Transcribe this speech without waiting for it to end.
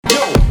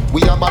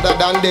We are better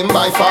than them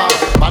by far,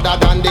 better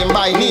than them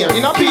by near.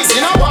 In a peace,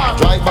 in a war,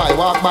 drive by,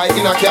 walk by,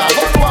 in a car.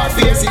 Gun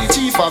warfare, see the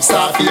chief of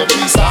staff here,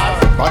 3-star.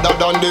 Better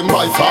than them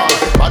by far,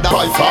 better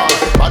by far,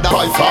 better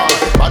by far,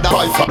 better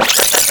by far.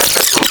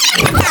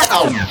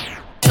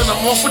 And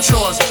I'm off with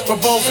yours,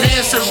 with both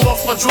hands and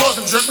off my drawers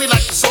and drink me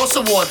like the Source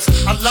Awards.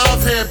 I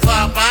love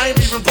hip-hop, I ain't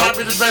even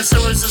probably the best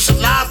lyricist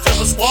alive. Till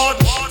it's hard,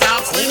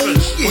 down Cleveland.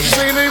 What you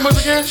say your name was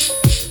again?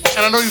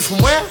 And I know you from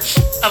where?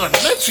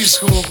 Elementary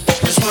school.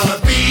 Just wanna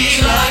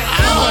be like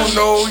I don't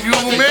know you,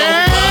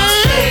 man.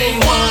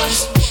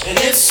 And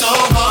it's so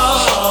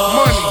hard.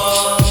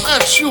 Money,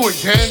 that's you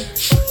again.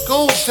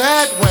 Go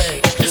that way.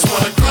 Just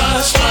wanna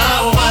crush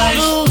my wife.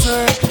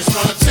 Loser. Just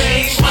wanna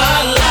take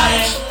my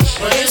life.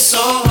 But it's so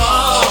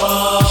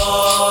hard.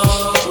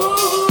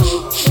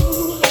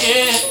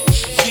 Yeah,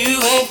 you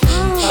ain't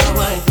my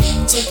wife,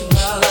 taking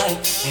my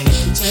life. And if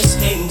you just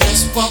hate,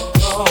 just walk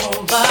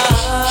on by.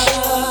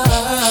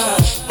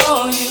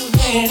 All you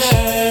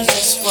haters,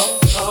 just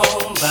walk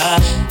on by.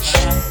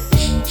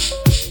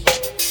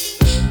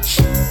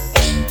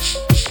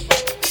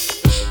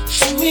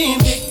 To me,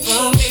 big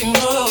one, big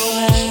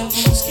rolling,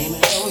 scheming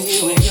on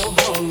you and your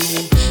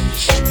homie.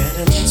 You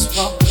better just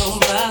walk on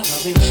by.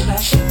 I'll be right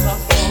back in my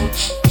phone.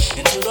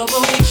 Into the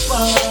road it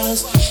was.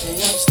 Stay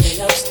up, stay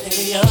up,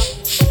 stay up.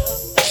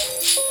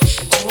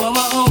 And to all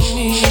my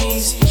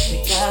homies, we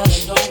gotta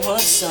know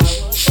what's up.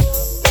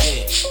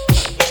 Yeah.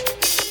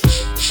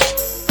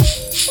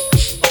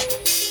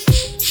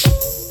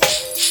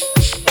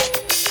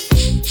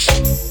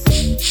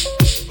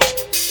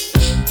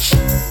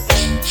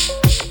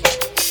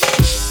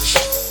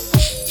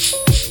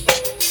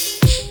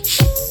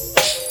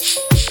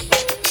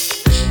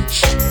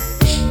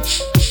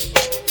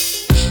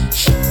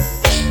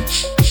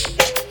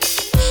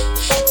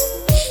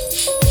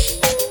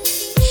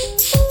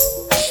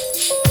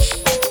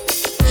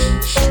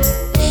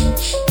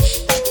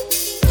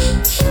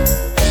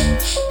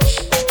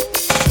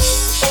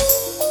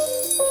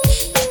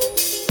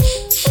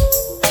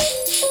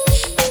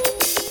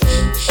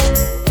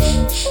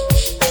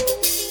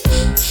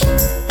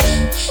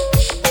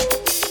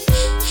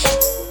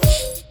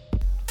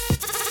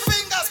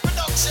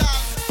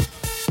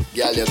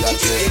 Girl, you got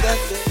me.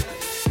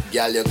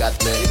 Girl, you got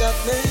me.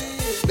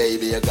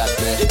 Baby, you got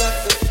me.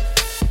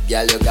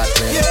 Girl, you got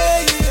me.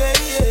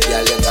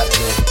 Girl, you got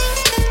me.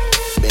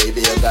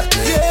 Baby, you got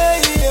me.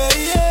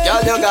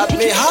 Girl, you got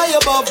me high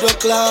above the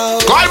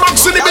clouds.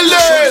 Climax in the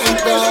building.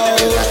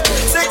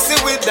 Sexy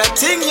with that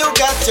thing you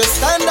got, to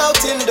stand out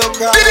in the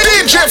crowd.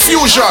 DJ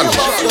Fusion.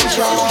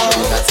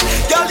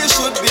 Girl, you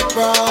should be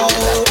proud.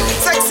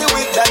 Sexy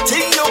with that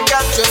thing you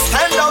got, to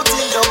stand out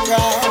in the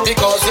crowd.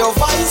 Because you're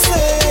vice.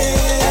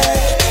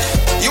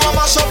 You are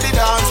mash up the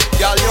dance.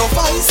 Girl, you're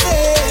vice.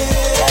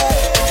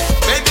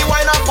 Baby,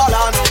 why not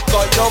balance?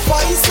 Cause you're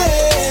vice.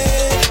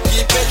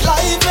 Keep it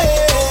lively.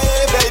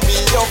 Baby,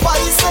 you're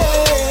vice.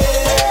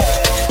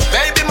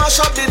 Baby,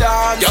 mash up the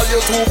dance. Girl,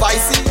 you're too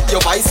vicey,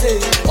 you're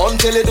vicey.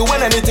 Until you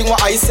doing anything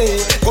what I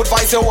say. Good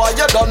vice you want,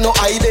 you don't know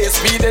I day.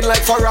 Speeding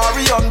like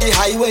Ferrari on the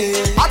highway.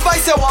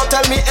 Advice you want,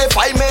 tell me if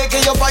I make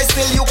it your vice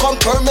till you come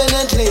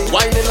permanently.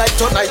 Whining like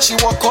tonight, she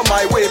walk on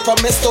my way.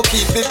 Promise to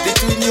keep it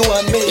between you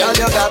and me. Girl,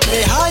 you got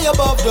me high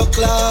above the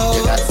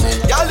clouds.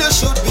 Girl, you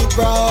should be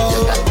proud.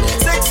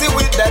 Sexy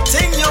with that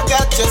thing you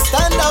got, to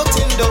stand out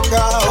in the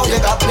crowd. You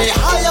got me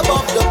high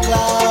above the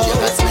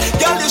clouds.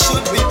 Girl, you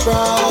should be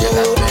proud.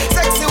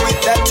 Sexy with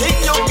that thing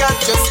you got,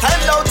 to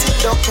stand out in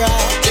the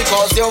crowd.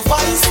 Because you're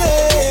vice.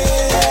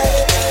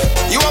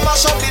 You are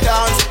mash up the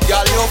dance.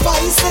 Girl, you're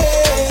vice.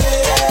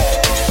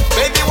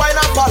 Baby, why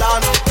not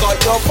balance? Cause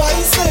you're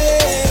vice.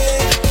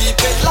 Keep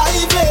it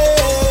lively.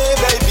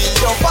 Baby,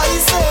 you're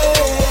vice.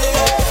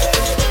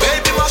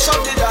 Baby, mash up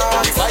the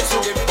dance. Vice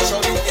you give me the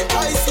show, it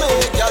entice me.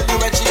 Girl, you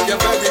achieve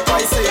your very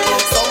pricey.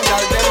 Some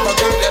girl, them not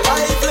do the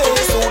lively.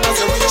 Soon as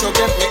you reach, you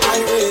get me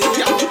irate.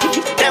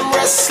 Them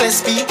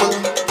restless people,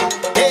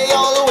 they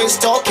always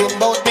talking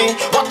about me.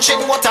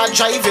 Watching what I'm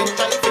driving,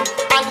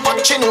 and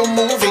watching who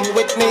moving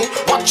with me.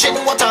 Watching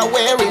what I'm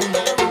wearing,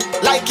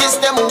 like it's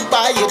them who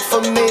buy it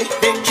for me.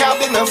 They can't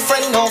be my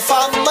friend or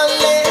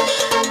family.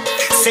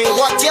 Say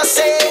what you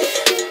say,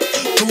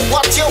 do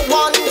what you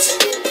want.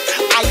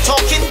 I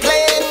talk in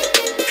plain,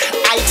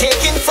 I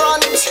take in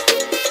front.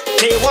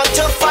 They want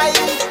to fight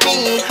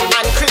me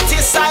and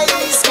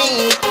criticize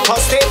me,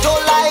 cause they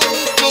don't like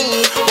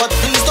me. But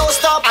please don't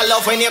stop, I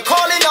love when you're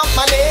calling up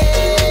my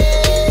name,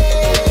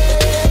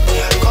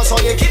 cause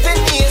all you're giving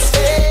me is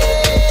fame.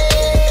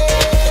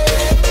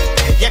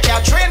 You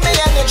can't drain my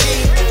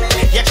energy,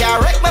 you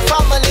can't wreck my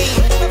family.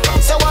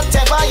 So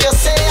whatever you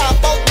say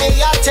about me,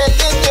 I'm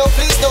telling you,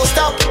 please don't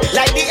stop.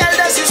 Like the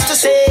elders used to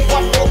say,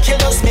 what no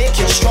killers make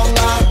you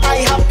stronger.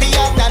 I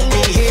happier than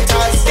me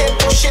haters. They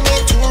pushing me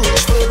to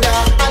reach further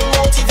and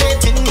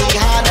motivating me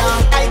harder.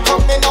 I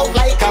coming out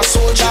like a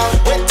soldier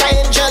with an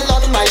angel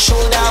on my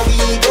shoulder.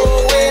 We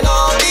going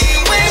all the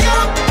way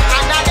up,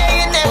 and I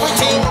ain't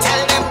everything.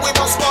 Tell them we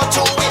must go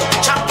to win.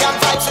 Champion.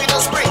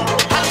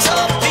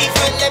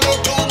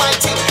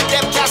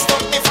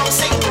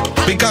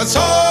 Because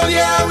oh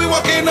yeah, we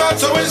walking out,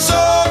 so it's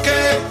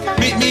okay.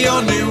 Meet me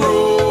on the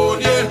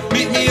road, yeah.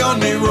 Meet me on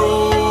the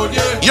road,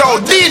 yeah.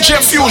 Yo, DJ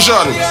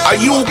Fusion, are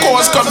you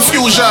cause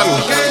confusion?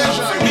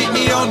 Meet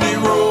me on the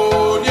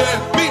road, yeah.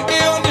 Meet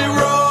me on the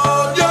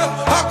road, yeah.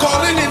 I'm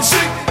calling in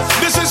sick.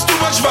 This is too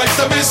much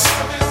vitamins.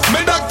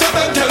 My doctor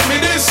done tell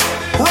me this.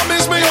 Rum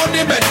is me on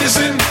the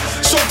medicine.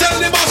 So tell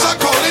the boss I'm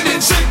calling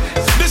in sick.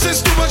 This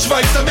is too much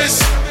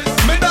vitamins.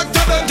 My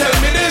doctor done tell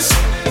me this.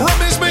 Rum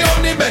is me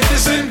on the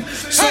medicine.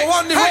 So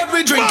on the road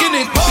we drinking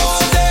it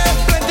all day.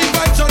 Plenty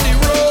vibes on the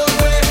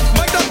roadway.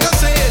 My doctor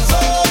say it's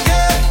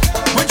okay.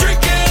 We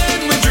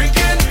drinking,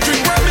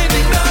 drink rum in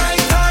the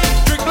night time.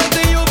 Drink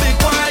plenty, you'll be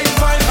quite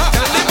fine.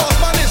 Tell the boss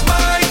man it's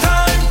my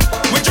time.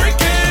 We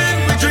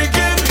drinking.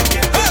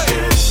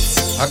 Hey.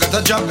 I got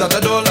a job that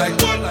I don't like.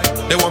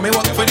 They want me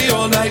work for the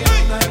all night.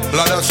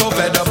 Blood I'm so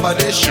fed up by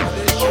this shit.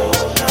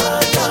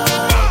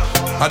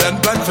 I done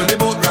planned for the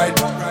boat ride.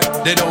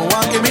 They don't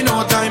want give me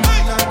no time.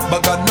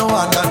 But God know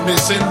I'm not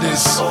missing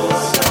this.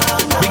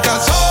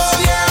 Because oh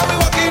yeah, we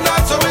walking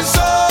out, so it's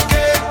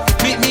okay.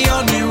 Meet me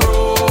on the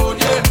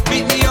road, yeah.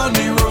 Meet me on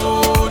the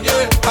road,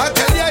 yeah. I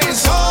tell ya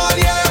it's all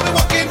yeah, we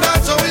walking out,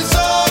 so it's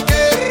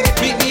okay.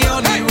 Meet me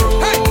on the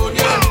road,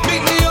 yeah.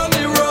 Meet me on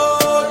the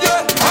road,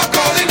 yeah. I'm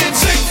calling in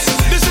sick.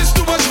 This is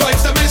too much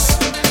vibes to miss.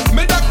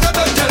 My doctor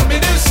done tell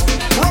me this.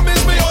 Rum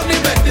is me on the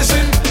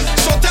medicine.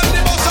 So tell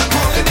the boss I'm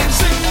calling in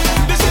sick.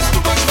 This is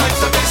too much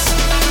vibes to miss.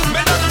 My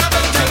doctor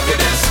done tell me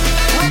this.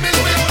 Rum is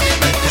me on the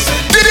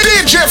medicine.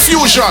 DJ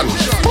Fusion.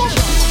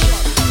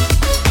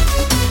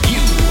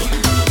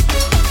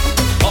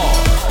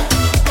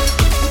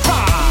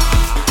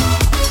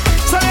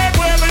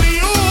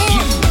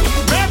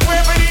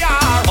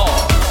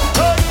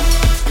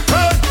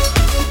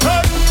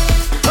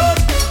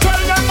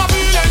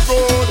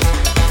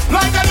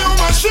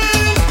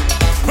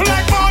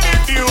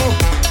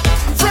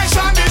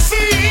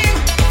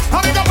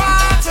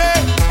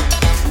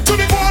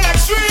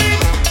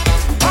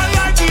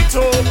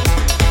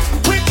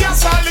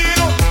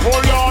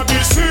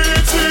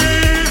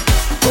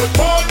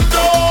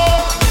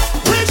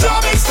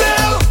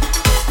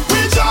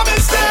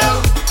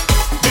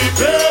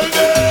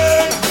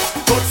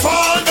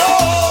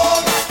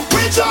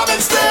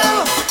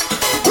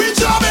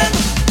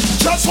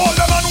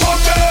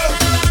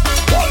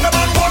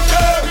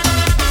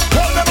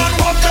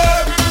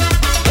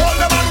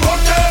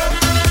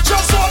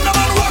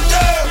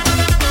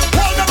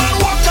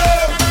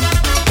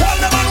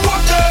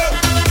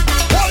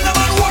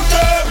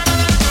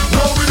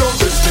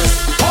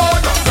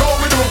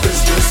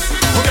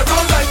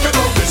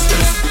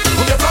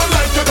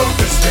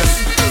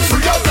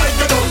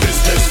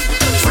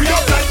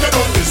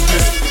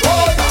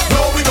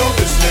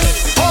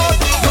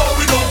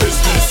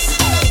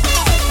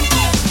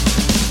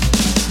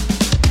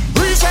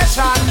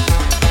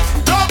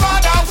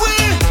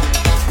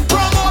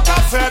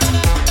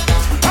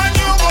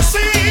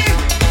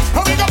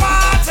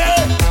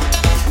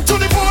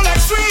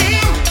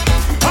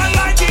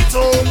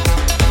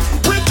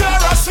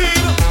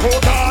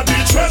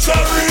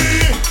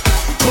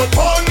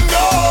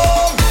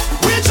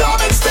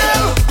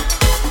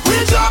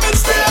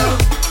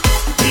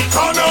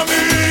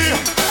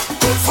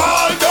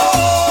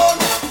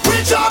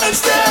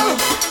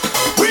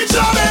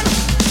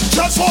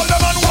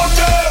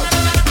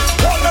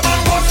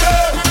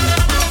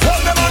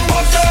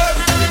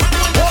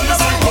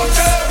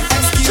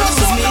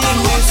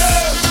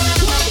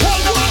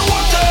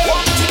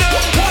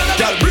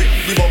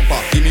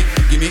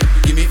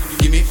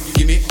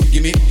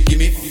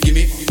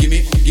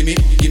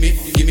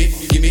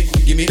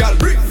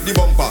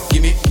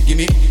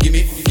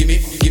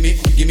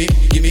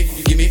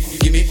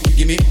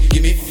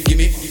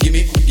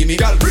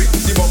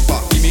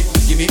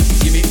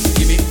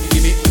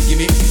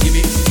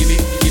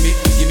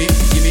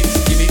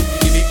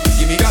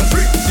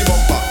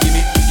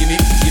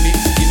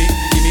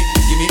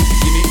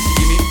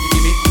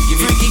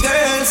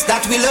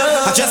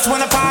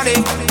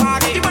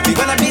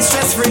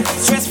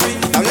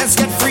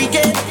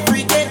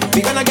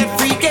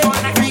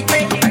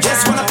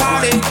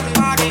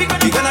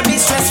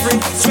 Stress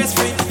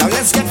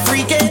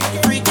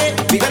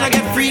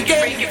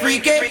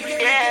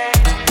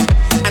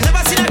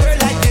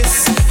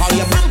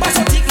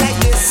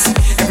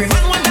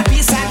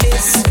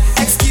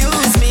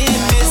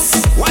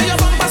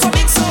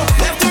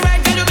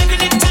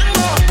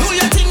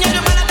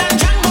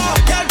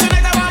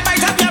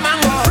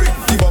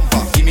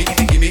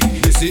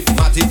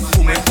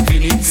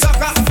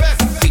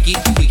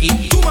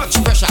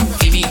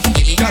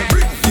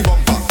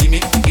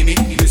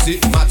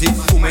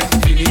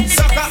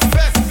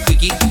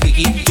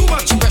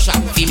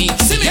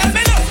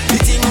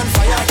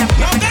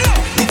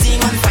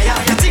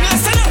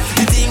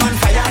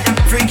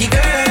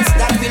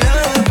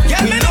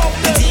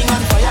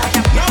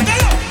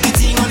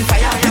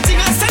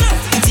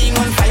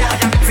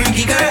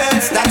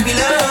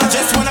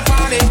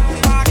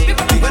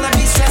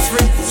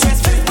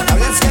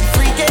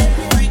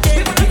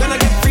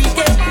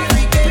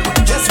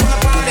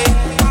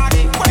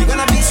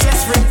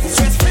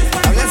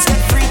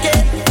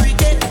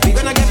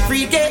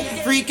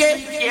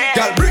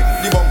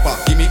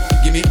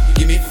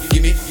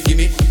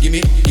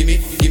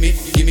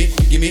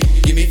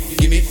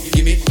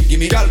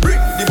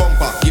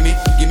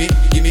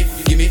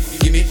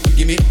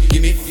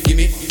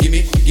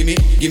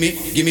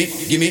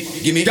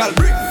gimme, girl,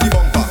 bring the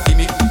bumper.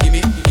 Gimme,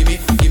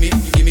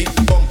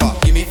 bumper.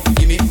 Gimme,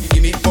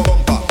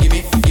 bumper.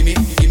 Gimme,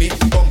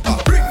 bumper.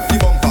 Bring the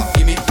bumper.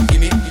 Gimme,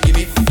 bumper.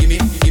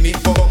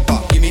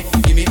 Gimme,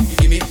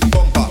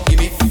 bumper.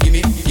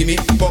 Gimme,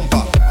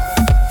 bumper.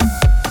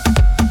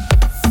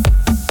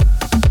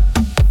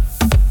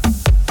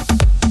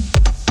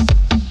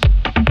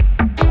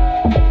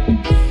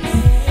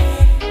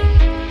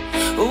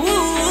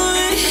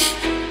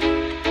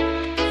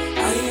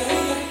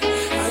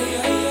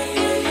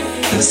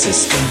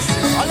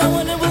 All I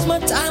wanted was my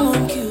time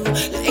on cue.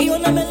 Lay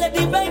on a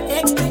melody right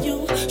next to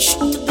you.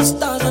 Shoot to the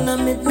stars on a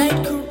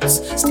midnight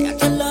cruise. Stay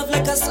at your love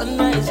like a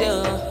sunrise,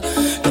 yeah.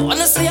 Don't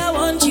wanna say I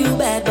want you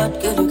bad, but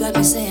girl, you got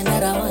me saying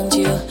that I want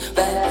you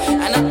bad.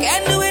 And I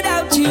can't do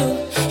without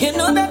you. You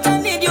know that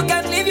I need you,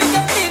 can't leave you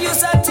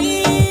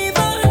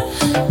sativa.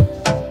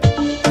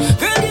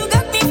 Girl, you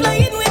got me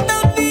flying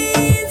without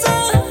visa.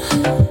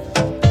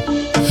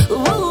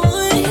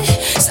 Ooh,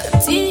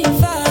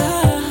 sativa.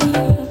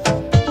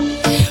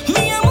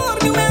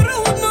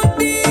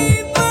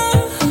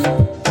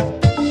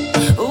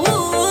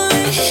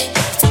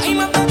 Time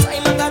after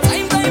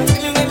time,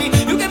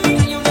 you get me,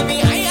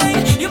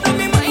 you blow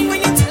me mind when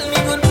you tell me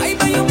goodbye.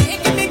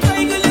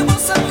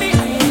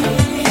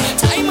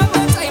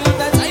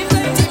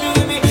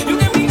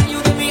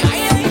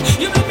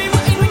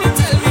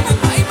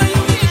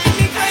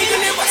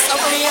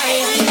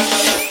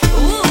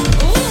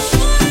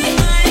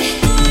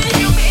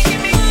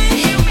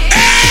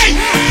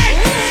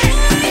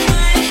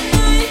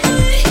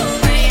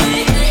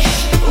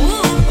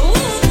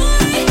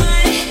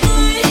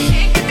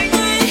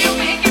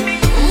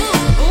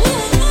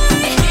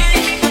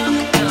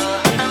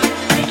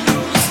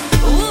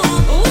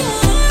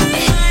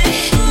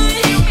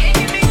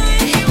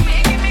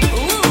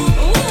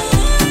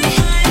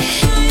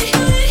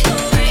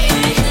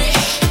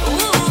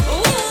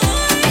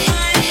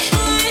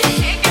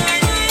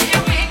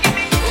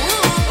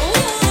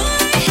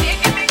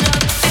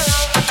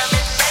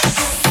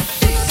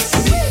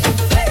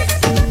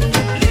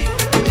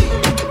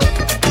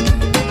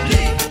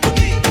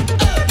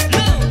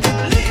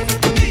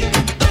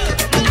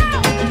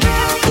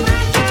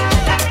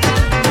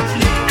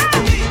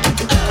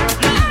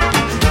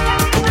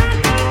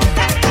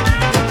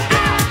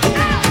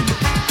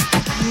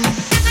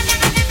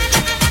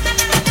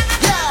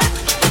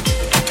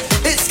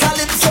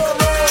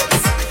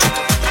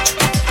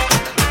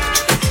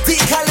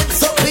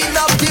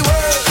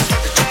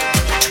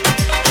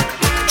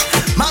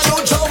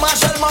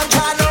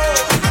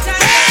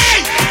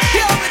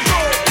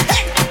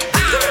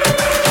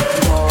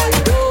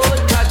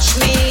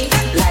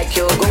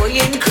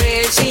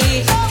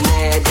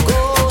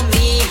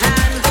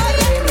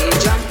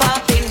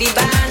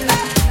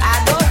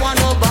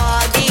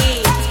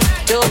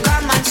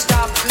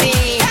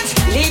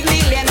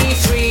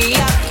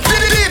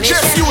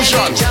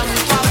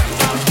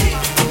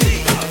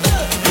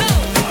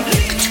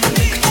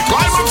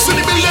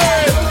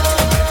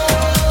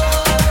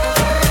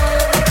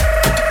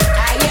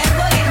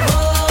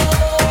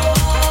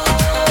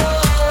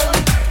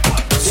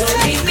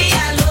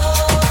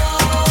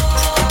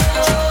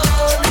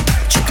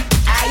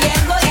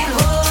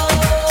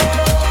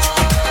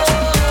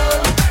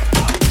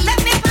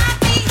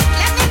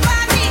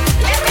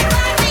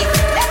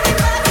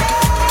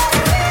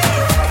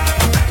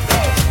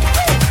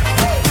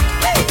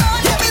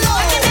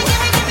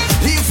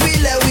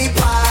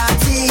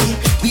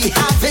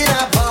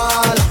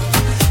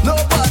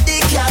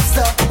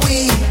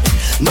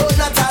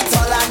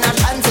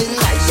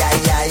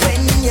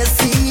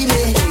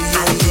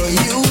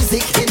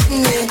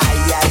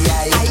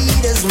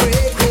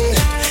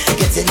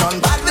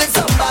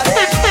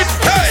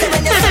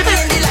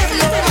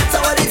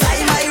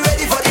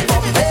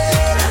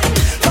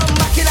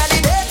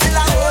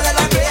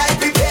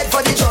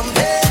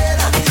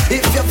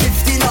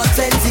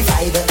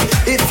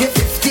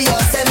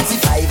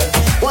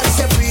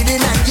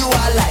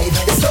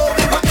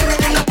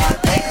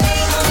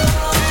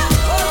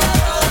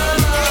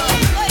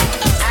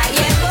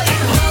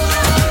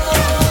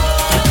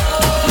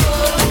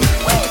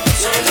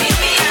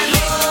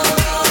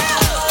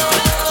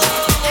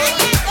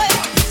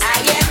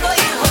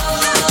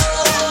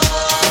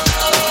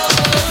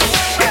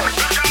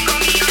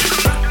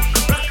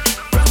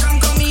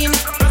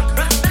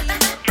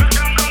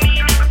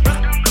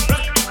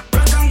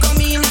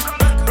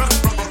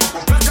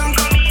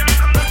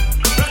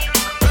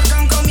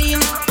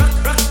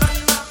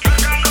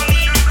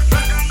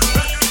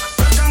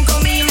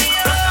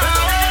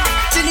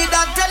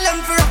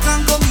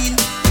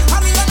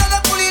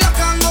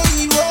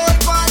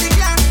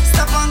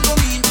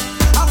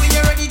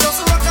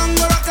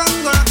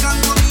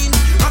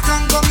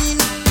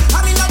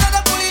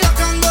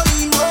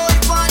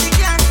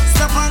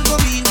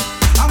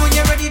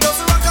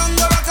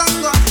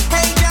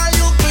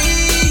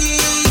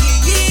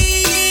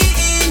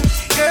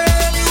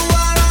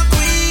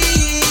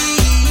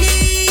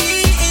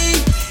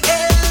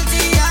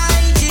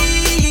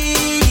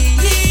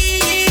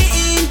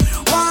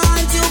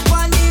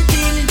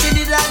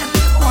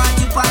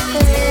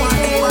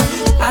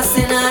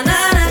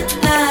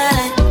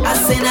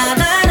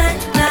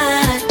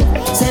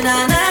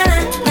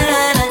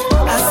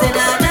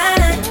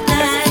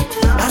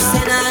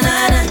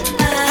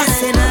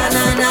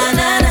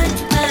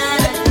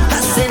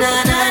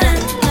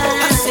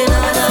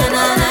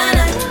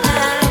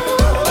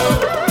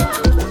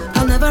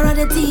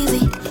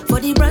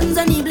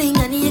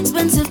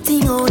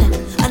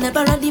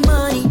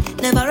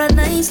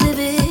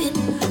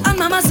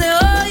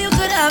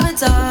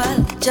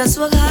 Just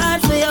work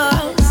hard for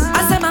yours.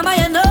 I said, Mama,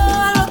 you know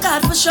I work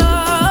hard for sure.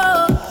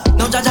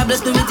 Now Jaja bless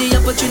me with the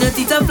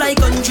opportunity to fly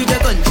country to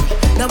country.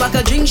 Now I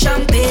could drink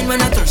champagne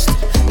when I thirst.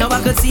 Now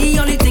I could see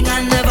only thing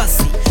I never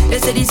see. They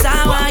say this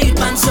how I youth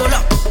man so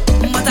long.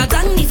 But I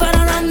thank me for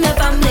the run my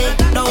family.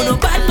 Now no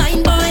bad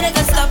mind boy they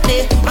can stop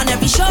me. On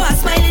every show I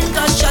smiling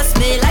cause trust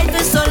me, life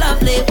is so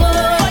lovely.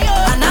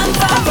 Whoa. And I'm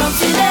far from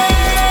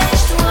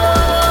finished. Whoa.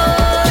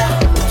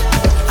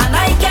 And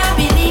I can't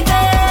believe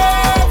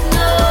it.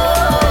 No.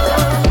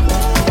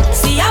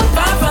 See I'm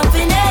far from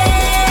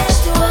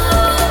finished.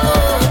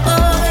 Whoa.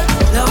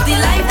 Love the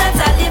life that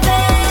I live in.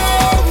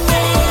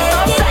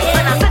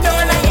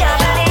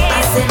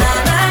 I say na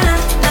na na.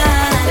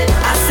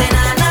 I say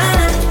na na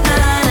na.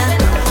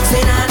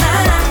 Say na na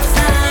na.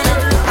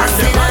 I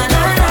say na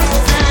na na.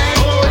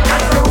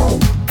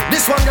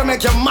 This one gonna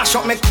make you mash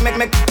up, make,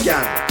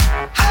 yeah.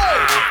 Hey!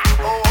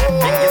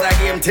 Think it's a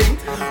game thing.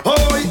 Oh,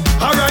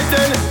 alright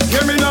then,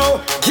 hear me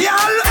now.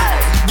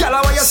 Girl,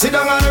 why you sit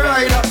down on the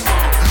rider?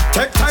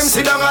 Take time,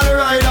 sit down on the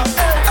rider.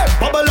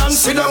 Bubble and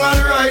sit down on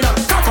the rider.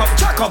 Cock up,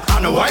 jack up,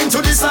 and wine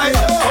to the side.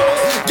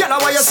 Girl,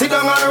 why you sit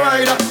down on the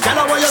rider?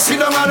 Girl, why you sit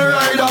down on the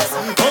rider?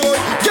 Oh,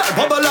 girl,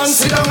 bubble and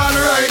sit down on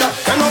the rider.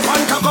 Come up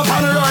and cock up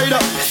on the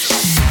rider.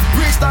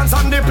 We dance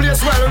on the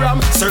place where Ram,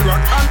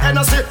 Ciroc and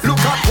Hennessy. Look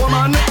at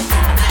woman.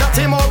 That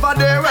him over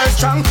there is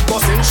strong.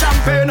 Busting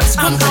champagne,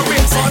 and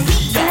having fun.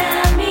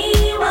 Tell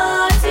me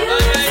what you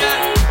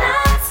think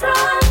that's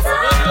wrong.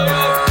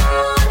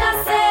 I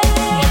say.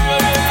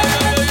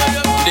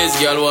 This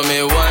girl want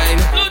me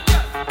wine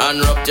and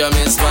rupture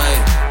me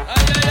spine.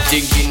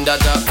 Thinking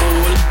that I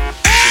cool,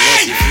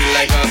 she feel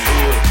like a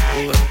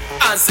fool.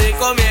 I say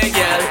come here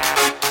girl,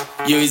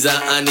 you is an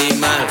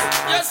animal.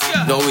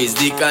 No is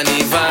the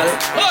carnival.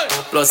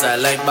 Plus I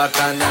like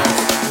bacchanal.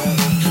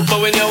 But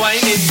when you're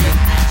whining,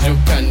 you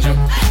can jump,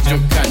 you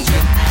can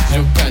jump,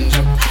 you can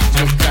jump,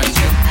 you can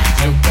jump,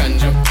 you can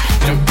jump,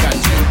 you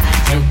can jump,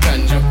 you can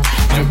jump,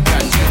 you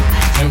can jump,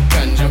 you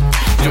can jump,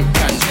 you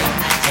can jump, you can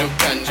jump, you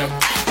can jump,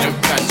 you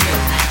can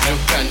jump.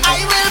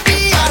 I will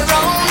be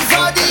around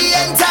for the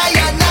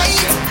entire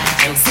night.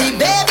 See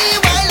baby,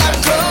 while I'm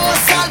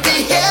close, I'll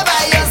be here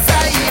by your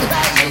side.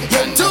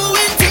 You're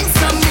doing things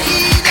to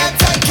me that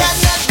I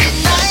cannot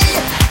deny.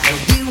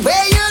 The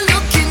way you're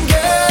looking,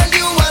 girl,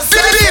 you are so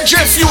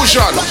DJ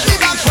Fusion. Put me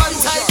back one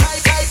time.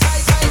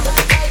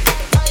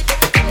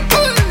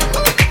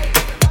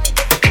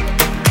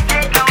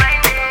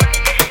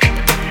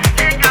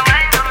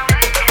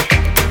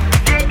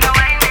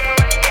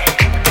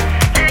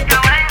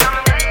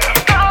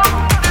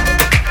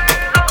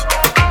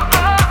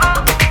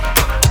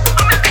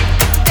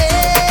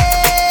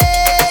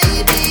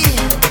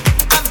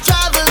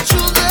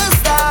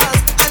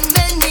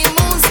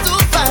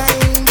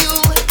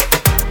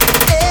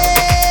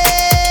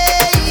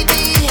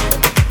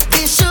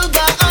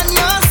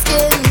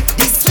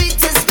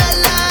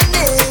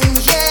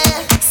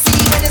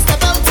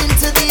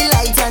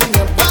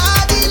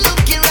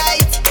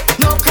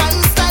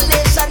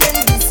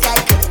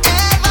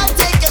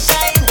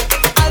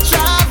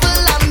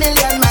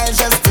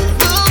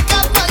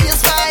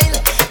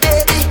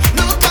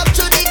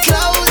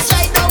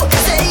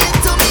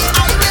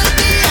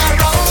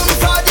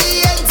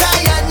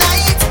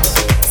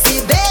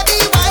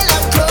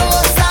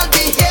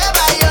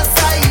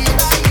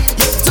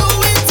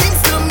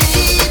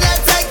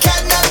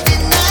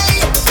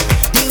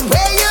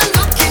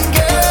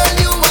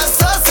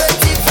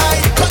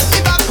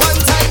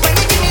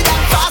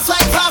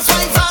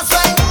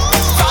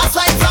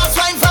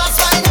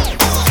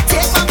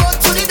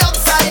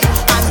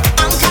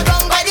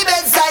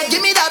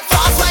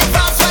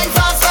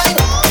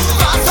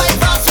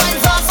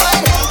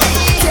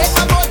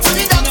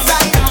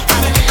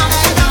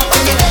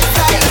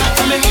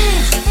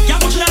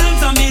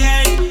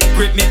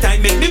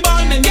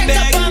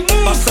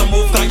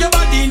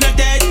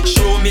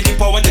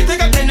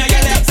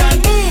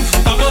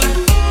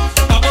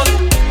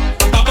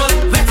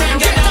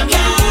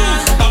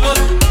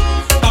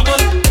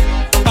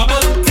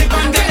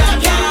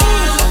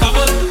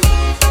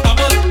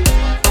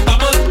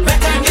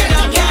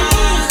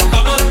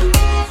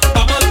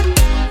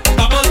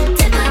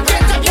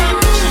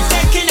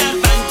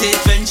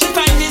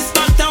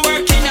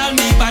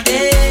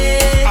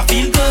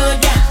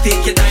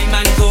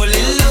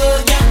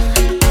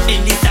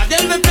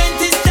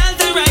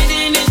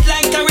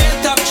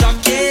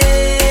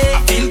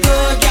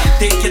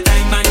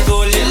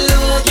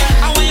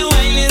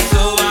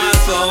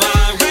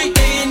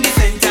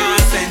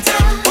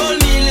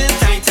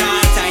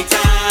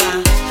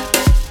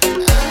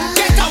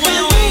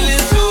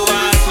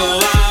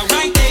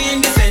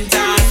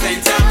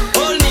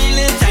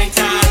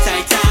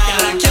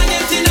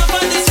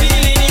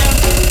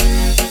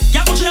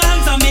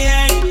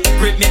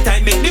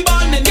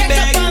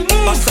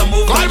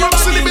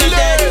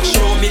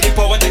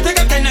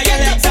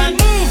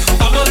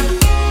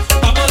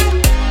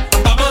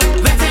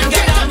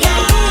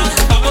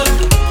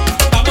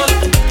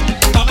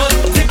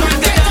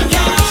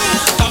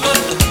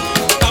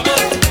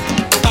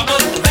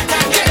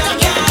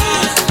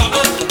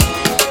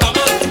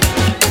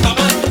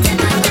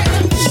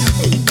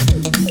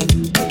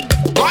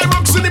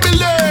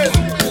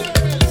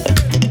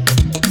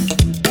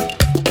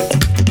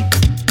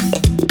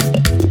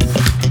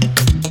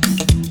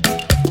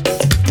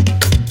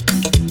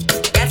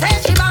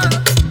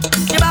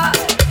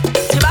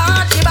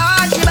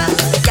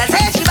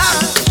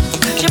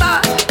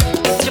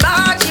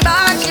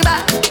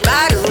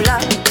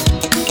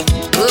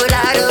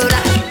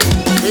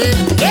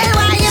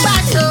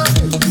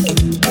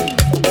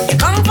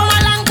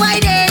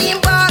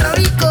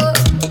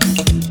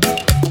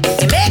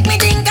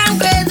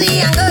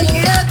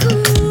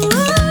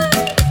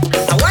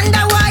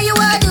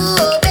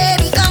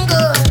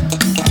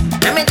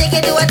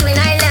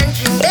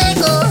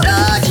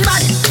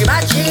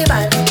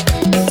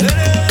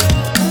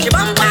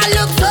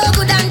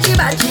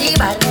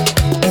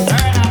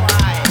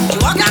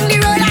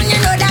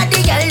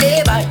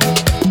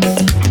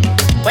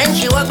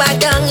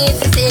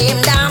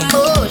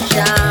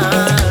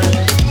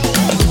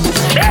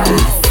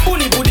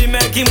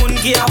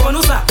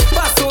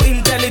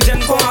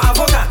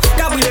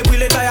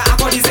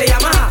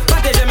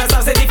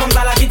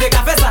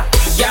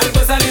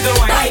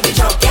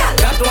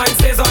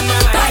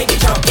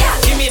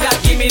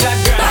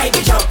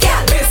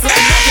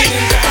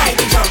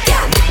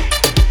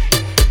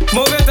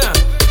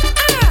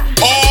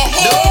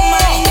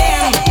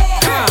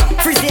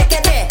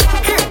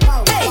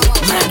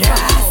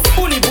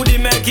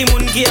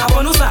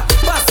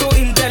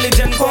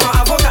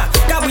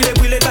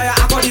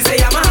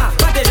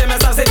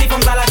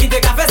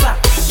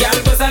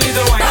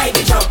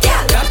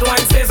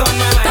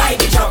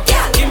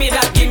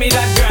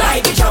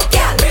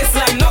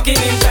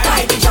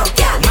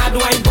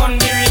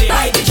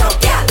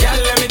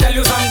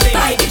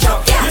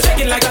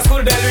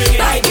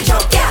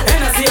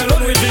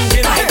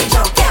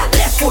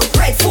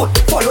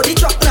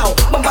 truck now.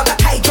 Bumper got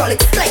hydraulic,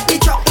 like the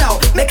truck now.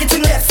 Make it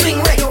swing left, swing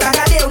right, you got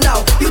a deal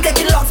now. You take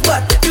it lost,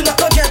 but you not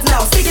conscious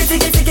now. Stick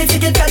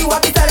it, tell you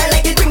what it and I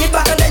like it. Bring it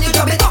back and then you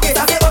drop it. Okay,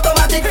 that's it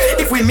automatic.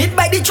 If we meet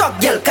by the truck,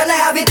 girl, can I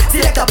have it?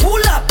 Select a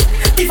pull up.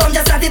 If I'm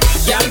just at it,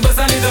 Girl, bust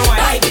a little wine.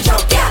 by the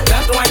truck, girl.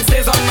 That wine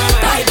stays on my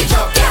mind. By the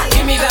truck, girl.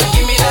 Give me that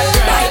girl.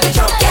 By the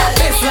truck, girl.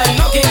 This line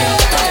knocking in.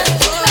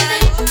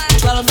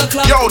 12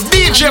 o'clock. Yo,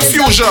 DJ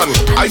Fusion,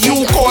 are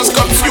you cause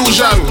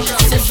confusion?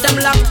 System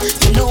lock,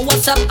 you know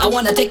what's up? I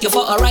wanna take you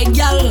for a ride,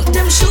 gal.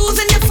 Them shoes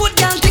in your foot,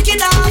 gal, take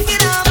it off.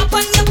 Up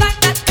on your back,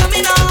 that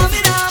coming off.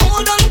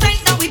 Hold on tight,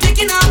 now we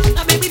taking off.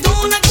 Now baby,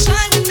 don't act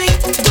shy with me.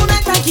 Don't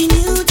act like you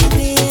new to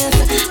this.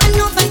 I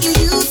know that you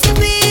used to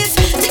this.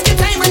 Take your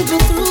time and go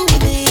through with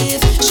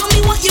this. Show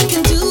me what you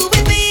can do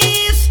with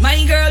this. My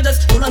girl,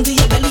 just hold on to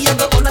your belly, you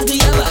go hold on to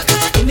your back.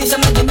 Give me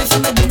some, give me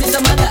some, give me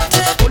some of that.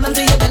 Hold on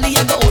to your belly,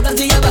 you go hold on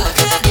to your back.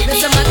 Give me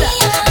some of that,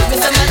 give me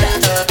some of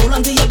that. Hold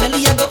on to your belly,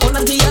 you go hold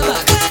on to your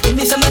back. Give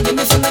me some, give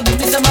me some, give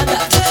me some of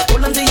that.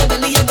 Hold on to your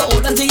belly, you go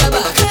hold on to your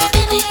back.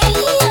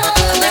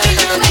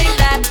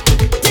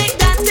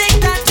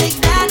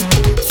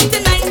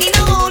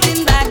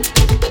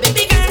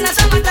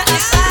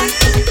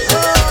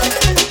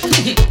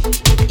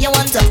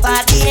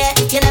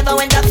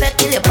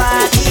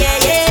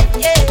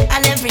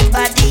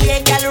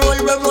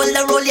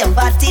 Roll your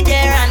body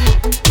there and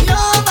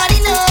nobody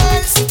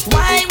knows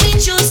why we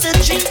choose to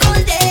drink all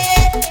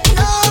day.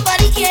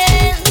 Nobody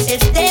cares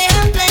if they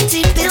have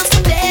plenty bills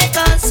to pay,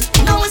 cause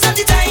now is not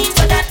the time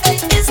for that.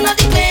 It's not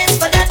the place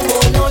for that.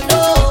 Oh no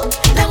no,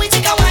 let me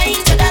take a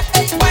wine to that,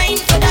 wine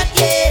for that,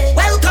 yeah.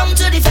 Welcome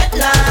to the fat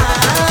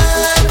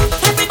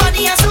land.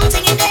 Everybody has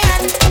something in their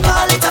hand,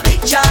 call it a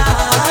big jam.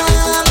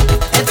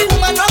 Every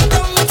woman rock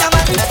down with a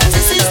man.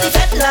 This is the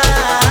fat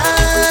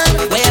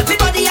land, where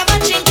everybody have a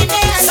drink in their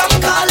hand. Some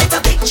call it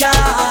a big jam.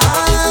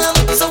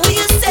 So will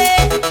you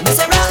say,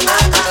 Mr.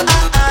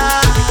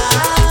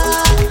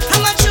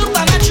 I'm a trooper,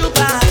 I'm a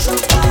trooper.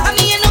 I'm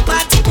me in no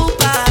party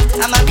pooper.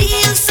 I'm a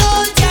real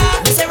soldier,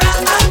 Mr. Say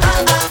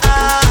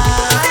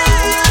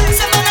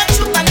I'm a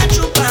trooper, I'm a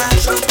trooper.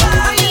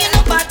 I'm me in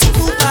no party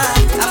pooper.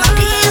 I'm a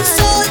real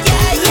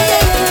soldier,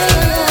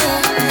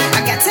 yeah. I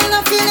got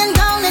enough feeling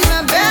down in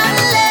my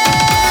belly.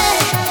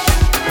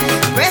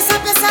 Brace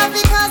up yourself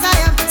because I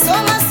have so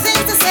much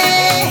things to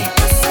say.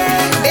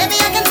 Baby,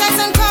 I can text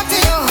and talk to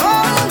you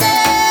all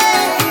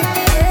day.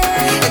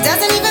 It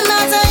doesn't even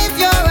matter if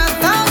you're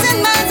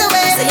 1,000 miles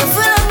away. So you're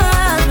full of my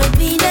heart,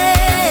 baby.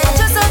 I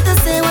just have to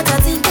say what I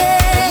think.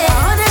 I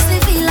honestly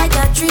feel like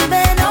I'm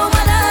dreaming. Oh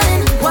my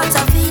darling, what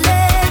I'm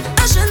feeling.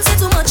 I shouldn't say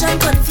too much, I'm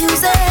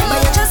confusing. But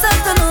you just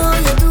have to know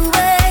you're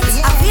doing.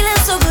 I'm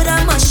feeling so good,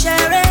 I must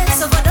share it.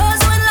 So for those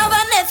who in love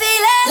and they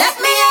feel it, let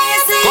me hear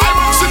you sing.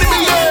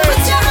 Put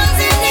your hands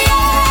in the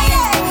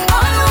air,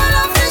 all you want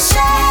love to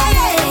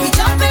share. We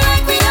jumping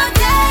like we don't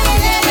care,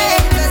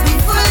 cause we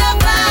full of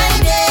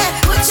vibe,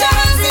 yeah. Put your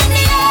hands in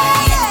the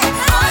air,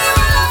 all you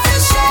want love to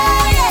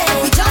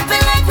share. We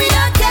jumping like we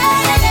don't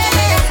care,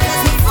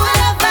 cause we full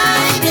of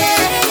vibe, yeah.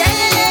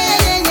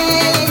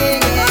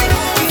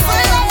 We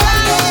full of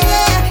vibe,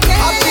 yeah.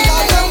 Happy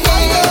girl, them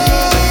wine,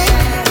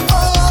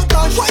 oh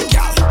gosh, wine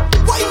girl,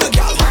 wine the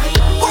girl,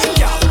 wine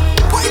girl,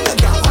 wine the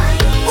girl,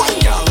 wine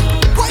girl,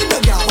 wine the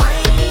girl,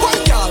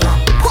 wine girl,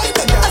 wine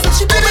the girl.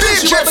 She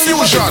DJ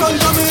Fusion.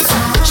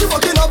 She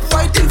walking up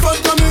right in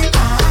front of me,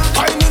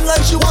 whining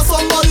like she wants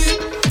somebody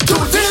to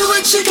deal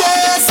with. She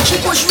gets, she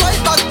push right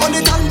back on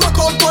it and rock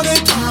out on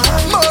it.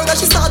 Murder,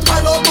 she start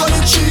pile up on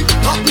it. She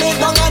have me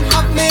down and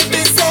have me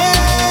busy.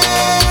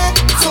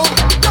 So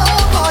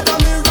don't bother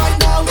me right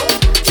now,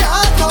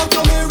 can't talk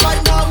to me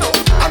right now.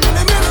 I'm in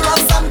the middle of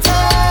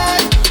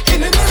something, in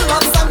the middle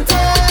of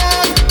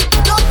something.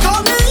 Don't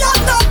call me on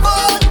the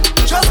phone,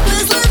 just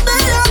please leave me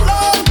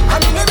alone.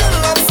 I'm in the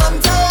middle of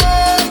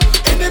something,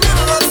 in the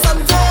middle of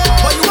something.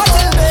 But you are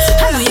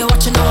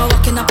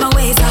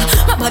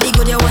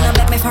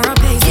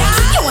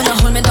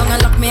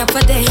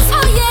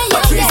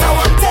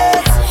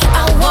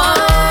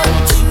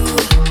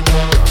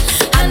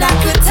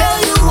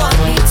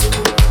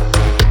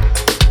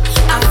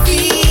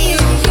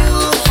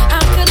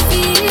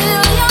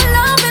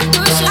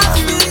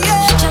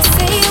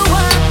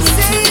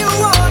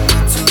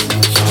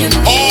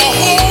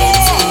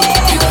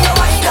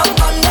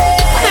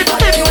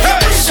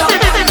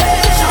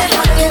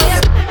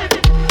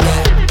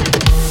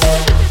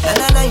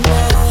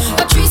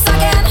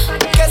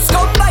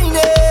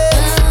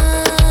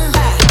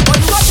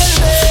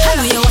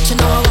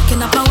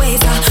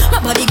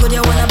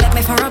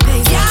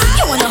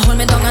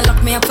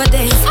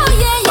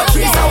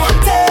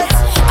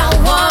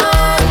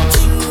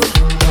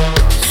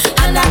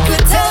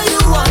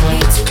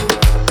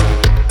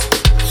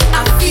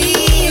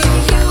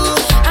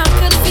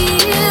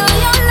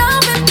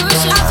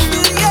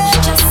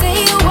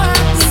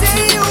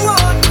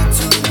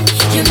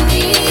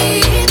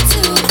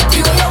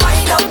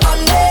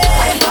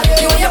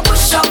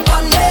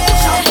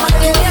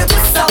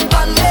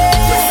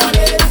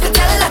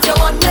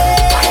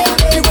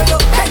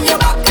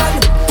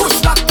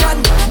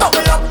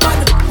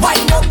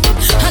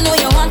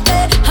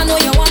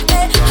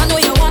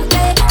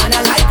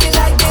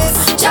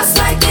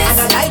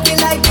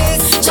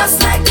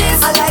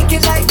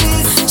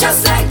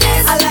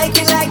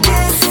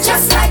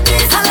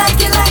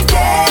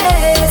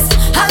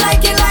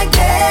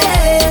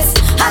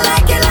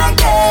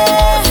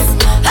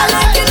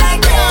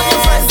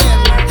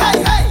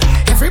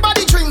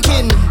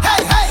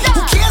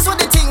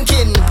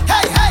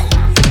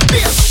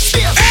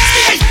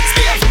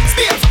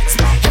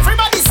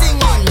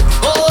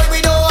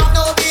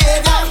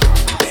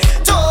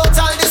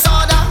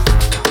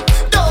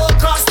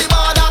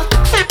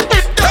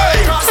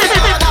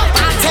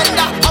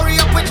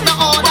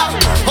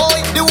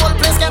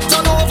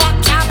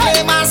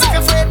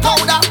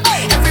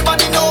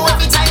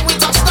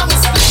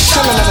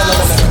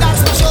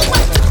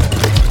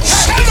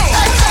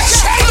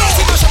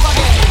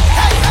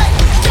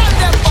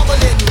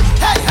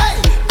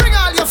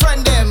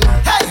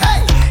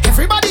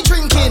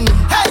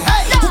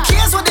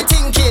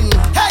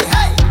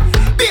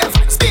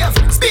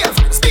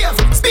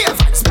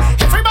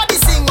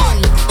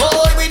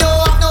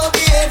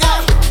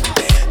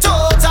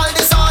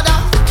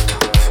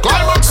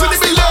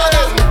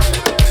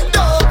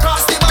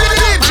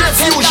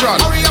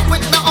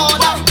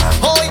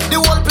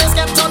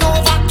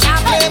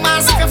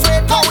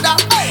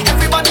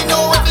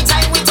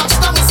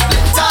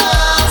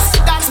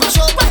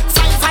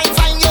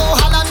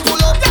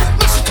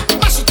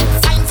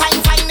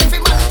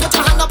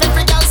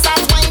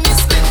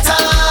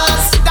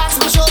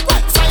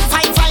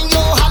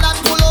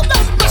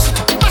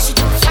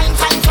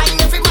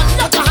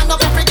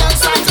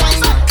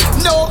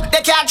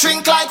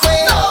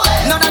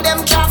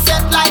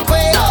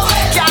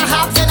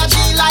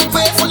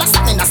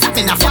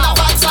a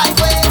vibes like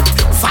way.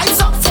 Vibes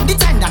up from the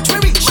time that we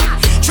reach.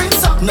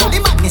 Drinks up, now the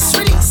madness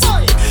release.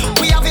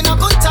 We having a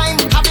good time,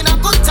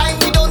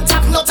 we don't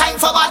have no time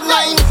for bad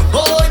mind.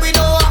 Boy, we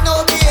don't have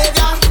no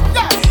behavior.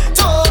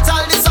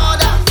 Total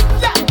disorder.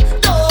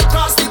 Don't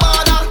cross the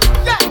border.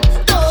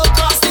 Don't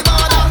cross the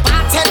border.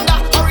 Bartender,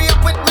 hurry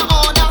up with my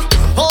order.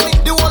 Boy,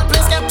 the whole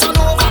place get turned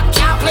over.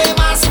 Can't play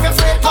mass if you're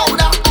afraid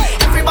powder.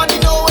 Everybody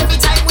know every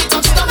time we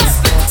touch the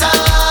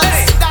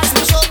splinters. That's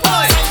the show.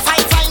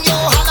 Fine, fine, yo,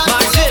 holla.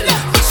 Bash it,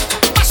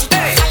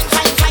 fine,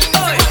 fine,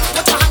 everyone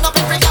put your hand up,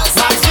 every girl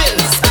say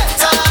splinters.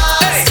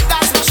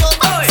 That's the show.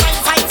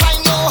 Fine,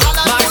 fine, yo,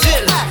 holla. Bash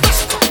it,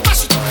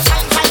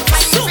 fine,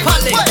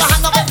 everyone put your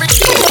hand up, every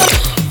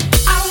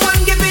I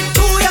want give it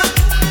to ya.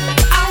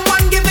 I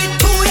want give it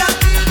to ya.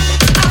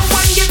 I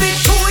want give it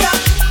to ya.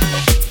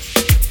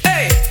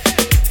 Hey,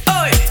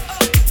 oi,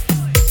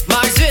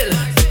 Marcel.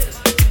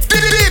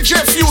 DJ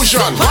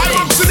Fusion, right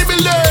up to the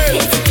building.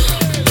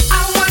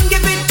 I want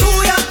give it to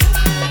ya.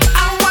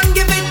 I want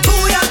give it to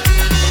ya.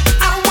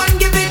 I want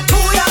give it to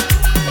ya.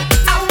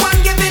 I want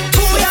give it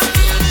to ya.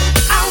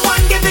 I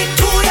want give it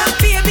to ya,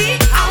 baby.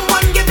 I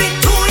want give it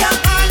to ya,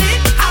 honey.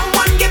 I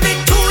want give it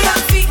to ya,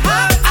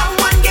 sweetheart. I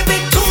want give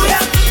it to ya.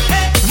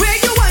 Where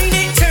you whine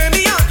it, turn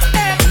me on.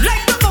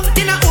 Like the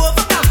fountain I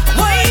overcome.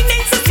 Wine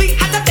it so sweet,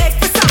 I can beg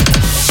for some.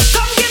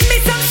 Come give me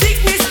some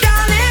sweetness,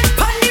 darling.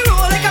 Pon the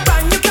roll like a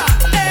brand new car.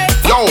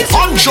 Yo,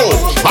 Honcho,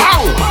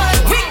 bow.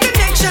 With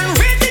connection,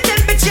 raise the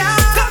temperature.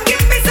 Come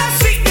give me some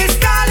sweetness,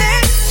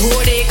 darling.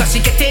 Oh, they cause she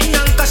getting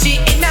on, cause she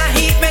in a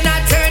heat when I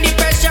turn the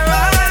pressure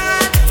on.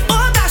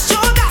 Oh gosh,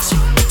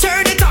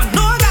 turn it on.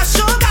 Oh gosh,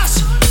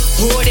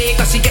 oh they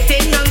cause she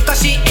getting on,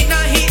 cause she in a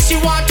heat. She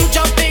want to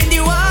jump in the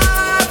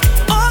water.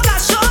 Oh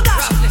gosh,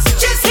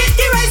 just hit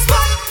the right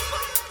spot.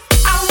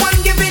 I want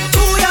give it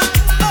to ya.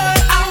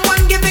 I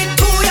want give it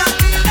to ya.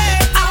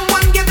 I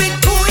want give it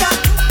to ya.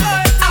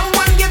 I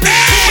want give it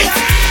to ya.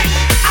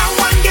 I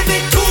want give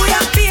it to ya,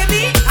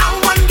 baby. I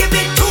want give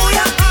it to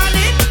ya,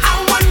 honey. I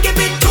want give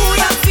it to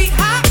ya,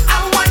 sweetheart.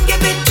 I want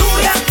give it to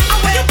ya. I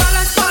want you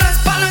balance,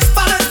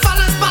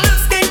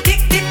 then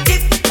tick, tick,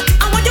 tick.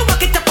 I want you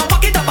walk it up,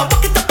 walk it up,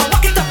 walk it up,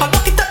 walk it up,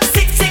 walk it up,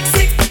 sick, sick,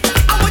 sick.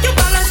 I want you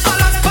balance,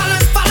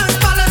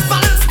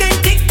 then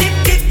tick, tick,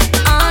 tick.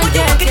 I want you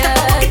walk it up,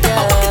 walk it up,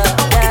 walk it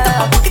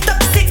up, walk it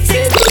up, sick,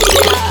 sick.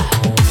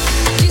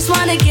 Just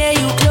wanna get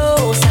you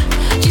close.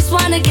 Just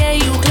wanna get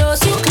you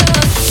close, you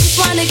close. Just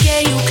wanna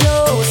get you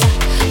close.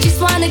 Just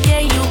wanna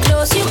get you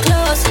close, you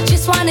close.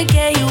 Just wanna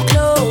get you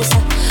close.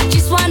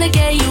 Just wanna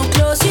get you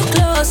close, you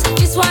close.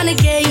 Just wanna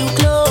get you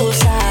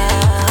closer.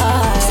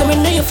 So me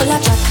know you full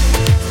of chat.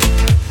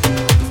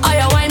 Oh,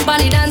 your wine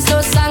bunny dance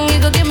so song, you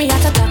go give me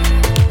heart attack.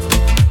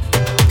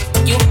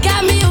 You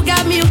got me, you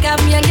got me, you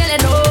got me, and girl, you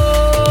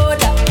know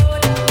that.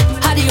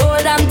 How the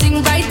whole damn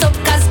thing right up,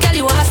 cause girl,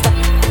 you a star.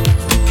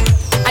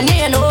 And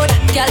yeah, you know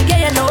that, girl,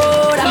 yeah, you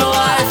know that. No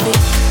heartbeat.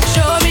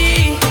 Show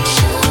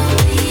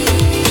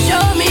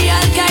me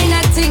all kind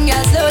of thing,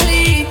 yeah,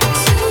 slowly.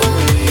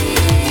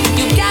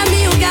 You got me,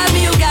 you got me,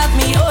 you got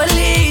me,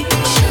 only.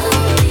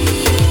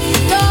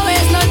 Don't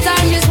waste no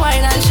time, just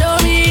whine and show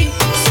me.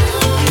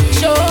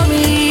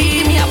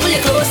 Me I pull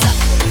you closer.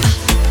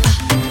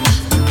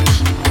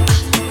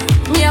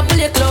 Me I pull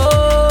you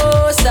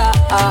closer.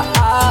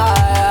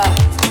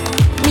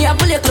 Me I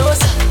pull you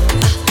closer.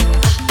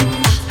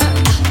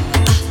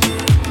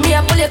 Me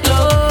I pull you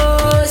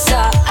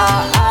closer.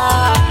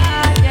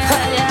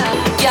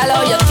 Girl,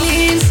 how you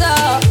clean so?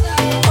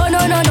 Oh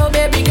no,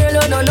 baby girl,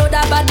 oh no,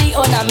 that body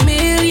on a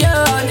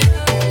million.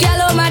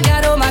 Girl, oh my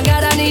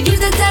God, I need you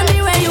to tell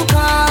me where you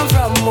come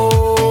from,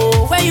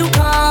 oh, where you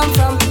come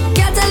from.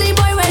 Can't tell the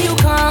boy where you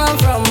come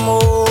from,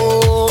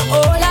 oh,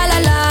 oh la la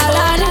la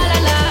la la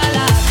la la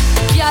la.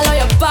 Girl, how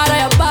you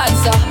bad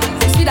so?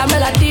 See that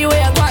melody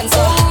where you want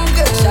so?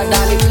 Shut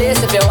down the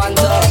place if you want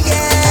to.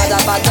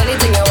 Not about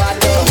anything you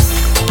want to.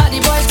 All the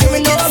boys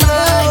screaming over.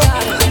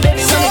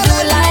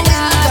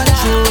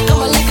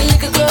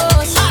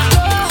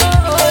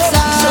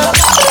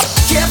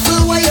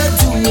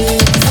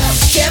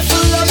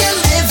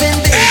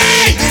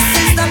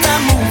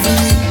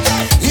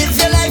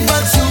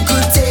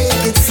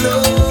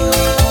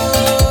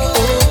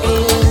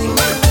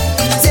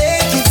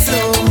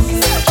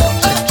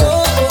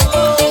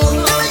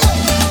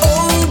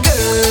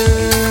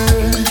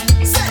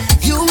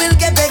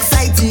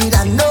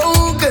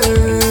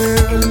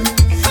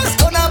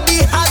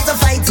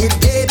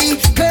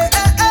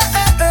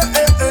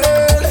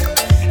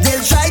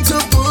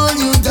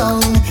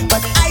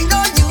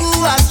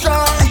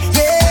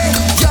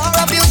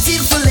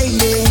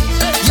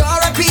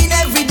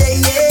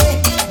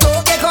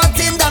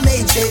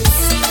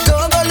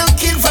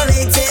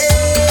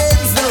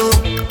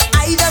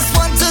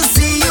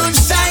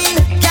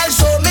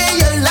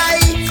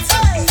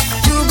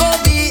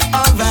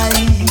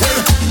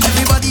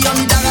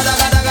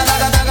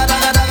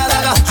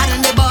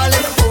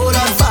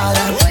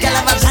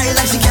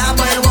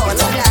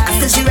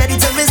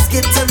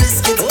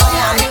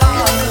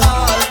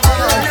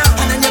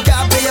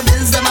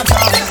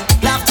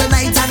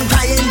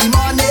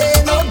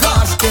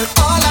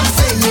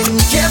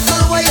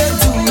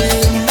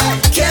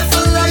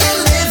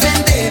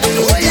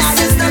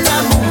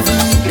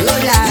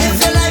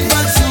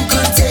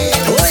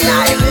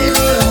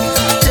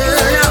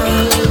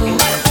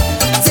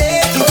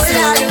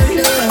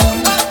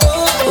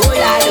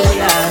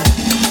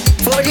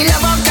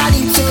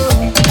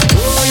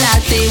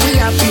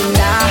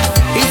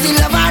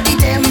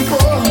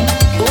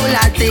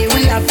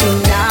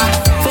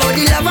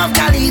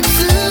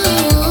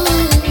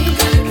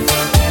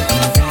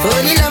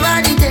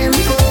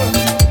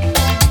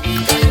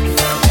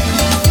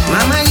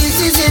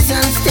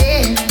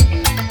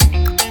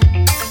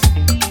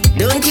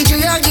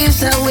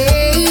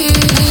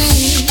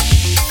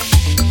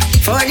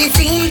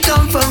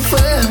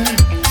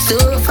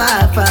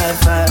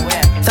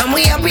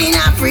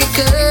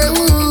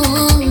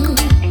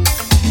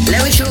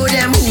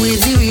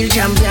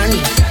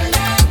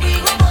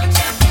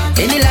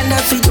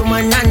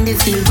 woman and the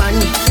steel pan.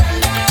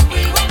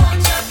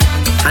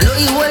 I know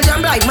he hold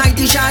jump like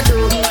mighty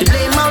shadow. The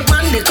blame out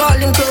man, they call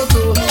him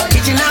Coco.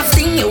 Kitchen half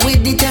sing you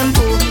with the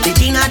tempo. The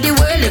king of the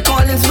world, they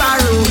call him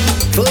Sparrow.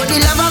 For the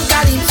love of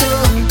Calypso,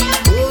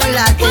 oh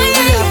like we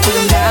up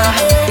and down.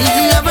 It's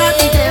the love of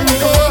the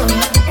tempo,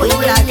 oh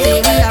like we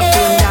up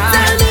and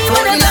down.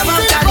 For the love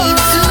of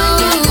Calypso,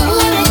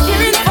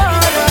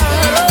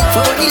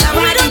 for the love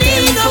of the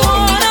tempo.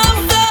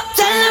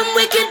 Tell them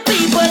wicked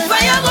people,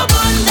 fire go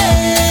burn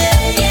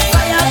them,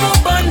 fire go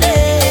burn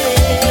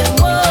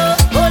them. Oh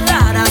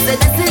Lord, I said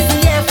this is the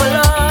year for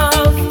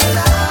love.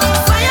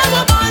 Fire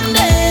go burn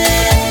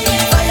them,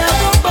 fire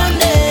go burn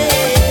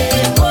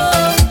them.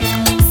 Oh,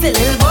 say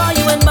little boy,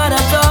 you ain't bad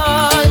at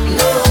all.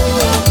 No,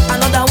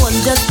 another one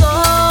just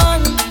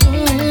gone.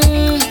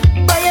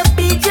 Boy, you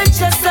beat your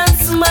chest and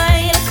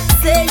smile.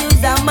 Say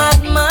you's a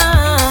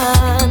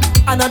madman.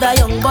 Another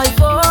young boy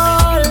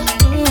fall.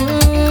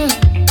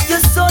 Your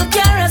soul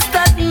can't rest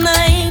at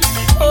night.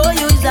 Oh,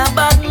 you's a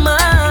bad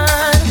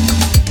man.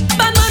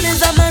 Bad man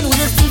is a man who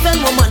just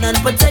defend woman and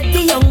protect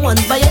the young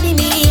ones by any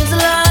means,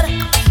 Lord.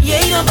 You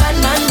ain't no bad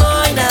man,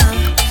 boy, now.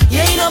 You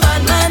ain't no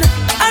bad man.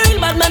 A real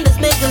bad man just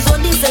make his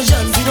own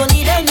decisions. He don't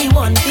need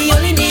anyone. He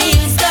only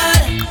needs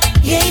God.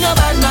 You ain't no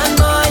bad man,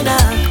 boy,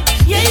 now.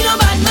 You ain't no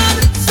bad man.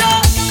 So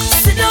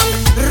sit down,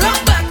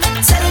 rock back.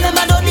 Tell them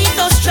I don't need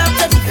no strap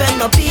to defend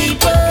no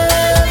people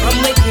from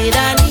wicked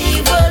and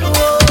evil.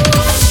 Whoa.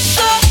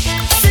 So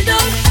sit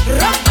down,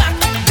 rock back.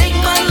 Big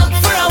man look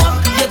for a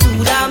walk. You're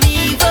too damn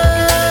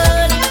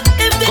evil.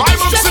 If they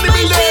distress my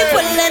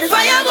people, then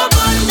fire go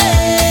burn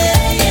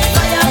them.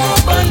 Fire go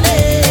burn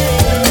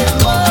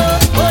them.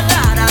 Oh Lord,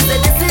 I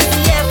said this is the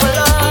year for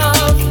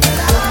love.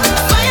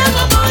 Fire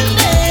go burn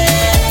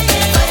them.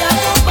 Fire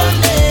go burn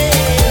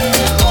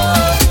them.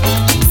 Oh,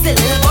 say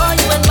little boy,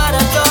 you ain't bad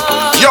at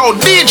all. Yo,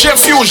 DJ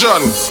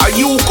Fusion, are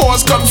you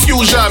cause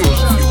confusion?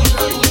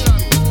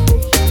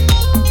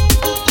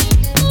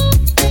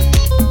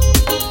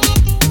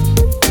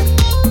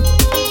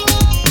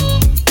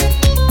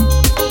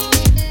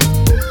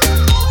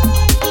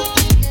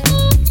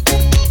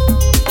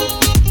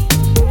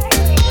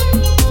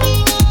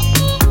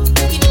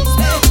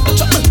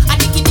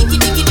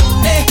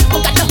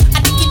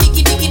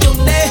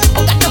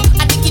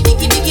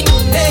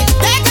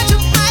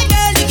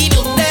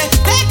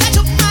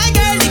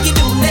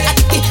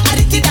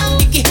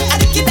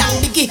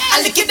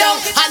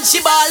 And she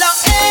ball up,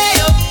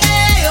 ayo,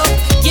 ayo.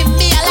 Give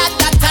me a lot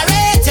that I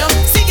rate you.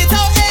 Sing it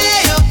out,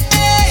 ayo,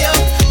 ayo.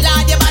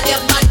 Lord, you bad, you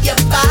bad, you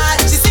bad.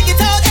 She sing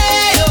it out,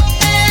 ayo,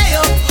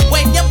 ayo.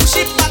 When you push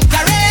it back,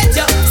 I rate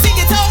you. Sing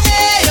it out,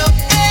 ayo,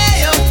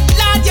 ayo.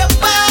 Lord, you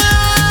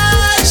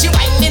bad. She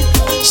whining,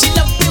 she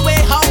love the way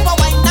how I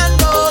whine and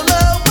roll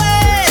her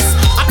waist.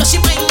 I know she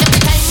whine every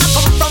time I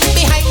come from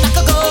behind, I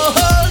could go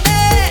whole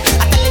day.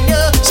 I'm telling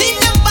you, she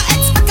never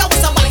expect I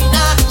was a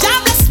whiner. God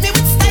bless me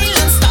with style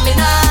and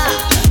stamina.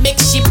 Make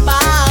she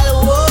ball,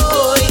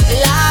 oh,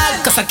 Lord.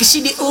 Cause I kiss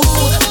she the ooh,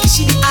 I kiss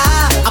she the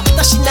ah. I bet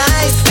that she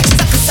nice, like she's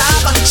a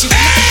cassava. She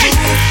went to prove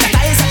that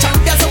I is a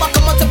champion, so I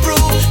come out to prove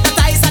that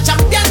I is a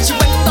champion. She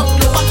went down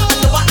lower,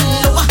 and lower, and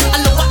lower,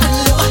 and lower,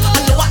 and lower,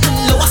 and lower,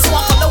 and lower. So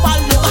I follow her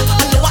lower,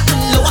 and lower,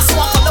 and lower. So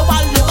I follow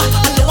her lower,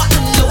 and lower,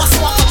 and lower.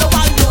 So I follow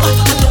her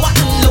lower, and lower,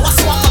 and lower.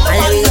 So I follow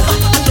her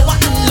lower, and lower,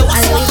 and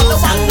lower. So I follow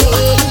her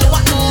lower, and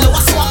lower, and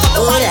lower. So I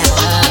follow her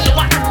lower, and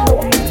lower.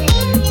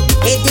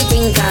 Hit the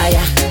thing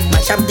kaya,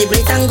 mash up the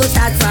place and go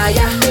start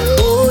fire.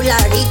 Oh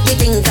Lord, hit the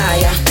thing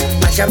kaya,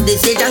 mash up the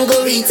stage and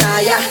go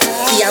retire.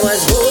 See I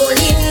was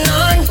holding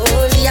on,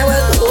 see I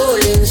was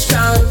holding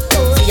strong,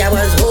 see I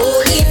was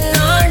holding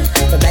on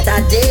for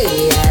better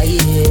day.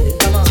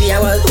 See I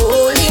was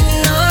holding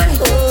on,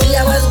 see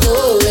I was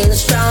going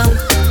strong,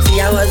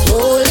 see I was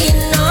holding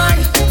on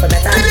for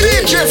better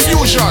day. DJ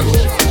Fusion.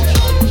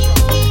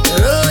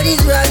 Road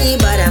is rocky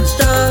but I'm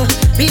strong.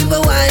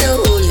 People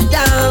wanna hold you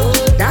down.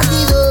 That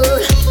is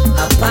all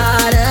a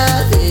part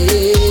of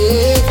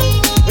it.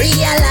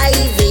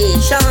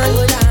 Realization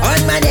on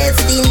my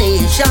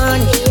destination.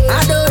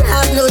 I don't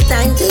have no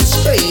time to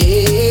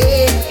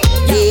stray.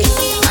 Yeah,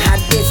 I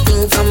had this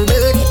thing from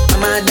birth.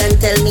 My mother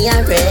tell me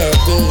I'm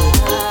ready.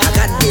 I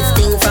got this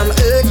thing from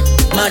earth.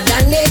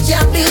 Mother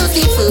nature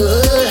beautiful.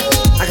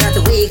 I got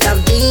to wake up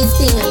this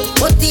thing,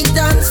 put it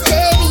on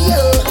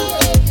stereo.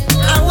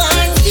 I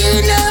want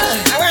you know,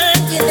 I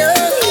want you know.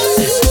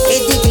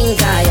 Hit the thing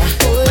kaya,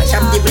 mash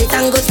up the place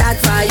and go start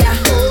fire.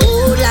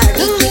 Oh Lord,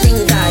 hit the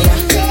thing kaya,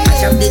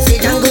 mash up the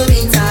stage and go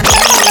retire.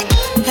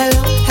 Hello,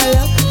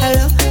 hello,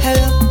 hello,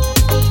 hello.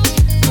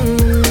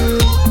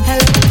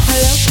 Hello,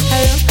 hello,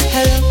 hello,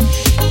 hello.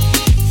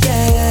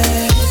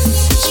 Yeah,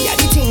 she had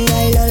the thing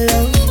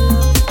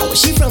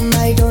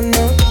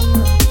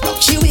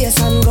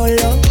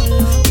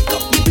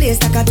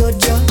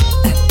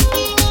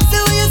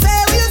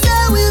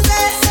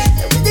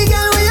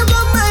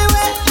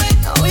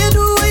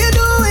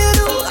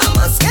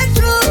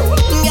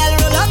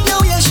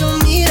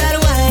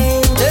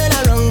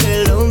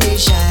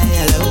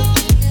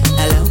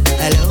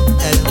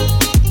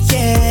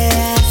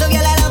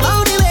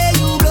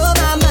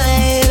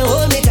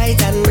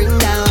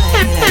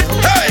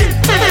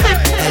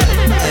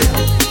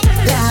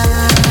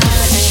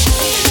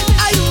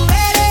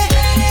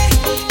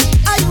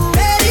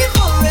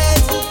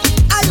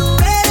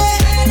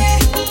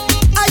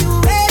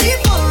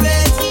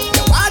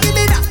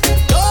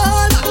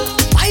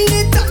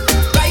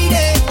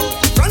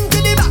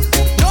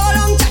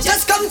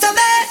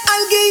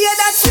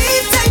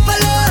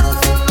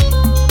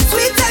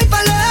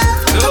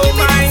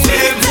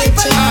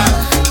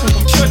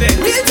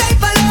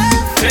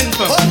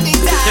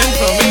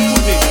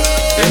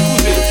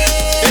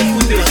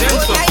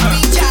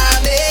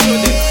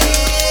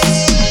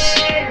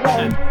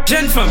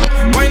Gen fam,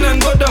 wine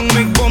and go down,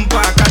 make bumper,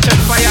 catch on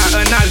fire,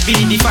 and I'll be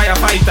the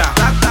firefighter.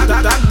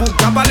 That book,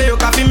 kapale yo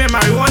kafi me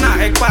marijuana,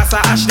 ek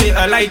pasa ashte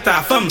a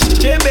lighter. Fam,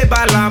 chebe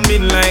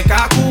balamin like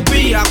a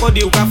kupi,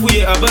 akodi yo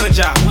kafuye a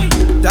banja.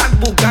 That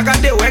book,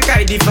 agade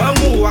wekai di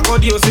famu,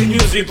 akodi yo se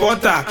news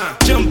reporter.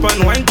 Jump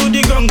and wine to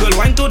the jungle,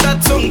 wine to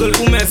that jungle,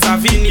 ume sa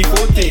vini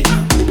fote.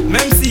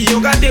 Même si yo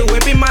gade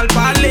wepi mal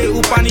parle,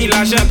 ou pani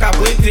la jen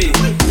kapwete.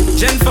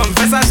 Gen fam,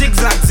 fais ça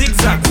zigzag,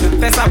 zigzag,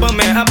 fais ça bon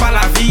mais un pas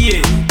la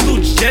vie.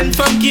 Toute jeune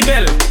femme qui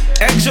belle,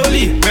 ek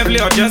jolie, même les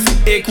just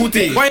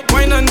écouter.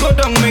 Wine and go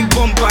down, make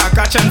bumper,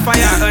 catch on fire,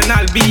 and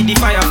I'll be the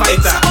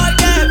firefighter.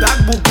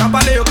 That book,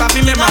 kapale yo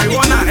kafi me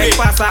marijuana, ek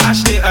pasa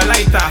ashte a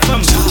lighter.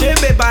 Fam,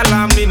 chebe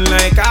balamin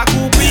like a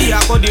kupi,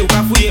 akodi yo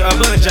kafuye a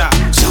banja.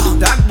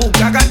 That book,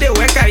 agade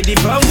wekai di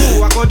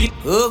famu, akodi.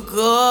 Oh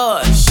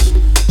gosh,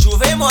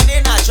 Juve money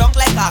in a junk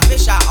like a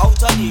fish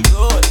out on the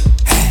road.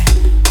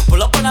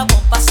 Pull up on a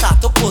bumper,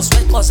 start to post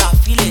sweat cause I'm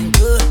feeling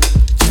good.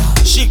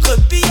 She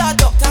could be a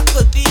doctor,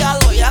 could be a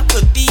lawyer,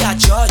 could be a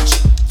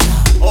judge.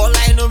 All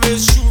I know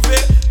is Juve,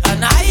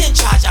 and I in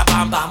charge of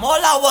Bam Bam. All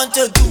I want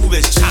to do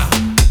is chow,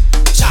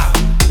 chow,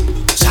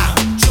 chow.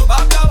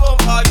 Chuba bia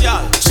bumper,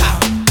 girl, chow,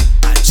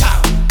 and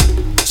chow,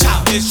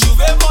 chow. It's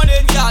Juve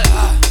morning, girl,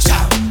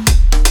 chow,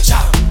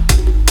 chow,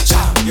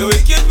 chow. You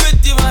wicked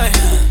with the man,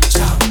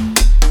 chow,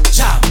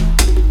 chow,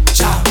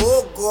 chow.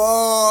 Oh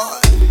God.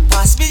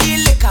 Pass me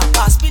the liquor,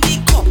 pass me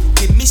the cup,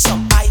 give me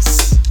some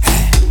ice.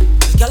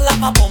 The girl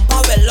have a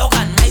bumper well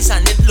organized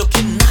and it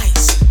looking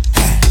nice.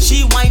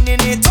 She whining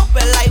it up,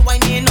 well I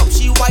whining up.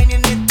 She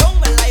whining it down,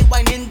 well I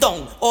whining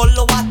down. All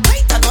over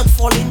tight and not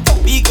falling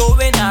down. We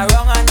going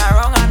around and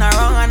around and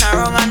around and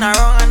around and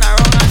around and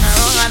around and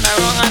around and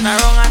around and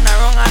around and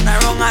around and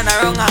around and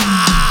around.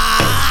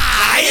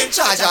 I in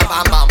charge of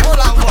Bam Bam. All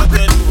I want to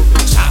do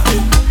is chow,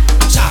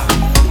 chow,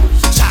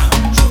 chow.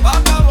 Chuba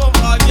bia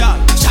bumper, girl,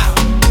 chow.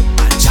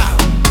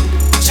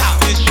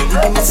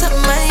 You give me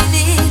something I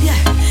need, yeah.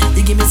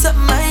 You give me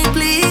something I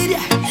bleed,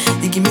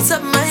 yeah. You give me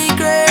something I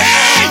crave.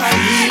 I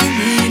really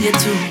need you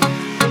too.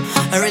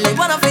 I really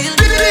wanna feel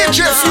good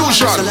DJ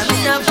Fusion. So let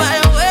me have my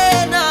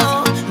way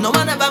now. No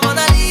one ever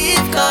gonna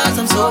leave cause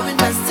I'm so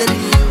invested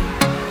in you.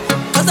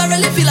 Cause I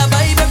really feel a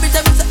vibe every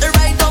time you set the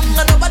right down.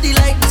 And nobody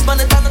like this, man,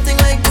 it's nothing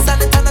like this.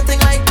 And it's nothing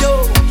like you.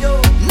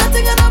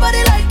 Nothing and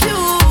nobody like you.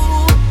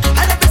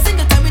 And every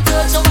single time we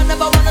touch, no one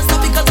ever wanna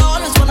stop because I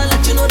always wanna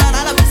let you know that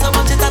I love you so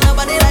much. It's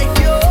nobody like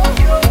you.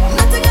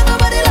 Nothing and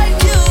nobody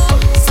like you.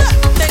 So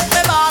make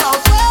me ball out.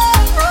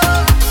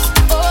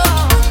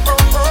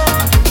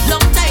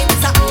 Long time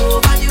is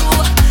over you.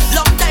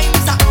 Long time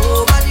is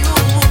over you.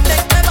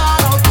 Make me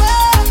ball out.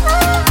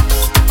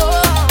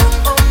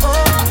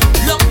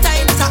 Long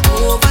time is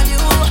over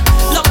you.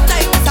 Long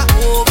time is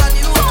over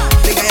you.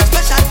 Because you're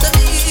special to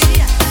me.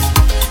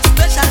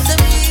 Special to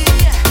me.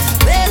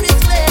 Very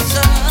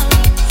special.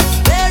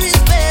 Very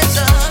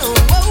special.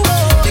 Whoa,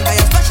 whoa.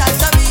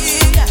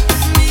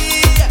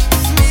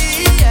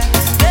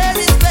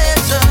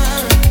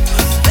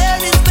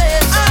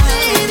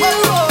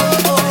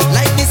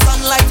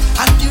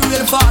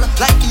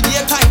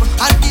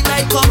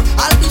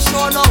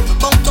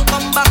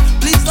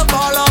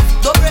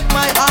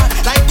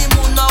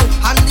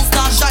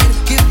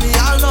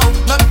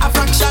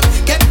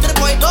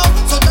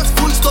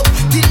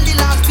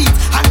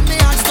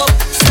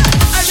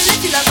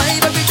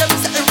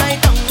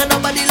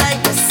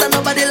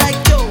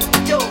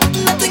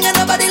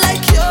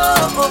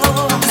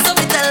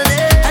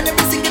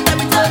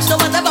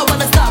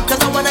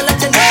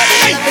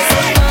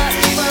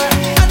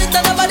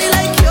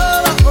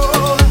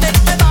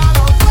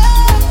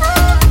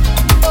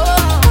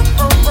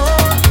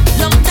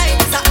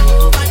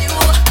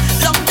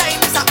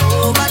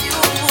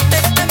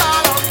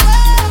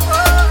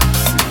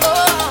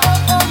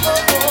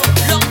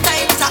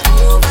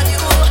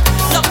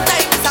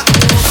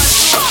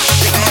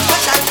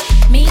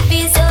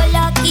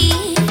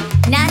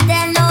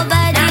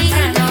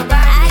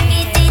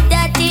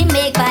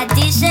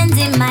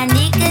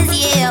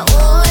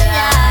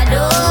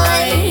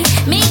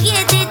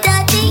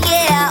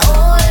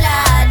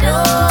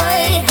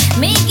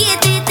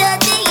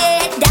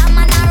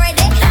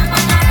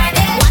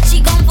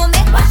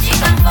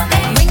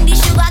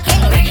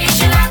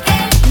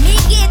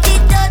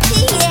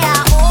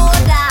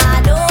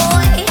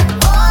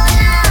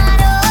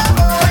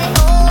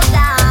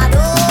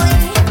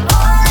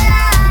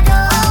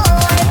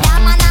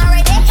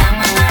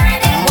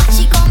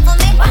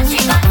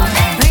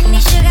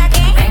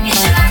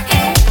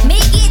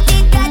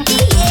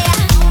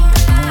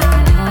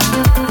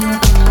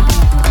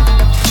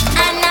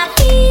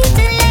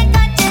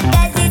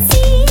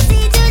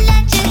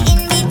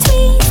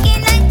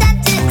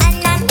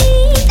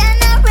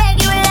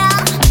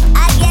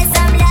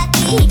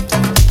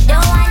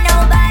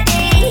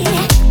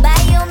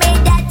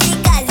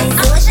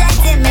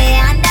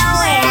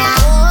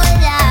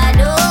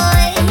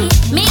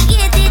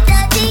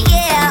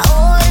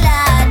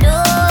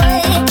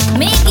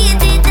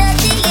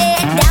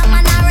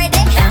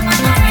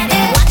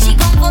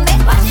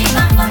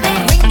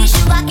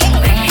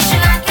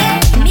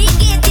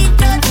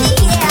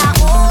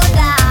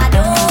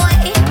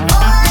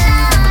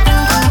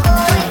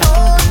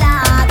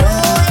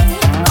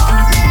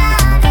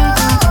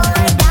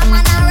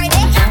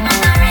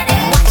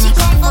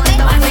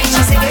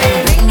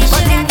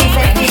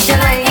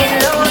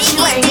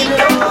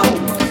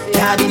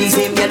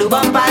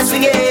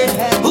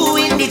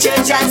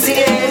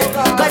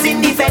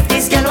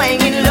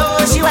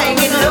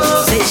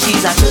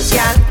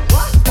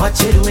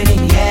 what you doing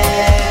in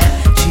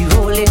here? She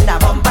rolling the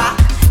bumper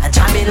and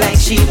jamming like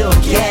she don't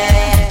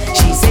care.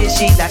 She says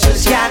she's a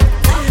Christian.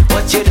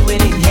 What you doing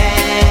in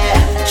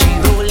here? She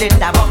rolling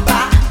the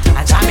bumper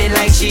and jamming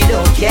like she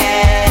don't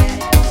care.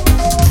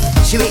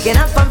 She waking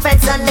up from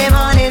bed Sunday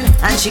morning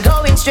and she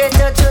going straight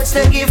to church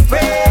to give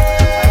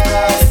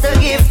praise, to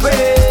give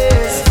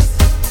praise.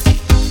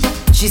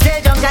 She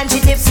stay drunk and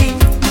she tipsy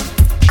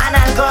and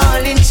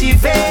alcohol in she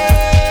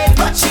vein,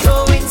 but she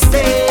going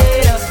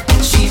straight up.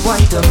 She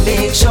want to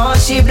make sure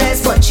she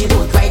blessed, but she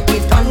don't write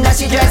it under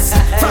she dress.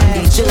 From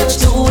the church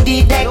to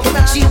the deck,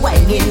 she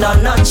whining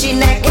on she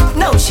neck.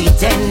 Now she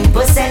 10%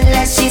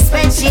 less she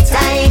spend, she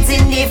tight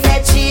in the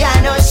fed. She a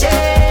no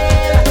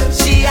shame,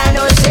 she a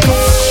no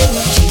shame.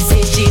 She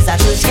says she's a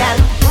church girl.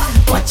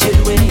 What you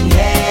doing in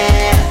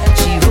here?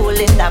 She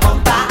rolling the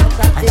bumper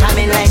and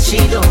jamming like she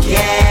don't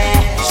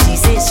care. She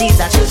says she's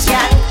a church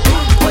girl.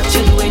 What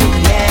you doing in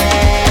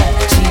here?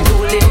 She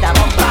rolling the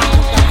bumper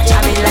and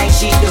jamming like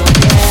she don't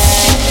care.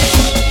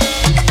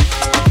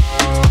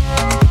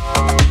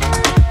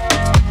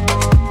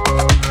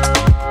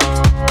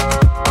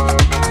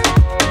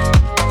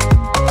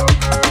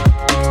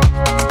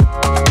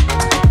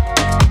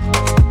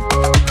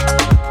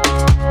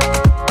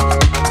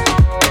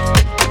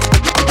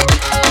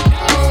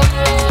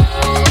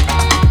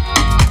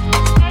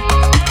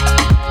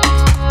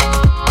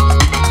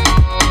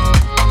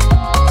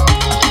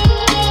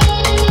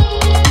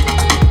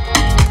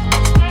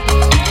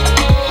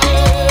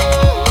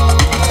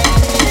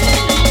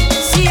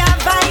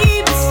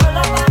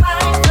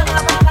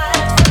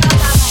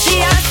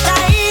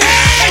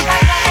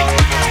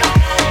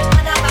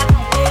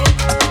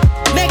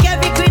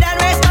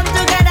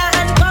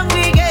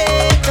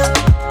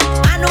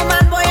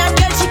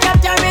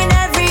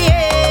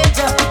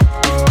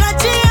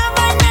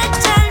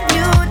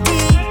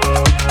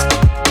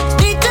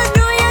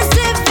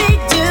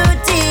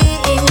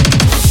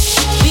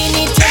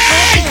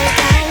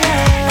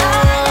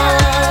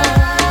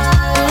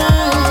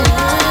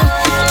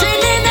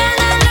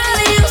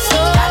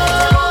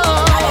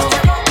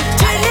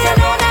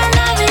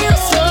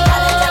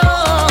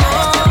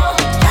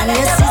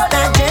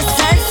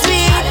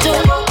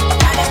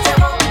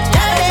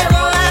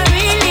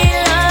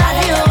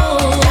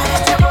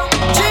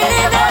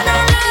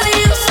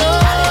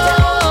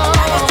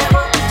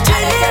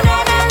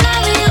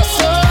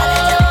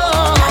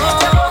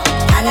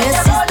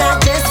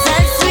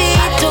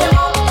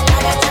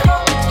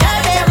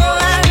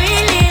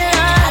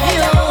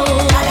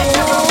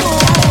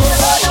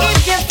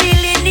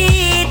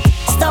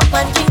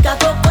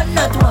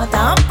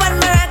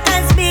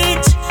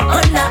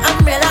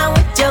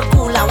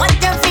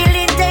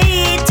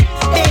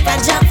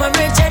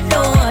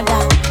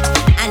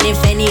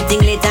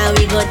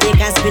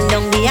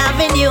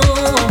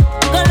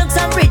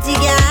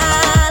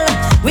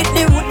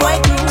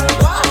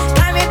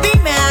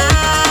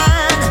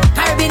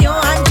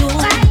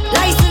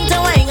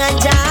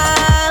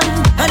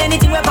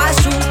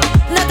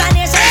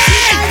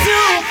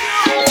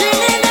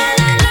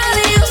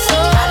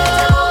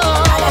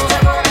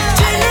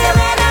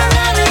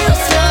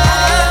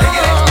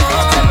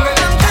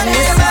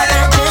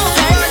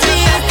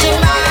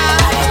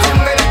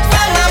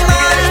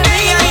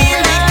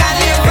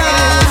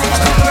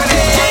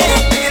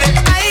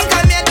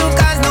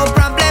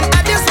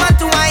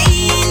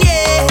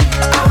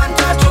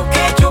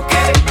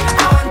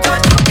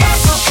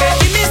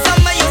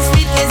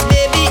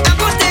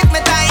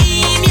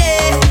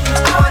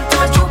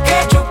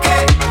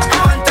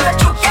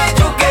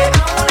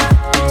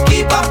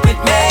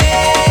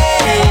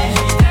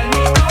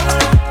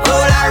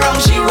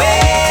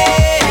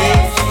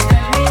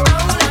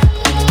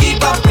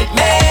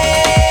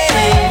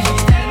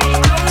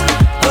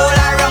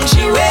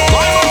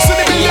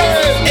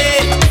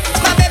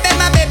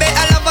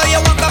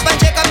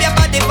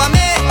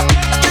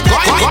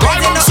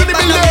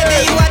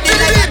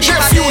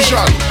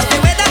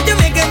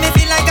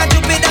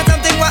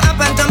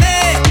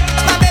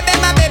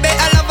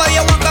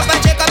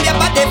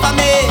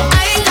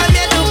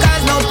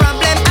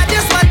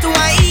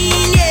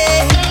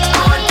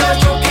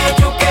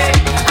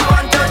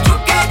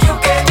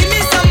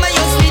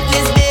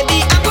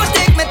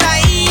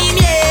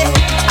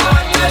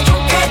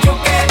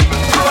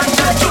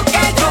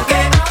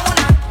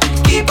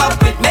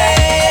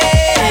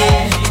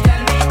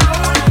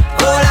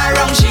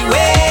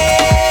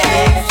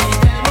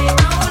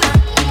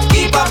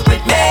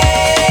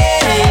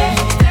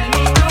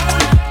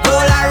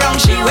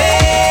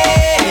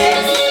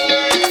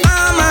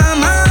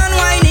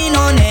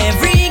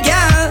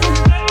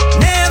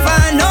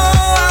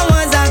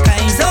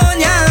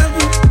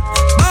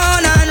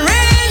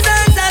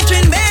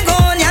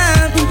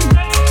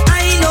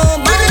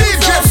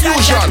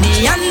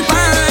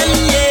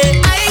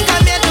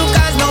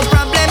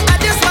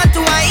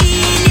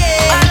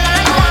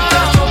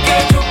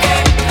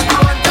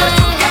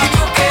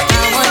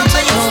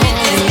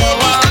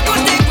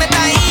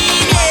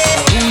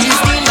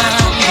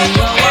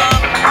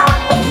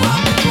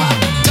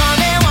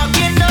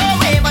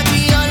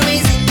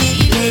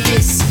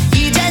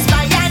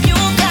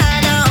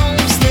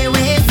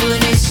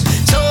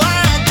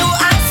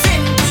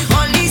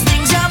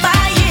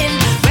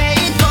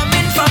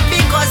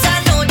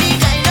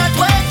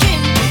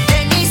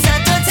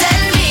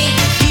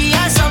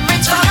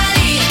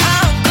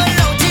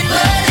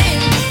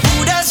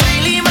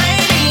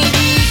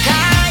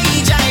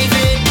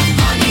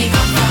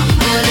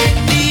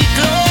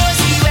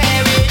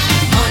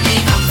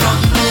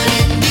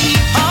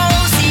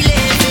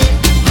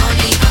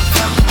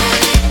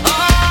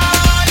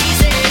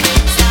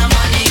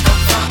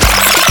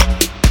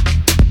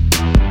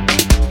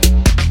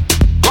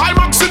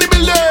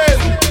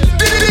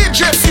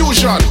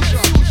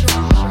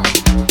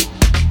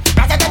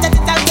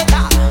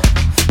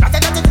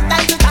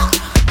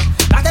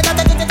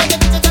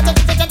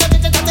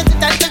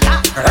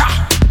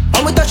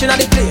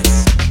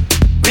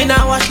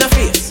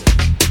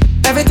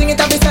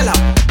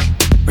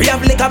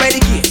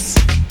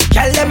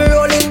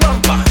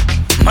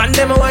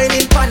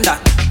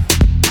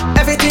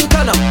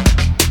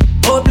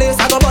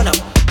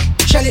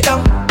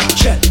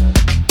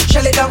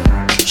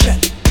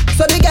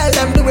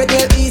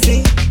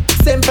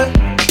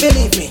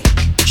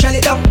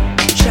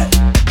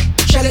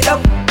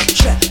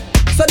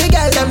 So the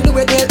girl them do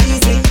it real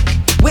easy.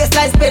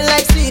 Waistline spin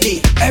like CD.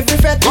 Every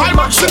fret Right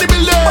back to the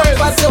building.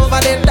 pass over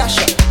then dash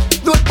up.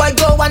 Good boy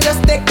go and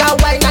just take a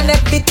wine and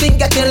everything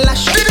getting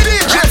lash up.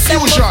 DJ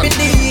Fusion.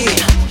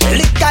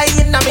 Liquor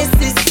in my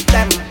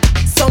system.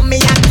 So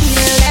me a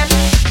kill them.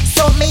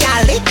 So me a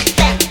lick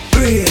them.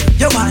 Brave.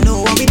 You wanna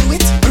know how we do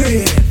it?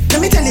 Brave.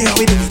 Let me tell you how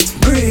we do it.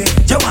 Brave.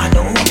 You wanna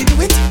know how we do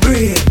it?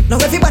 Brave. Now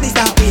everybody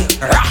start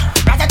with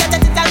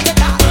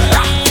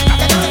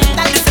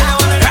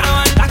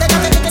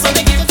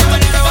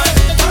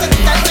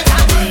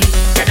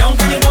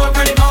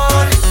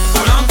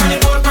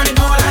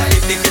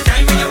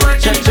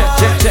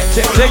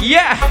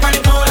yeah.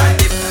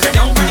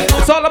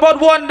 It's all about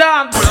one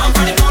dance.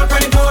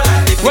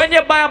 When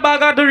you buy a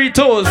bag of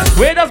Doritos,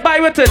 where does buy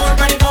with it?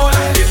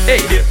 Hey,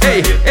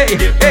 hey,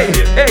 hey,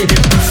 hey,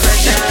 hey.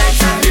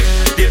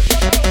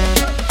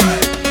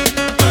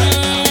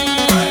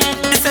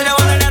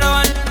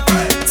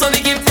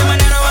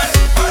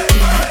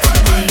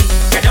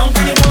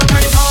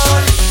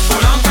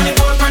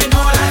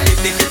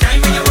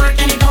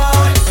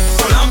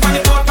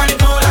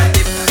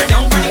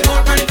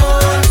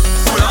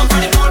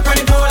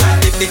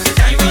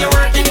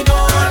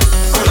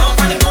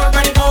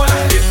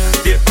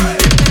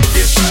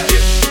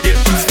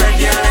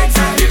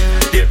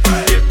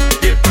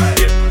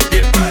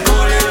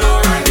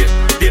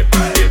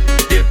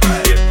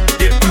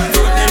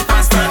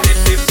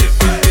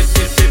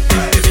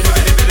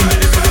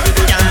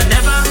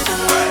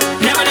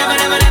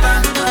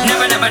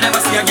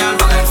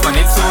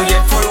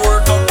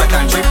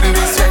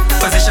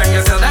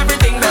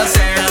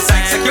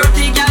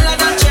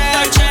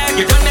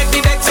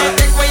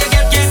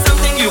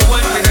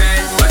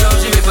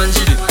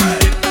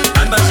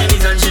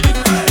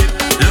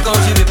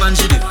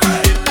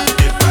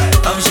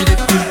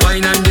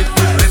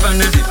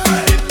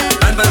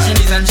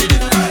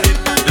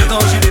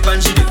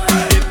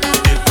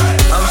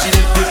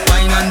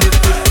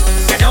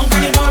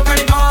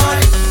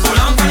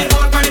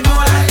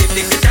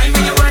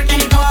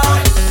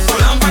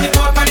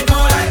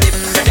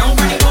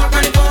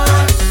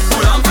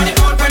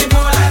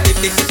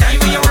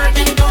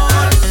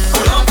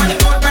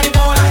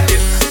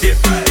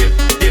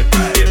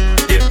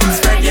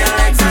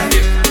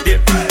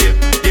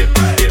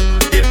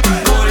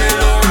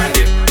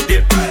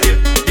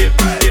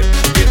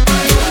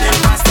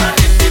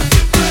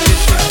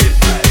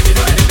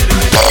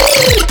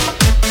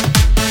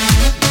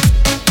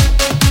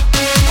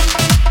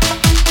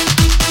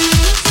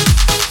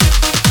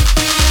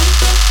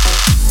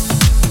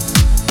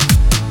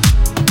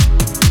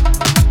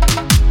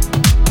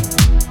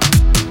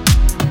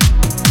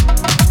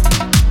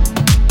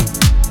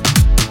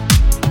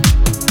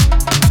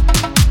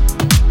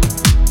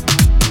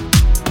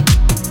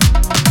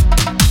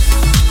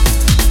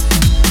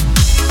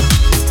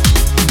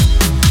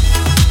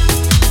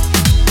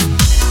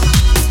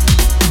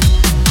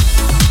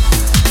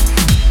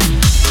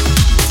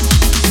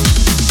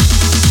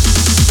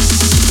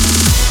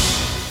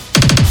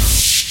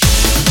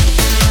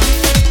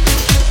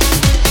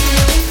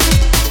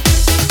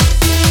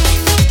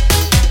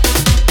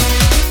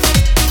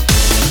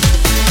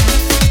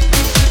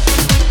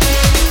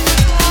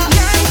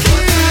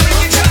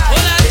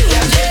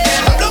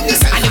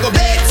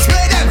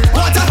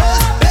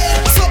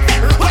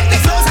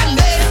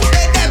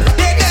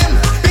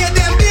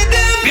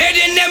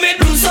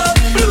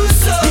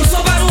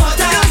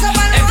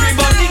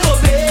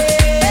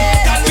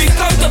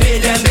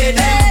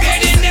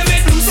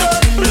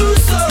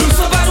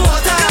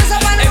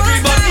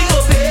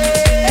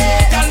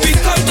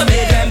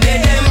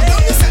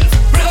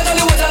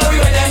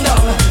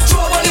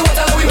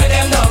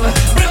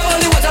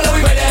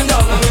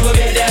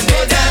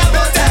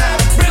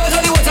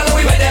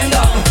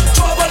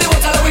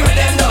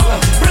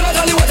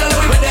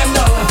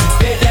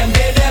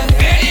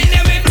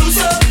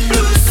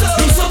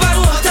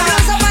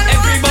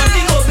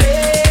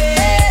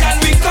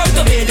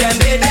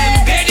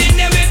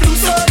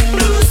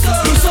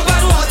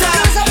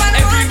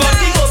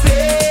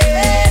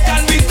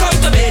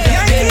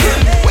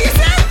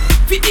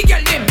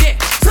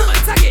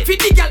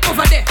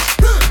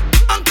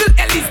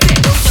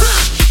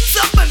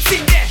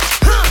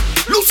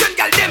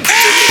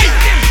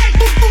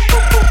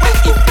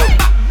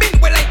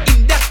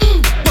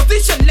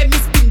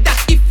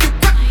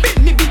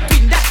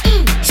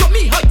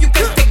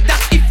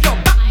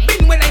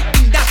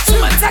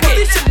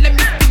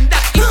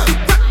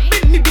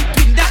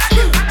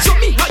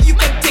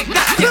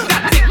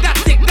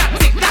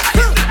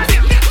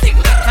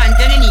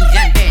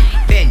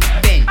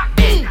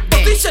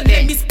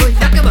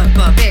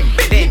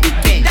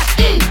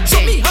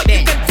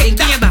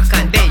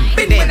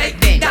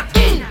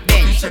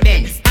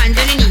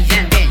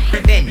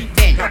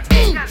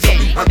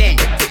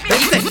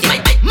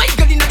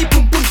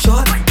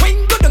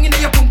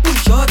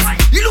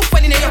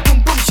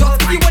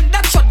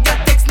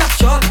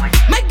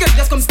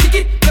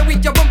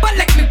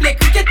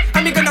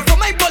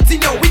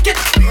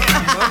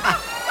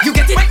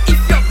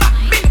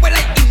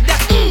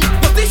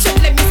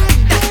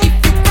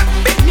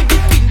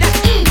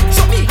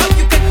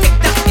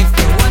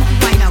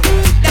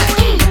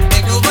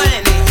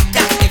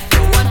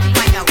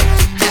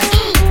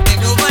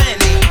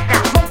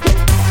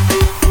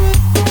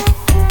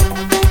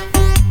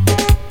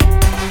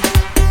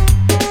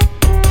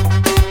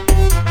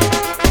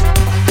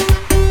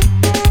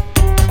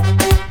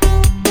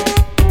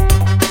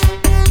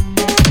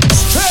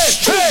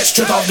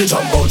 off the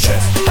jumbo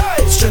jet.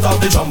 Hey, straight off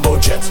the jumbo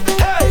jet.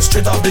 Hey,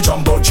 straight off the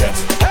jumbo jet.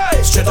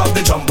 Hey, straight off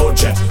the jumbo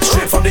jet.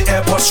 Straight from the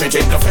airport, straight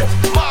in the fit.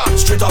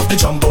 Straight off the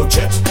jumbo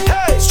jet.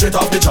 Hey, straight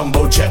off the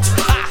jumbo jet.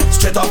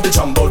 Straight off the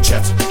jumbo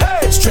jet.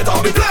 Hey, straight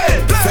off the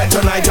plane. Fed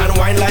tonight and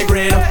wine like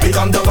rain.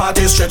 Become the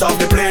party straight off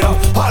the plane.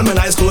 All my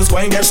nice clothes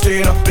going get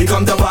stained.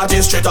 Become the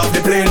party straight off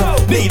the plane.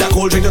 Need a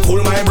cold drink to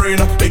cool my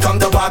brain. Become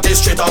the party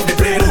straight off the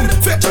plane.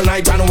 Fed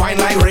tonight and wine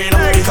like rain.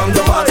 Become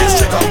the party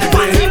straight off the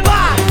plane.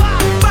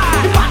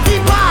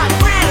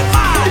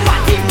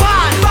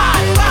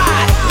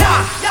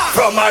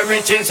 From my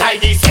rich inside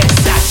the sex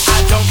that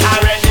I drunk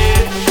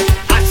already.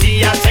 I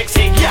see a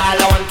sexy girl,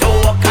 I want to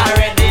walk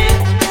already.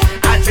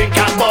 I drink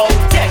about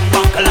 10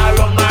 buckle of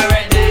rum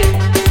already.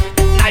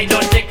 I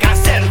don't take a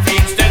selfie,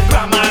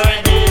 Instagram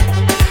already.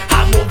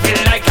 I'm moving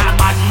like a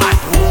madman,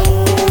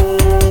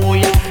 whoa.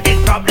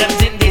 It's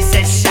problems in this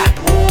session,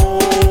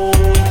 whoa.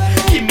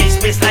 Give me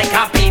space like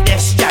a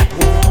pedestrian,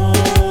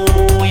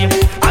 whoa.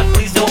 And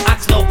please don't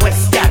ask no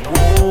question,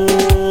 whoa.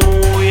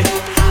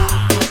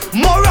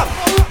 More rum,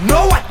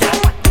 no water.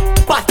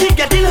 Party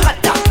getting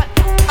hotter.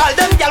 All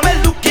them gyal well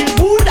looking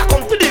good. I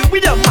come to deal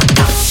with the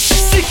matter.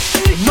 Sick,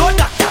 no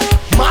doctor.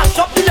 Mash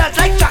up the dance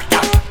like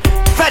tractor.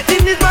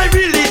 Fighting is my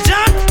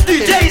religion.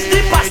 DJ is the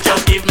pastor.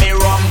 Just give me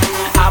rum,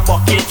 a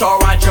bucket or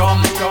a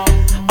drum.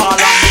 All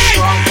on the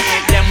drum.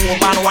 Them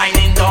woman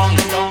whining down.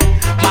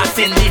 Mass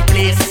in the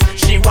place.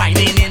 She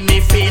whining in me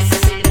face.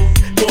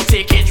 Don't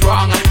take it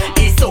wrong.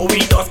 It's so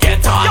we just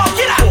get on. Yo,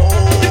 killer.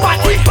 The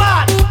party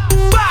bad.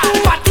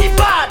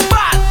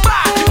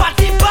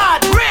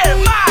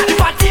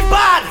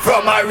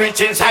 From a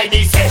rich inside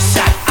the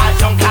session, I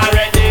drunk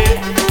already.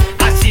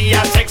 I see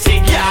a sexy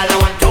girl, I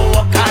want to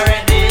walk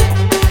already.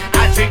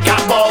 I drink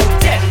about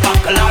 10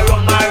 buckle of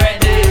rum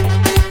already.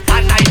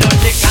 And I don't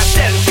take a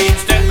selfie,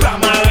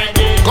 Instagram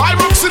already. Call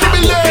Brooks in the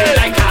building. I'm moving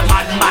like a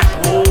madman,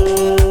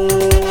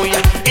 whoa.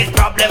 It's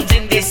problems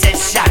in this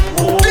session,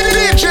 whoa.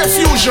 DJ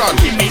Fusion.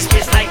 Give me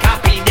space like a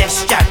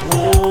pedestrian,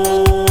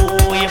 whoa.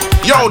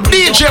 Yo,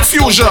 DJ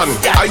Fusion,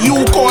 are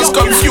you cause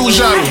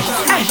confusion?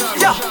 Hey,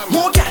 yo,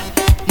 more girl.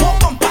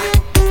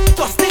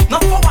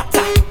 Not for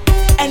water.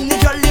 Any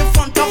girl in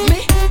front of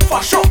me,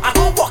 for sure I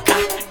go walk her.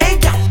 Hey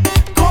girl,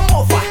 come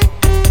over.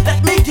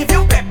 Let me give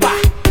you pepper.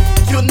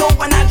 You know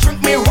when I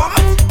drink me rum,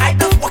 I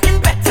just walk it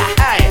better.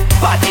 Hey,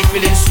 party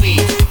feeling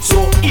sweet.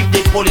 So if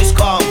the police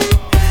come,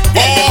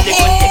 then they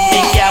could take me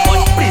care,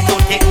 but please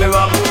don't take me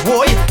rum.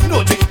 Boy,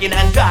 no drinking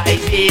and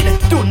driving.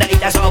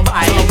 Tonight I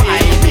survive.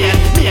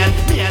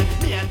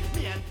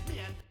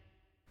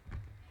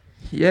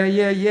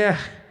 Yeah.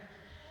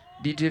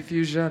 DJ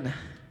Fusion.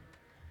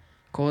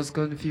 Cause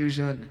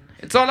confusion.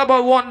 It's all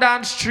about one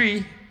dance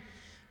tree.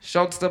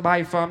 Shouts to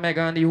DJMEGA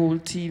and the whole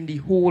team, the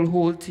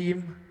whole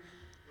team.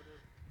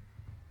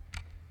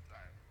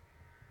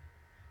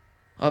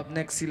 Up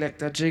next,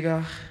 Selector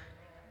Jigga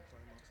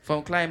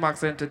from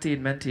Climax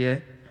Entertainment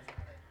here.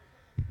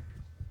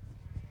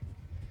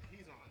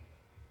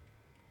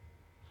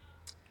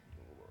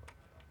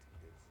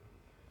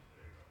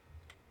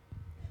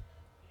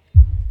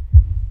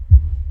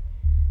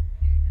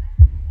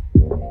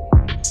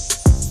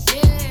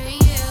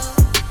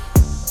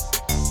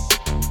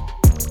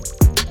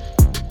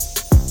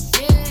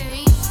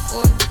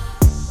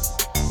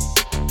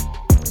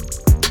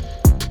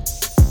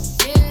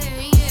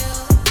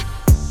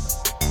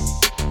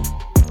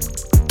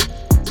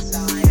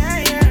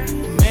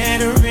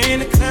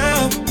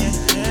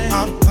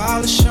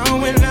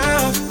 Showing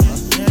love.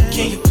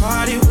 Can you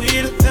party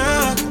with a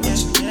thug?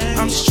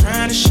 I'm just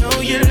trying to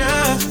show you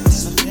love.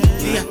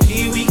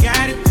 VIP, we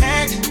got it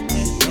packed.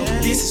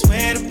 This is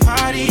where the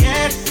party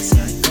at.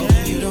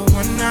 You the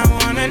one I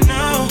wanna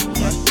know.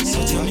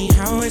 So tell me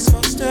how it's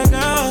supposed to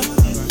go.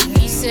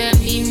 He said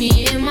meet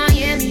me in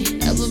Miami.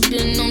 Ever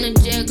been on a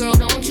jet, girl,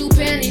 don't you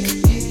panic.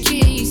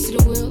 Keys to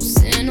the wheels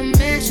and the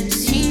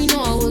mansions. He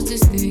know I was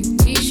this thick,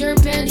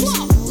 t-shirt panties.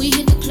 We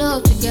hit the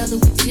club together,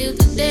 we did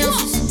the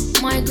dances.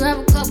 Might grab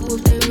a couple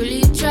if they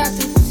really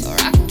attractive. Or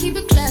I can keep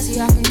it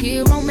classy, I can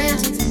get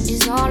romantic.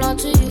 It's all up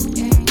to you,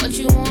 what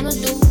you wanna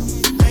do.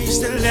 I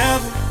used to love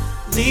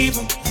him, leave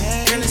him.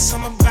 Girl, it's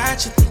something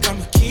about you, think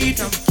I'ma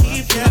keep him.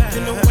 Get up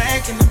in the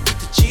wagon and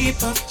put the Jeep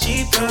up.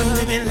 We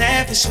living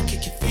lavish, so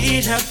kick your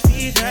feet up.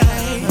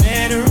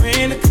 Met her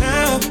in the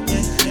club,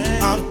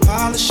 all the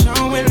polish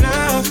showing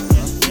love.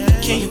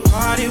 Can you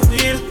party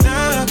with a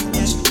thug?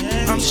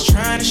 I'm just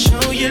trying to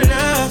show you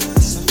love.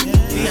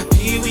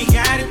 VIP, we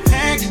got it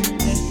packed.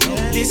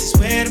 This is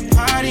where the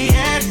party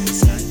at.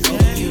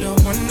 You the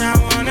one I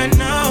wanna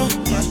know.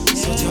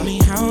 So tell me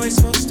how it's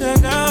supposed to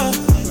go.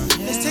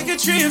 Let's take a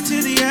trip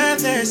to the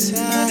other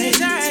side.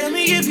 Tell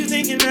me if you're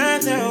thinking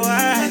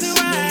otherwise. You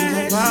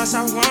my boss,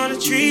 I wanna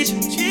treat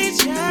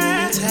you.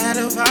 I'm tired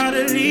of all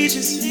the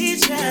leeches.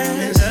 I'm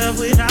in love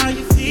with all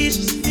your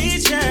features.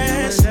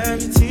 I'ma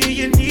love you till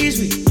your knees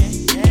weak.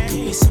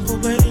 It's simple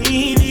but it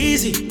ain't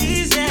easy.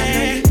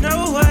 I know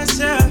you know what's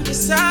up.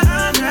 It's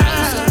all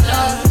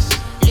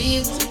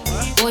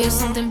Boy, it's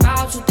something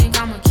about you, think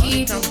I'ma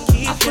keep it.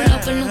 I pull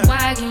up in the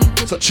wagon,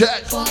 you put So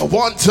check.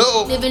 1, 2.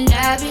 Living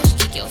lavish,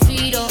 kick your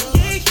feet up.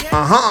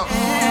 Uh-huh.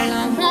 All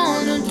I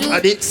wanna do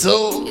I did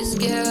so. is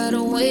get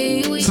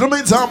away with. So the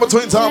meantime,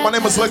 between time, my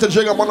name is Selector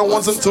Jig. I'm on the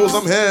 1s and 2s.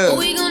 I'm here. What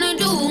we gonna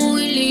do when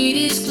we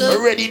leave this club?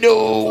 Already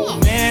know.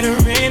 Met her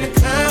in the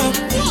club.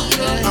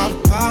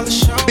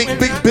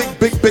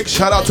 Big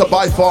shout out to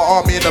By Far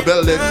Army in the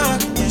building.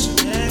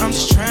 I'm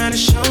just trying to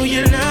show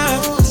you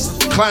love.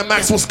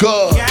 Climax was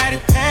good. Got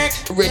it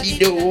packed. Ready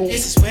do.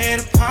 This is where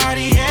the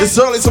party is. It's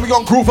early, so we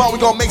gonna groove out. We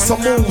gonna make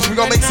some moves. We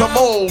gonna make some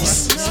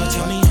moves. So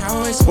tell me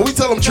how it's. What we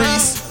tell them,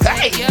 trees?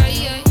 Hey.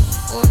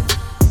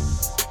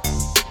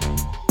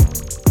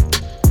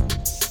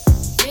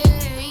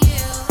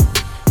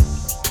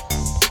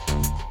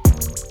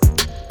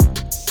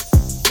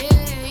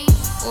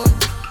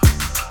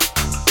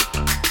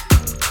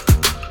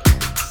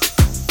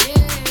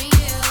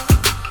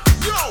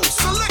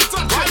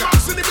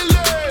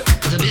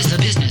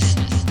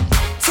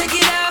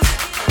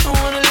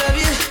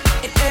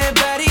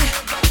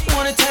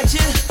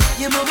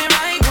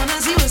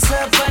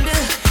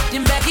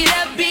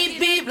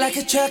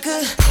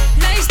 Trucker,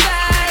 nice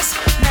thighs,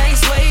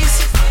 nice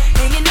waist,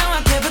 and you know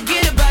I can't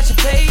forget about your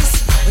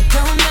face. But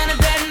don't none of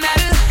that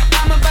matter.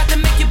 I'm about to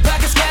make your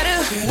pockets scatter.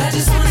 Girl, I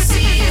just wanna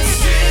see you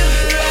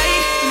strip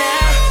right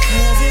now,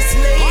 'cause it's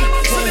late.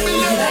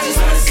 Girl, I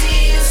just wanna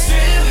see you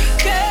strip.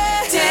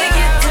 Girl, take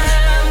your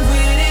time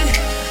with it.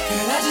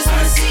 Girl, I just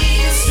wanna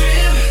see you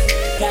strip.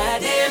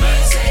 Goddamn,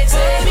 you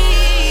sexy,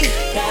 baby.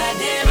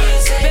 Goddamn, you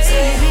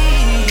sexy,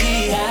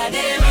 baby.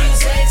 Goddamn, you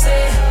sexy.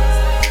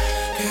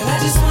 Girl, I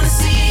just wanna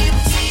see.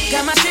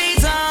 Got my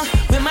shades on,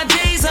 with my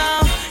J's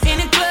on, in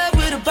the club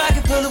with a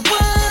pocket full of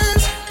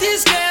ones.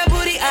 This girl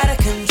booty out of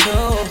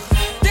control.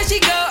 Then she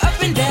go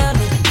up and down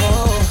the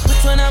pole.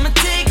 Which one I'ma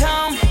take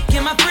home?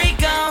 Get my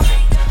freak on.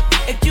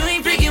 If you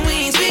ain't freaking, we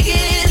ain't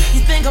speaking.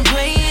 You think I'm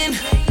playing?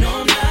 No,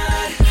 I'm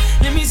not.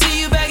 Let me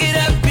see you back it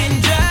up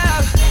and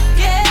drop.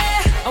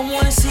 Yeah, I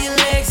wanna see your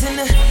legs in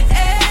the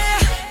air.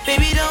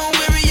 Baby, don't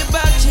worry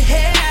about your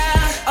hair.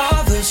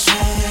 All those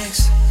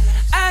tracks,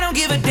 I don't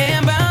give a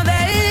damn about that.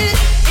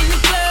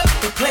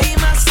 Play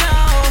my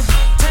song,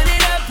 turn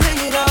it up, play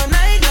it all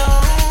night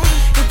long.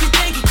 If you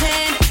think you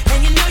can, and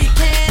you know you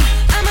can,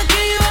 I'ma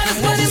give you all the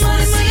what you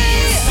wanna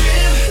see.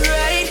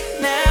 Right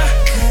now,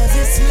 'cause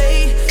it's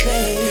late,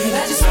 babe.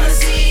 I just wanna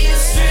see you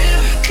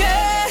strip.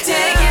 Girl,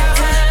 take your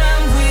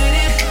time with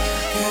it.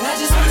 Girl, I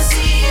just wanna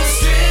see you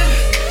strip.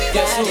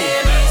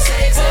 Goddamn, you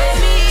sexy,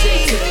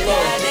 baby.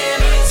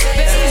 Goddamn, you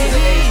sexy,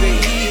 baby.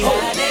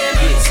 Goddamn,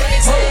 you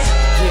sexy.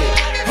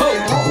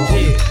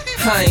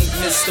 I ain't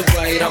Mr.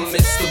 Right, I'm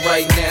Mr.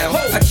 Right now.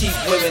 I keep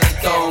women in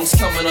thongs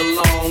coming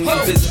along. You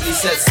visibly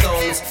set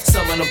stones,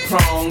 some in a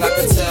prong. I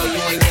can tell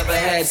you ain't never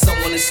had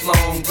someone this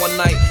long. One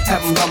night,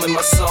 have them humming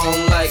my song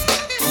like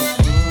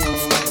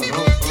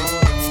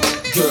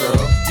girl,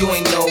 you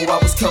ain't know I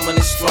was coming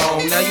in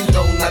strong. Now you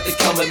know not to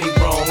come at me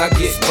wrong. I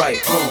get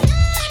right,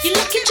 You're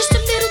looking just a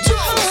little too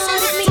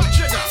hard at me.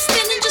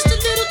 Standing just a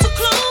little too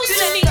close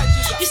to me.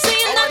 You say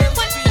you're not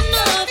quite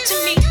enough to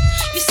me.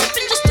 You're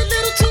sipping just a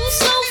little too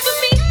slow for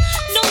me.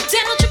 No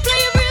doubt you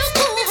play it real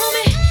cool,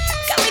 homie.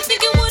 Got me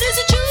thinking, what is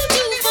it you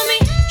do for me?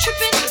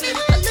 Tripping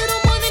a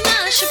little more than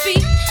I should be.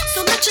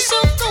 So let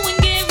yourself go and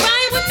get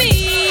right with me.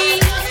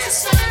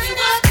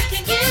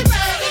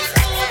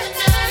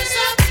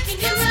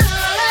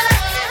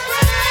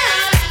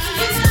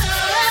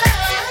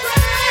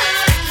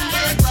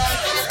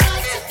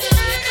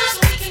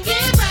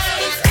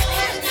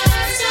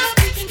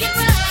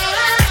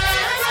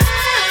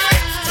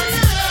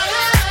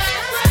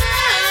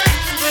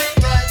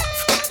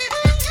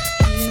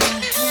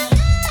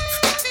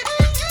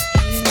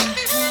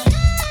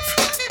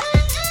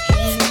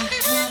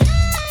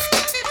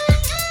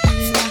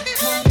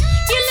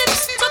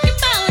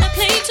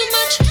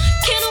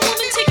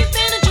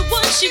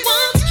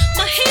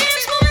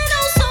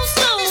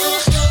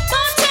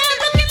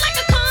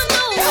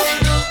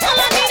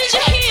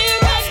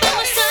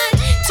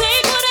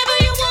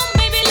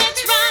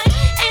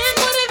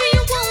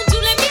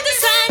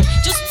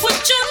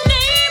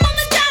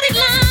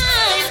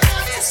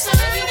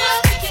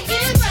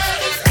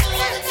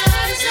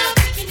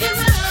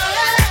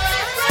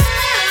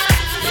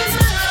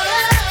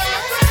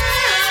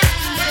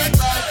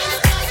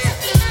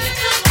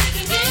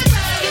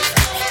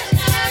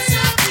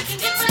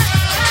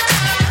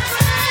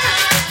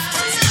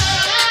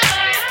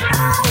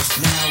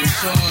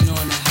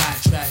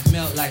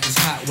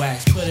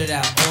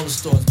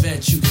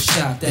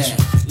 Stop that.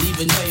 Leave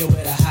a nigga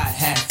with a hot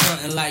hat,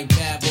 frontin' like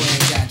bad boy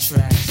ain't got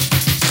tracks.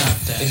 Stop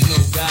that. There's no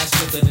guy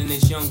slicker than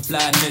this young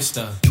fly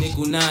mister.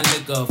 Nickel 9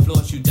 liquor,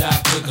 floss you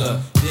die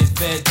quicker. This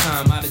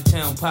bedtime, out of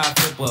town pie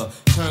flipper.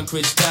 Turn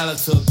Cristal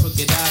to a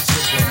crooked eye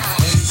slipper.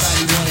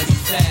 Everybody wanna be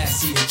fast,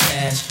 see the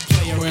cash.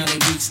 Play around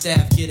and weak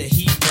staff, get a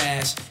heat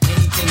rash.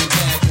 Anything a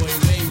bad boy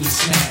Ray we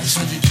smash.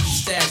 100 G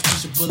stash,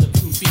 push a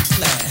bulletproof beat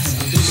class.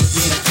 Do it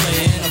being a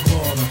player and a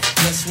baller.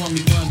 Just want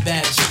me one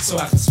bad chick so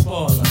I can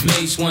spoil her.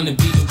 Mace wanna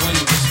be the one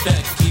you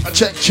respect.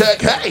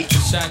 Check, hey.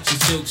 Shot your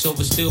silks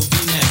over still be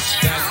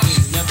next. Got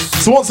wings, never see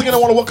So once again, I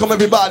want to welcome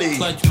everybody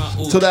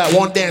to that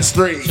One Dance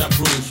 3,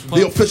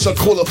 the official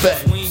Cool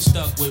Effect.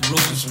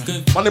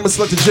 My name is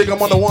Selector Jig.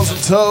 I'm on the ones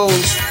and toes.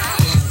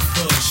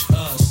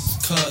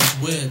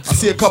 I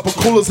see a couple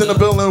coolers in the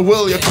building.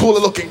 Will, you're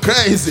cooler looking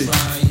crazy.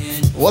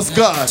 What's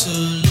God?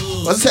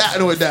 What's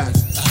happening with that?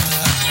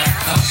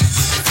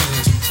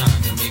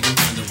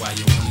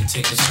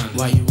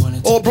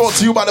 All brought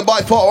to you by the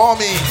By Far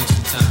Army.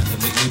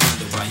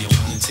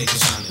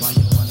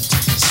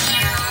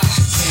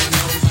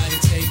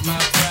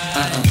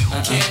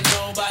 Can't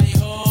nobody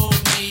hold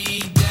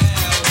me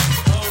down.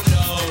 Oh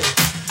no,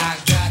 I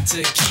got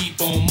to keep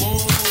on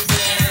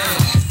moving.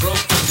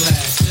 Broken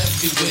glass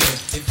everywhere.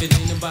 If it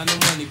ain't about no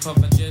money, puff,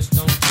 I just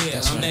don't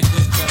care. I'm that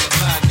good fella,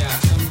 fly guy,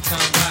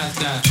 sometime wise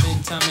guy,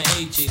 spend time in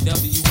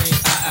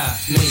H-A-W-A-I-I.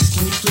 Mace,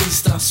 can you please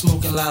stop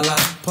smoking la la?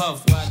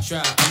 Puff, why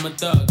try? I'm a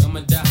thug, I'm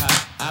a die.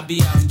 I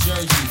be out in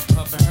Jersey,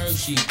 puffin'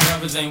 Hershey.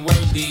 Brothers ain't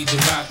worthy to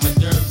rock my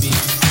derby.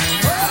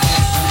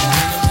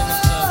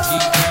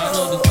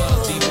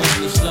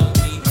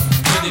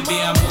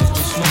 I move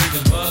with smoke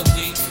and bug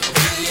deep.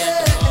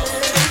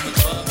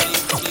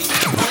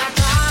 When I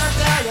try to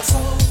tell you so,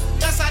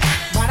 yes I did,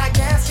 but I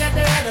guess you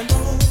didn't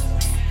know.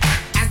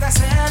 As they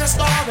said the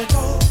story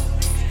goes,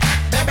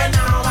 baby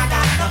now I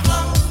got the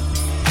flow.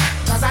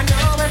 Cause I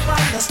knew it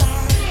from the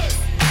start.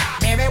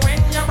 Baby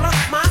when you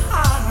broke my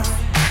heart,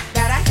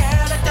 that I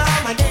had to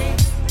come again.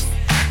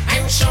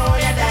 I'm sure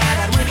you that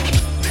I'd win.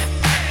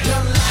 You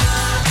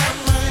lied to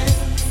me.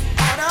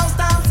 All those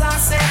times I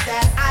said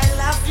that I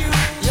loved you.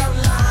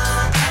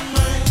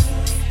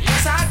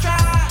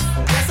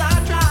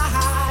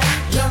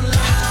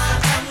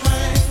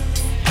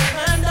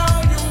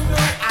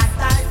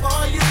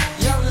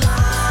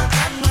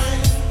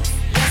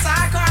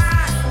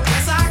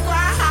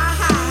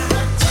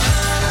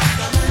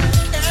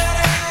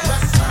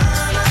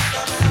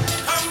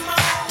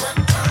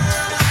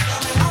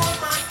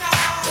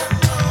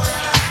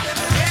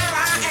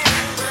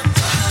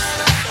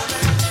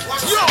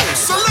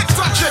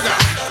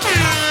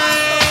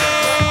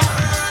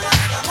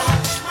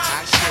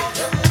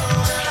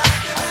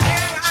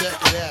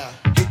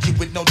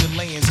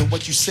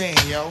 What you saying,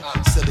 yo?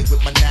 Silly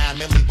with my 9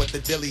 milli with the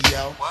dilly,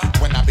 yo.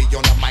 When I be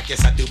on the mic,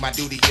 yes, I do my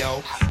duty,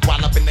 yo.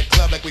 While up in the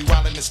club like we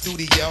while in the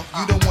studio.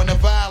 You don't wanna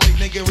violate,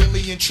 nigga,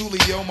 really and truly,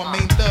 yo. My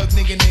main thug,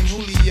 nigga named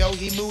Julio,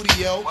 he moody,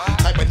 yo.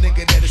 Type of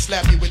nigga that'll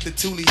slap you with the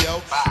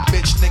tulio.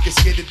 Bitch, nigga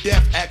scared to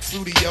death, act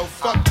fruity, yo.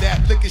 Fuck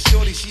that, look at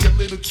shorty, she a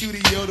little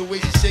cutie, yo. The way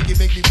she shake it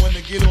make me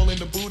wanna get all in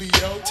the booty,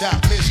 yo. Top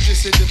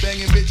mistress at the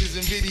banging bitches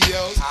and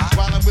videos.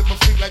 While I'm with my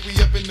freak like we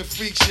up in the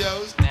freak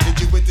shows.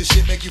 Hit you with the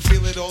shit, make you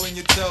feel it all in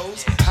your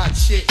toes. Hot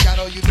shit, got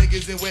all you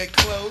niggas in wet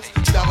clothes.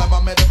 Style like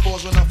my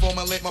metaphors when I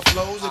formulate my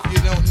flows. If you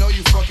don't know,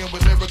 you fucking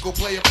with lyrical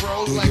player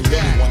pros. Do like you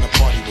really wanna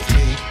party with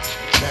me?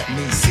 Let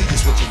me see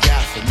just what you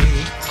got for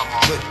me.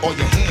 Put all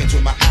your hands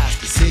where my eyes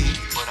can see.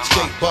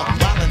 Straight buck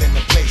wildin' in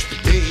the place to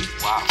be.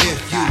 If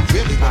you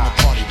really wanna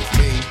party with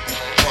me,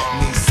 let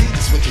me see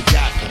just what you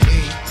got for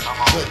me.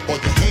 Put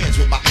all your hands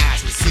where my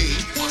eyes can see.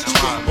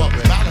 Straight buck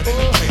wildin' in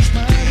the place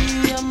to be.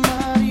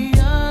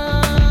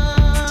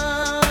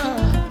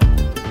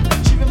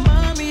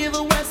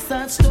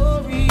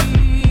 Story.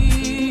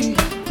 Growing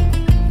up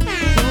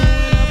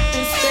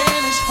in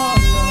Spanish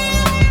Harlem.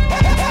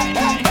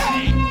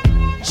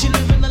 She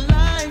living a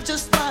life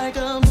just like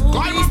a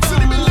movie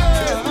star.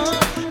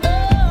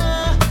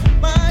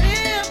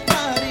 Maria,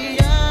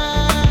 Maria.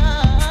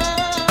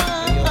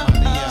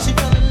 She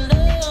fell in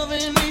love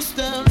in East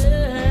LA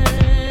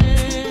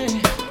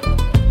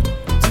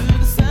to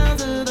the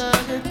sounds of the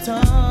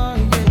guitar,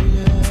 yeah,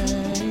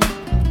 yeah.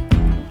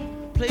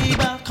 Played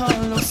by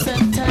Carlos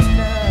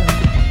Santana.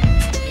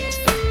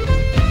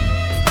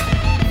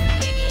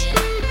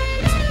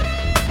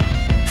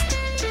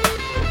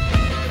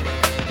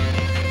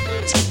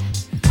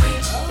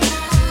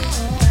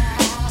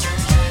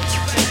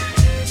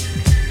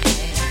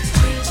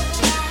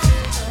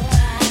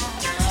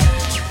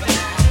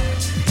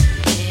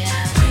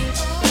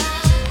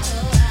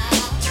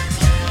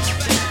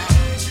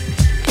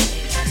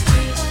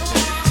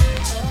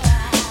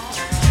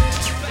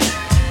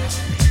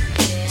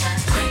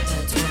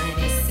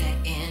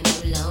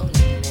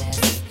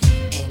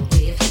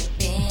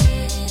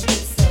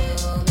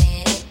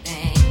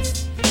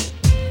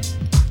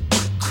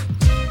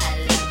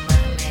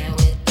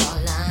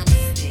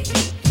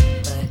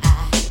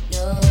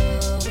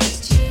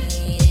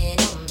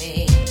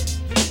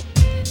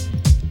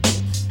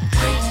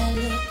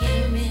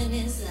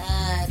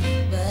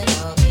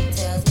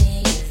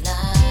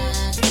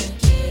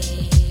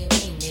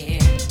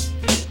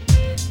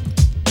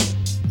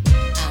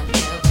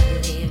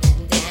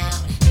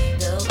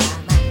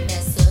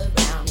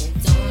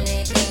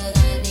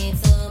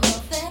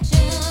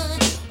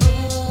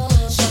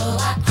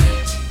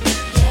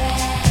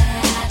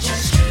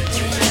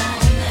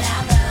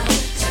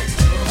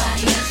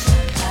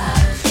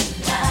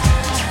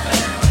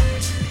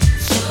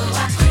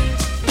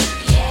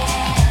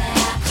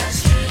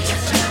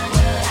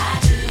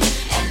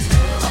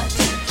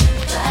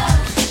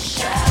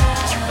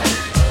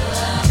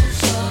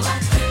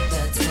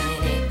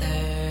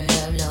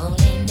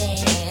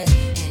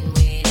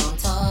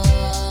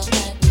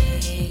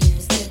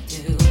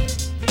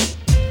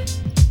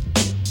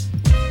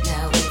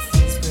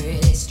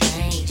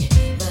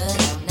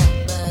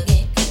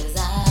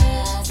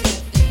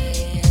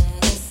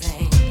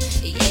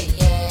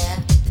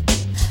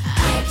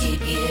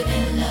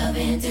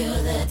 Even through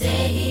the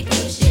day, he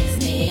pushes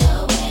me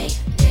away.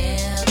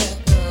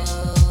 Never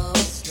go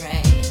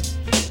astray.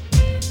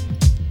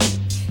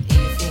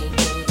 If he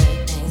knew the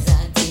things I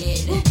did,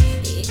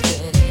 he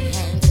couldn't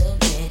handle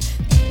it.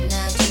 And I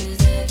choose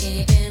to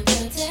keep him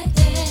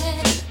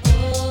protected.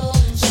 Oh,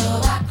 so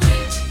I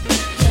quit.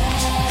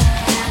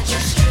 Yeah, I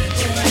just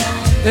keep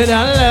it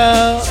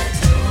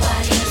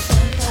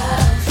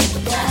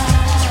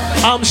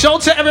on.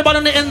 Shout to everybody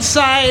on the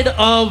inside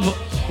of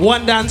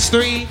One Dance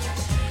 3.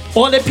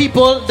 All the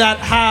people that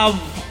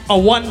have a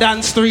One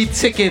Dance 3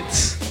 ticket.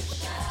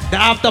 The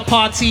after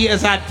party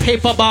is at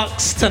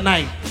Paperbox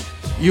tonight.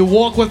 You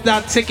walk with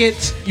that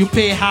ticket, you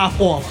pay half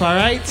off,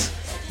 alright?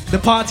 The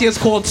party is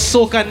called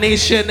Soca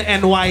Nation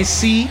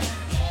NYC.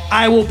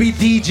 I will be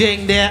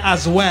DJing there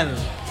as well.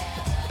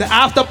 The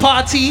after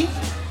party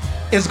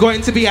is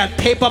going to be at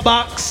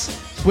Paperbox,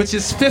 which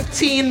is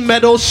 15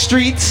 Meadow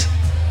Street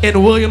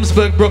in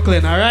Williamsburg,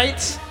 Brooklyn, all right?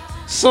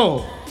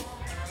 So,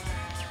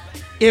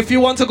 if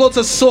you want to go to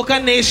Soca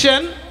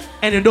Nation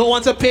and you don't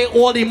want to pay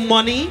all the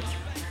money,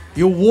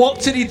 you walk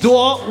to the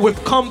door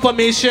with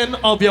confirmation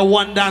of your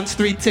One Dance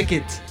 3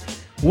 ticket.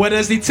 Whether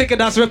it's the ticket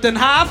that's ripped in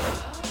half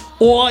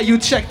or you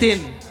checked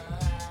in,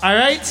 all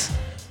right?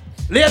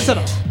 Listen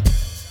up.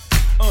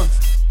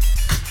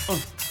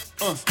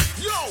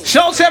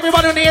 Shout to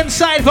everybody on the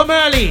inside from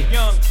early.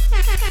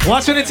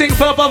 Watch when the thing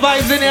full up of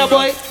vibes in here,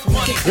 boy.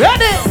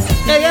 Ready?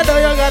 Yeah, you know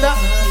you got that.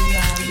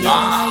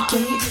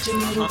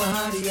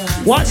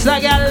 Watch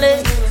that gal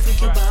live.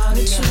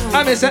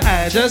 I miss it,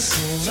 I just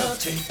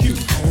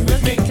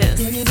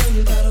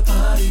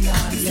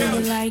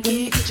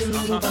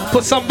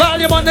put some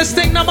volume on this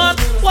thing, now man.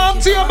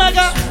 Welcome to your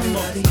mega.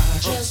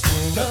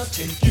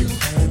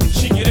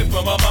 She get it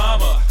from her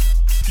mama.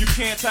 You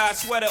can't tie a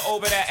sweater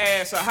over that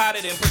ass or hide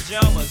it in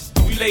pajamas.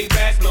 We lay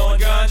back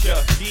blowing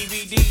ganja.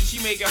 DVD, she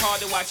make it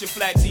hard to watch a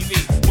flat TV.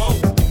 Whoa,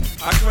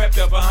 I crept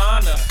up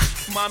behind her.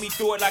 Mommy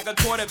threw it like a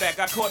quarterback.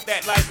 I caught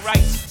that like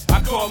rice. I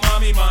call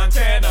mommy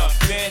Montana.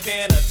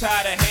 Bandana,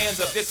 tie the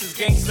hands up. This is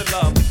gangster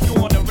love. You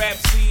on the rap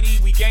CD,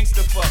 we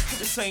gangster fuck.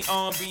 This ain't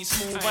R&B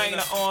smooth. I ain't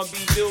an R&B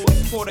dude.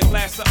 Pour the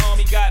glass of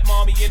army, got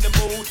mommy in the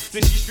mood.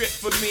 Then she stripped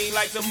for me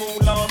like the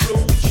Moulin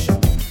Rouge.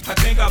 I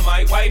think I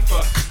might wife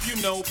her. You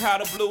know,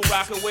 powder blue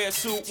rocker, wear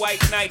suit, white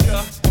Nike.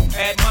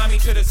 Add mommy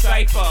to the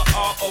cipher.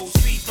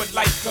 ROC for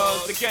life,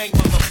 cause the gang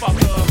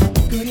motherfucker.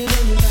 Girl, you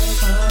know you got a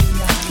body,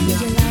 you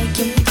like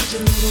it, get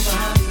your little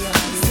body, I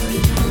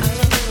don't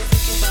ever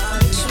think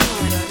about it,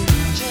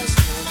 just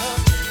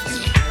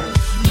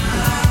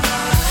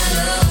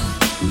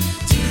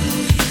do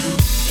you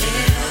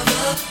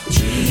ever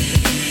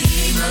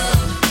dream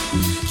of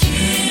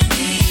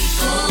candy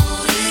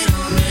coated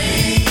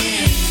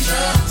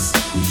raindrops?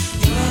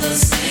 You're the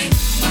same,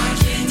 my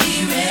candy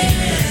red.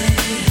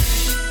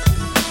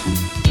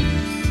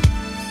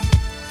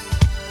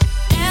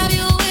 Have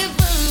you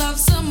ever loved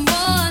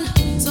someone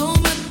so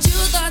much you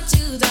thought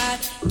you died,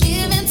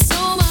 giving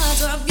so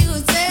much of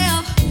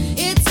yourself?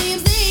 It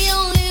seems the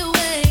only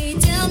way.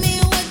 Tell me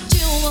what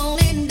you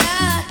want and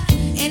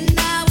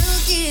I will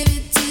give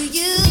it to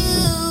you.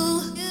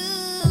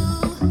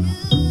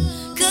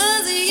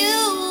 'Cause you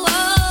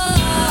are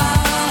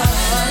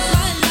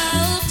my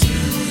love. Do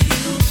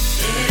you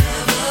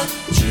ever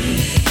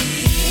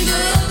dream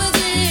of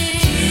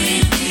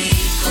candy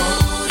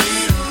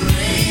coated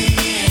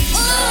raindrops?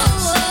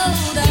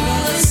 Oh,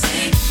 the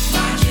same,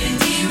 my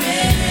candy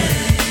red.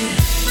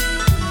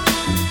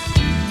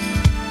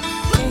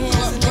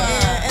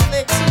 And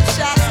lick 2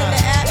 shots in the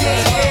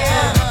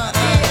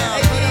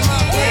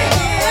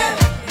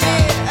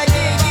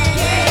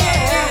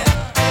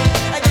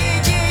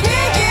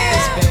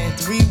It's been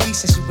 3 weeks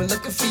since you were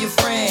looking for your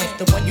friend,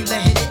 the one you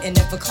let hit it and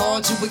never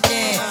called you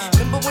again.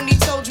 Remember when he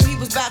told you he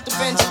was about to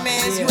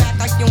Benjamins? You act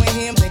like you ain't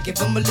him, they give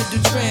him a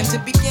little trim to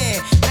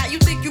begin. Now you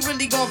think you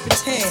really gon'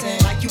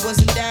 pretend like you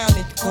wasn't down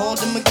and you called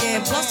him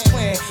again. Plus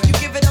when you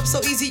give it up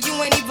so easy, you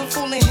ain't even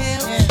fooling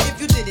him. If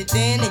you did it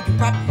then you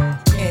probably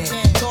can.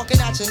 Talking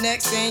out your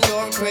neck saying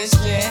you're a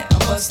Christian, a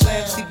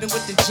Muslim, sleeping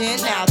with the gin.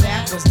 Now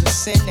that was the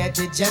sin that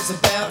did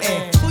Jezebel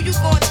in. Who you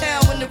gon'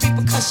 tell when the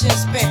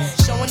repercussions spin?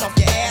 Showing off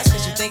your ass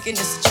cause you thinking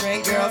it's a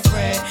trend,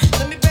 girlfriend.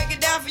 Let me break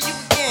it down for you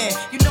again.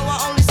 You know I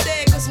only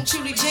say it cause I'm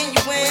truly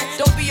genuine.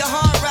 Don't be a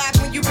hard rock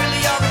when you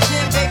really are a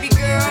gem, baby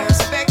girl.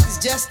 Respect is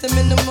just the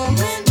minimum.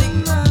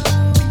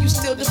 You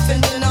still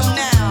defending them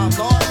now.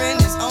 Lauren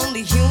is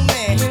only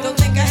human. Don't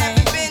think I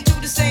haven't been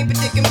through the same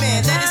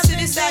predicament. Let it sit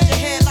inside your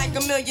head like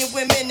a million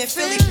women in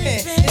Philly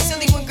pen. It's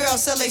silly when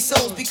girls sell their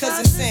souls because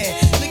it's sin.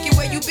 Look at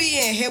where you be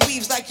in. Hair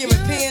weaves like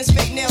Europeans.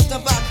 Fake nails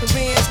done by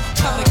Koreans.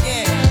 Come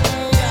again.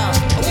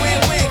 Yeah. A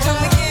win-win.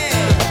 Come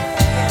again.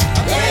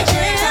 A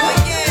win-win. Come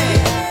again.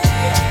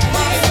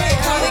 My friend,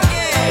 come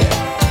again.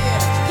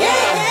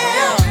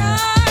 Yeah.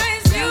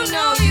 Guys, you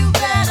know you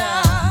better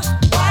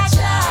watch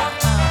out.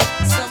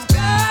 Some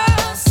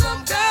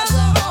girls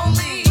are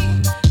only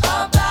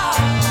about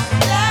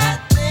that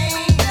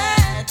thing,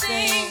 that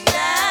thing,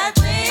 that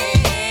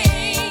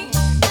thing,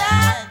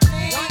 that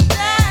thing,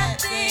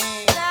 that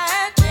thing,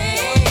 that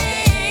thing.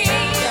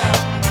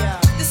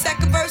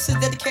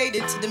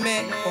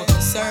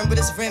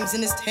 his rims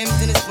and his Timbs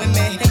and his women.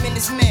 Him and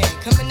his men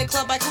come in the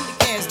club like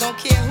hooligans. Don't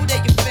care who they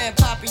your fan,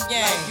 Papa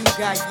Yang. You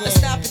got yeah. Let's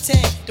stop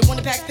pretend. The one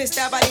that pack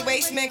pissed out by the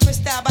waist, man.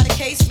 Crissed out by the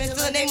casement.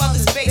 Still the name of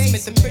his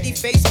basement. The pretty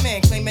face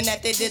man claiming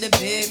that they did a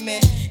bid,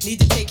 man.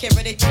 Need to take care of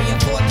their 3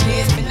 and 4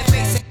 kids. Been the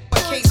face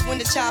case when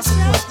the child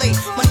support's late.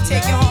 Money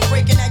taking,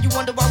 heartbreaking. Now you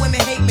wonder why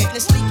women hate men. The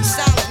sneaky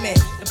silent man.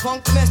 The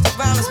punk domestic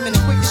violence man. The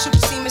quick to shoot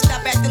the semen.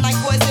 Stop acting like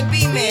boys and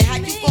be men. How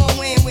you gon'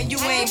 win when you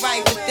ain't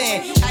right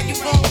within? How you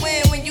gon'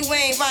 win when you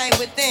ain't right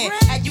within?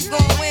 How you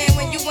gon' win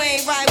when you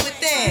ain't right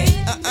within?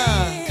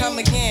 Come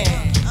again.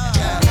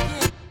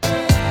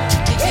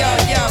 Yo,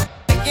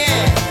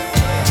 again.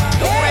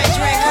 The red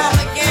drink come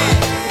again.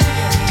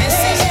 And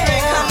six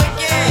drink come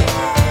again.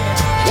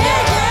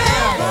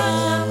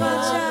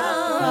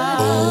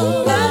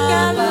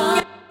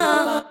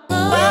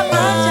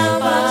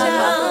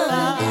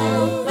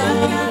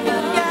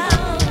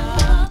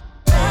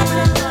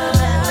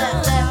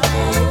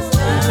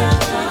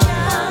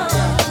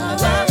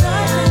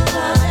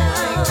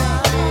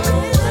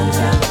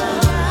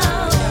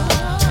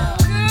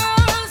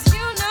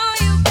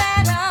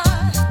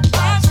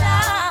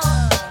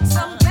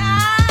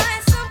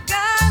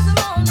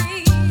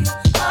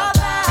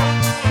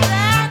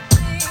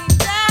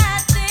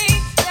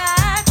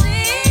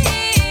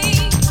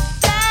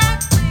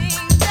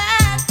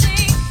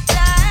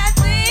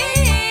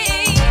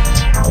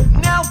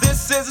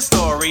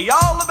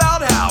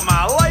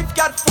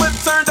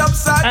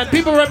 And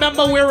people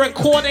remember we're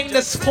recording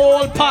this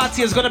whole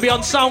party is gonna be on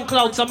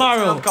SoundCloud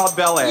tomorrow. Called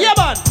Bel Air. Yeah,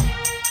 man.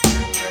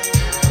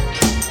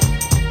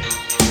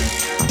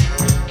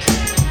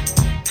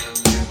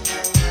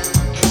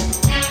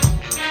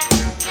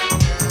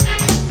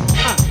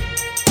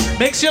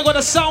 Make sure you go to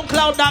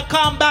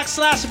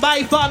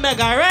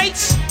soundcloud.com/ByFarMega, alright?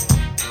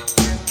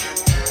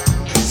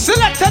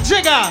 Select a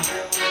jigger.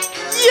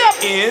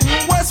 Yep. In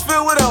West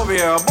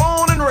Philadelphia,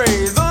 born and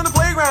raised on the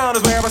playground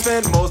is where I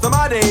spend most of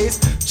my days.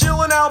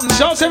 Chilling out.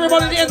 Shout to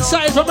everybody on the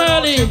inside from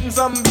early.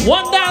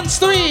 One dance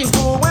 3.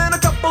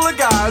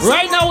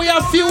 Right now we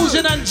have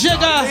Fusion and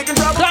Jigger.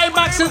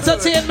 Climax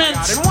Entertainment.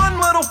 In one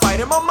little fight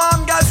and my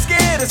mom got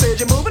scared and said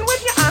you're moving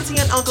with your auntie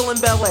and uncle in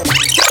Bel Air.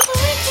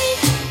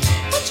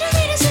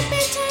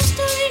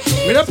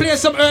 We don't play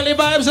some early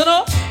vibes, you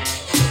know?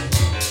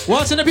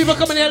 Watching the people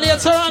coming here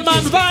later on,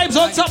 man. Vibes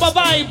on top of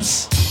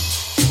vibes.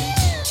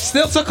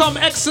 Still to come,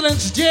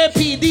 Excellence,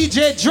 JP,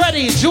 DJ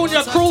Dreddy,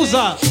 Junior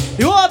Cruiser.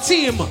 Your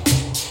team.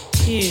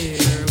 Here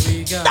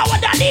we go. That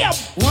one, that name.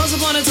 Once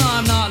upon a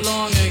time, not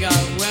long ago,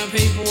 when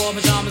people wore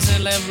pajamas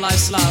and lived life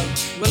slow,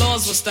 where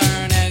laws were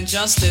stern and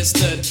justice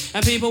stood,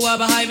 and people were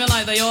behaving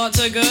like they ought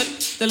to good,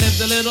 there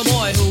lived a little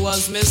boy who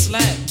was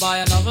misled by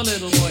another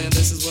little boy, and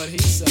this is what he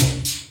said.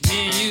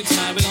 Me and you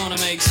tonight, we're gonna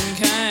make some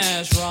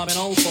cash, robbing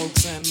old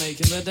folks and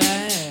making the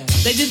dash.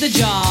 They did the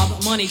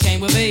job, money came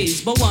with ease,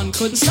 but one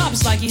couldn't stop,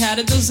 it's like he had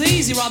a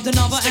disease. He robbed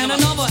another and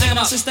another, and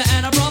a sister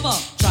and a brother.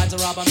 Tried to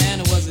rob a man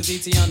who was a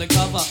DT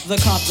undercover. The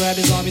cop grabbed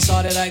his arm, he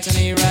started acting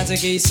erratic.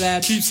 He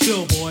said, keep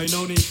still, boy,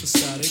 no need for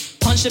static.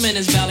 Punched him in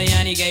his belly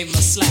and he gave him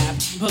a slap.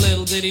 But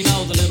little did he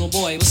know the little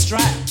boy was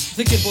strapped.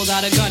 The kid pulled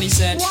out a gun, he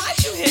said,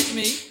 why'd you hit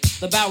me?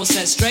 The barrel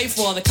set straight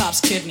for the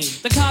cop's kidney.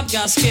 The cop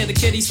got scared, the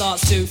kid he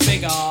starts to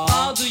figure,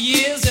 I'll do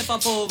years if I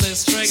pull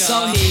this trigger.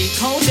 So he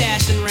cold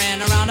dashed and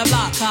ran around the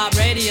block. Cop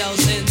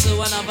radios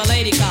into another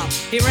lady cop.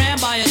 He ran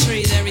by a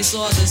tree, there he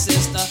saw the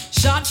sister.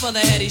 Shot for the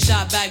head, he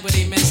shot back but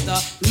he missed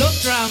her.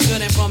 Looked round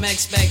good and from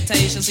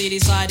expectations he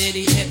decided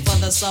he'd hit for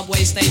the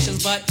subway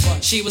stations. But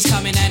she was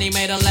coming and he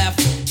made a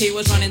left. He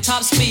was running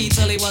top speed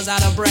till he was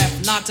out of breath.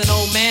 Knocked an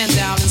old man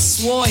down and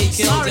swore he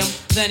killed him.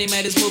 Then he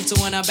made his move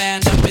to an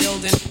abandoned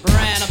building.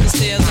 Ran up the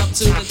stairs up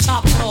to the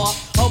top floor.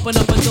 Opened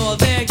up a door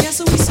there, guess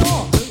who we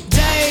saw?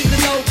 Dave the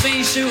dope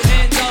fiend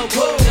shooting dope.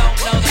 Who don't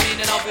know the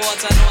meaning of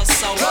water nor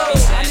soap? He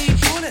said, I need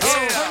bullets.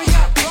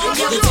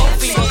 The dope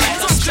fiend was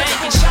at the stank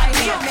and shot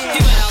him.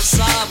 He went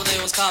outside but there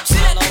was cops all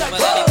over. Then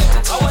he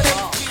whipped into a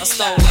car, a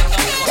stolen number.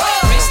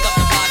 Raced up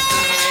the block to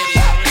the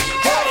radio.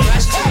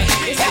 Crashed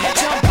into a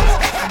jump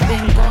off. I've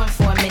been gone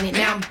for a minute,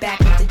 now I'm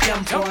back with the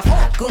jump off.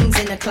 Goons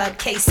in the club,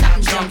 case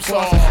something jumps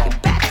off. You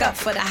back up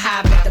for the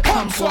high, but the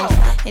pump off.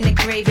 In the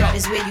graveyard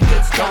is where you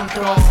get dumped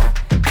off.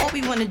 All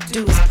we wanna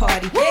do is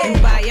party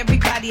and buy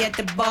everybody at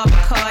the bar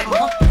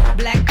Bacardi.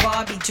 Black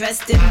Barbie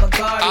dressed in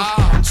Bulgari.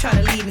 I'm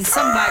trying to leave in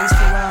somebody's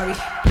Ferrari.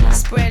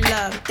 Spread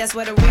love, that's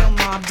what a real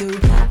mob do.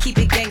 Keep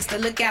it gangster,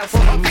 look out for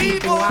my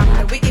people. I'm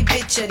the wicked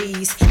bitch of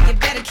these. You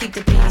better keep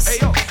the peace,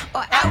 or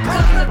out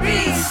come the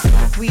beast.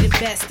 We the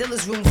best, still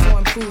is room for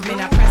improvement.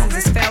 Our presence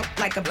is felt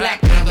like a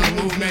black people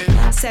movement.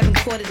 7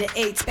 quarter to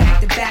 8, back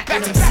to back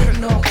when I'm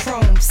sitting on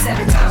chrome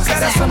 7 times.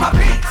 That's for my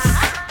beats.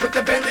 With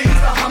the Bentleys,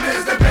 the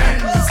Hummers, the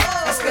Benz.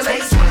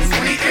 Escalade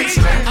 28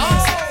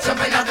 trends.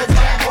 Jumping out the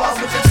Jaguars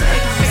with the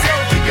things.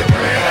 Keep it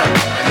real.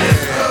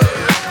 It's good.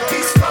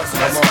 These folks,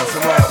 let's go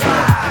for a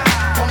ride.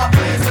 For my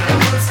plans with the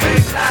hood stay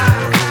fly.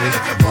 And if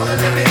you're pulling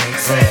it, they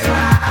ain't say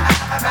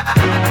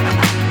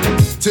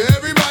To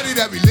everybody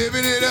that be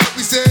living it up,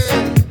 we say.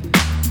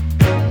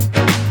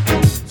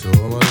 To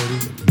all my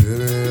ladies that be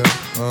living it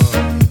up.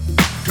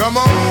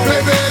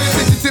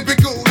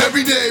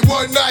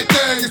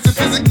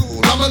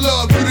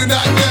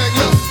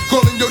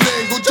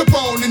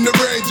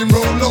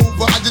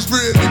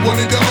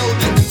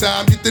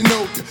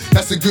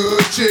 That's a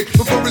good chick.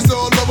 Before it's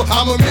all over,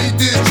 I'ma meet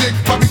this chick.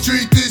 Probably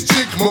treat this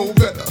chick more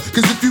better.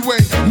 Cause if you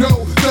ain't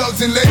no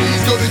thugs and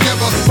ladies go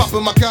together.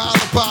 Poppin' my collar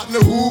partner,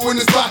 who in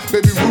the spot?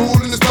 Baby,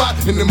 rule in the spot,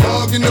 in the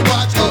mug, in the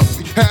watch of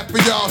me. Half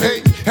of y'all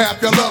hate,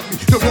 half y'all love me.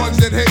 The ones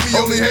that hate me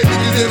only hate me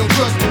cause they don't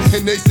trust me.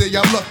 And they say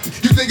I'm lucky.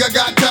 You think I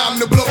got time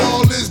to blow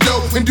all this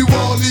dough and do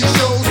all these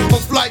shows? On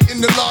flight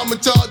in the llama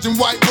charging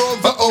white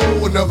robes.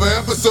 Uh-oh, another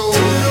episode.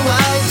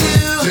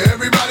 To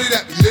everybody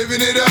that be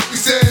living it up, we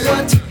say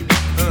what I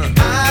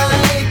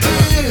do.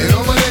 And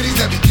all my ladies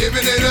that be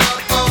giving it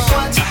up.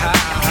 What you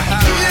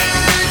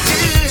do.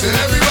 To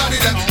everybody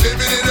that be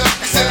living it up,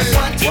 we say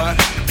what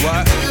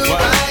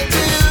I do.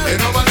 And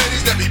all my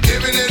ladies that be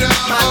giving it up.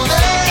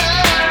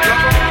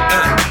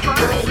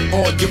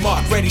 On your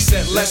mark, ready,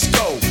 set, let's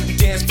go.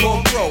 Dance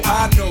floor bro,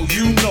 I know,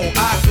 you know,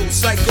 I go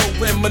psycho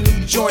when my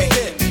new joint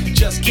hit.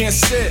 Just can't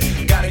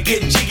sit, gotta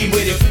get jiggy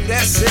with it.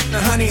 That's it,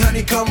 now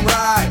honey, come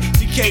ride.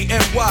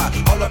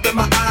 DKNY, all up in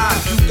my eye.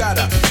 You got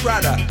a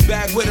Prada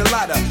bag with a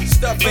lot of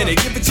stuff in it.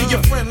 Give it to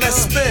your friend,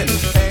 let's spin.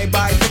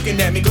 Everybody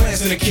looking at me,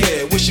 glancing a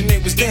kid. Wishing they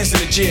was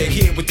dancing a jig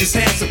here with this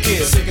handsome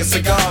kid. Sick a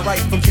cigar right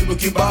from Cuba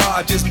Cuba.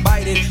 I just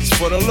bite it, it's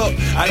for the look,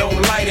 I don't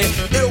light it.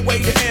 Ill way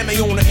to hammer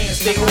on the hand,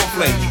 stay on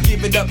play.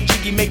 Give it up,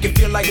 jiggy, make it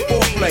feel like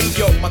foreplay.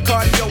 Yo, my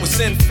cardio is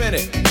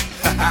infinite.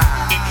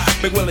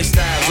 Big Willie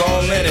style's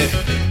all in it.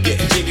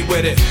 Getting jiggy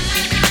with it.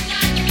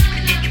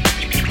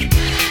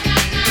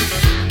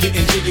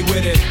 Getting jiggy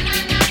with it.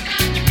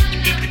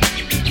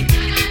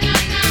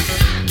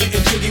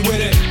 Getting jiggy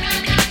with it.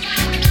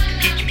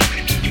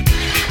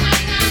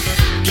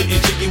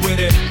 Getting jiggy with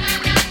it.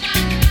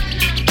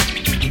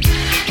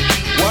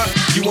 What?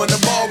 You on the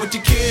ball with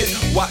your kid?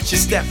 Watch your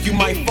step, you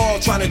might fall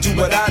trying to do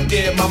what I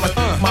did. Mama,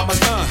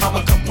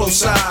 come close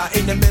side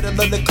in the middle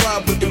of the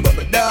club with the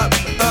rubber dub.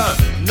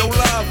 No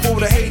love for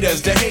the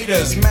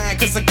haters, mad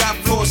cause I got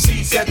floor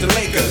seats at the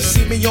Lakers.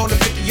 See me on the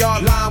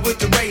 50-yard line with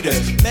the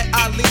Raiders. Met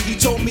Ali, he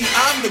told me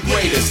I'm the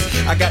greatest.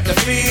 I got the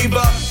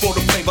fever for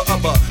the flavor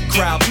of a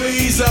crowd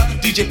pleaser.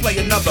 DJ play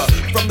another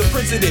from the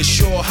Prince of this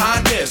Your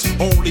Highness.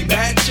 Only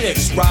bad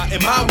chicks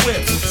riding my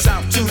whip.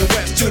 South to the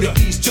west, to the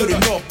east, to the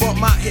north. Bump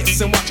my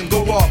hips and watch them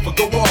go off.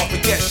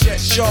 And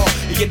yes, sure.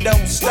 And you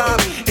don't stop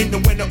in the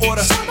winter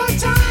order.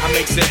 I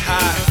makes it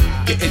high,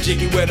 getting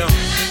jiggy with them.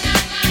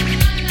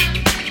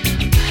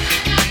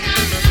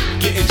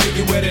 Getting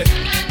jiggy with it.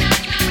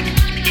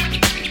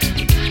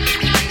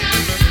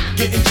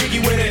 Getting jiggy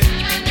with it.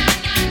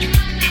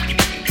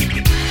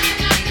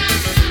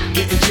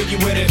 Getting jiggy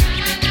with it.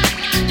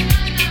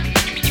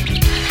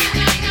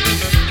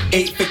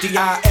 850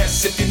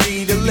 IS if you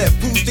need a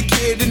lift. Who's the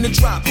kid in the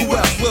drop? Who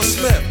else? Will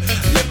Smith.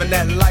 Living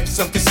that life,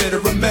 some consider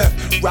a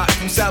myth. Rock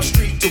from South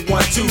Street to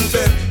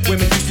 125th.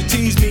 Women used to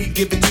tease me,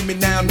 give it to me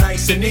now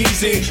nice and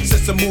easy.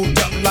 Since I moved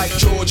up like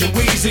George and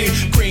Wheezy,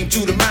 cream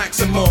to the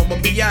maximum,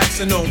 I'll be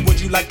axing them. Would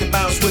you like to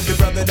bounce with your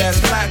brother that's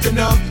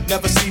platinum?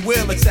 Never see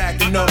Will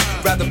attacking them.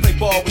 Rather play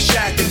ball with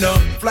Shaq and them,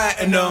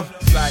 flatten them.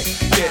 Like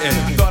getting,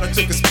 thought I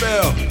took a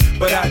spell,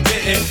 but I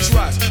didn't.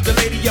 Trust the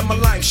lady of my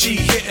life, she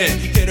hitting.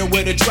 Hit her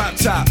with a drop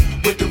top,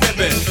 with the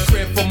ribbon.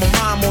 Crib for my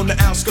mom on the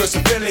outskirts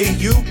of Philly.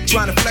 You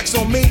trying to flex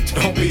on me?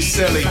 Don't be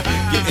silly.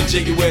 Getting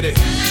jiggy with it.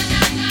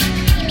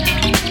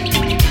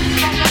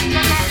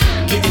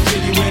 Getting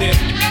jiggy with it.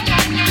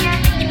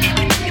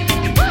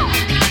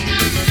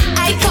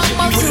 I come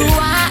out to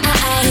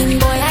wine,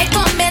 boy. I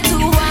come here to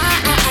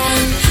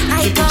wine.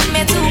 I come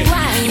here to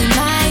wine.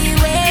 My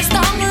waist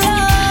on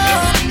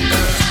low.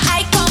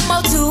 I come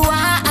out to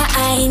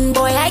wine,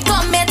 boy. I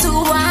come here to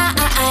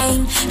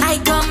wine. I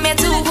come here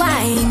to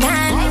wine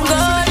and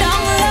go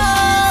down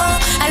low.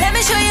 And let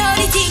me show you how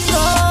the thing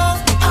go.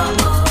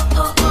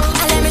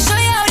 And let me show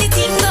you how the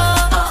thing go.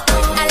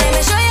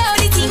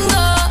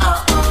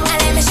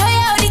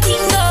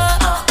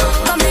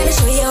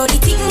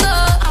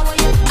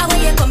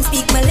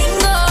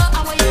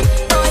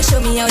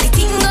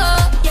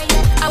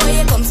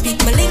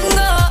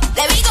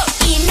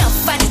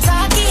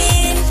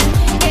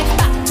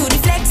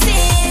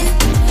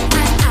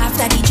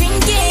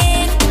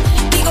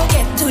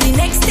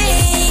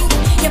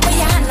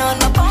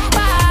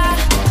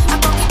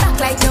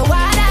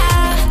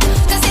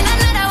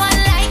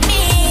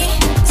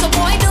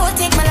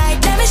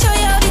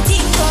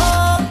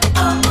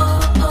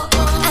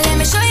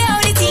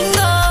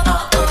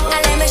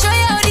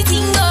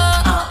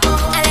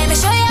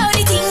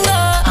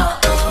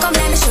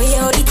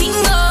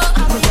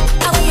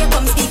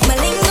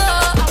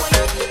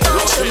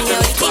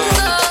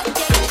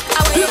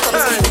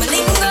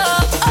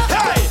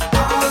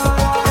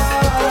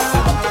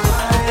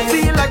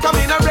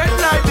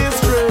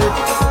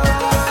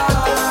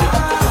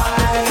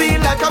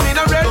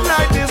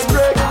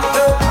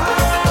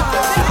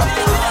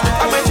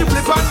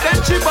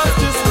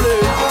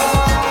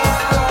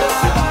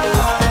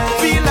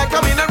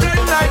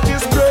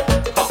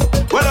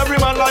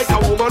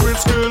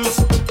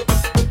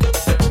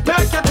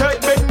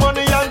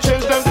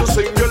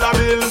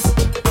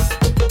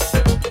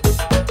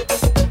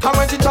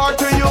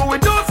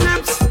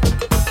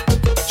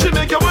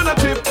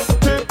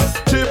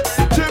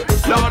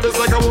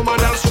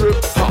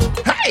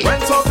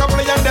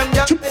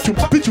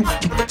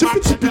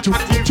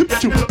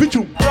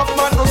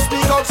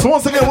 So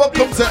once again,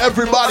 welcome to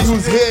everybody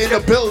who's here in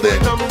the building.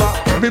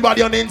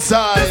 Everybody on the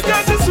inside.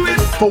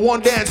 For One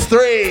Dance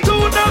 3.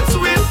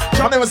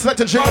 My name is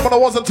Selector Jacob, but I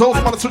wasn't told.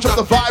 I'm gonna switch up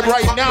the vibe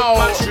right now.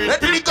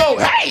 Let it go.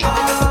 Hey!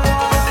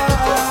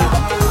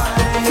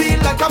 Feel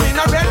like I'm in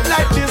a red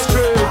light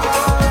district.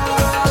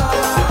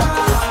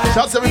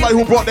 Shout out to everybody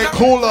who brought their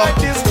cooler.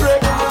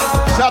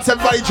 Shout out to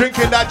everybody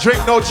drinking that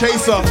drink, no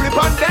chaser. We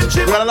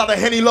got a lot of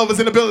Henny lovers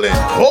in the building.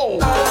 Whoa!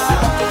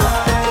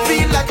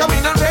 Feel like I'm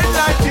in a red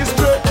light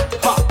district.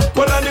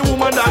 But I'm the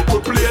woman that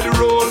could play the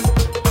role.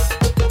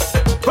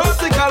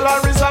 Vertical,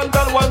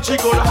 horizontal, one she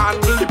gonna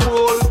handle the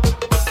pole.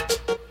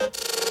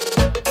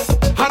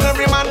 And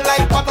every man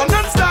like pattern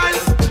and style.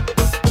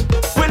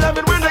 We love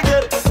it when they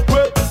get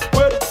wet.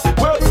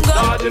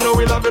 God, you know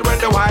we love it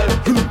when they wild.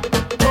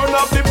 Turn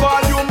up the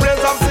volume,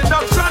 raise up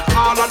seduction.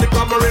 All of the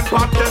covering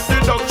part, test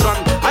deduction.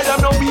 I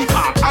am no weak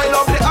heart, I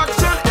love the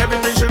action.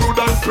 Everything she do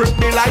done grip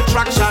me like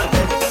traction.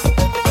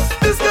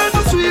 This girl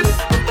is sweet,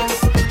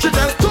 she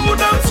just too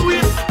damn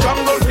sweet.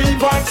 Jungle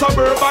fever and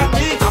suburban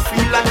me, I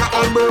feel like a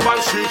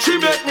urban street. She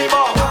make me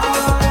ball.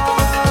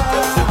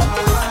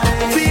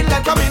 Feel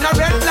like I'm in a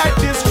red light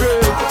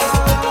district.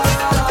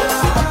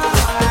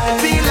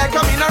 Feel like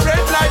I'm in a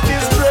red light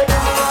district.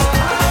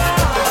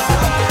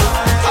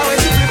 And when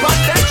she flip on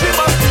then she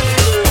must be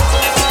good.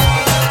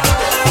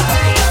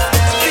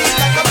 Feel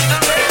like I'm in a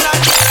red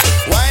light.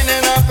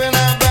 Winding up in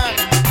a band,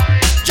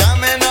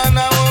 jamming on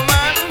a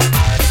woman.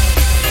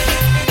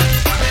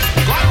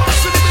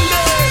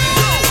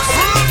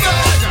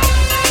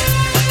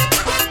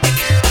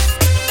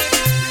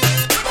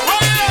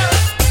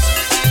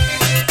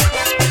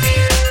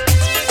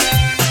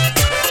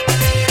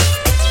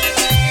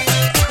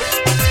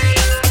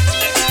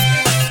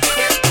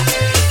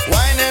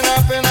 Winding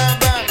up in a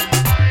band,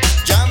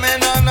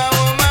 jamming on a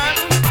woman,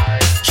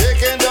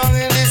 shaking down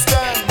in the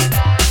stand.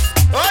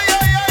 Oh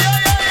yeah, yeah,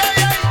 yeah, yeah, yeah,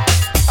 yeah.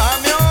 A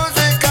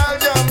musical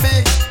jumpy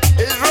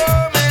is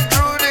roaming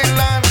through the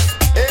land.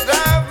 It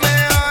have me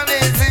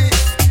uneasy,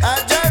 I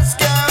just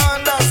can't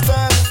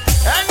understand.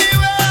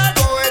 Anywhere I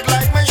go, it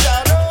like me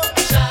shadow.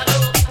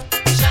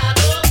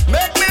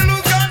 Make me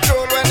lose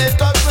control when it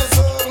touch me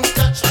soul.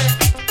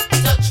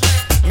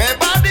 My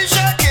body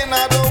shaking,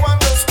 I don't want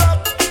to stop.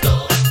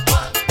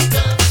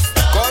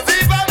 Cause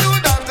if I do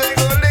that, they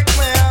go lick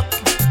me up.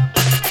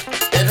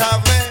 It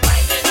have me,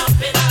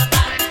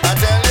 I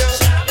tell you.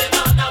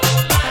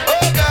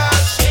 Oh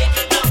gosh.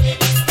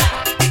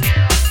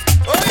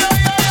 Oh yeah,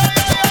 yeah, yeah,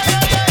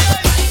 yeah, yeah,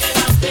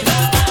 yeah,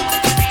 yeah.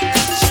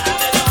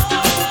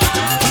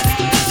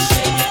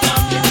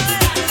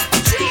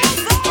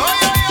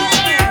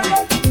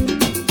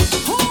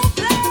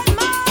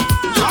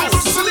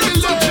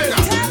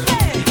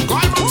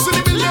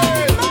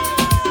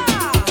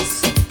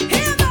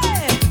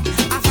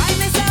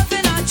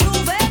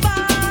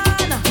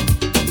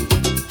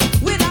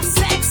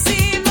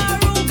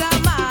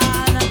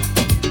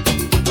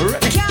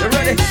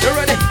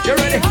 You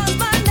ready?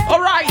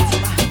 All right.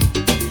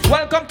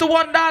 Welcome to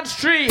One Dance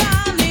 3.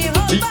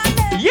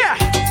 Yeah.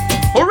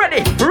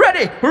 Ready.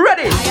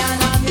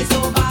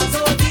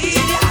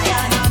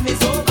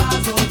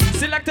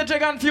 Selector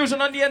Dragon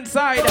Fusion on the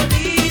inside.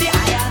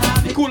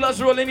 The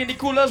coolers rolling in.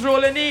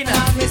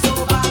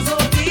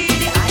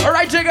 All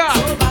right, Jigga.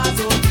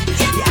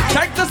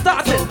 Time to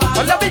start it.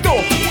 Well, let me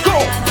go.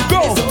 Go.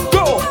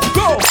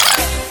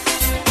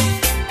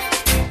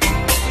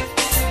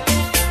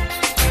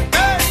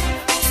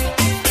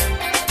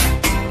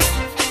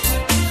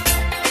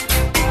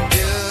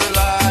 Will I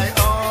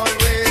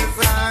always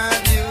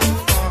have you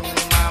on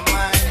my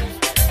mind?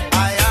 I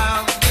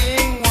have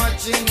been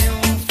watching you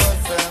for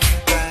some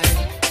time.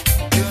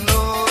 You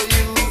know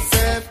you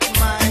set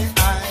my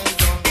eyes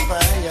on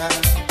fire.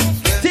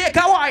 Take a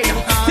wine.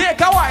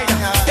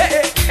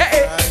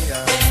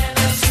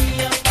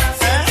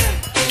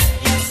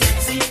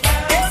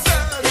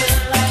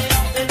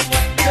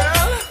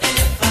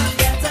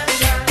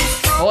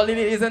 All it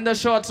is in the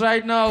shorts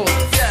right now.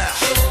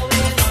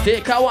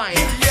 Take a wine.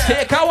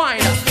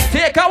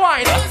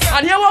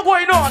 And here what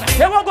going on.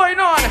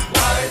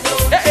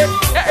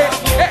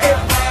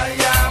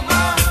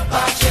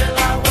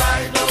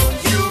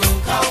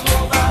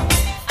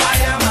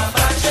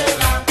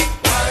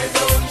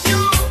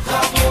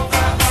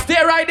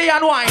 Stay right there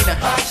and wine.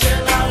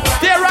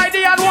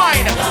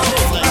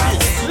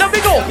 Let me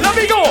go.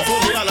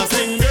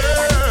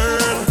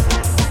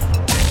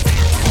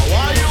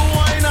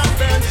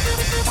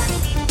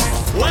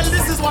 Well,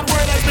 this is what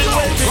word has been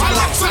waiting for.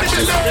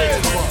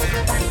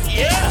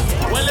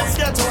 Yeah, well, let's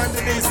get to one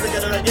Denise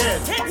together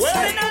again. It's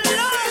been a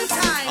long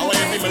time. I want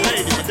to be my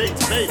lady, my date,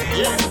 baby,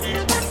 yeah.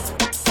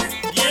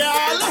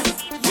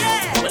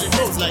 Well, it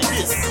goes like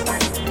this.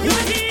 You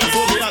hear? So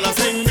we all are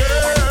sing,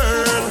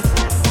 girl.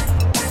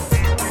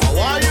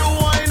 Why you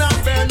whine and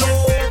bend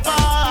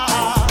over?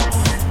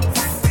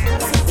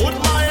 Put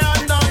my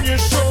hand on your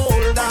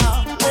shoulder.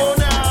 Oh,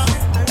 now.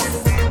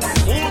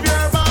 Move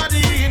your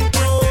body in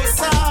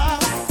closer.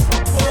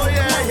 Oh,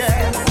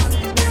 yeah.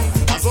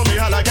 So me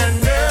all again,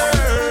 girl.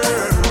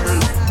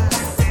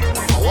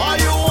 Why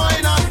you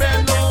whine and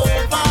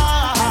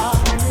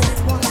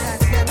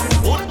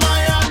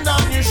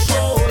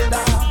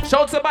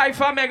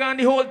DJMEGA and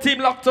the whole team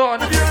locked on.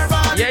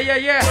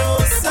 Yeah.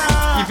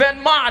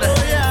 Event mad.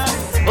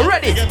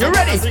 Ready? You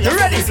ready? You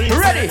ready? You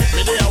ready?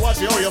 Me there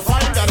watch you how you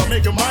find, gotta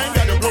make your mind,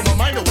 gotta blow my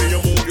mind the way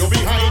you move, you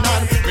behind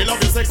and me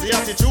love your sexy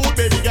attitude,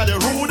 baby, got you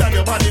rude and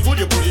your body good,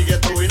 you booty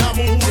get through in a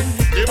mood.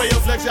 The way you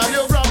flex and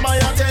you grab my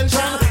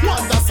attention,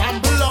 want a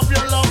sample of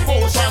your love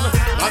potion,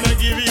 I'ma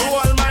give you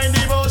all my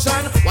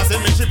devotion. What's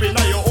in me ship in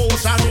your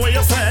ocean, where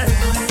you say?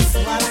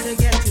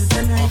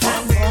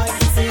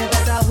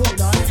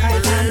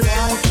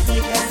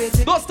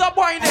 Don't stop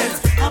whining.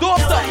 Don't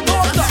stop.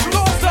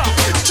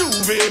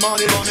 Juve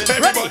money,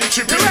 everybody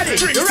tripping,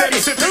 drink steady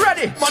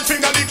sipping, one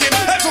finger licking,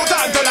 head so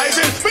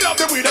tantalizing. We love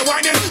the way they're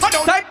whining.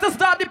 Time to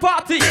start the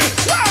party.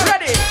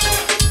 Ready?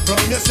 From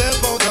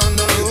yourself out on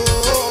the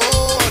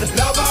road.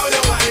 Love how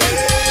you whining.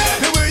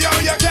 The way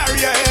you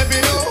carry your heavy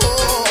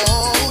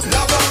load.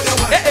 Love how you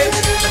whining.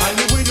 And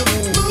the way you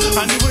move,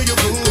 and the way you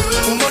move.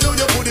 Woman, know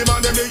you put him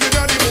on them, you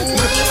got the move.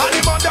 And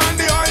the man down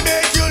the eye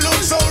make you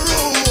look so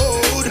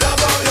rude. Love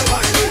how you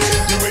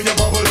whining. The way you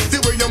bubble, the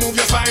way you move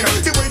your spine,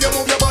 the way you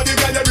move your body,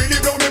 girl, you really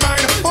blow me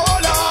mind. Oh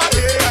Lord,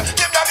 yeah,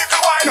 give that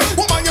little wine.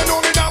 Woman, you know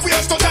me now, we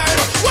have no time.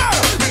 Well,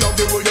 me love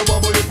the way you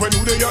bubble it when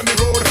you dey on the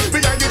road.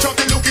 Behind the truck,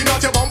 you looking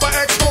at your bumper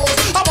exposed.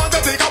 I want to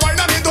take a wine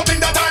and need to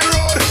think that I'm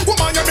road.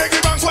 Woman, you make the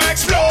ranks will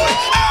explode.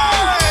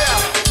 Hey,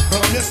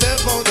 from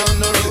yourself out on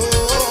the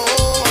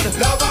road.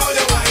 Love how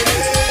you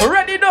whining.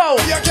 Ready now?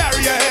 You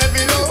carry a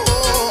heavy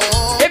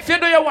load. If you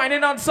know you're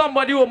whining on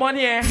somebody, woman,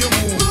 here,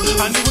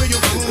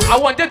 I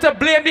want you to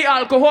blame the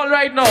alcohol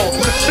right now.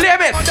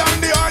 Blame it.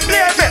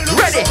 Blame it.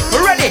 Ready.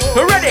 Ready.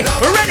 Ready.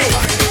 Ready.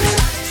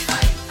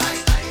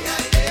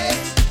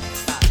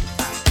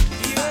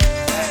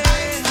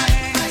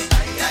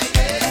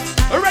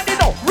 Ready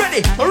now.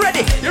 Ready.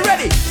 Ready. You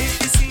ready?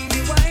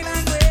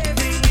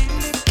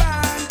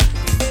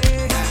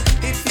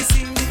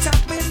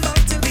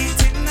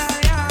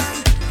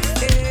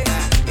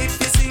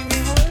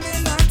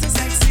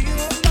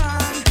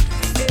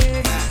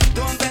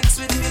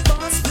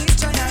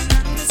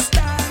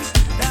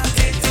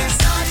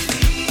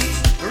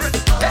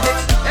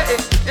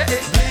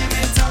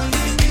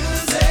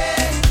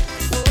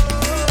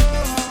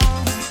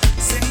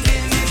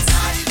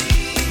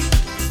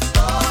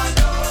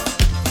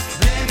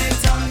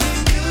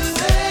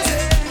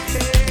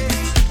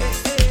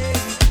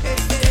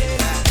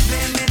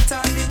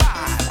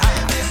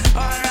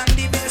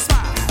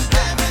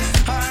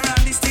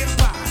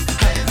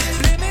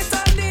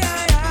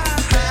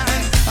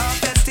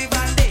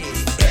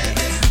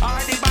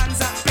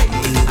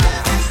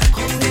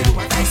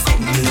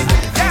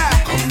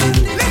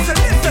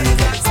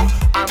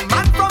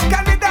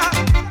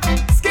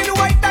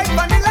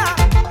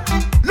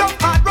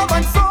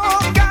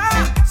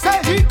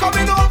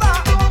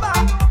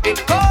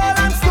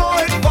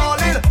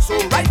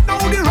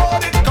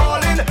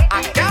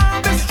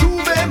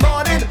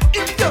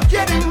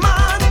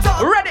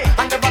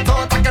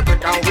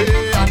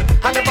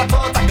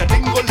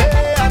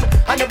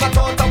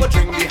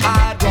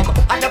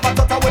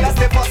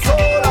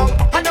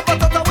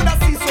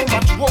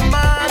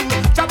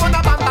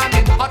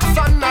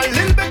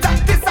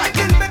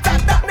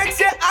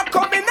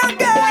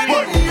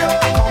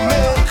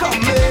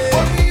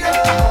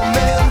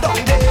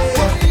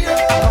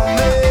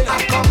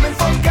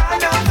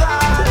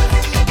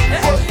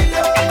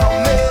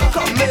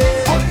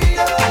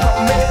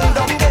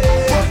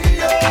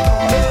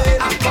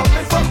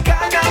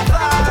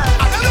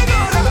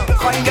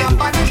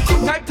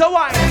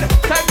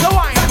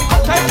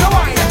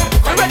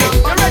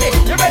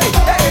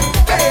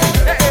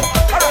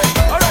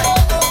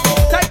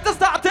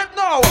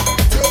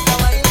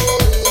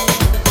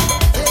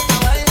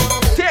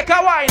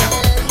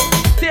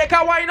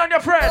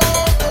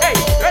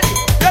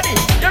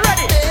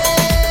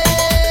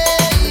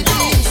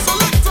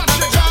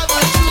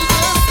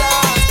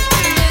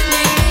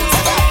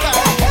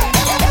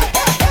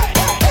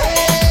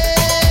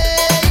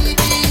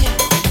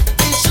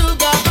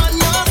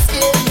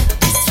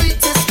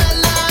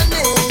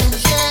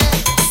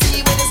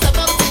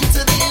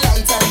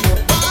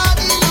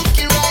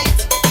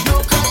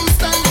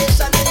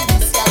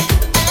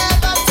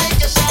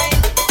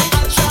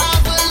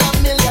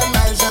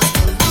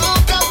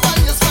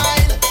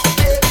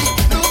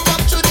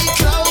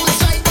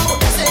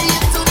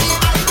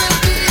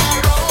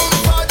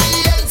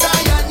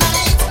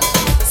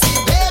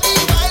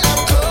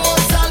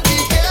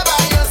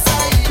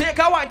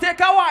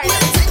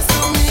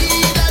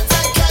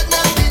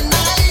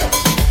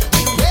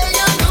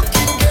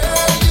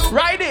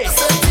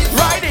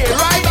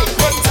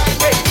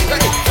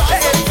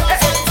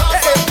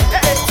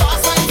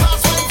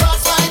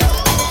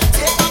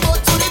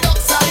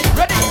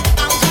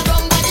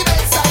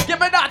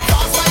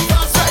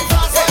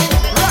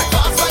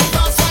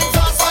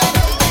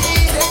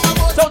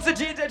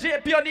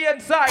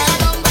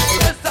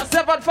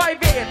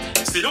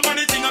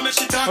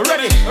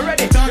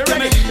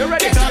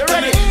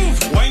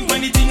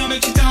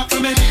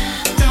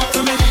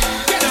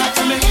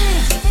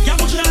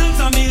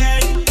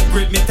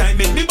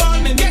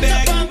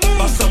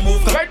 Bust a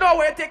move. Right now,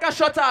 when you take a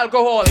shot of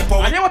alcohol,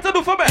 and you what to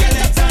do for me?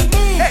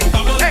 Hey,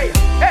 hey,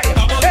 hey,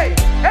 hey, hey,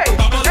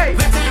 hey.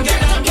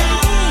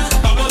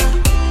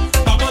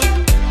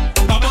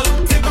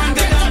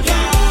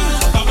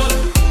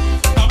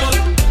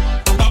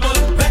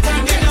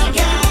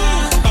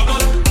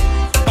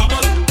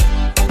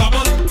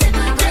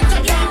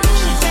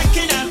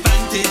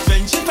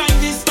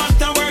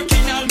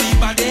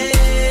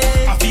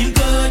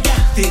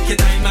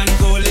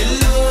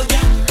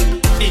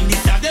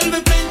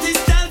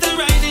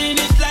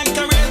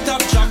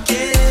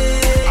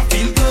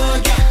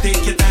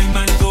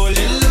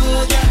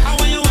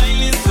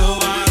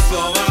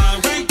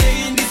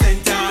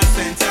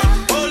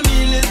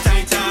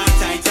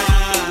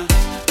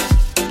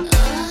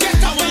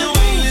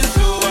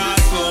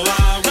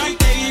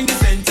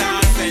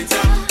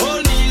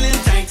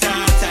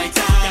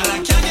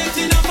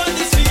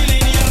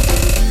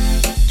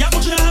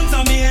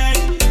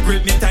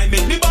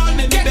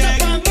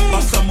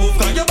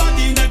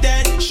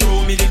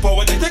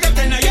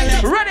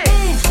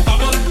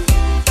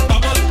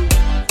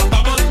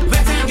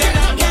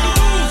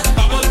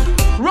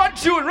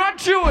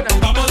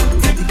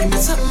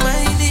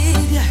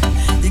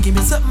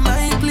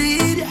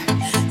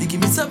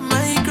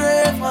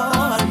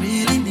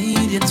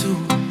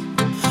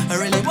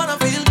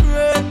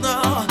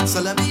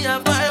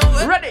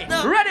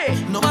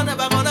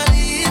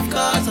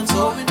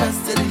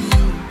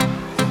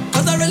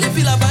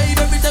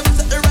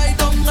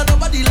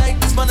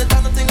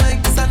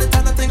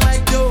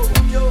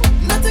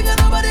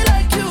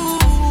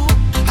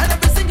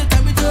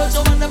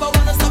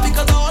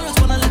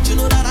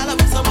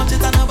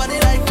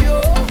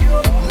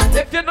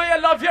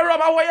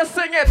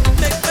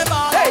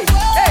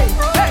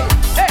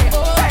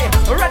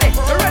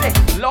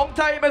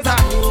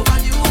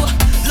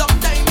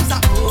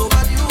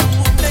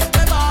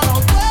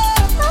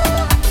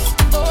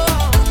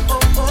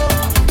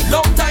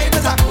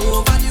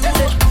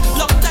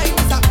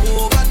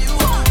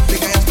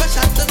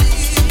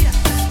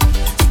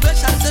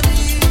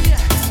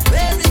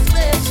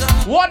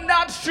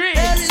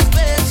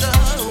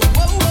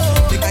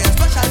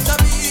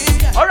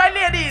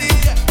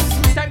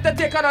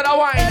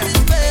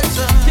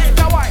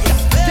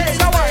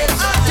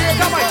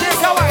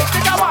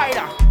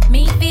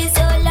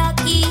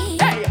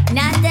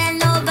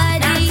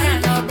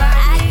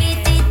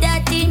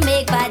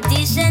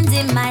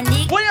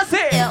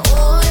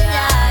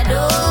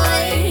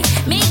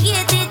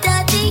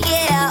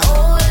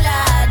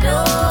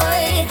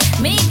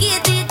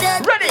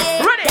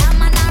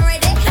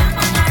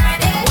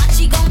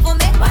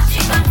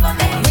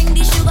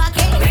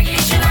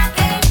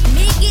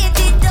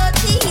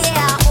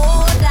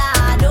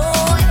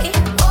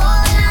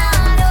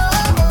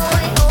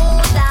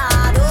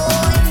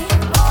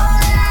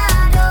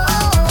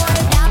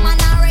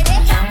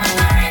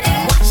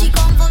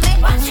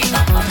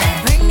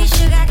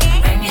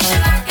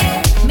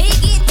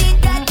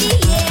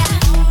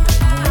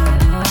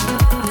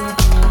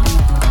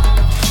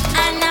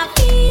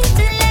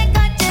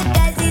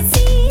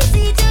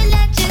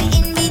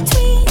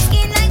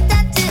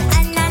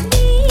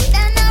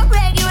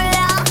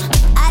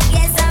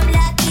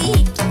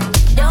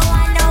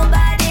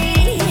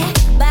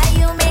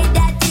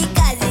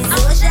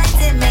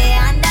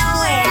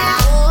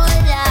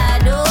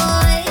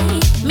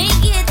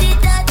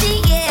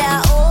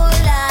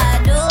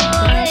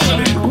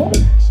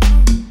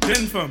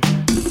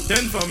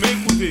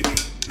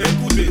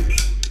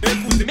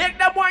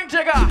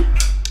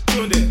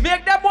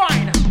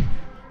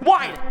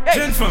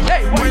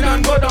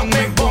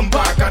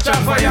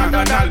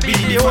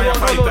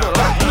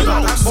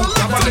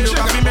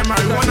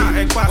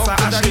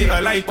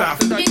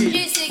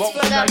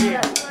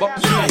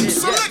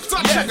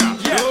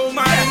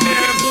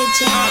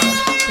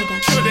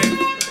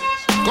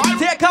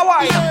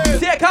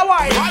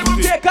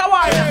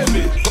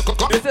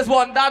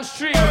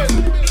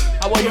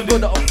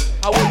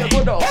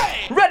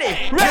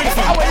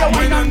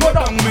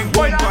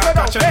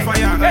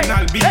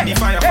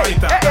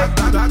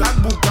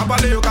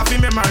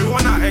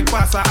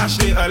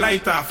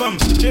 Femme,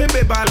 j'ai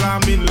bébé la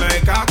mine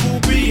like a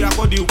coupi, a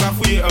kodi ou ka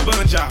fouye a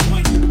banja.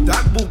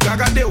 That book I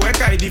got the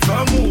work I di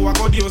famu, a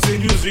kodi o se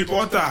news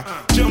reporter.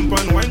 Jump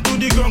and wine to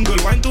the jungle,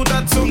 wine to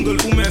that jungle,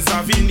 ou men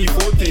sa vi ni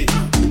fote.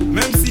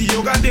 Même si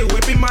yo gade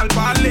wepi mal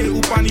parler,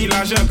 ou pa ni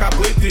l'argent ka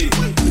prêter.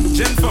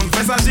 Jeune femme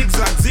fait sa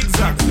zigzag,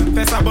 zigzag,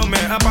 fait sa bonne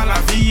mère à la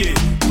vie.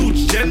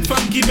 Toute jeune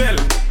femme qui belle,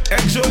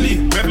 est jolie,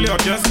 même les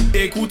just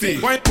écoutez.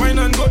 Wine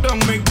and go down,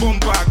 make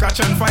bumper,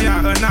 catch on fire,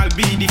 and I'll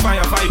be the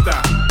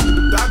firefighter.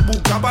 That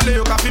book, kabale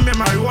yo ka fume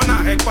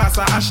marijuana, ek passe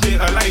à acheter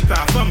a lighter.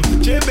 Femme,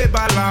 j'ai bébé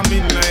la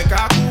mine, like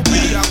a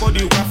coupi, a kodi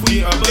yo ka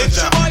fouye a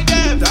banja.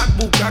 That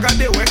book, I got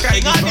the work I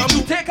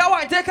di.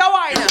 Take a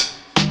wine.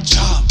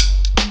 Jump.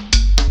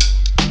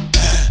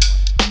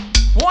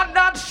 One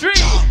down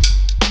street.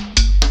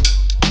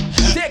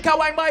 Take a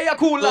wine by your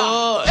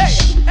cooler. Hey.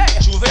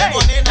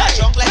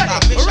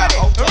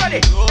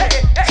 Ready.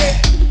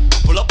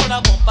 Pull up on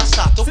a bumper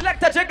start.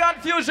 Select a Jig on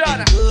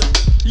Fusion.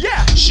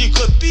 Yeah. She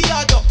could be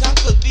a doctor,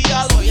 could be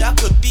a lawyer,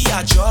 could be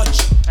a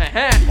judge.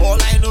 All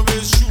I know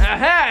is you.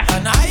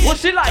 And I what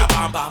she like?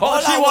 All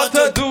she want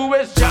to do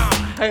is jam.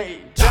 Hey,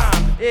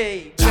 jam.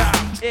 Hey, jam.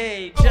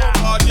 Hey,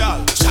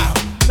 jam.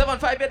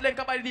 758 link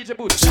up by the DJ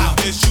booth.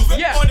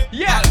 Yeah,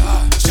 yeah.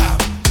 Jam,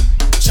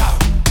 jam,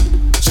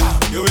 jam.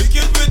 You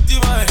wicked with the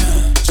wine.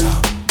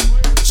 Jam,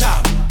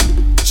 jam,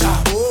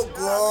 jam. Oh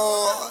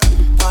God.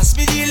 Pass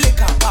me the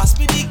liquor, pass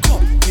me the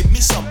cup, give me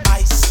some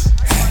ice.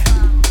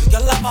 The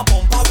girl have a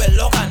bumper well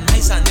long and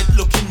nice and it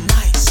looking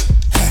nice.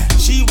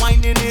 She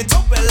whining it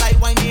up, well like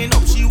whining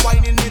up. She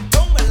whining it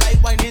down, well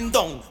like whining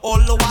down. All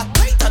over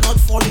tight and not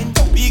falling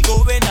down. We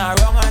going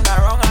around and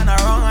around and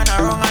around and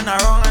around and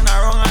around and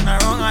around and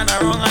around and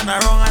around and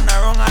around and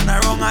around and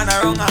around and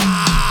around.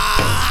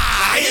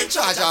 I ain't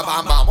charge of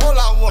bam bam. All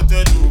I want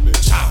to do is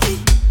chow,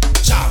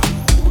 chow,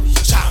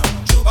 chow.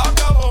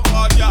 Chewbacca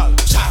bumper, girl.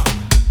 Chow,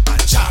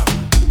 chow,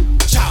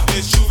 chow.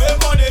 It's Juve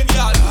money,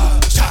 girl.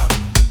 Chow,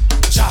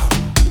 chow,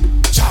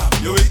 chow.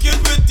 You wicked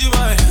with the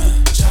wine.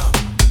 Chow,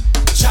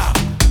 chow,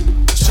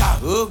 chow.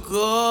 Oh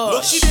God.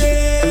 Look she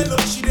there,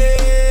 look she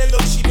there,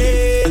 look she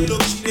there,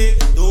 look she there.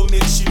 Don't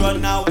make she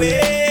run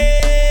away.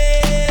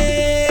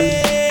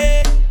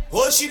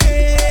 Oh she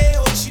there,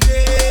 oh she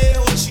there,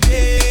 oh she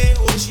there,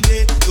 oh she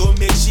there. Don't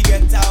make she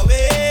get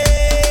away.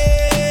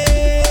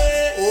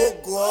 Oh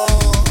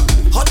God.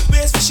 Hot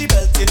waist when she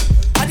belting,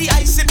 and the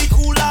ice in the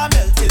cooler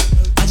melting.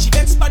 And she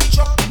gets by the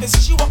truck, and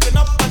see she walking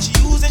up, and she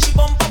using she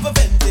bump up a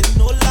venting.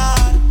 No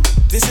lad,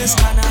 this is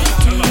Canada.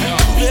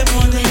 Play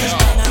money is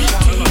Canada.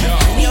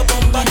 Your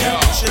bumper can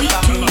push it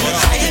back.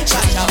 I ain't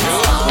charge of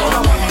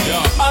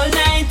all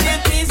night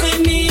you're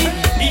teasing me,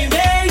 the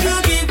way you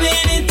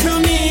giving it to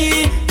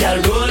me.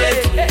 Girl,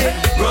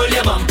 roll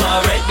your bumper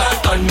right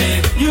back on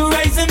me. You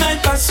raising my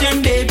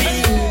passion,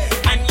 baby,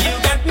 and you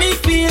got me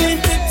feeling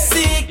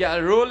tipsy.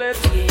 Girl, roll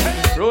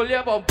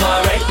your bumper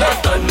right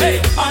back on me.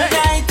 All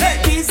night you're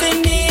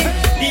teasing me,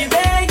 the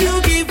way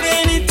you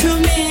giving it to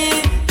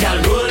me.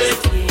 Girl,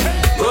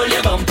 roll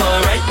your bumper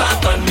right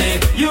back on me.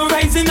 You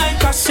raising my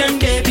passion,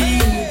 baby,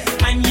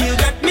 and you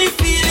got me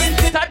feeling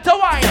tipsy. Time to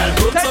wine,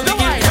 time to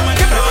wine.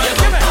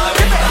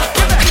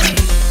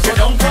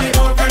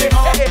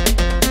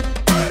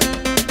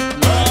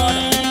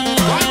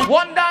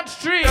 One dance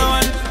three.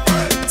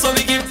 So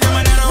we give them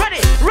another.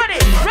 Ready.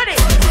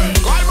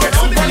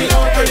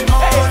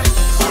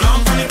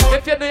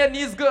 If you know your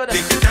knees good.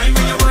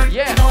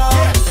 Yeah.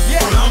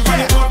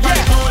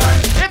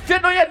 If you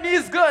know your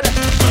knees good.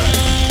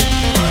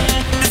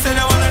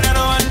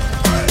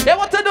 Yeah,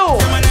 what to do?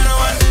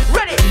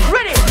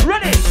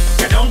 Ready.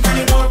 Get down for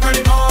the board,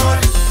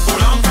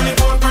 Hold on for the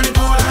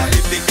board,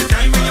 Take the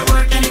time when you're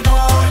working it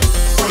hard.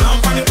 Hold on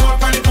for the board,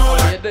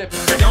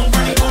 Get down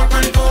for the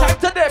board, Time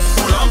to dip.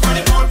 Hold on for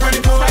the board,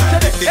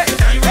 Take the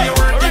time when you're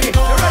working it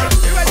hard.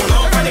 Hold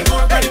on for the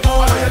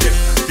board,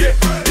 Dip.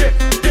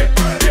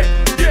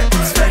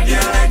 Spread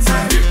your legs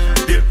and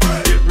dip.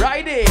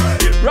 Ride it.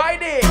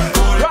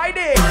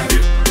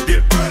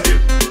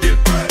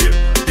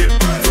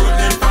 Roll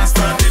them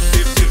faster,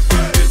 dip.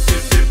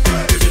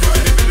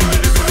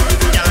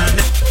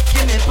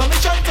 Give me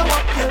permission to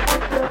walk you.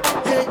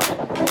 Hey,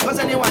 'cause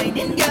any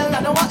whining girl, I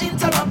don't want to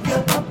interrupt you.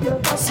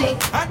 See,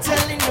 I'm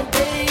telling you,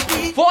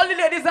 baby. For all the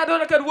ladies that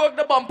don't can work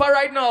the bumper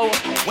right now.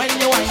 When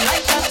you whine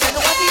like that, I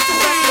don't want you to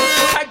run.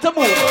 Time to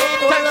move.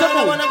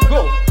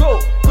 Go.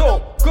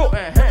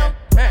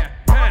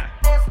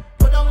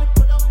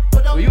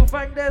 Will you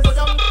find this?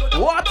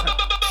 What?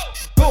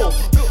 Go.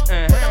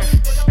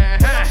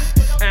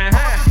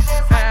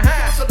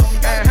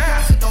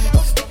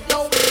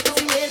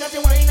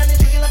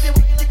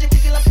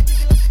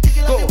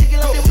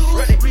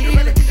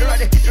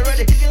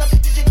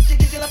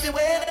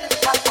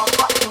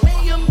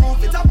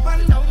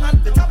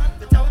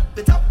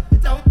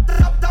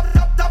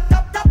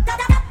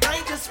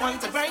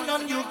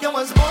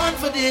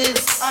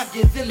 I'm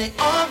giving it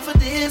all for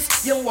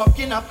this. You're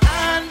walking up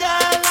and I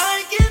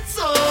like it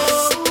so.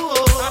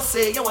 I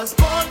say you was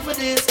born for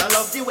this. I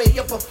love the way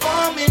you're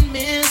performing,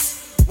 miss.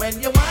 When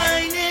you're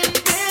whining,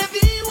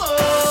 baby,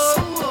 whoa.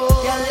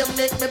 Girl, you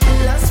make me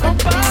feel a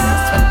sweat. I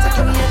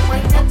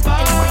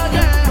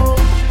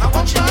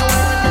want you to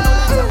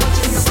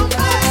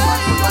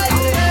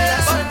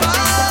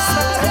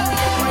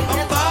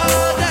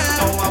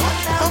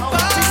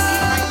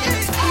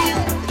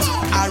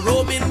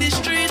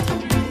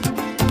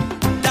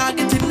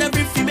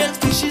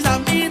species I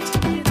meet.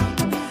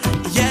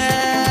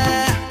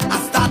 Yeah, I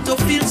start to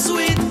feel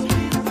sweet.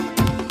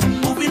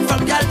 Moving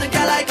from girl to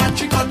girl like a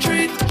trick or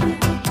treat.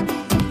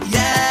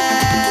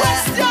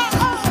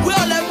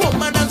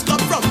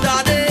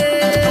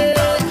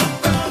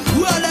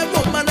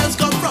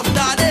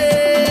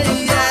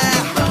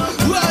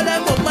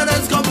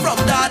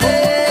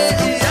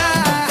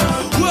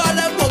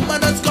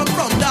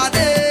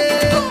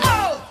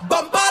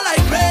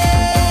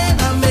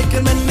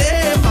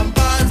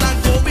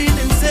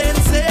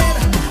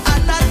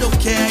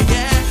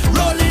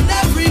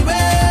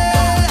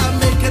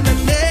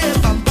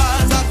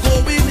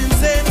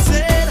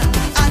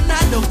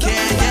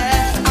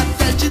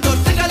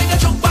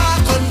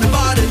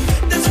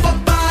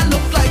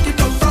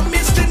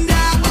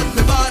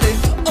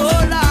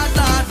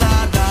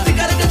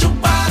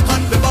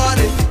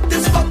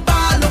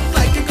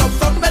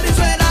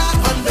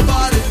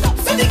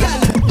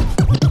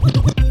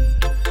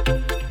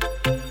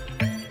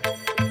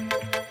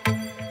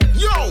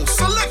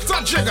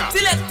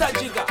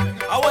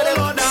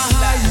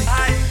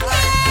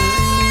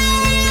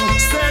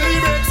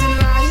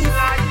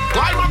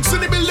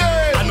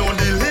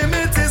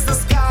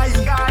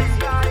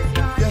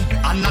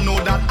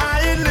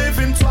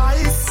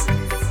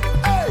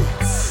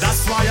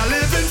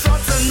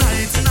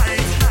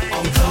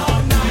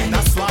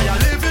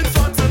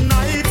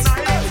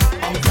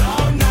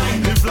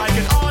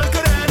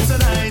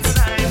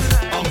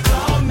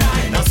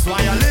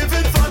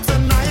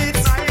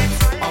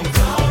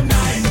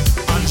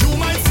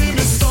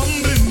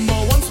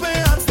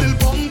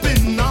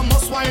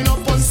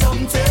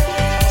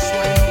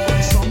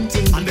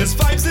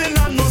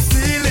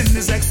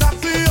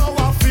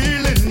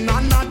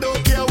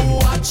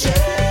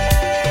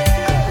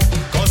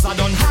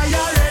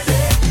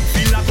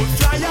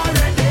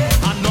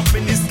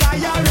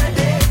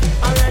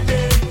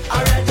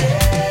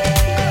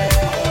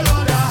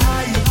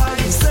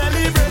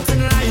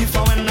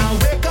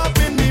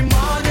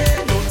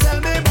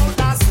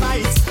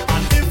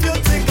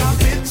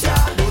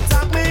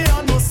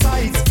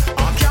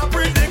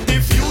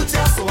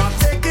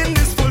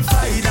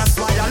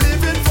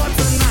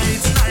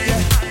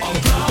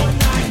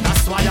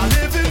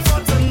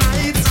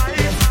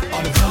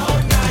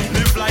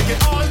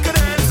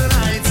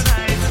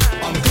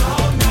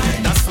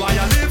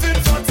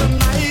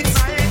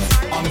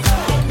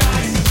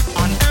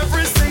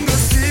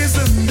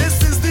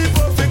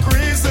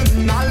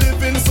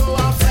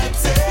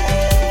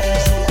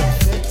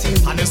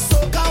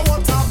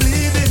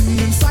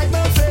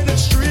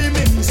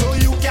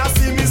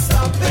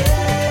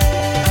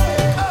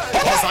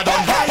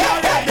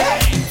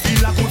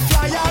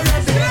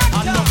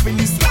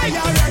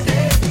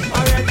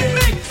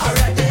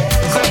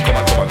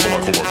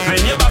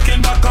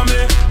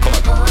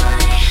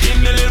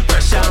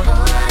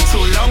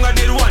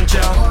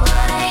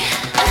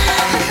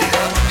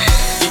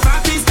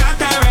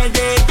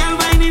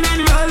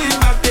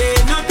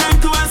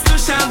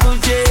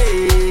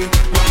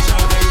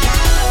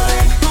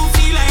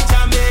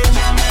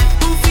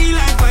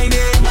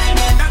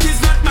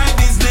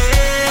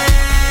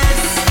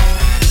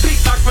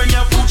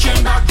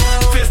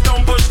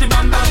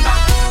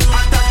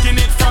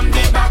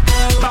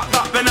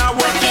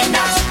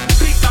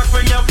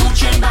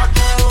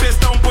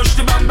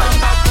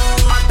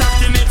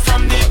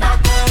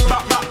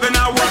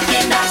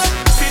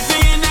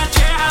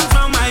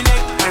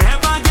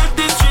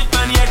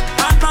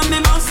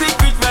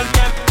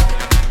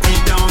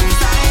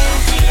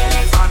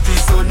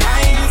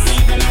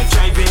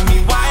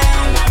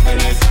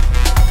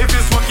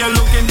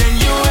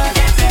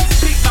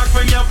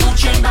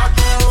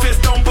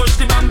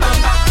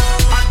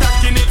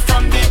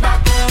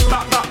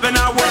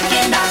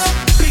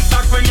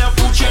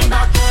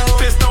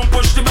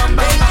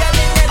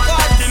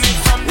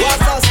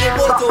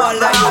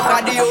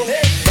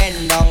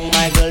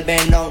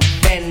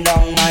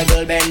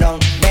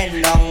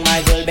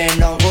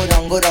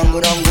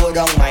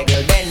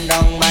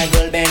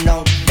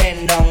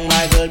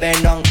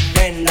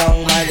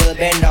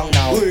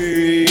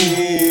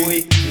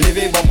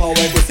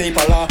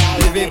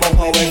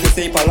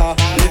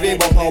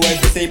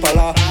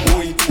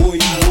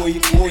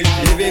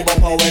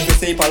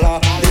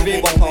 Levez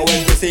vos power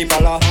que c'est pas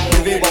là.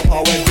 Levez vos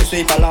power que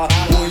c'est pas là.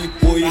 Oui,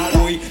 oui,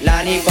 oui.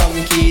 L'année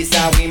comme qui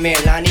ça, oui, mais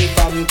l'année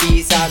comme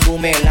qui ça, vous,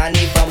 mais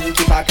l'année comme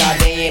qui pas qu'à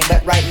baigner.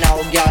 But right now,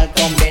 girl,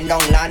 come bend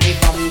down. L'année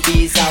comme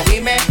qui ça,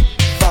 oui, mais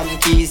comme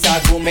qui ça,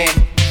 vous, mais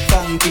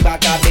comme qui pas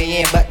qu'à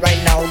baigner. But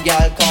right now,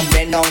 girl, come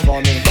bend down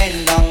for me.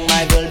 Bend down,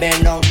 my girl,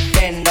 bend down.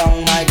 Bend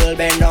down, my girl,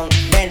 bend down.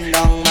 Bend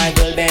down, my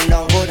girl, bend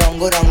down. Go down,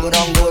 go down, go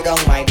down, go down,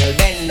 my girl,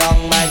 bend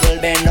down, my girl,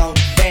 bend down.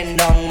 Bend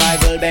down, my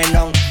girl, bend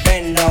down.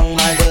 Bend down,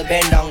 my girl,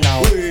 bend down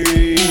now.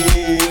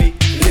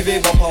 Levez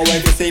vos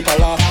power que c'est pas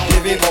là.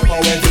 Levez vos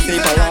power que c'est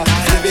pas là.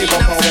 Levez vos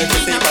power que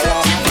c'est pas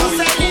là.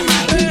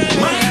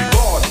 My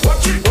God,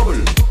 watch it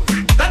bubble.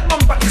 That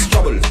bumper is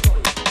trouble.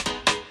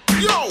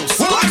 Yo, what's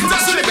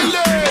that slipping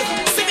there?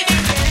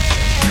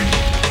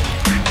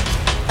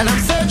 And I'm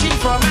searching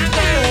for my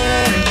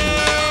girl.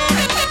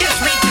 It's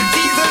rated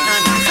season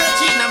and I'm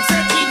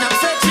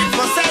searching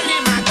for Sally,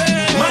 my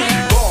girl. My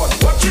God,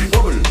 watch it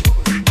bubble.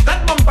 That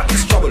bumper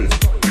is trouble.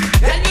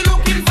 And you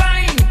looking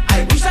fine. I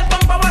wish that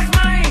bumper was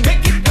mine.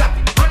 Make it clap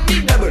on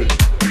the double.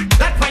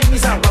 That fine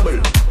is a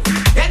rubble.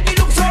 And you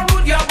look so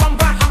rude, your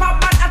bumper have a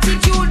bad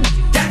attitude.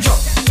 Catch up,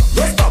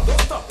 don't stop.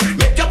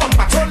 Make your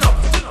bumper turn up.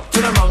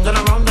 Turn around and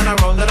around and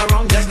around and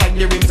around, just like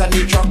the rims on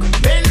the truck.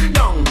 Bend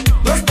down,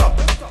 don't stop.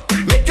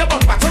 Make your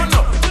bumper turn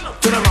up.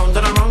 Turn around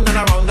and around and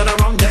around and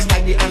around, just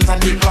like the hands on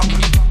the clock.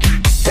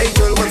 Hey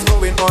girl, what's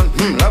going on?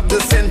 Love the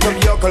scent of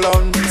your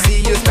cologne.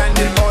 See you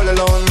standing all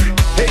alone.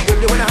 Hey girl,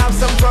 you wanna have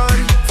some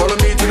fun? Follow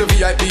me to the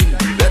VIP.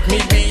 Let me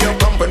be your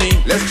company.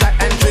 Let's chat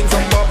and drink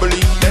some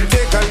bubbly. Then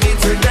take a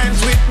little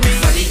dance with me.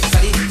 Sally,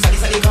 Sally, Sally,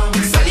 Sally, come.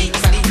 Sally,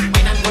 Sally,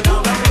 when I'm go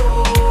down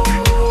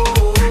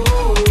low.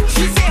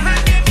 She say her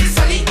name is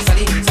Sally,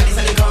 Sally, Sally,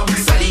 Sally, come.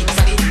 Sally,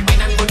 Sally, when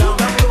I'm go down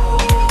low.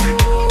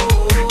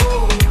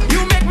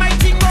 You make my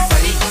thing go.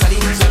 Sally, Sally,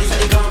 Sally,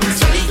 Sally, come.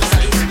 Sally,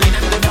 Sally, when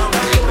I'm go down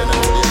low.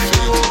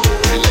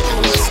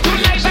 Good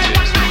night, Sally,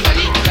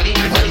 Sally,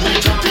 Sally,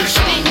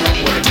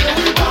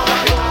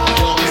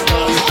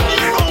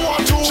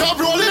 Job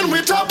rolling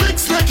with a big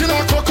snake in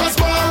a caucus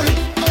ball.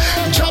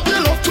 Job you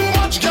love too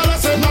much, girl, I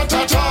said not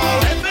at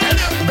all.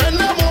 Bend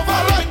them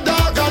over like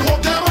dog and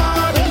hope them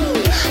hard.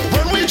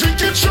 When we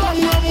drink it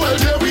strong, rum, well,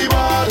 there we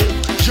bad.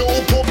 Yo,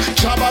 pop,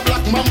 job a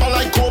black mamba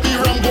like Kobe.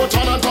 Ram go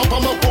turn on top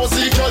of my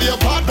posy. Girl, your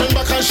part, bend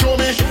back and show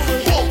me.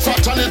 Poke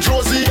fat and it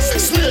rosy.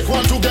 Snake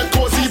want to get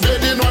cozy.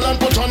 Bedding well and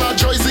put on a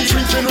jersey.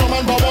 Drinking rum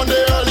and bob on the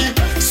early.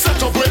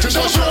 Set up waiting,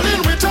 just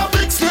rolling with a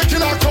big snake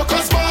in a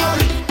caucus ball.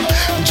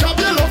 Job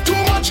you love too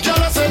much, girl,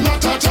 I said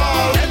not at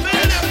all.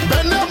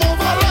 Bend them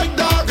over like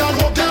dog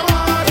and hope them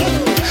hard.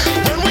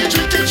 When we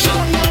drink it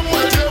strong, rum,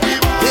 well, there we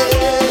bad.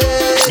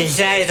 This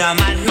is a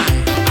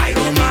madman. I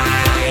don't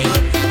mind.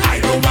 I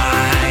don't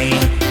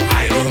mind.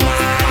 I don't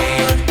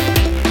mind.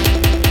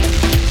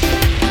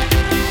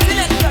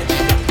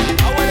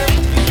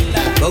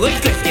 But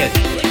which question?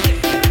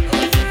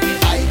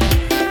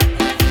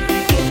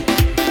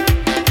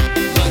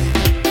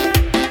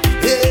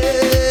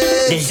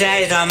 This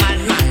is a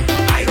madman.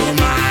 I don't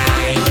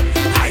mind.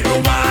 I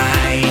don't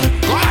mind.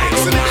 I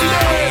don't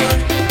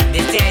mind.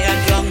 This is a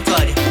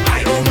drunkard.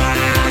 I don't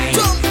mind.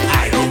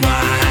 I don't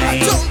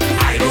mind.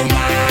 I don't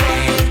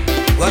mind.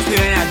 Watch me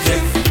when I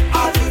drift.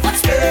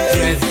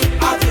 Drift.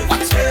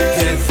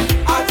 Drift.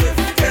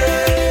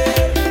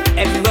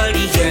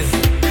 Everybody drift.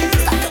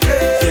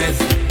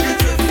 Drift.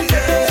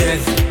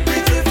 Drift.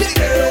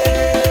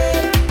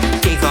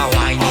 Take a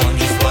wine on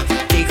this spot.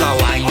 Take a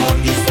wine on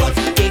this spot.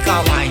 Take a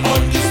wine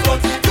on this spot.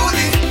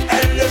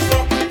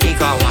 Take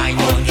a wine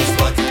on this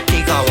spot.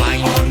 Take a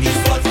wine on this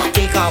spot.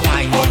 Take a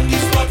wine on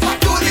this spot.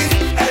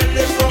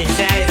 This is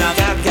a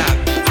gab gab.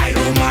 I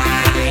don't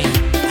mind.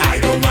 I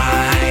don't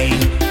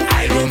mind.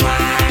 I don't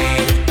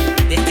mind.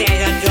 This is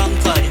a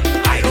drunkard.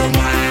 I don't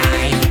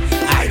mind.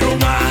 I don't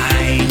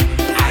mind.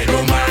 I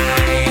don't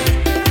mind.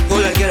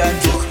 Hold on, get a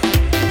joke.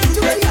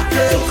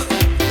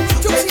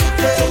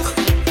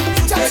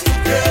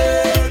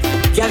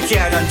 Jump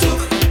share and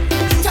joke.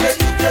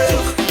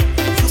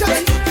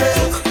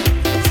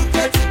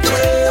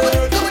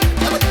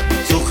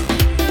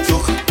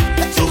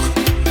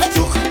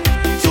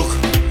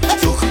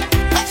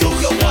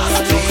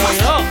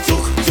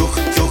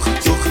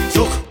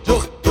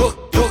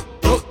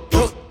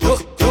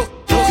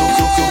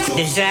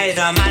 This is a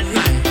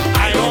madman.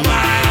 I don't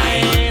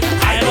mind.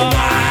 I don't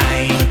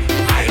mind.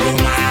 I don't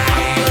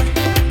mind.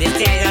 This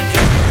is a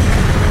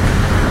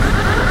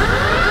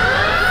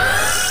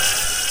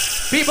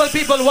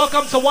People,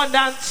 welcome to One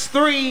Dance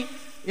 3.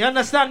 You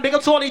understand? Big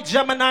up to all the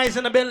Geminis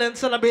in the building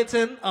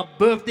celebrating a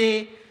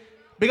birthday.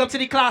 Big up to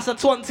the class of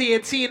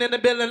 2018 in the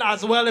building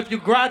as well. If you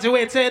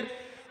graduated,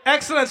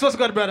 excellence. What's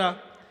good, brother?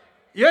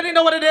 You already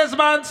know what it is,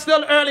 man.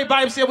 Still early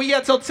vibes here. We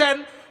here till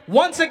 10.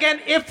 Once again,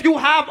 if you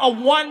have a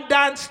One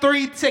Dance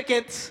 3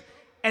 ticket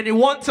and you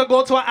want to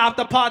go to an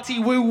after party,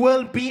 we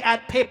will be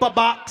at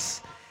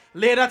Paperbox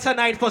later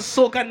tonight for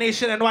Soca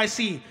Nation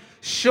NYC.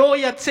 Show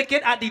your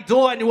ticket at the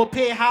door and you will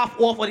pay half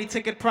off of the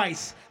ticket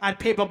price at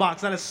Paperbox.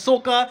 That is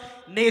Soca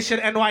Nation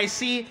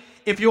NYC.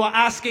 If you are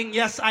asking,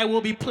 yes, I will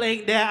be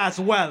playing there as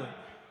well.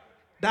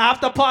 The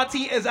after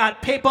party is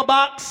at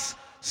Paperbox,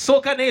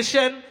 Soca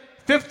Nation,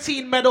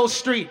 15 Meadow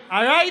Street.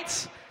 All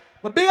right?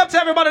 But big up to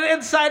everybody on the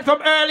inside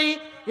from early.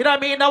 You know what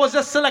I mean? That was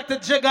just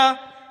selected Jigger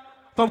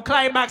from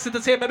Climax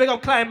Entertainment. Big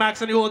up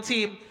Climax and the whole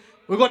team.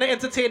 We're going to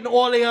entertain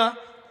all of you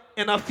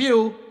in a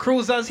few.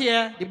 Cruisers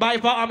here. The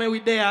Bifer Army,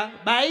 we there.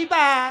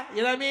 Bye-bye.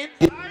 You know what I mean?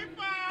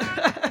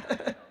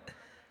 Bye-bye.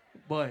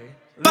 Boy.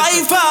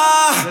 Listen,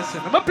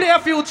 I'm going to play a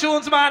few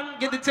tunes, man.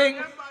 Get the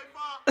thing.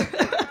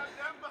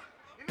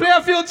 Play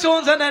a few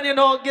tunes and then, you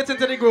know, get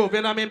into the groove,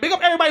 you know what I mean? Big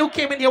up everybody who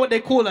came in here with their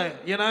cooler,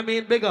 you know what I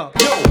mean? Big up.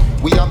 Yo,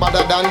 we are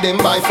better than them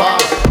by far,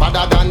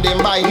 better than them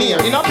by near.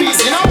 In a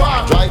peace, in a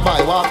war, drive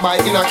by, walk by,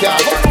 in a car.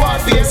 Gun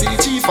warfare, see the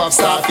chief of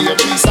staff here,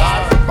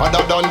 3-star.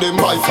 Better than them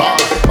by far,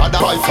 better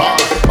by far,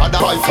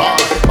 better by far,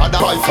 better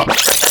by far.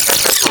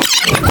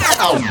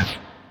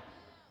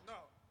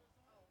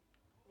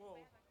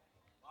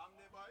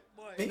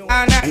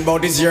 And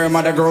about this year,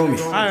 mother grow me.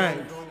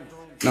 Alright.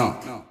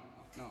 No.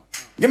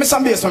 Give me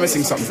some bass when we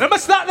sing something. Let me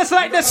start this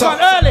like this one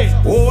early.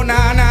 Oh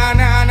na na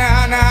na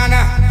na na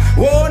na.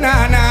 Oh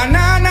na na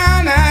na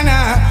na na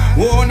na.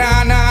 Oh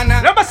na na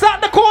na. Let me start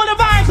the cool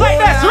vibes like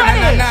this.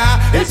 Ready?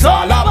 It's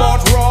all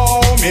about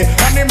Romy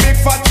and the big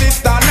fat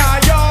sister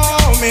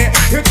Naomi.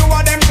 You two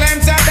of them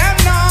claims that them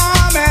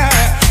know me.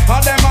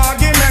 All them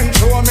arguments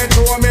show me.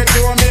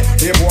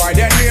 The boy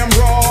then name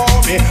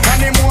Romy and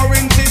the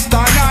mooring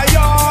sister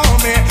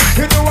Naomi.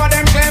 You two of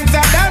them claims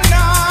that them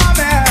know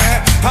me.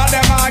 All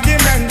them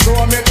arguments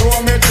show me.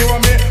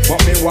 But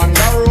me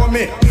wonder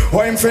Romy,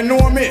 how him fi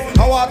know me?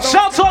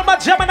 Shout to all my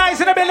Geminis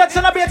in the building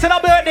celebrating a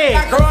birthday.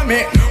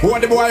 Who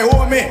the boy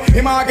hold me?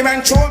 Him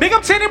argument show. Big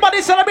up to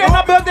anybody celebrating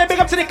a birthday. Big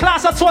up to the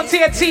class of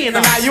 2018.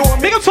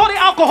 Big up to all the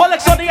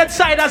alcoholics on the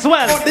inside as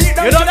well.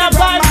 You know that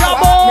vibe, your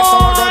boy.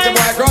 The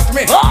boy got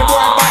me. The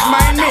boy bad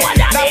mind me.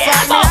 That's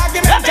why me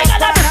argument just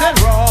stand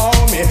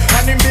around me.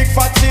 And him big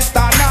fat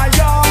sister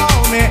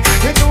Naomi.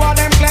 The two of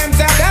them claims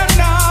that them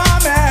know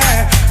me.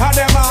 And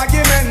them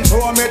argument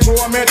show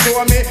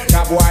me.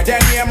 That boy then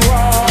name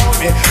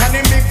Romy. And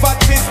him big fat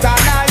sister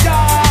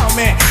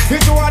Naomi. The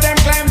two of them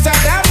claims that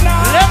them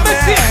know me. Let me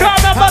see crowd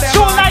number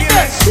 2 like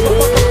this.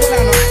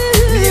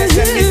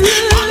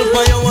 I'll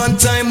buy you one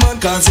time, man,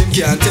 cause him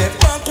can't take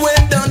back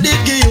when done did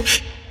give you.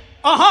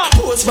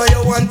 Post for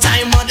you one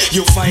time, man.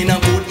 You find a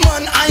good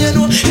man, I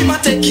know he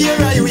might take care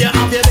of you. You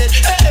have your bed,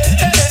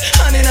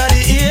 hand in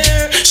the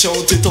ear.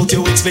 Shout it out,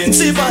 you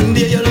expensive, and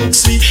there you look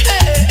sweet.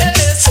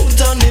 Suit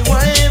on the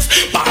wife,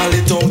 ball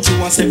it out, you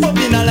want step up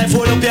in a life,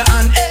 hold up your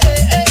hand.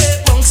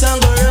 Bounce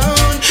and go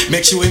round.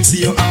 Make sure him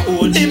see you and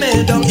hold him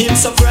head down, him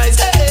surprise.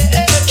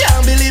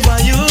 Can't believe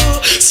on you.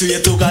 So you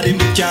took out him,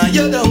 but can't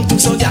you down too.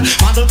 So yeah,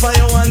 model for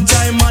you one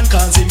time, man,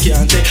 cause him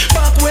can't take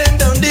back when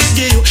down they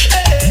give you.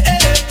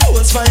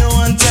 Post for you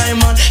one time,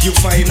 man. You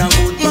find a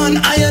good man,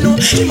 I know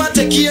he might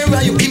take care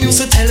of you. Him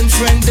used to tell him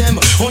friend them,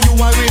 oh you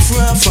want riff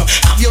raff.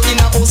 Have you in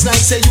a house like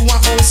say you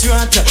want house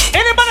rat.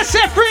 Anybody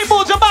say free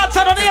Buju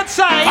Banton on the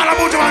inside? Follow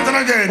Buju Banton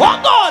again.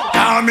 What God?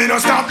 Now me no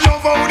stop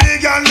love how the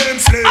girl them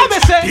slave.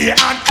 The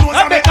hand close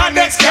and make her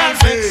next girl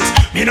face.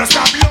 Me no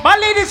stop love. My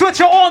ladies with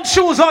your own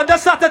shoes on,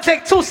 just have to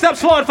take 2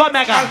 steps forward for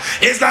Mega.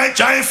 It's like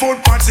giant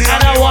food party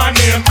and I want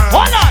name.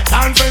 Hold on.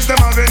 And friends them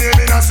have a name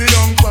in a see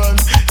young pan.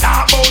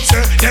 Talk about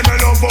say them a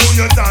love how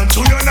you dance.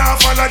 You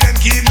not follow them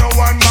keep no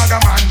one bag a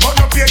man. But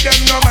no pay them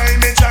no mind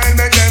me child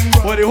make them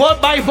go. Well the whole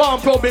by for on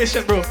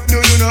probation, bro.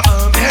 Do you know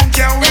them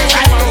can't wait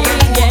for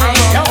them to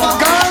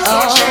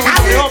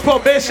you're on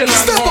probation.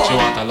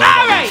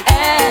 Alright.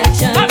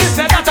 Let me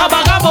say that a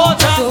bag of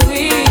butter.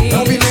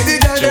 Don't be many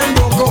girls them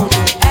broke out.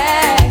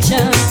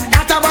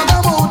 That a bag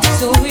of butter.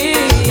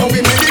 Don't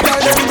be many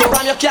girls them broke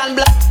out.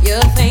 You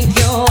think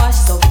you are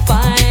so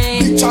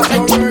fine. Big chat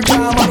no work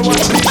time and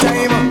watch the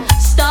time.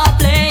 Stop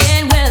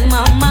playing with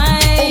my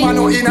mind. Oh man,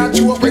 no in a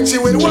joke when she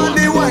will want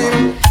the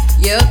wine.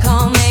 You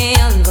call me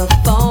on the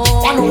phone.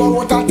 I know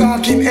what a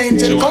talking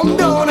angel come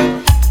down.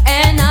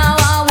 And now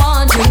I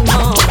want to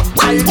know.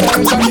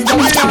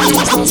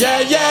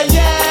 Yeah.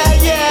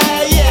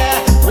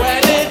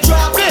 When it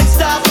drop, it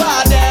stop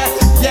out there.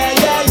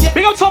 Yeah.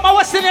 Big up to all my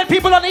West Indian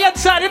people on the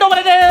inside. You know what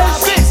it is?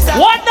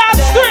 1 down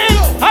street.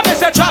 I miss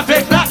the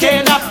traffic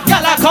blocking.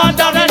 Y'all are calm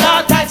down and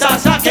all tights are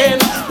sucking.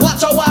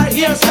 Watch our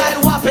hairstyle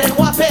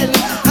whopping.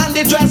 And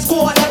the dress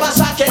code ever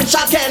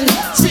shocking.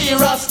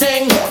 Serious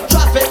thing.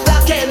 Traffic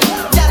blocking.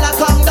 Y'all are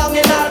calm down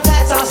and all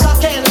tights are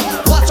sucking.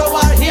 Watch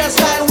our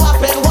hairstyle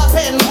whopping.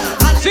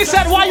 She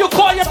said, why you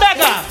call your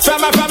Mega?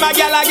 From a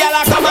gala,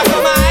 come a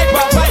hype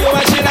up for you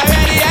and she not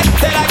ready yet.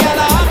 Tell a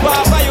gala up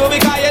up for you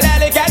because you're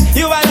delicate.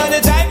 You are on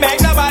the type,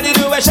 make nobody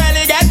do a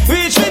shelly get.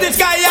 Reach for the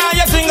sky and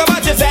you sing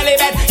about your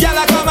celibate.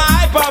 Gala come a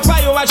hype up for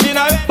you and she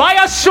not ready. By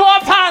a show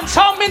of hands,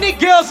 how many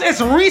girls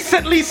is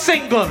recently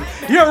single?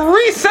 You're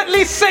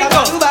recently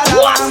single.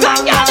 What's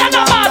that girl in the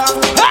mouth?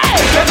 Hey!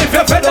 And if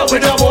you're fed up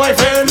with your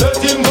boyfriend, let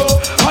him go.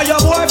 Or your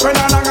boyfriend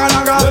a naga,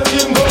 let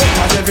him go.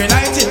 Cause every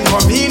night him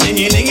come in,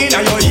 dinging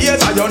on your ears.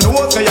 And you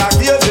know say your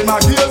gears in my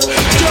gears.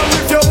 Just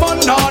if your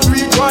man not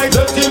reach right,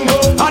 let him go.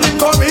 And him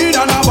come in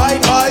and a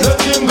bite,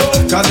 let him go.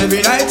 Cause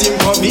every night him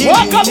come in.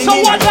 Welcome to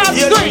One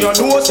Dance 3. You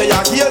know say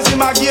your gears in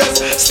my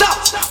gears. Stop.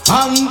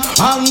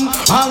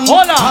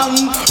 Hold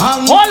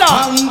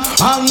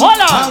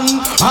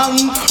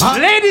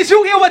on. Ladies,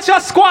 you hear what your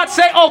squad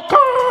say? Okay.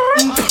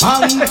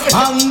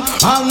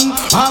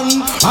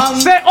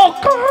 Say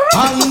okay.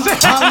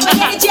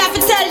 What you have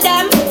to tell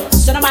them?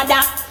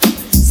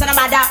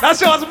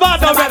 That's yours,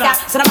 mad over there.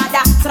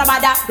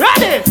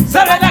 Ready?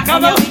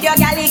 Come on. With your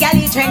galley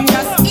trend,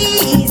 just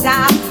ease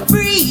up,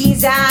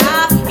 breeze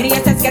up. You know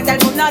your get the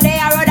move, now they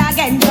are road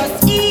again,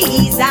 just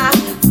ease up,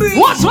 breeze up.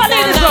 What's what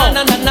ladies go?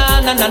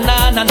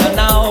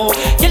 No.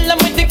 Kill them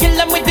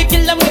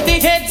with the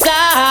heads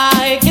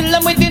high. Kill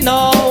them with the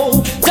no.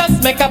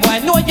 Just make a boy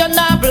know you're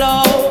not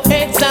blow.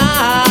 Heads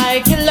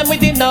high. Kill them with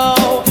the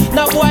no.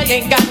 No boy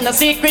ain't got no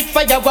secret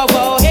for your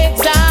wow.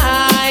 Heads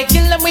high.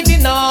 Kill them with the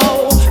no.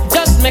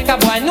 Just make a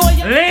boy know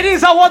you.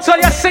 Ladies, I want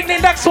you to sing the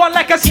next one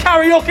like a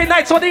karaoke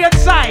night on the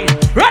inside.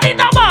 Ready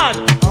now, man?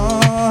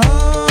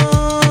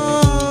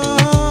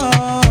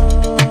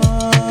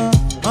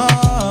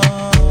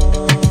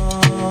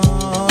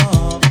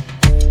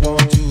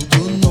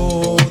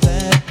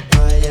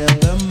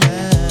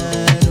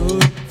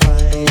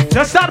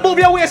 Just start move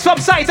your waist from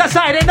side to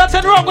side. Ain't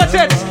nothing wrong with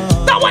it.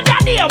 That one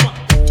that name.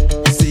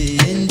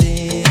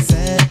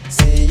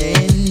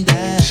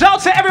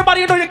 Shout to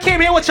everybody, you know you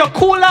came here with your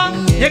cooler.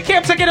 You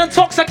came to get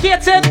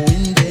intoxicated.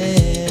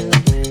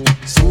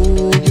 So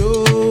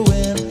you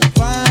will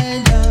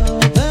find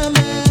out the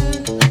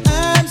man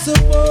I'm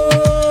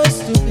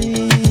supposed to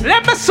be.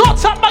 Let me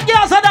sort up my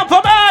girls and them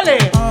from early.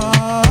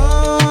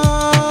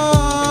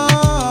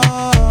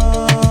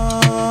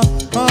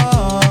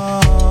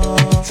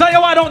 Tell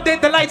you why I don't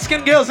date the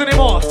light-skinned girls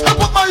anymore. Stop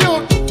up my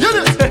youth.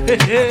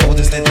 Oh,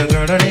 this little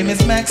girl, her name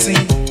is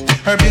Maxine.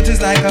 Her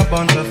beauty's like a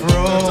bunch of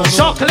roses.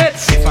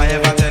 Chocolates. If I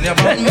ever tell you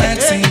about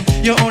Maxine,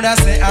 you would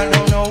say I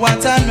don't know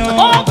what I know.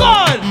 Oh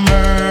God!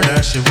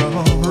 Murder she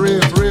wrote.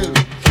 Real.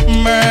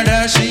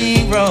 Murder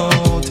she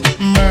wrote.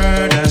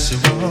 Murder she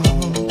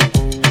wrote.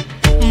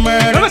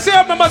 Murder. Let me see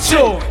remember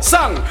show.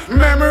 Song.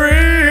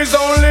 Memories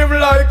don't live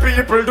like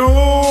people do.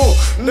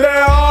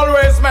 They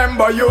always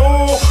remember you.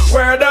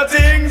 Whether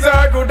things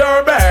are good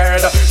or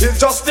bad, it's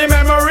just the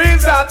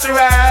memories that you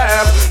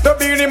have. The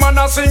beanie man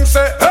a sing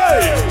say,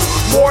 hey,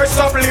 boy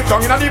stop live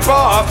down in the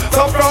past.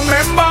 Stop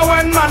remember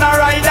when man a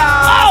ride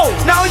out.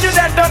 Now you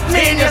dead don't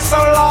mean you're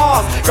so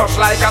lost. Crush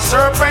like a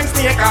serpent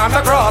snake on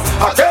the cross.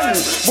 Again,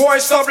 boy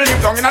stop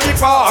live down in the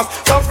past.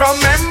 Stop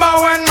remember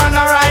when man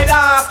a ride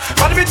out.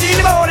 But we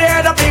think about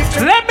it, the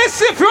picture. Let me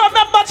see if you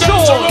remember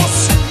show.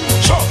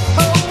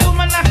 Oh,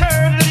 woman, I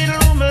heard a little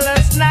rumor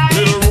last night.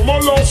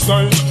 Woman last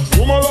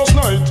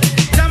night.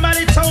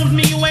 Somebody told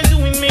me you ain't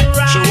doing me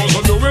right. She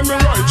wasn't doing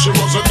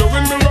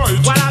me right.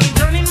 While I be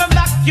turning my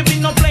back, you be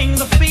no playing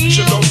the field.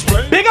 She does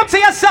play. Big up to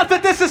yourself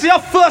if this is your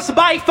first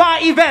by far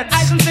event.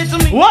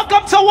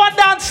 Welcome to One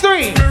Dance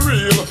 3.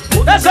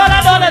 That's all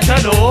I wanted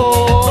to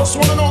know. Just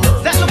wanna know,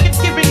 girl. That look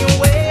it's giving you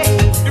away.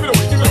 Give it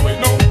away,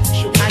 no.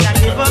 And I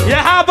give up. You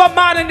have a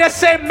man in the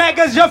same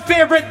Mega's your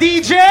favorite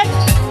DJ.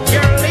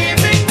 You're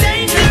living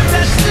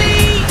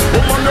dangerously.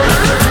 Woman, you're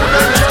living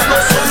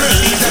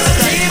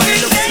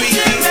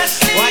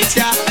dangerously. Watch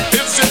ya.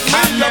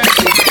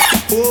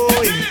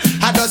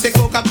 I just say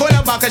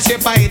Coca-Cola back a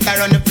shape, I hit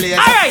around the place.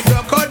 Alright.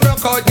 Broke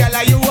out,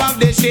 gala, you have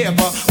the shape.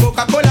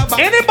 Coca-Cola back.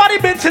 Anybody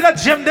been to the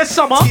gym this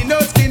summer? Skin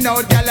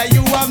out, gala,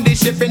 you have the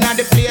shipping at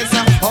the place.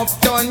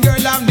 Uptown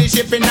girl, I'm the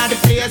shipping at the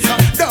place.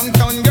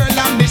 Downtown girl,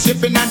 I'm the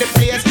shipping at the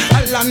place.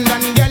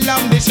 London girl,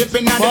 I'm the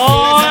shipping at the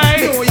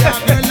place. New York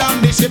girl, I'm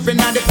the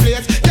shipping at the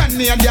place.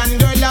 Canadian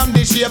girl, I'm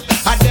the shape.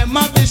 I them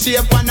have the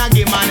shape and I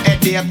give man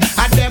headache.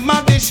 I them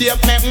have the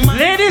shape, make man.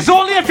 Ladies,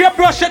 only if you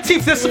brush your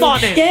teeth this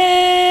morning.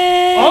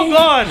 Yeah. Oh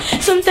God.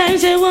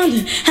 Sometimes I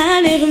wonder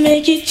I'll never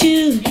make it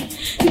to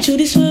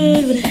this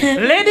world with a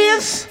happy.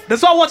 Ladies,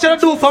 that's what I want you to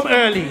do from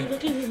early.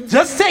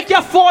 Just take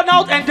your phone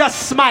out and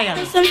just smile.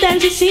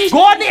 Sometimes it seems go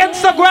on the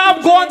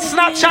Instagram, go on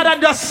Snapchat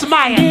and just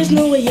smile. There's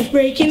no way of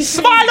breaking.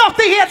 Smile off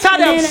the hater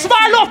them.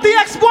 Smile off the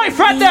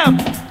ex-boyfriend them.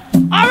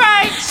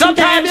 Alright,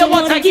 sometimes you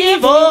want to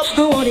give up.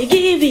 I want to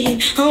give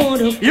in. I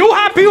want to. You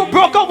happy you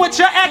broke up with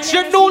your ex,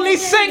 you're newly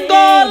single.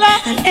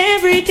 And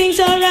everything's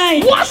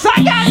alright. What's that,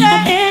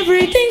 and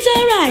everything's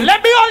alright.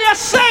 Let me all you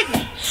sing.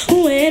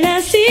 When I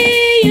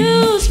see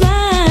you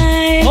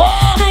smile,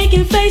 I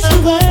can face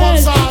the world.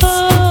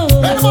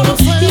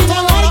 You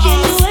know I can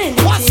do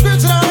anything.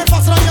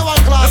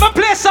 Let me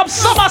play some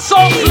summer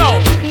songs now.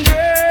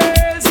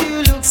 Girls,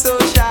 you look so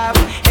sharp.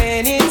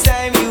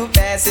 Anytime you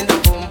pass in the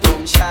boom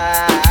boom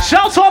shop.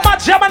 Shout to all my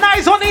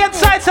Geminis on the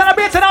inside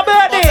celebrating our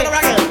birthday.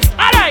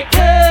 Alright.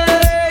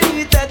 Girl,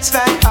 you touch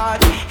my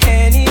heart.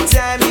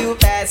 Anytime you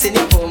pass in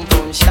your boom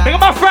boom shop. Look at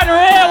my friend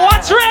Ray.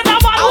 Watch Ray now,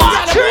 man.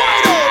 Watch Ray.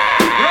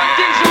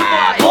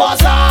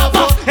 What's up?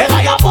 If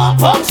I got pump,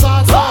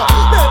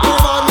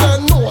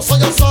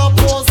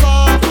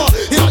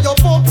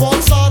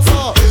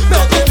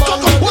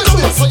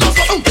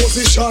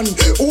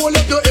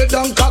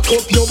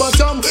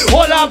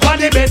 up on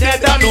the bed,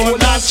 that no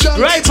last.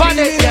 Right on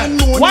it, yeah.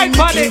 White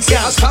on it,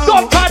 yeah.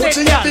 Don't on it,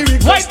 yeah.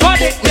 White on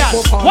it, yeah.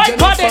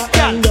 White on it,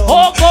 yeah.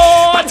 Oh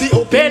God,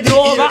 bend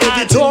over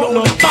and don't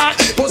look back.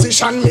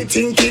 Position me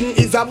thinking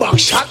is a back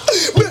shot.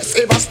 Best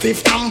ever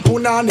stiff and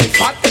punani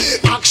fat.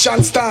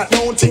 Action start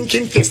now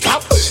thinking to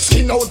stop.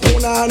 Skin out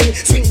punani,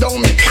 sink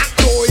down me cat.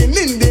 Going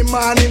in the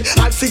morning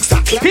at 6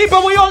 o'clock.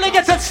 People, we only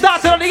get it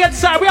started on the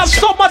inside. We have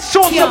so much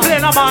songs to play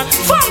now, man.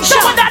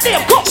 Someone that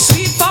name, go.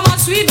 Sweet farmer,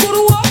 sweet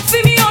guru, up for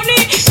me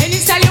honey.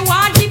 Any style you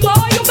want, the boy,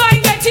 you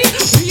can get it.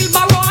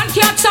 Wheelbarrow and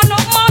cats and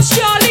up my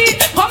Charlie.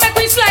 Come make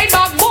we slide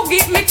back,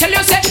 boogie. Me tell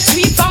you, say,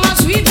 sweet farmer,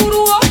 sweet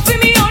guru, up for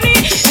me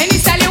honey. Any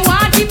style you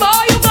want, the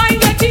boy, you can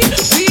get it.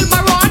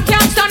 Wheelbarrow and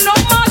cats and up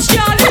my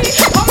Charlie.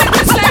 Come make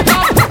we slide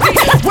back, boogie.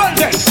 Well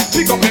then,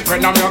 pick up me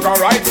pen and you go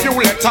write few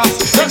letters.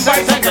 Then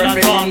boys and girls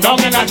me come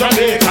down in a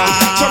Jamaica.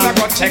 So me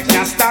go check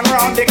ya stand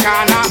round the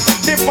corner.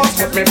 The first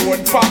put me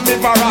foot from me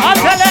veranda. I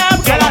tell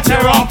them, get a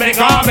tear up the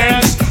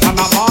garments. And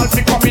I'm all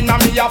fi come in a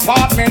me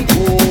apartment.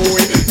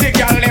 Boy, the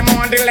girl them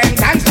on the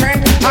length and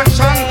strength.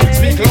 Action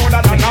speak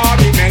louder than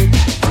argument.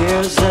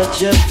 There's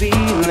such a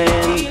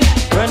feeling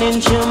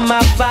running through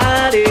my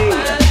body,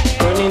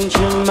 running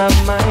through my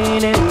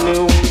mind, and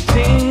doing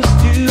things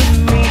to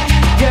me.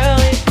 Girl,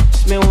 it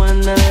makes me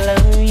wanna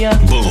love ya.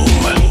 Boom.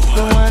 Makes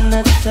me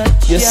wanna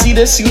touch ya. You see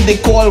this you they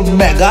call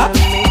Mega?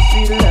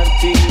 Makes me love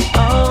to you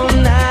all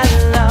night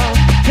long.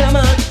 Come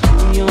on,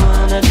 do you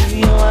wanna, do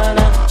you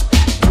wanna,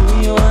 do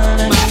you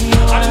wanna, do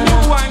you wanna,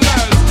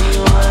 do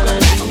you wanna,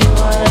 do you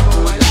wanna.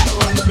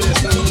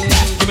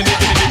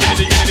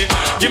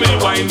 Give me the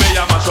wine where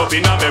you mash up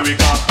in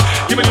America.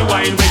 Give me the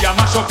wine where you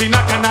mash up in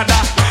Canada.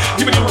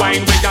 Give me the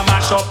wine where you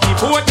mash up the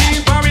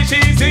 14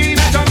 parishes in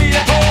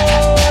Jamaica.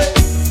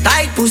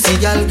 Tight pussy,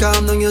 girl,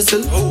 calm down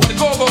yourself. Oh, the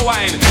go-go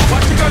wine.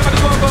 What you got for the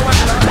go-go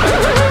wine?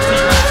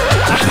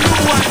 That's the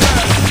new one,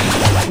 girl.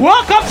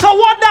 Welcome to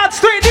One Dance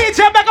 3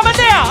 DJMEGA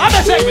there. I'm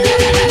gonna say.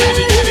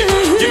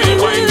 Give me the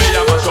wine where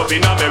you mash up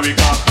in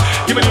America.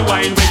 Give me the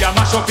wine where you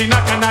mash up in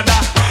Canada.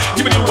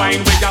 Give me the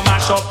wine where you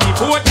mash up the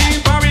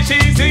 14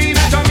 parishes in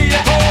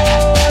Jamaica.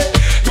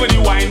 Give me the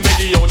wine where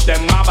the youth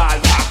them a ball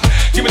back.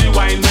 Give me the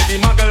wine where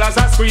the mugglers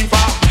a scream for.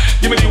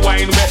 Give me the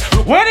wine where.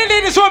 When the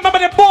ladies remember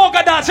the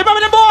Boga dance, remember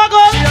the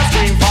Boga? She a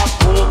scream for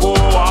go-go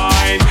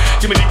wine.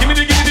 Give me the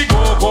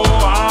go-go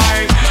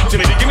wine. Give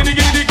me the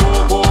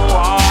go-go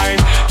wine.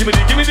 Give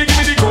me the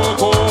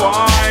go-go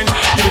wine.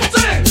 Give me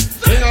the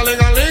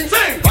Ling-a-ling-a-ling,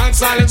 band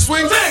silent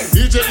swing.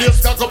 DJ Dave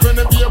stack up in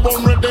the beer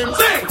bum rhythm.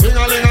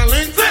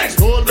 Ling-a-ling-a-ling,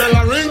 school bell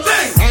a ring.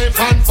 Knife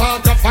and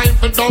fork a fine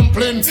for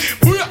dumpling.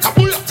 Booyaka,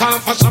 time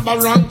for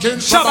Shabba ranking.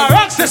 Shabba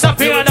ranks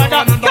disappear.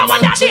 Come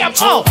on, that damn.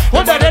 Oh,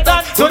 when they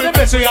done to the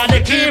best we have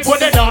the key.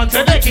 Put it down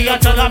to the key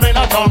and turn them in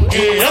a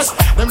donkey. Yes,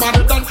 them are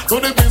the done to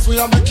the best we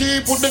have the key.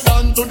 Put it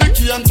down to the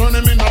key and turn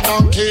them in a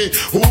donkey.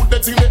 Who they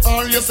think they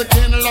are? Yes, they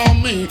can't allow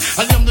me.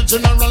 I am the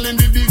general in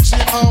the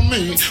DJ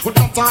army.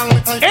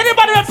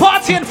 Anybody been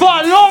partying for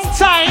a long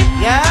time?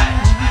 Yeah.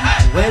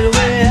 Well,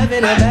 we're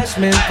having a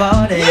bashment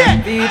party.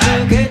 Yeah.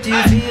 People get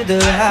you feel the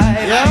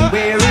hype. Yeah.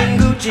 Wearing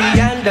Gucci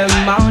and the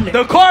morning.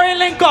 The Corey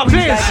link up,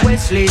 please. Like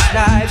Wesley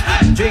Snipes.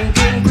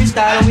 Drinking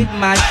crystal with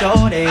my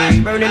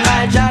shorty. Burning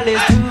my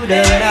chalice through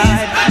the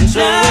night. So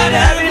we're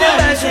having a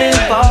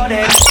bashment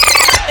party.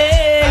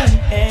 Hey,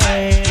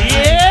 hey.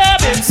 Yeah.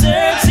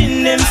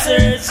 Them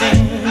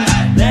searching.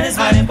 That is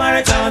why they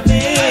pirate our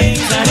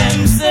things. And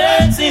them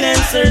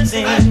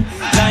searching.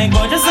 Like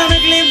gorgeous on the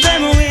clip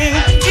them away.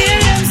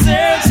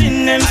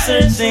 Them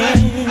searching.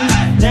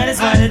 That is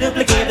why they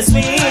duplicate the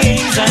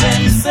swings. And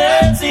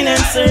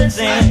them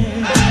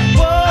searching.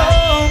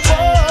 Whoa,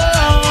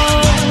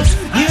 whoa.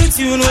 You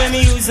tune when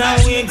me use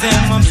and wake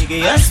them. My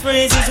biggest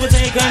phrases we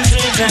take and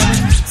take them.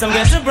 Some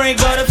get to break,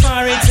 but the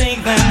far it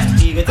take them.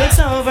 Ego takes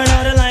over,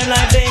 now the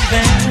limelight take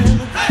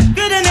them.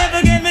 Could they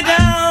never get me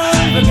down?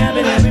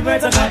 Vocabulary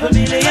words a couple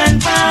billion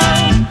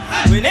pounds.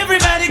 When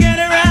everybody get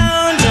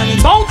around,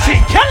 Bounty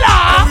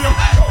Killer.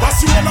 Pass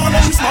you all on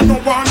this man, no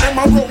one them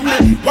around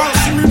me. While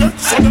see me dead,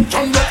 so them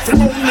can look for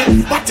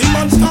me. But the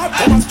man start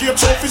come and straight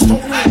off his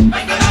stone me.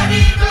 Make the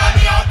money eagle and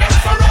the out them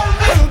surround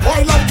me. Well,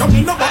 boy, like a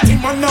me, no but the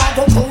man now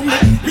go crown me.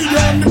 Me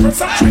and the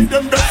press and try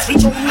them best to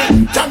show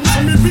me.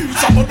 Cancel me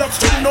visa, but that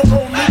still no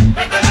round me.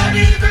 Make the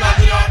money eagle and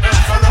the out them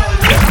surround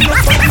me.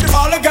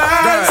 All the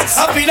girls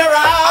I've been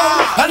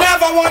around, I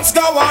never once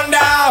go on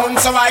down.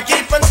 So I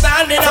keep on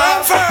standing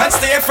up and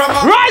stay from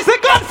a rise the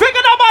gun,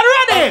 figure them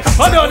already.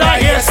 I know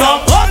that here's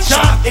some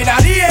gunshot. In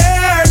the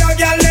air, no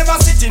girl never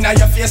sitting on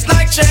your face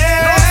like chair.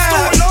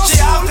 She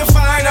have to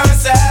find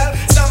herself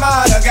some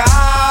other guy.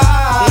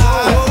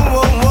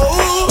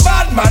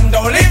 Bad man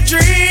don't live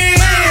dream.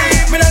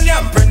 Me no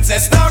young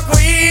princess, no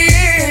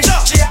queen.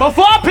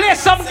 Before I play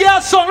some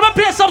girl song, let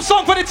me play some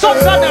song for the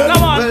tongues on them.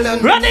 Come on,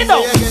 ready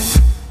now.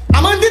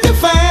 I'm under the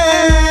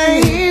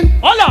fine.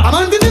 Hold on. I'm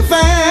under the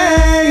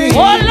fine.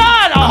 Hold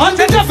on. I'm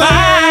under the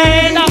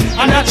fine.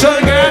 A natural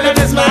girl that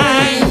is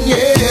mine.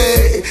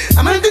 Yeah.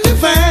 I'm under the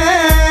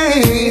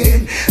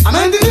fine. I'm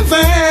under the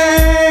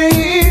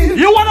fine.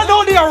 You wanna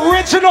know the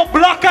original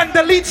Black and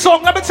the lead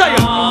song, let me tell you.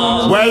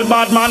 Well,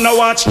 bad man, no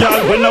watch, girl.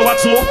 We no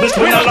watch smoke, bitch.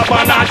 We no love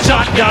and not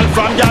chat, girl.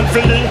 From girl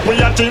feeling,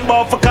 we a team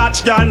bout for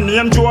catch, girl.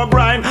 Name Joe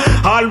Bryan,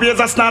 always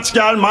a snatch,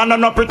 girl. Man,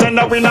 no pretend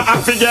that we no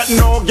have to get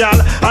no, girl.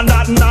 And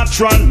that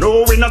natural,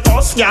 no, we not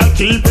us, girl.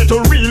 Keep it a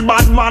real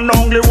bad man,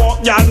 only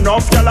walk, girl.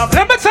 Enough, girl.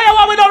 Let me tell you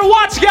what we don't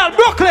watch, girl.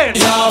 Brooklyn.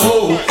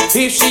 Yahoo,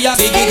 if she a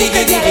diggy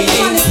diggy diggy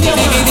ding,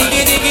 diggy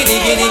diggy diggy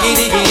diggy diggy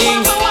diggy ding,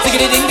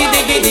 diggy diggy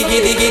diggy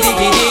diggy diggy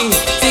diggy ding,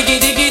 diggy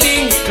diggy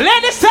ding.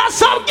 Ladies, tell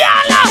some girl.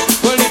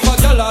 Well, if a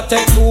girl a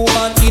take 2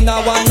 man in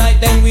a one night,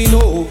 then we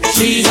know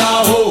she's a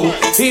hoe.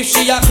 If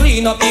she a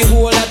clean up the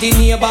whole of the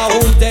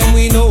neighborhood, then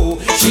we know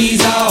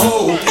she's a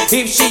hoe.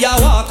 If she a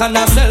walk and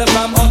a sell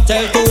from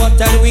hotel to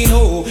hotel, we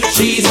know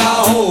she's a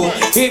hoe.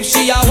 If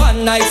she a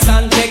one night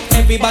stand, take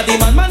everybody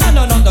man, I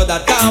know none of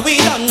that, can we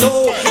don't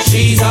know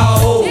she's a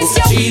hoe.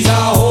 She's a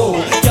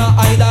hoe. You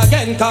hide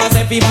again, cause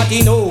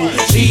everybody know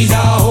she's a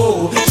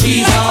hoe.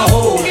 She's a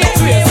hoe.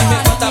 Crazy me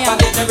cut up and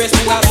the terrorist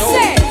thing I know.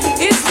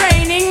 It's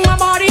raining, my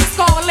body's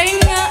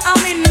calling. I'm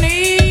in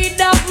need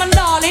of my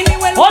darling.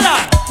 Well, hold on.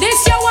 This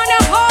year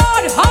wanna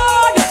hard,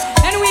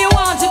 and we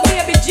want to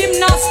baby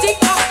gymnastic,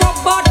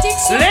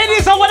 acrobatics.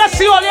 Ladies, I wanna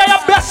see all your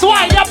best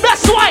wine, your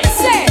best wine.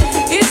 Say,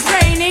 it's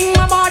raining,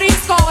 my body's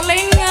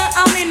calling.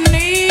 I'm in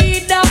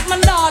need of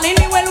my darling.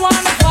 Well,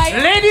 wanna fight.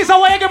 Ladies,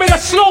 I want you to give me the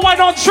slow one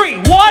on 3.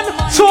 1,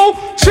 2,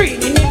 3.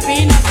 In the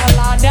pina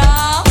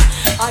colada,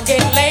 I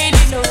get laid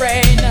in the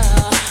rain.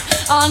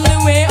 On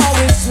the way,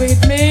 always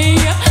with me.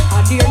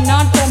 I dare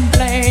not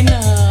complain.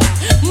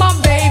 My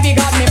baby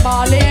got me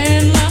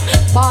balling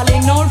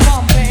out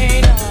from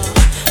pain.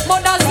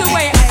 But that's the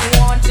way I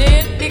want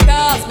it,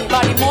 because my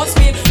body must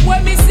feel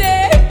when me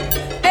say,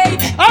 hey.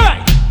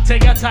 Alright,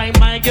 take your time,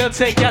 my girl,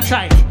 take your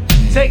time.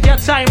 Take your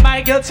time,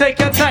 my girl, take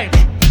your time.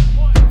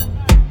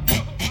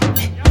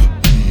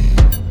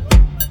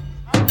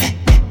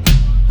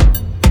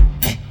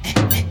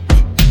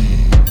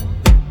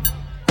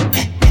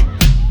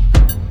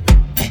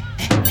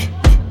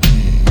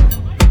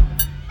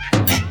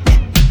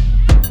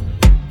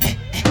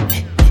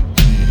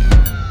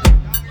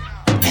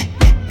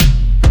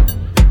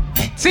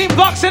 Team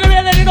Box in the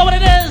real, you know what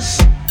it is.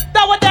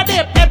 That what that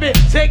did, baby.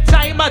 Take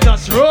time, I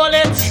just roll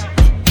it.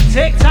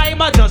 Take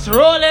time, I just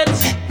roll it.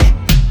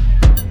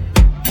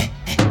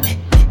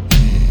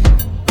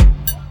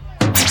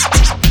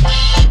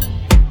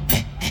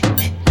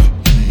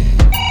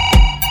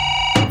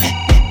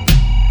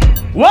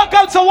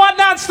 Welcome to One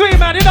Dance 3,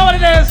 man. You know what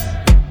it is.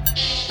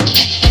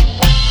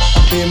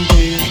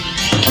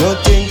 You're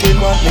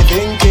thinking what me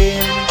thinking,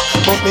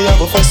 but me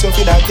have a first you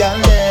for that girl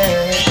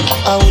there.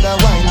 I woulda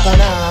wine for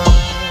now.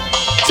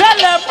 Tell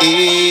them.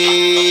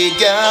 Hey,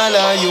 girl,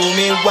 are you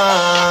me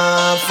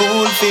want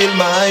fulfill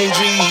my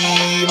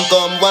dream?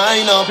 Come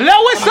wine up.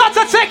 Let we start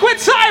to take with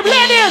time,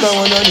 ladies. I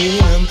wanna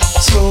name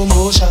slow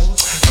motion.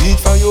 Beat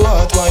for your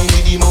heart, wine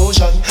with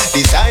emotion.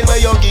 Design where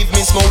you give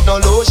me smoke, no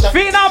lotion.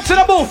 Phenom to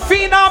the booth,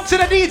 phenom to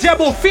the DJ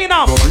booth,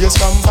 phenom. No brace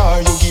from far,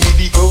 you give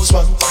me the close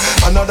one.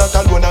 Another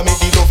tall gonna make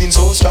the loving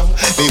so strong.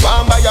 Me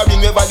want buy a ring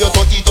where value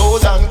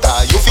 30,000.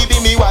 You fi be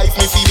me wife,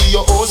 me fi be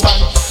your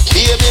husband.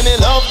 Baby, me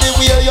love the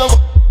way you.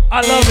 I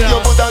love ya. You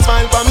put a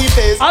smile on me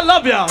face. I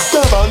love ya.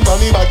 Grab on for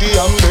me body,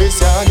 embrace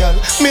ya, girl.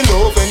 Me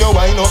love when you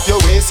wind up your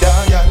waist, ya,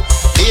 girl.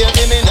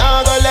 Baby, me nah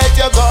go let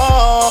you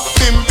go.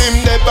 Pim pim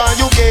dep on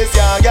you case,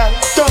 ya, girl.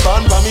 Grab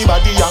on for me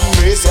body,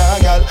 embrace ya,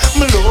 girl.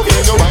 Me love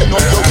when you wind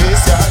up your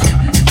waist, ya.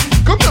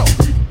 Come now.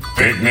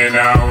 Pick me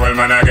now, old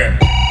man again.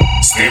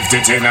 Stiff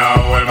titty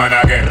now, old man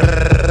again.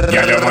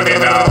 Get your money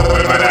now,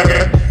 old man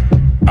again.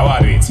 How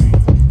are it?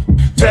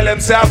 Tell them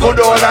say I go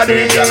do all I do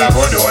it. Girl, I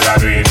go do all I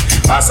do it.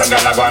 Ask a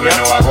girl I go, me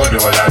know I go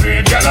do all I do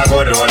it. Girl, I go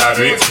do all I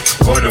do it.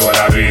 Go do all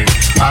I do it.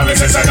 All me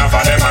say enough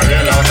of them a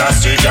real out the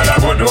street. Girl, I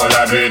go do all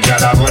I do it.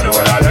 Girl, I go do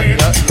all I do it.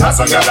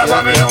 Ask a girl I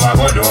go, me know I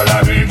go do all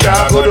I do it. Girl,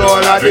 I go do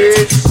all I do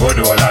it. Go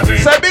do all I do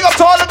it. Say big up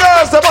to all the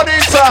girls, them on the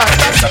inside.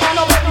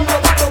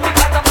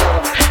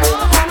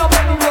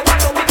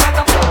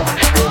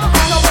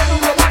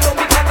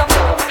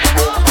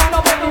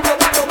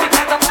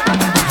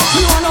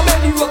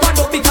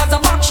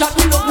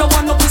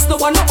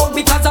 One up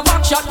because of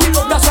back shot, me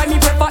love. That's why me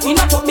prefer in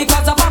a truck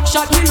because of back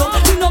shot, me love.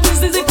 Me no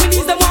business if me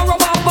needs them one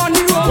rub up on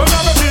the road. Well,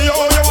 never see you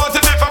how you want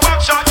it if a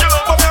back shot, you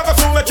love. But me have a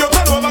fool make you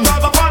turn over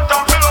because of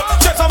phantom, me love.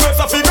 Just a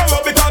mess of figure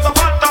up because of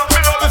phantom, me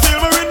love. You feel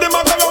me with the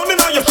mag around in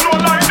and you slow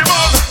like the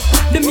bug.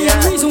 The main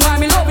reason why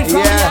me love it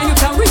from me and you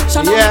can reach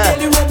and I'm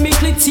daily rub me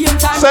clit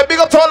same time. Say big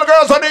up to all the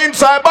girls on the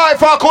inside. Bye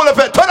for a cool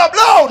effect. Turn up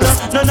loud.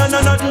 No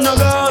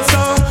go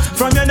so.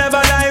 From you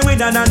never lie with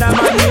another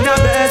man in a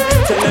bed.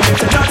 Tell them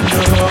it's not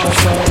no go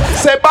so.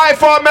 Say bye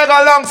for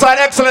Mega alongside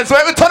excellence.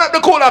 Wait, we turn up the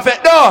cool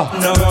effect, no.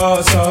 No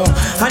go so.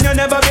 And you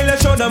never will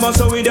show them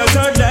muscle with your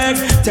third leg.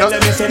 Tell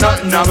them it's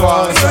nothing no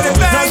go so.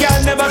 No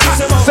girl never kiss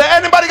them up. Say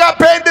anybody got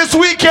paid this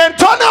weekend?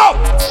 Turn up.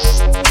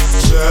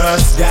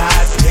 Just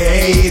got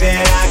paid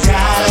and I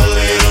got a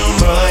little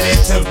money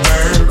to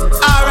burn.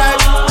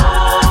 Alright.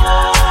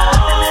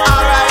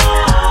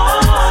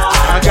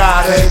 I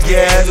gotta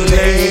get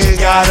laid,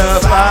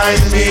 gotta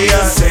find me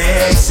a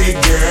sexy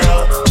girl.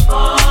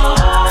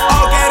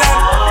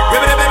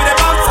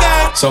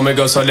 So me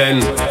go so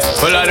then.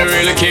 Well, I don't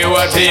really care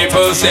what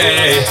people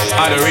say.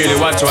 I don't really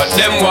watch what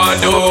them want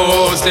do.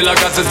 Still I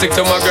got to stick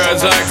to my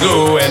girls like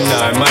glue. And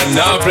I might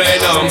not play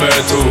number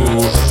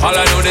 2. All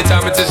I know the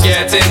time it is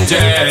getting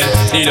jet.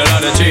 Need a lot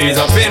of cheese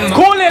up in my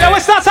cool it,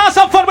 let's start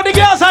some fun with the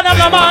girls and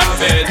them, man.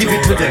 Give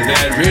it to them.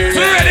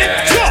 Ready?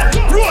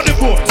 Roll the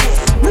boat.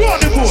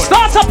 Roll the boat.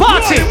 Start a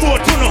party.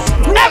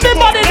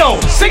 Everybody know.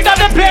 Sing down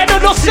the plane,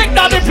 no, sing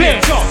down the plane.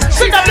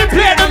 Sing down the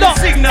plane, no.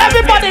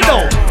 Everybody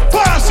know.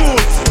 Parachute.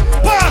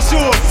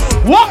 Parachute.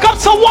 Walk up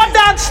to one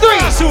dance 3.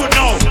 Parachute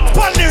now.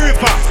 Pon the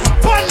river.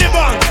 Pon the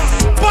bank.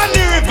 Pon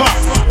the river.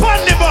 Pon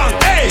the bank.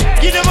 Hey,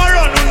 give them a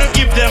run. Wanna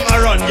give them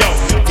a run, yo.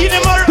 Give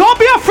them a run. Don't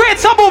be afraid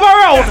to move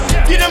around.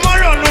 Give them a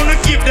run. Wanna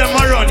give them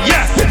a run.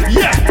 Yeah.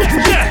 Yeah.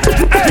 Yeah.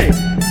 Hey.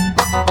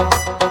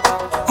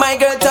 My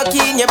girl, tuck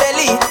in your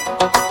belly.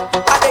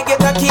 I beg you,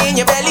 tuck in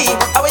your belly.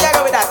 How you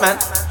go with that, man?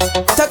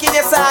 Tuck in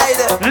your side.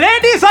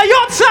 Ladies, are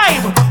your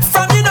time.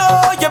 From you know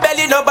your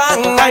belly no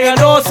bang. And you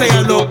know say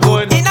you look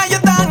good. Inna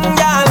your tongue,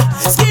 girl.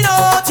 Skin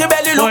out your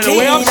belly look clean. The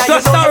way I'm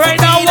stressed out right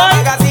now,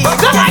 man.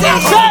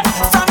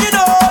 From you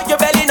know your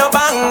belly no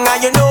bang.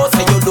 And you know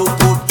say you look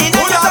good.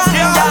 Inna your tongue,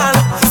 girl.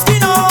 Skin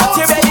out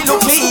your belly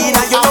look clean.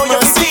 And you know you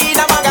can see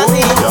the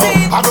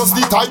magazine. I just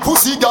the type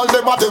pussy girl,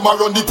 them a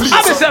run the place.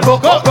 I be say go.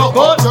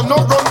 You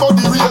know run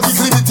body real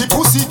declivity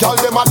pussy girl,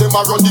 them a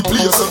run the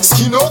place.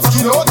 Skin out,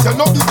 you know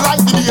big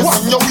like the bass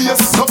on your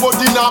waist.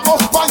 Nobody now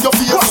up on your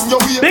face in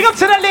your waist. Big up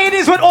to the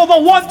ladies with over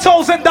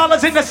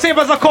 $1,000 in the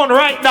savers account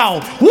right now.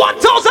 $1,000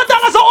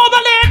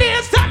 over,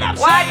 ladies. Tell them.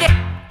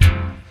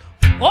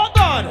 Hold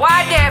on.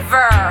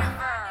 Whatever.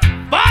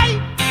 Bye.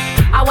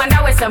 I wonder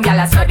where some y'all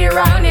are study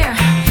round here.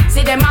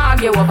 See them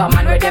argue over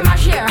man where them a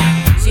share.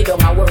 See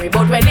don't a worry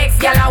about when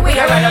next y'all are with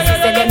her. And us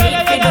say them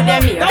need to do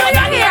them here. No,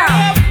 you hear?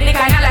 The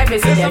kind of life we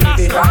see them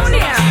living round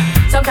here.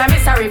 Sometimes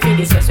it's sorry for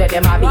this just where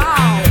them a be.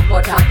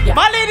 But yeah.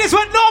 My ladies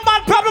with no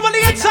man problem on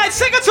the inside.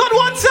 Sing it on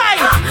one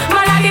time.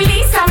 Man are the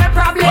least of my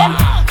problem.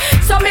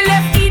 So me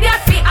left idiot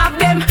fi have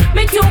them.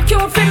 Me too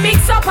cute fi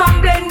mix up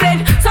and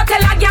blend. So tell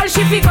a girl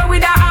she fi go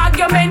with her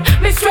argument.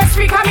 Me stress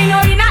free cause me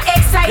know in a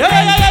excitement.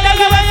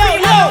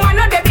 Yeah. Man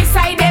not there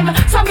beside them.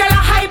 Some girl a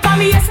hype on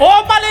me.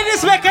 All my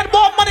ladies making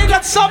more money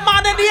than some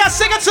man in here.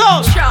 Sing it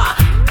on. Sure.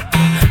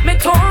 Me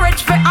too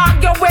rich fi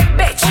argue with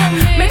bitch.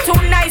 Me too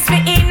nice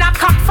fi in a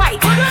cockfight.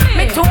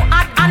 Me too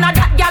hot and a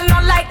that girl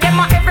not like them.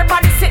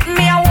 Everybody sit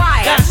me a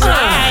while. That's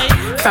right.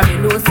 From you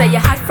know say you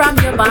hot from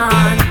your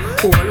band.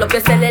 Hold up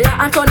your cellular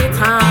and turn it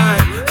on.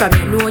 From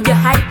you know you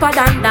hyper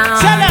than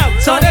down.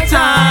 Turn it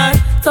on.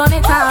 Turn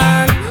it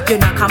on. You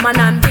know come on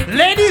and big.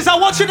 Ladies, I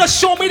want you to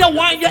show me the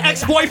wine your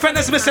ex-boyfriend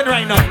is missing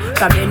right now.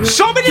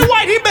 Show me the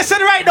wine he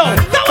missing right now.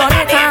 Turn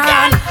it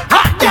on.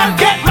 Hot girl,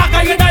 get back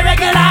on you the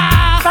regular.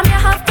 From your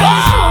half to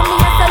show me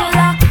your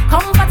cellular.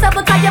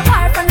 Comfortable cause you're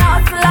part from the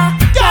hustler.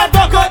 Girl,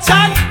 buck out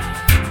time.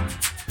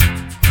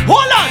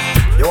 Hold on.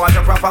 You want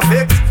your proper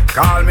fix?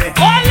 Call me.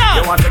 Hold on.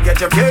 You want to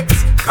get your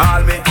kicks?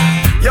 Call me.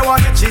 You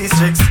want your cheese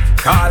sticks?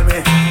 Call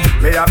me.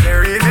 Me have the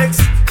remix?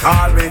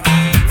 Call me.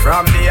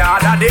 From the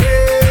other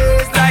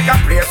days, like I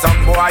play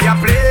some boy I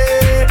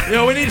play.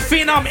 Yo, we need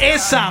Phenom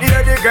ASAP.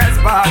 Hear the girls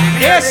body.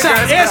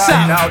 ASAP.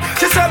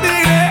 She said me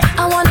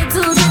I wanna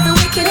do the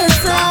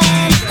wickedest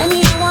side. And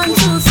you want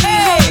to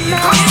see me.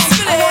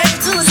 I wanna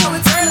do so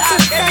it's time to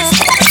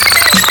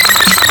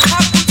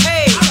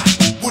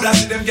Buddha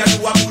see them, get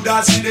what Buddha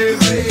see them.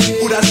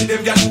 Buddha see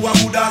them, get what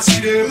Buddha see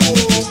them.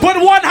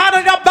 Put one hand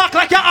on your back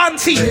like your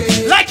auntie,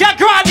 like your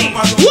granny.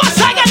 What's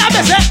that gonna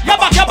be? Your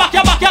back.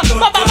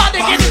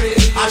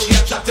 And she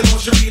a chatting, but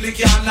she really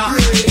can't now.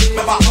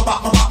 My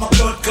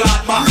blood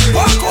clot, man.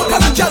 Walk out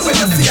and a girl when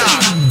you see her.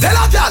 Tell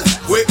a girl.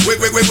 Wait.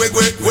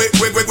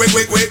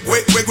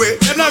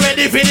 Them not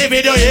ready for the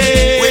video,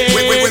 yeah. Wait.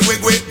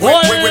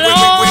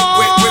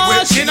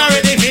 She not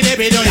ready for the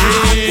video,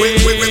 yeah.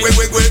 Wait.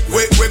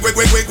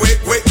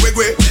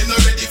 She not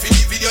ready for the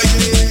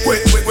video, yeah. Wait.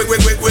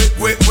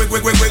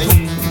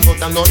 But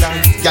I know that,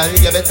 girl,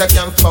 you better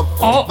can't fuck.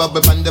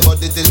 Bubble on the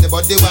body till the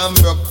body one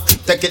broke.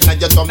 Take it like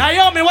your thumb.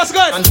 Naomi, what's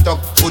good? And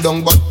tuck, put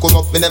on but come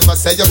up. Me never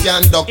say you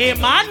can't duck. Hey,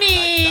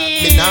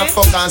 money. Me nah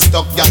fuck and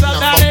stuck. Girl,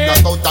 nah fuck,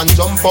 knock out and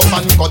jump up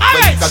and cut.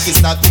 When cocky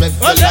start red,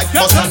 you like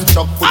bust and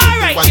chop. Put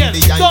it one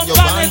the eye, you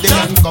want the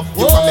handcuff.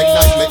 You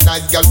can make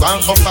nice, girl,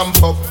 one up and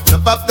pop.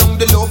 No pop down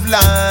the love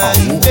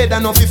line.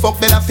 Better not fi fuck,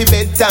 better fi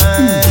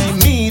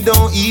bedtime. Me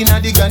don't inna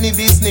the granny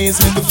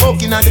business. Me be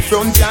fucking at the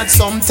front yard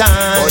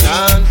sometime. Hold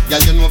on, girl,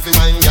 you know fi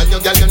wine. Girl,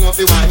 you know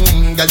fi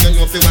wine. Girl, you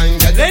know fi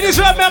wine. Ladies,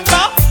 remember.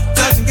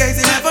 Just in case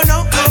you never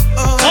know.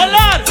 Hold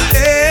on.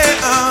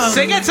 Yeah,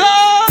 sing it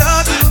all.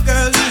 Love you,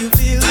 girl, do you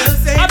feel the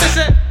same? I'm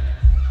say.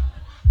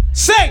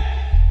 Sing.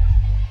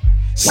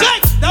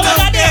 That was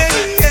that there.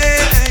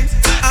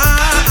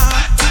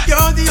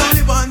 You're the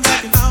only one that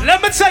can know.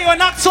 Let me tell you,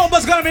 in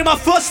October's gonna be my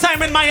first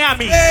time in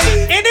Miami.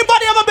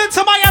 Anybody ever been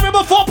to Miami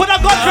before? Put a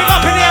gun ring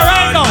up in here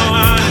right now.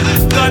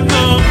 God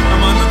no,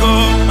 I'm on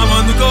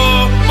the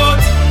go,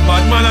 but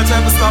bad man I try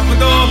to stop me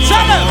though.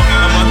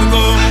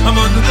 I'm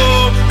on the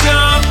go,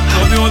 yeah.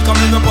 Now the old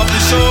coming up off the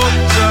show,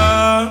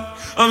 yeah.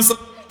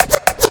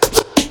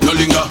 no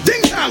linger.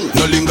 Ding dong.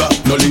 No linger,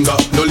 no linger,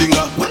 no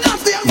linger.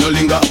 No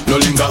linger, no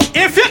linger.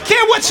 If you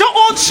came with your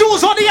own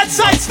shoes on the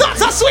inside, start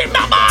to sweep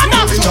the man.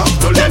 No linger,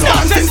 no Them linger.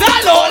 dancing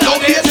style all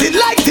outdated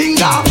like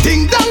Tinga.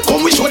 Ding dong,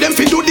 come we show them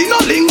fi do the no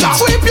linger.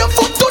 Sweep your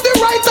foot to the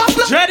right and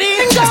play.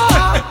 Ready?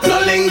 No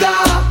linger,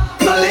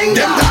 no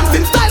linger. Them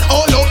dancing style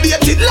all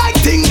outdated like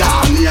Tinga.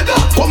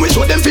 Come we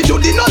show them fi do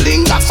the no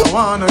linger. So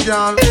wanna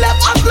girl.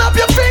 Left and snap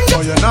your finger.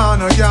 Oh, you nah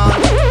no girl.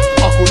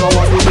 I could have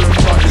one them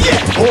Friday.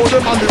 Yeah. Oh,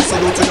 them a live so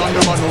dirty and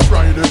them a no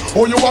Friday.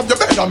 Oh, you have your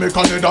bed and make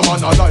another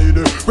man a lie.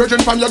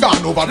 Regent from your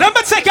gun over. Let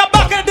me take you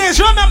back in the days,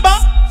 remember?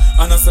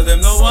 And I said them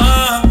no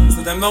one,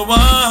 so them no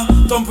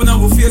one. Thumping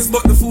our face,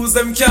 but the fools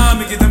them can't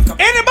make it them come.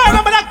 Anybody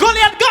remember that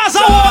gully at Gaza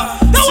war?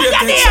 That was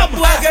your name.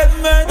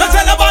 Don't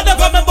tell about the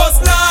government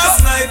bus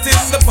last night in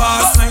the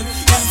past night.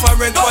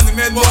 Infrared one he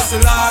made was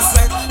the last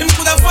night. Him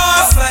coulda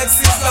passed like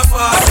sister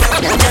fast.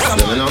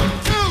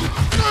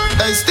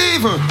 Hey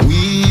Steven,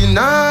 we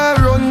nah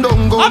run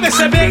down go. I'm a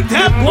big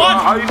temp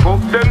one. I fuck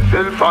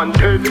themself and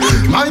dead.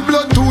 My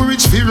blood too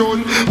rich fi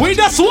run. We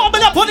just warming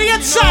up on the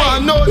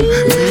inside. No, we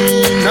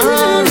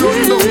nah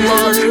run down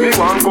war. Me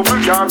want couple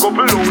car,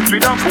 couple house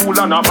with a pool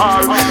and a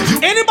bar.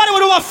 Anybody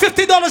want to have $50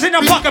 in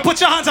your pocket?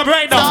 Put your hands up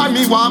right now.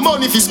 Me want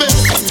money fi spend.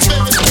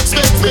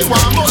 Me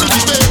want money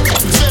fi spend.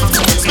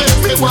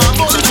 Me want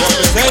money fi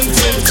spend.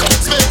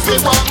 Me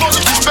want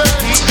money fi spend.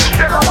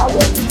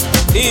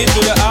 E to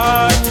the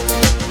heart.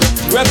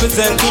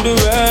 Represent to the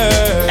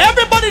world.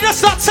 Everybody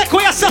just start check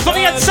with yourself on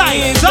the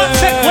inside. Start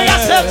check with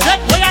yourself, check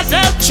with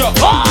yourself. Chop.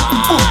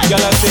 Y'all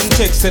have sent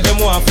text, say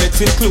them want flex,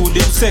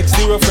 including sex.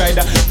 The rough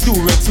rider,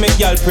 Durex, make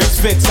y'all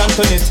press vex.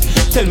 Antoinette,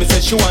 tell me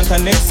say she want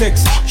her next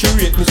sex. She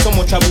rate me so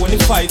much I won't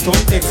fight on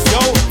X. Yo,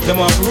 them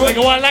want to roll.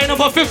 You want line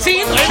number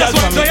 15? That's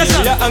what enjoy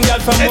yourself. And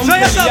y'all from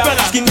enjoy yourself,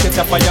 brother. Skin catch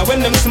a fire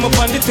when them see me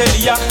on the telly.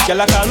 Y'all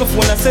call my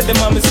phone and say them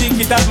want me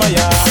secret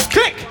admire.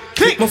 Click.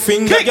 Click my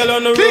finger, girl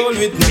on the roll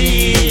with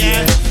me,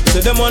 yeah.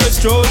 So them on the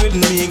stroll with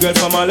me, girl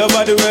from all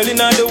over the world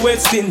in all the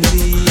West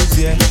Indies,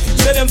 yeah.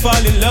 So them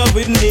fall in love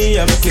with me,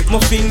 I me click my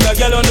finger,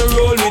 girl on the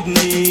roll with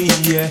me,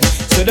 yeah.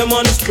 So them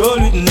on the stroll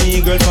with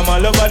me, girl from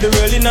all over the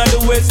world in all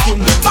the West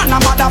Indies. Man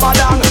a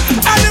badang,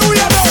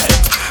 anyway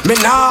me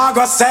nah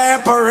go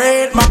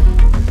separate my.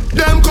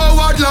 Them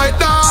coward like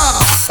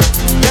that.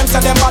 Them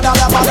say them bada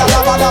bada bada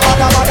bada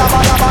bada bada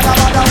bada bada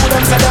bada.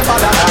 Them say them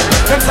bada bada.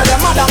 Them say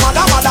them mada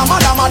mada mada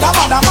mada mada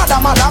mada mada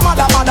mada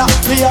mada mada.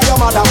 Me hear your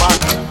mother man.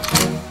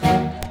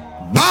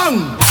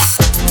 Bang.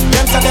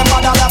 Them say them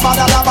bada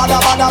bada bada bada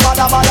bada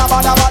bada bada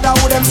bada bada.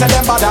 Who them say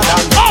them bada bada.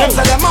 Them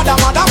say them mada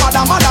mada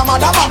mada mada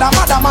mada mada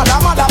mada mada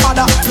mada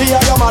mada. Me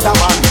hear your mother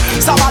man.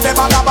 Somebody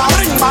bada bada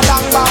ring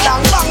badang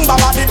badang bang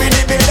baba dibi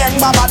dibi deng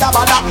baba da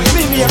bada.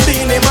 Me name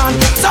Beanie Man.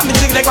 Some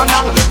think they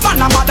gonna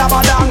man a mada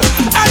badang.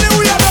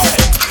 Anyway.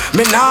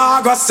 Me nah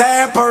go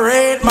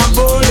separate my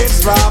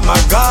bullets from my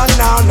gun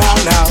now, now,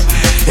 now.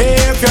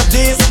 If you're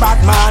this bad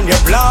man, your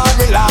blood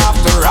will have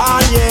to run,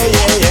 yeah,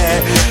 yeah,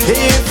 yeah.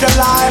 If your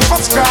life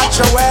was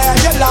scratch away,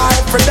 your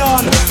life for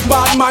done.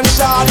 Bad man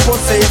shot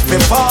pussy if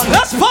it fun.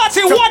 Let's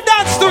party, one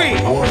dance, three.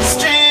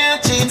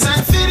 Straight jeans and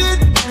fitted,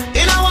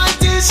 in a white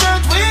t-shirt,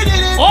 we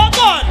did it. Oh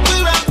God.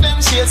 We rock them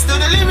shades to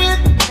the limit.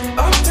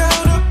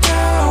 Uptown,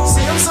 uptown.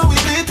 See I'm so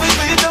we beat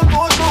the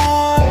board,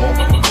 boy.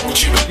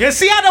 You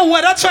see how the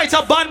weather tried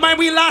to ban my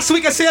we last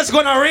week and say it's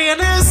gonna rain?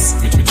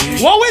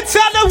 What we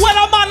tell the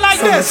weatherman like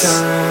this?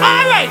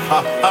 Alright,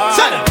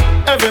 tell him.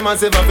 Every man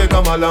say if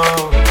come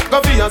along, go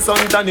for your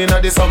suntan in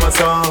the summer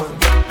sun.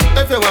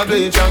 If you want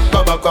bleach and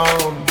go back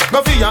home,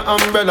 go for your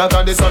umbrella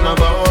cause the sun a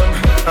burn.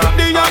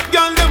 The young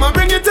girl them a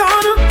bring it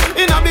on,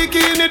 in a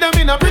bikini them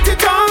in a pretty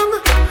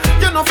tongue.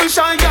 You know for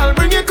shy girl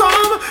bring it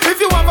come. If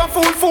you have a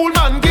fool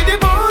man get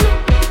it on.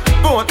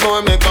 Both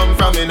more may come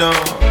from me now.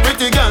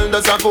 Pretty girl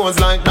does a pose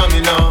like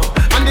dummy now.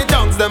 And the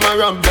tongues them a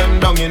rub them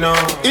down you know.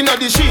 Inna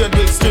the shade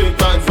with straight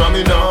right from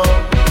me now.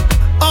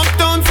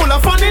 Uptown full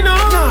of fun you know.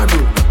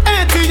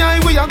 ATI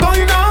we are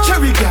going now.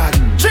 Cherry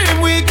Garden,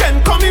 Dream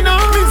Weekend coming now.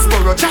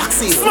 Minsboro,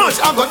 Jackson, Smash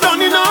I got done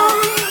you know.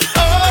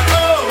 Oh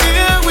oh,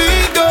 here we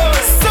go.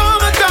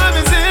 Summertime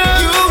is here,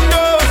 you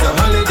know. It's a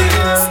holiday.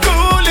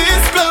 School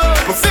is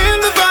closed, but feel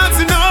the vibes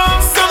you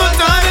know.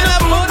 Summertime in a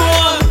boom.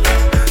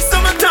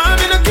 Summertime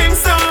in a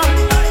Kingston.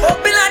 Up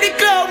in the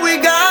club we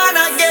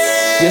gonna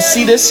get. You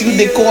see this you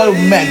they call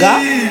Mega?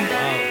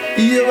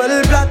 You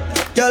well black,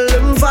 girl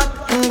them fat,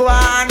 go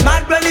on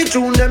bad when they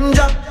tune them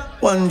drop.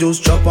 One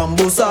just chop and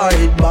bust her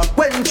head back.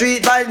 When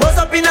treat like bust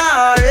up in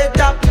her head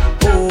top.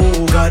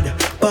 Oh God,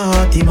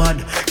 party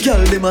mad.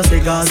 Girl them a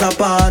say Gaza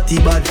party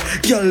bad.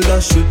 Girl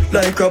that shoot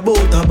like a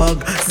butter bag.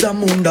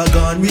 Zamunda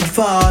gone with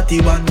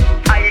 41.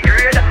 I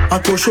grade. I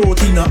crush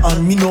out in a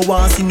hand. Me no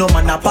want see no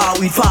man a part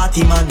with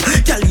 40 man.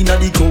 Girl inna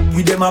the club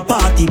with them a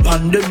party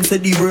pan. Them say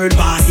the world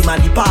pass him a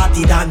the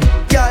party done.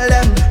 Girl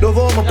them love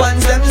how my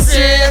pants them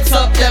straight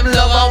up. Them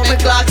love how my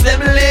clocks them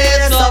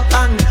lace up.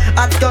 And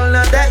I tell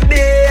her that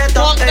bait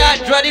up. Fuck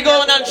that, Dreddy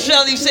going on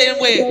Shelly same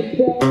way.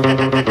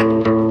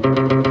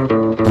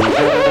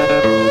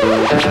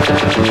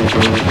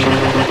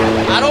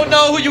 I don't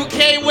know who you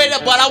came with,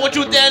 but I want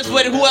you to dance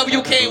with whoever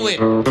you came with.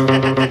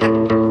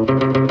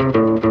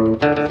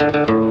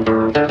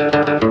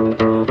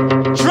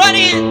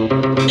 Trini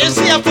is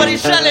here for the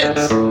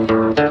challenge.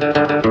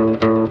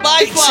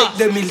 By far.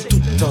 There we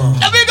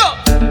go.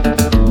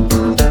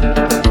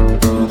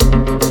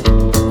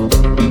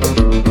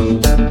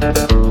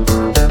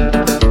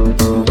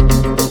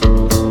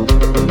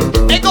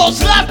 It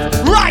goes left,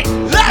 right.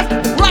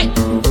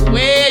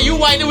 Where you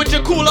whining with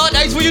your cooler?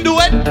 That's what you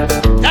doing.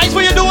 That's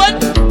what you doing.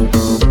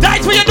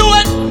 That's what you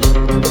doing.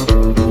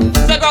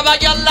 Say grab a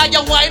girl like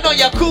you whine on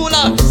your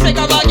cooler. Say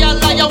grab a girl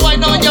like you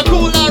whine on your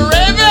cooler.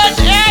 Raven,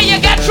 hey, you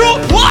get through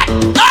what?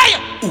 Hey,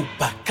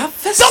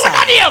 so what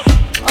on you?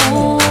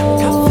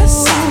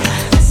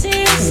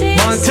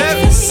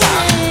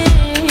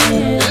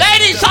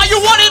 Ladies, how you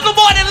want in the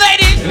morning,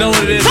 ladies? You know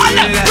what it is.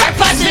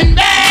 Breakfast in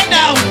bed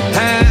now.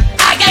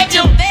 I get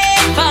you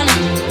bed fun.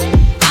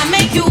 I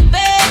make you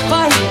bed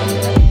fun.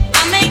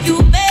 I make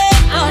you bed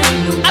fun.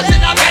 I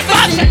said I'm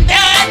breakfast in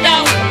bed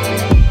now.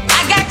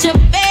 I got your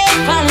bed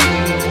fun.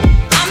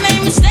 I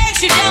made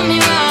mistakes, you done me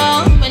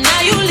wrong, but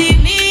now you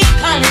leave me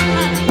fun.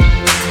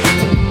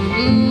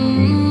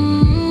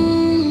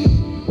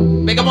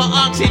 Make up my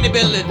auntie in the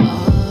building.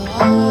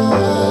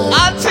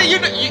 Auntie,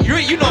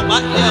 you know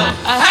my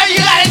how you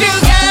gotta do,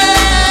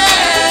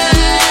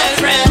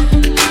 girlfriend?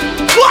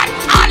 What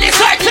on this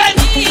section?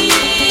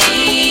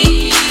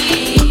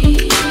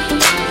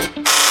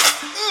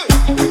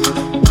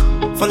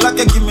 For like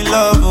you give me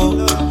love,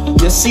 oh.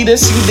 You see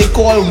this you they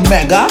call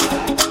Mega?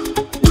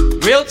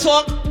 Real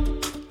talk.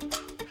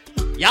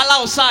 Y'all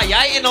outside,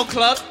 y'all ain't in no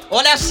club.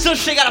 All that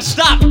shit gotta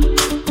stop.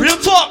 Real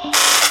talk.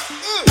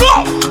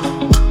 Go!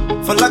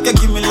 For like you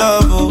give me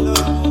love, oh.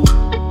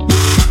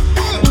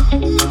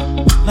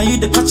 Now you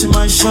the catching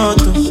my shot,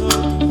 oh.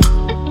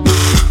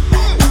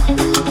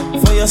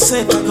 For your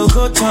sake, I go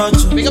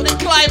church. Pick up the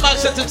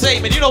Climax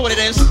Entertainment, you know what it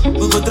is.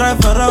 We go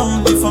drive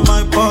around for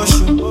my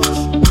Porsche.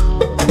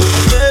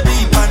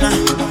 Baby, pana,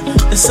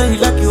 they say you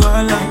like you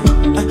all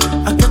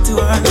I get you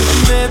all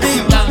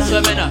baby, dance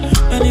for me now.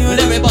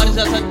 Everybody's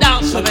at a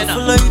dance for me now.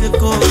 Follow you to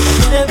go,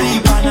 baby,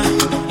 pana.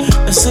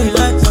 They say you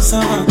like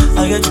cassava,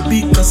 I get to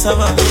beat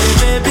cassava.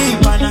 Baby,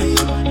 pana,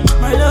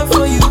 my love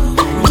for you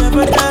will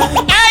never die.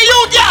 Hey, you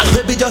girl!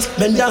 Baby, just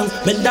bend down,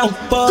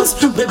 pause.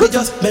 Baby,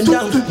 just bend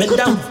down,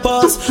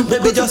 pause.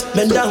 Baby, just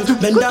bend down. You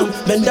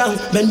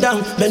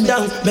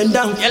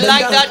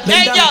like that?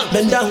 Hey, girl!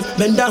 Bend down.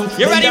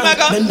 You ready,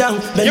 Mega?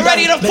 You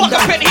ready to fuck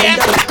up in here?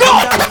 Go!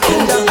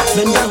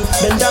 Bend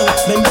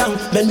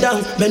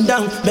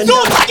down. Do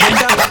it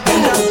again!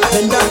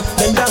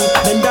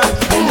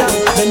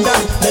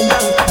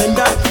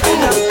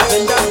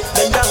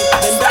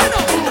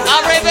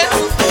 All right, man.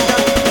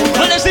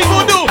 Will you see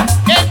voodoo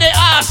in the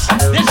ass?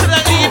 They should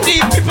have leave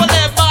these people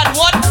there bad.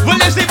 What? Will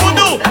you see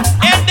voodoo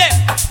in the?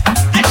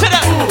 They should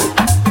have.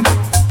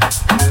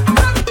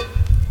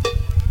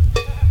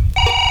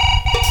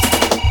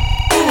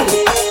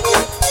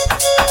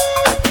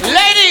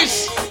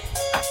 Ladies,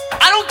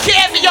 I don't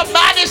care if your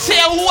man is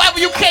here, whoever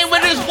you came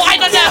with is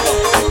wine or never.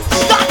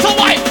 Start to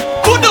wine.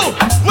 Voodoo.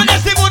 Will you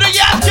see voodoo?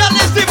 Yes, girl,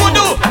 it's the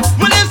voodoo.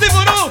 Will you see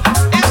voodoo?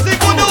 It's the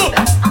voodoo.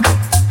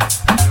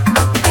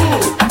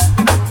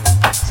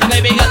 So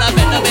baby girl, I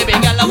bend down, baby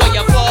girl, I want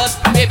your pause.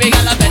 Baby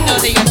girl, I bend down,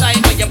 the inside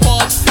when you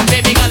pause.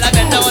 Baby girl, I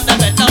bend down,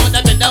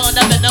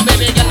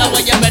 baby girl, I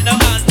want you bend down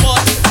and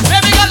pause.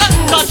 Baby girl,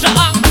 touch your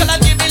ankle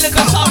and give me a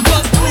little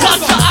sample.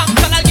 Touch your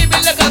ankle and give me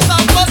a little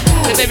sample.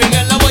 Say baby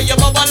girl, I want you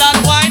bubble and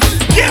wine.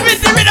 Give me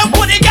the rhythm,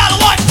 put the girl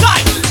one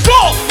time.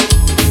 Go!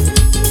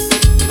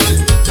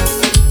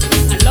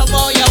 I love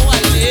how you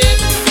want it.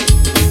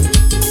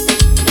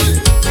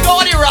 Go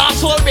on the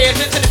Roswell base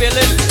into the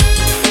building.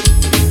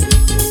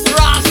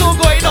 Roswell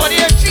going on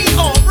here, cheese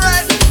on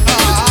bread.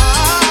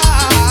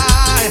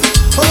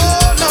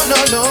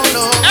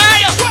 No.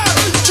 Hey!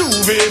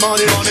 Juve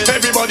money,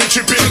 everybody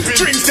tripping,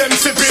 drinks them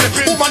sipping,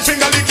 woman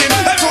finger licking,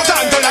 that's what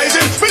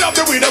tantalizing. We love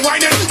the way they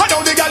whining, I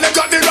know the girl them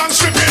got the wrong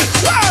stripping.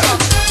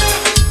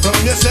 From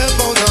yourself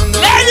out on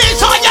the ladies,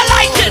 how you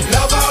like it?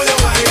 Love how you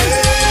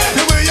whining,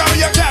 the way how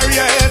you carry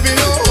your heavy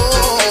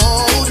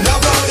load.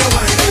 Love how you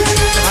whining,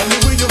 and the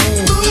way you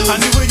move, and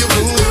the way you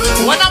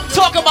move. When I'm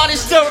talking about it's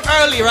still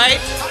early,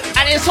 right?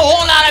 And it's a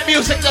whole lot of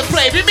music to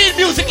play. We mean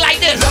music like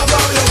this. Love how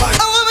you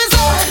whining.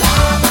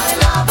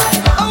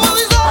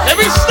 Let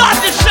me start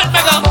this shit,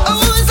 nigga.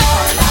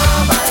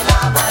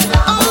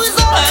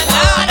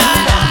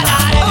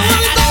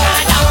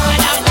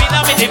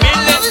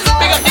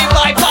 Big up the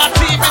Viper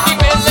team in the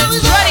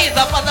building. Ready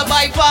up on the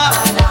Viper.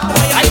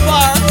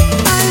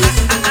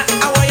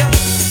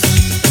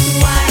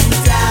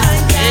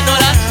 You know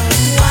that?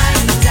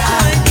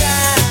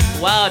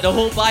 Wow, the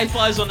whole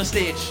Viper is on the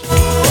stage.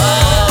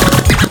 Wow.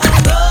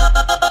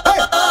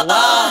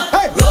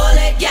 Roll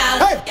it, gal.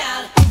 Roll it,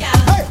 gal.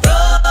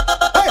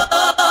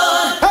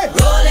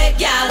 Roll it,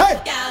 gal.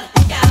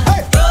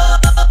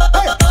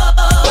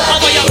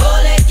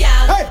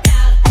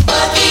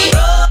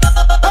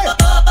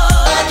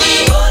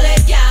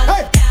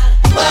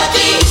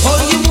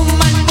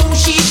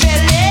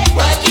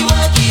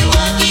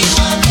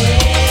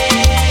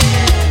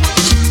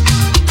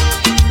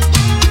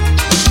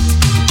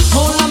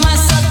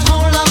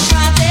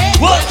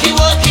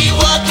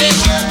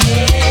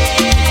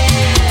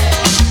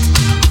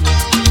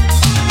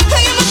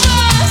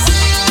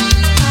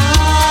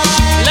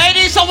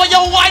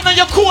 on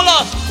your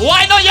cooler.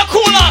 Wine on your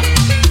cooler.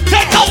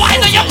 Take a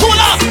wine on your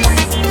cooler.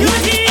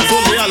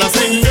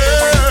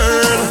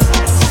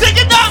 Sing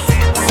it down.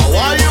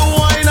 Why you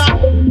whine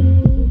up?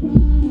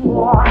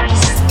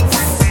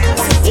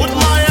 Put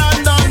my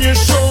hand on your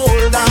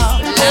shoulder.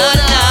 Lord,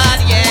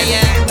 yeah,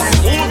 yeah.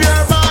 Move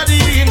your body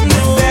in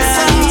the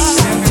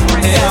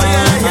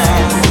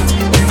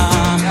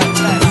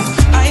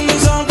I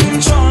lose all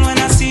control when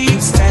I see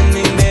you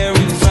standing there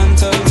in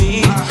front of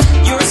me.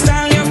 Your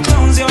style, your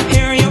clothes, your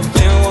hair, your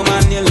fair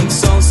woman, you look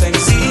so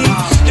sexy.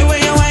 The way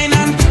you whine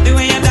and the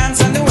way you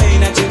dance and the way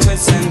that you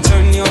twist and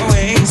turn your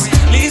waist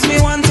leaves me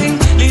wanting,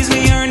 leaves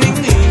me yearning,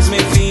 leaves me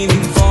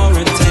feeling for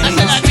a taste. I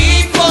said I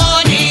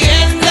before the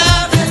end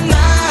of the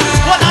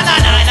night. What?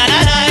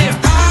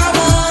 I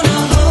wanna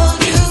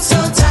hold you so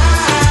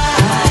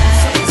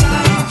tight.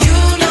 You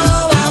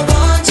know I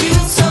want you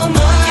so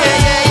much.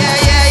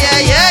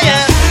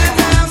 Yeah.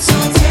 I'm so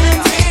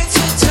tempted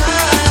to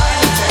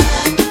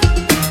touch.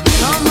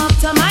 Come up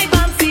to my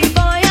bouncy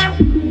boy and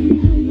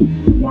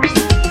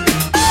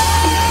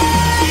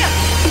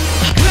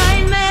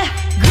grind me,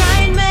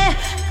 grind me,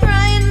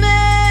 grind me.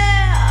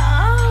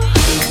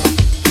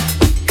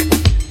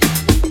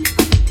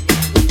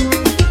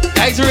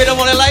 Guys, you really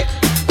wanna like?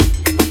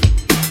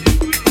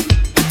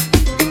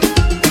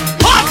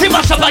 Party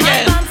mash up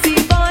again. Bouncy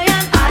boy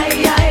and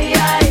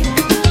aye.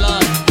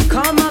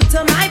 Come up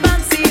to my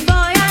bouncy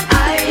boy and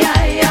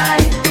aye.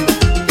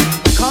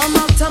 Come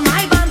up to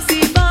my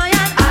bouncy boy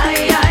and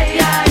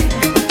aye.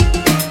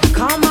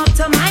 Come up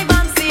to my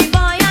bouncy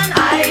boy and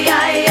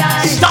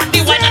aye. Start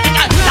the wine and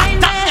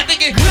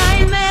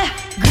Grind me,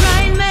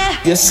 grind me.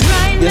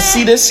 You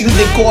see this thing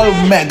they call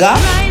Mega?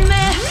 Grind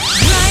me,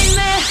 grind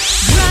me,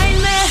 grind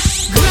me,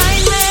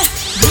 grind me,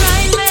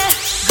 grind me,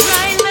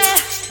 grind me,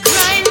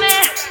 grind me,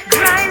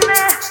 grind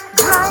me,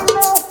 grind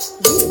me.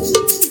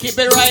 Keep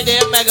it right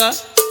there, Mega.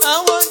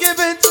 I won't give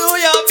it to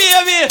you,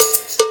 baby.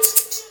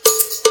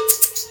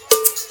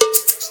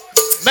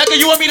 Mega,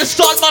 you want me to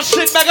start my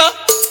shit, Mega?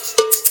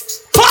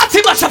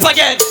 Party mash up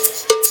again.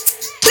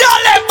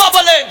 Y'all them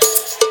bubbling.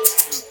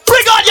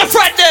 Bring on your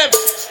friend them.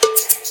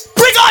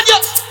 Bring on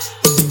your...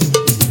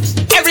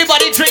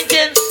 Everybody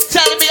drinking.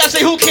 Telling me, I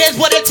say, who cares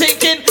what they're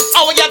thinking?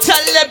 I want you to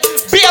tell them,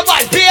 beer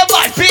vibes, beer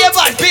vibes, beer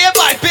vibes, beer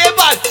vibes, beer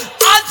vibes.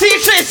 Auntie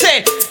Shay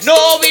say,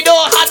 no, we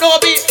don't have no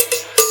be.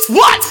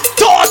 What?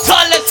 Don't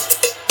tell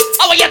us.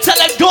 I want you to tell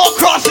them, don't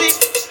cross me.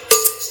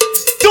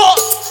 Don't.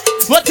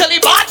 Well, tell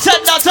him,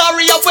 bartender to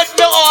hurry up with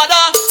me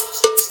order.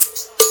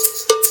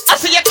 I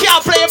say, you can't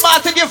play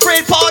mass if you're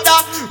afraid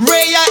powder.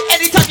 Ray,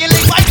 anytime you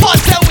leave my pot,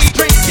 tell we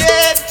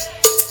drinking.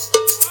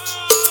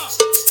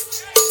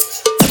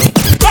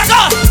 Back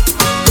up.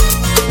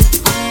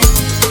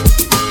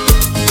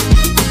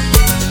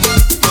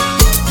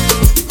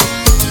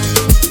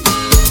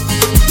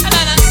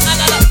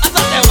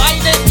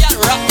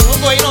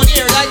 Going on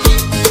here like it.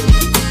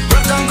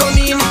 Rock and come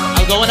in.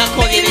 I'm going and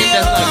call it in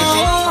just like you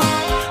see.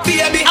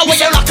 Baby, I want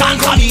you rock and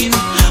come in.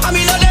 I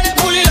mean, no, let it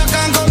pull it, rock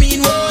and come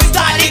in.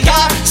 Start the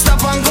car, stop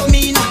and come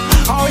in.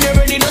 Are you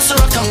ready to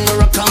rock and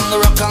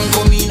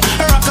come in?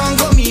 Rock and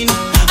come in.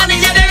 I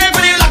mean, you're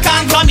ready to rock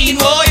and come in.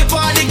 Oh, you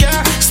party girl,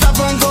 stop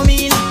and come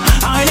in.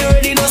 Are you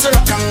ready to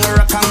rock and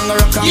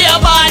Yeah,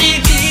 body.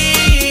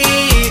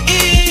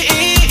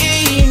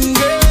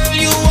 Girl,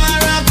 you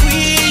are a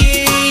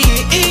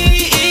queen.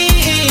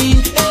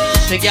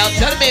 So girl,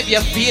 tell me if you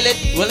feel it.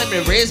 Well, let me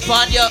raise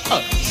on you.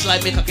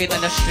 Slide me cocky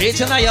on the straight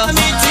tonight. Want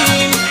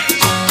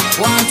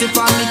it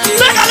on me team.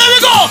 Let me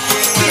go.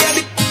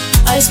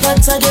 I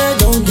spot a girl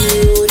down the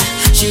road.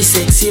 She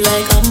sexy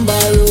like Amber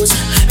Rose.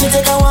 Me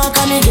take a walk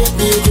and me get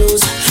me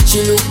close.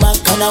 She look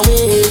back and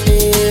away.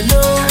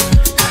 Hello,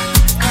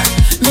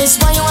 Miss,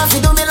 why you have to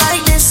do me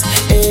like this?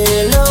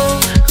 Hello,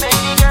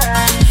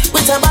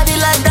 with a body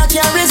like that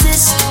can't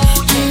resist.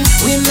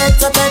 We met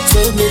up at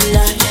 12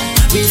 midnight.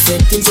 We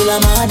fed until the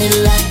morning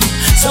light.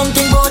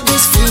 Something about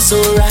this feels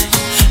so right.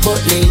 But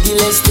lady,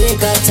 let's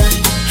take our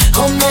time.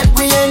 Come let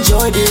we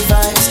enjoy the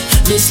vibes.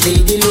 This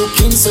lady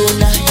looking so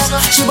nice.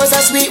 She was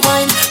a sweet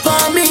wine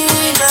for me.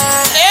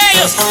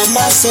 Cause I'm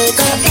a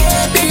sucker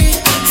baby.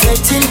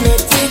 Fretting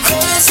make me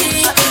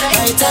crazy.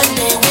 Night and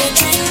day we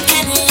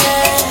drinking,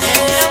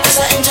 yeah. Cause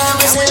I enjoy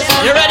myself.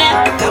 You ready?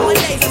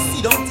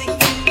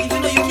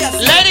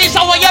 Ladies,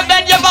 I want you to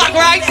bend your back,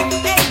 right?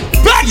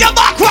 Bend your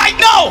back right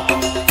now.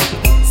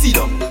 Sit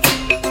down.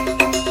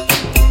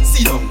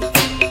 Sit down.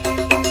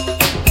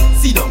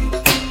 Sit down.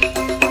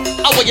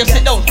 I want you to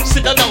sit down,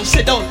 sit down,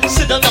 sit down,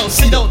 sit down,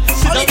 sit down,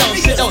 sit down,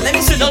 sit down,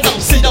 sit down,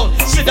 sit down,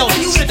 sit down,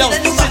 sit down,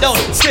 sit down,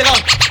 sit down.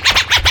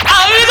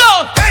 Here we go.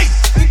 Hey,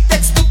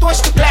 that's too much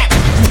to clap.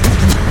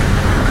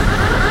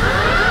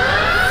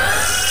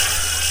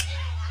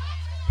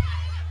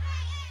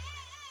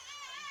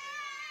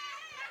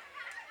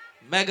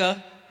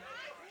 Mega,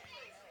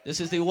 this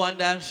is the one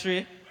dance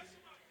street.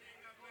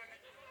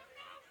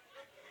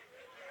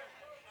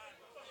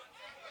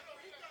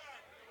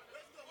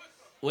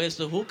 Where's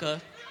the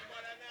hookah?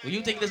 Well,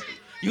 you think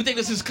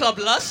this is Club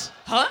Lust?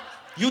 Huh?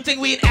 You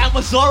think we in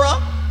Amazora?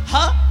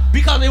 Huh?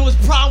 because it was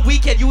prom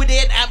weekend, you were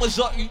there in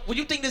Amazon. What do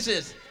you think this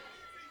is?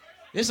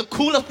 It's a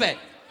cool effect.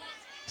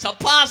 It's a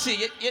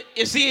posse.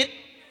 You see it?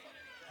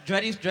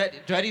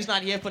 Dreddy's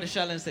not here for the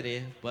shellings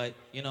today, but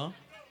you know.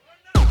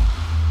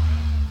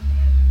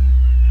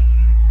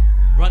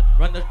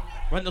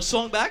 Run the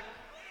song back.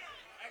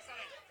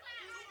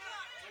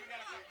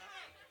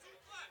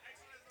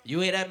 You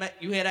hear that?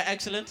 You hear that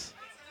excellence?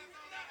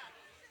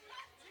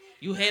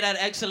 You hear that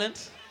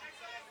excellence?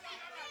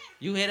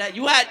 You hear that?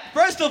 You had,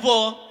 first of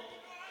all,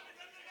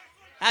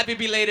 happy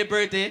belated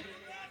birthday.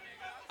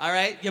 All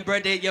right, your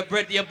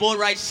bull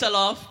right sell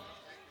off.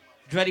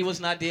 Dreddy was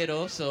not there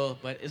though, so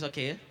but it's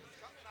okay.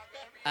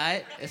 All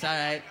right, it's all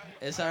right.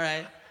 It's all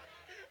right.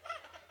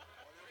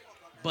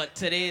 But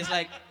today is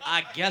like,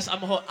 I guess I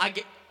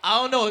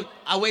don't know.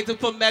 I waited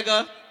for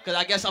Mega because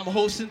I guess I'm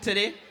hosting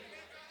today,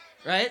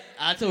 right?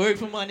 I had to work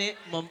for money,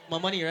 my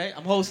money, right?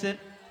 I'm hosting.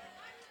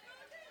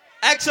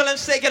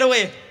 Excellence, take it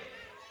away.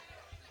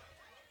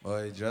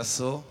 Boy, just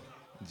so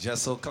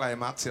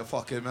climax, you're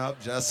fucking me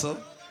up, just so.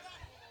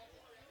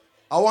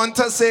 I want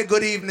to say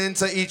good evening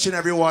to each and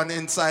everyone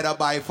inside a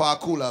By Far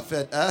Cooler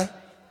Fet, eh?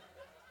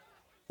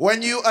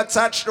 When you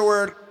attach the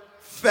word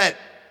Fet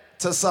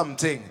to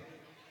something,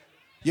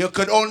 you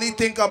could only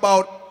think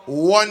about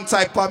one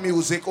type of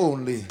music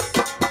only.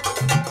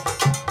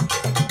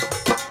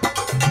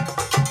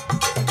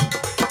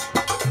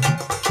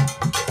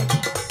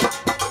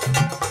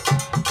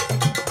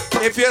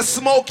 If you're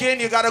smoking,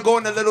 you gotta go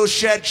in the little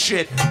shed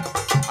shit.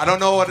 I don't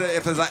know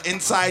if it's an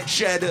inside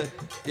shed.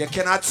 You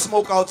cannot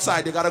smoke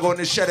outside. You gotta go in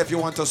the shed if you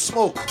want to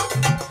smoke.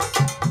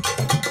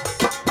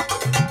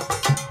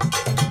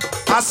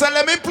 I said,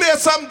 let me play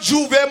some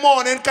Juve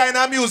morning kind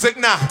of music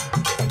now.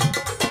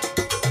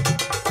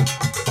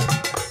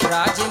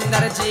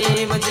 Rajindar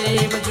Jeem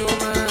Jeem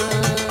Juma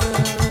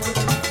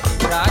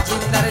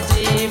Rajindar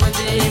Jeem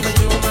Jeem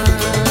Juma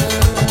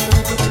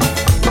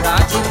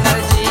Rajindar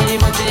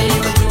Jeem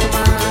Jeem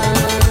Juma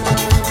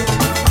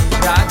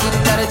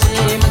Rajindar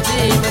Jeem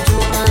Jeem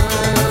Juma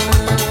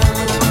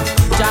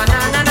Jana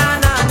na na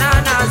na na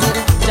nazar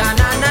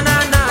Jana na na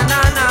na na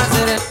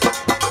nazar.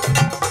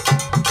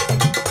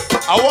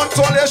 I want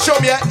all you to show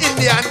me an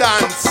Indian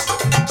dance.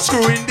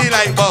 Screwing the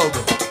light bulb.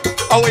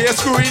 How are you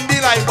screwing the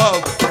light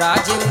bulb?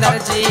 Rajindar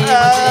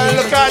Jeem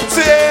look and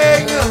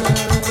sing.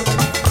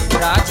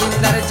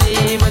 Rajindar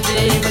Jeem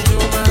Jeem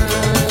Juma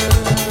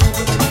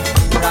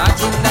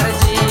Rajindar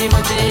Jeem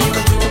Jeem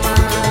Juma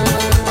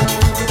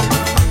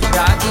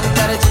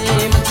Rajindar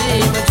Jeem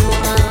Jeem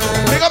Juma.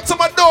 Big up to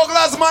my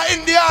Douglas, my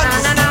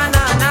Indians. Na na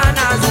na na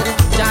nazar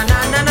Jana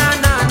na na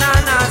na na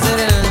nazar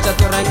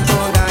Chaturang ko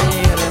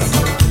gaires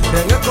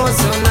Rang ko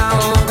suna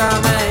hoga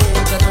main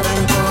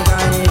Chaturang ko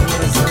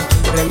gaires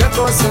Rang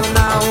ko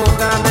suna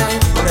hoga main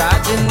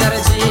Rajindar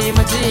Jeem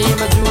Jeem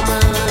Juma.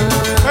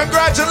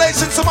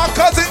 Congratulations to my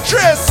cousin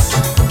Tris.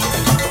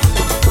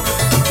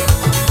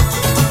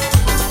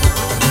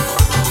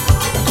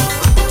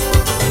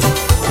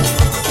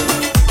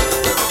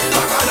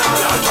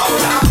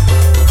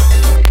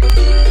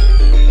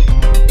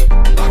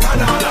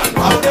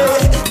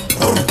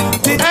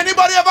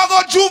 Anybody ever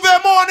go Juve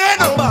morning?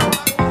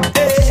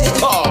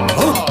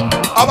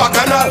 A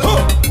bacchanal.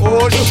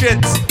 Oh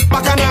shit.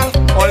 Bacchanal.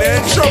 All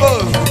in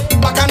trouble.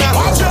 Bacchanal.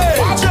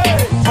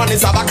 Fun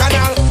is a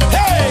bacchanal.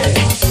 Hey.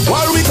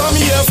 What we come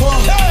here for?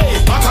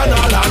 Hey.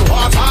 Bacchanal and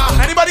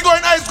water. Anybody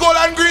going ice gold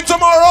and green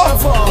tomorrow?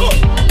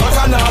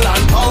 Bacchanal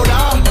and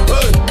powder.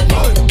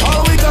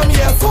 All we come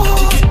here for?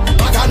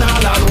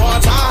 Bacchanal and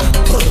water.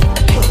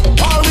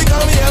 All we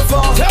come here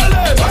for?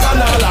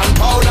 Bacchanal and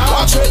powder.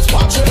 Watch it,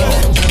 watch it.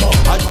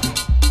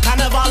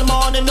 Carnival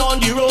morning on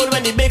the road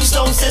when the big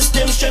sound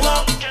system string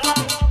up.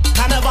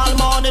 Carnival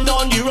morning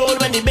on the road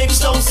when the big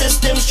sound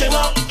system string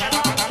up.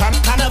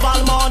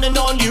 Carnival morning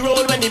on the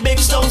road when the big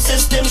sound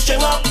system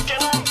string up.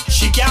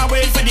 She can't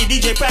wait for the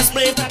DJ press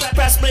play,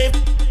 press play.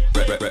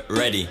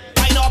 Ready.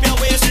 Wind up your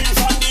waist in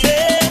front the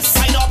bass.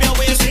 Wind up your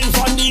waist in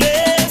front the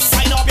bass.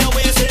 Wind up your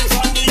waist in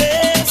front the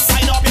bass.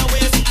 Wind up your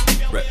waist.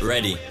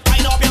 Ready.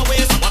 Wind up your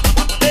waist.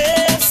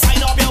 Bass.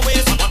 Wind up your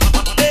waist.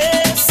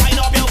 Bass. Wind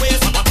up your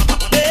waist.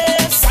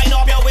 Bass. Wind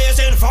up your waist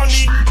in front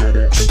the.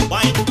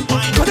 Wind.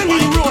 Go down in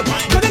the road.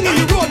 Go down in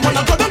the road. When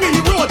I go down in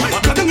the road.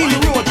 Go down in the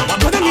road.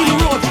 Go down in the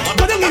road.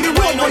 Go down in the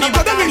road. When I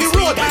go down in the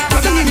road. Go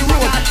down in the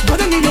road. Go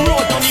down in the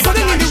road. Go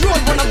down in the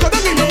road. When I go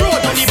down in the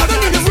road. Go down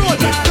in the road.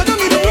 Go down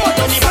in the road.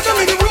 Go down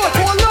in the road.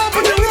 All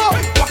over the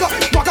road. Walk up,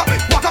 walk up,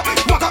 walk up,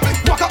 walk up,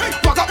 walk up,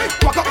 walk up,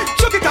 walk up.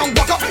 Chuck it down,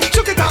 walk up,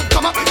 chuck it down,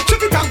 come up,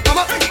 chuck it down, come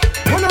up.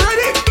 When I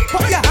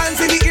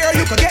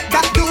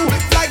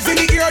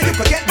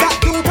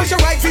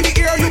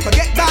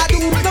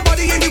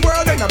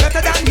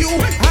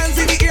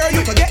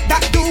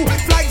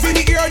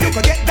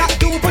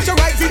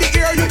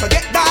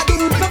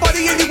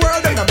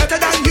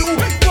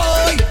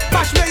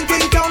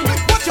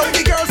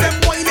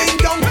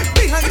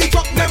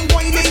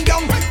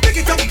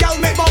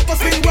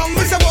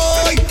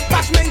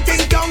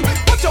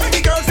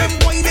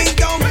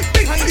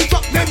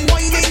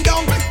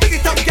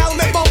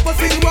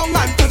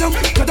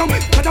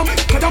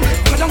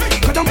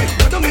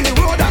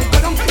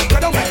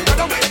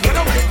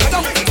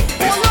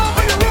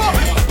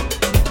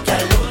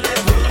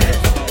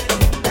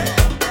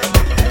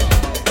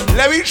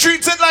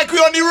like we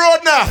on the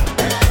road now.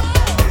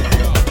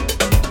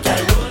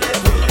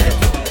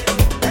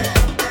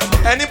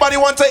 Anybody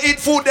want to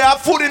eat food? They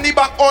have food in the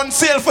back on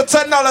sale for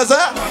 $10, eh?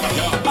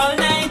 All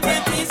night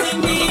you're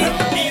teasing me,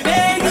 the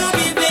way you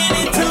giving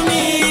it to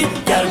me.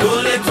 Girl,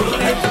 roll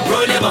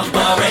your bumper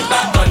right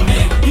back on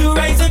me. You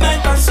raising my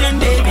passion,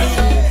 baby,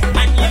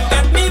 and you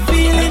got me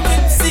feeling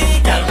tipsy.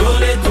 Girl,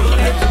 roll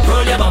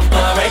your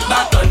bumper right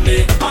back on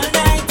me. All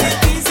night you're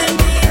teasing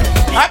me.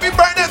 Happy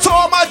birthday to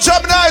all my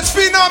Gemini's,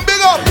 Phenom,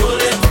 big up. Roll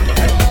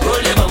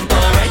your bumper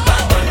right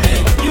back on me.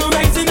 You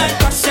raising my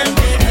passion,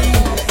 baby,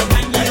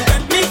 and you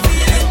got me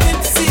feeling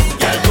tipsy.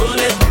 Girl, roll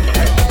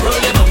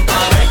your bumper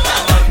right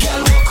back on me.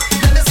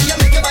 Let me see you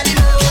make your body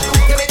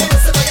move. You make me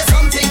whistle for you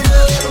something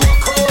good.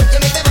 Cold, you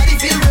make my body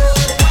feel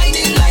good.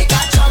 Whining like a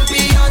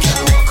champion.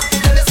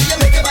 Let me see you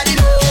make your body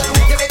move.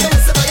 You make me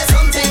whistle for you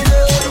something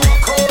good.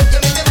 Cold,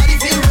 you make my body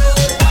feel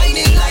good.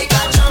 Whining like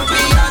a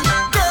champion.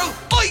 Girl,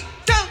 oi,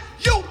 tell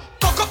you,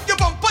 cock up your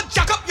bumper,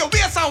 jack up your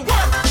waist and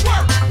work.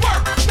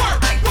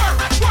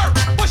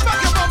 Push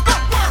back your bumper,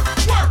 work.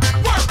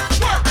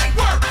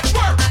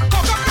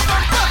 Cock up your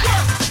bumper,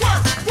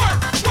 work.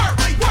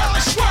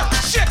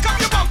 Shake up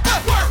your bumper,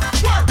 work.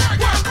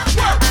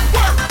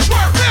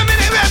 Wait a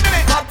minute.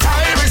 What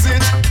time is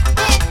it?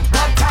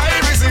 What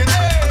time is it?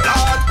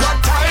 Lord, what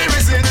time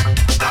is it?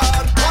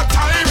 Lord, what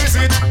time is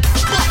it?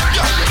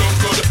 Yeah, you look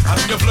good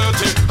and you're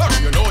flirty, and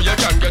you know you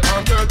can get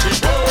on dirty.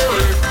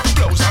 Boy,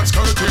 blouse and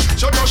skirty,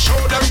 so just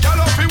show them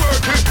gal off be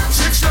working.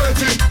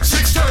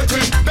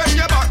 6:30, bend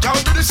your back down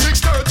to the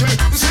 6:30.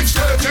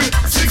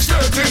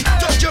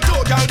 Touch your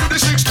toe, gal, to the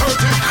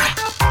 6:30.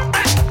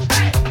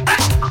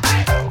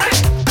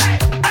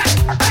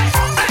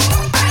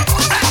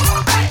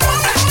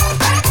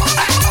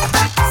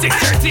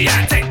 6:30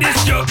 and take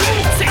this joke.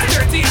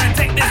 6:30 and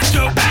take this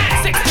joke.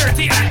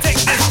 6:30 and take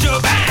this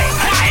joke.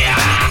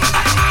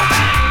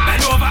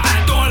 Bend over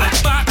and don't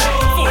look back.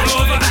 Fall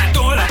over and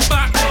don't look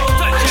back.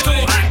 Touch your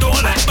toe and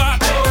don't look back.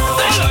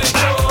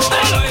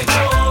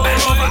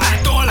 Bend over and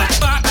don't look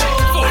back.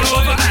 Fall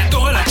over and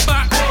don't look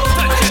back.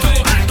 Touch your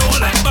toe and don't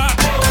look back.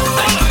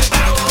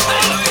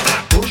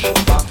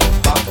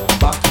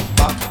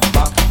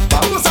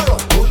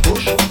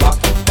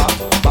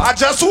 I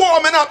just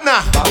warming up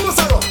now.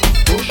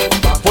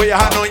 Put your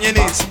hand on your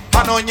knees.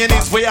 Hand on your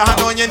knees. Put your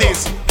hand on your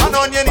knees. Hand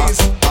on your knees.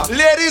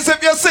 Ladies,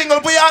 if you're single,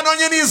 put your hand on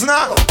your knees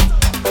now.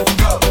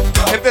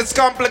 If it's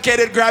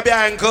complicated, grab your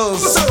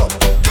ankles.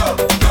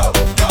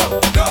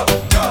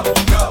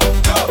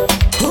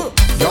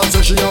 Y'all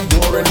say she have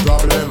boring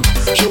problem.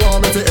 She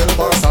want me to help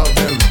her solve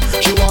them.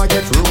 She want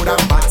get rude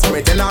and bad, so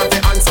me tell her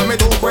to answer me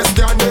 2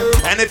 questions.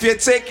 And if you're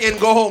taking,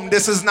 go home.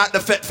 This is not the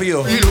fit for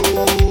you.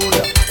 Reload.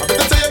 I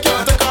better say you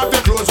can't take off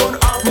your clothes, run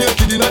half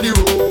naked inna the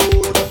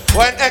road.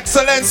 When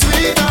excellence,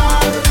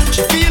 Sweetheart,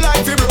 she feel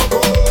like she broke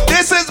out.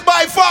 this is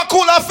by far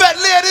cooler fit.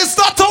 Ladies,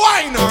 start to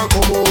whine. Come out,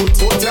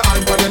 put your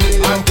hand on your knee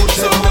and push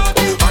it up.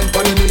 Hand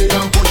on your knee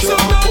and push it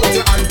up. Put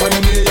your hand on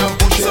your knee and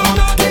push it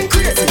up. Get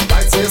crazy,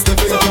 like say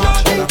Stephen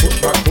George. Push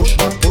back. Push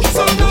back.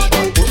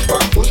 Girl, push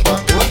back. Push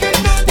back.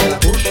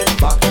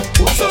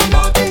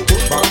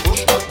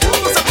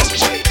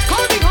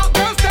 All the hot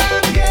girls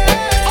down,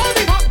 yeah. All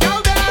the hot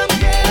girls down,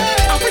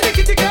 yeah. I'm pretty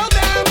kitty girl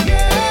down,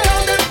 yeah.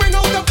 Girl, them bring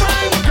out the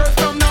prime. Girls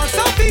from north,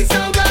 south, east,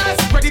 and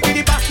west. Ready to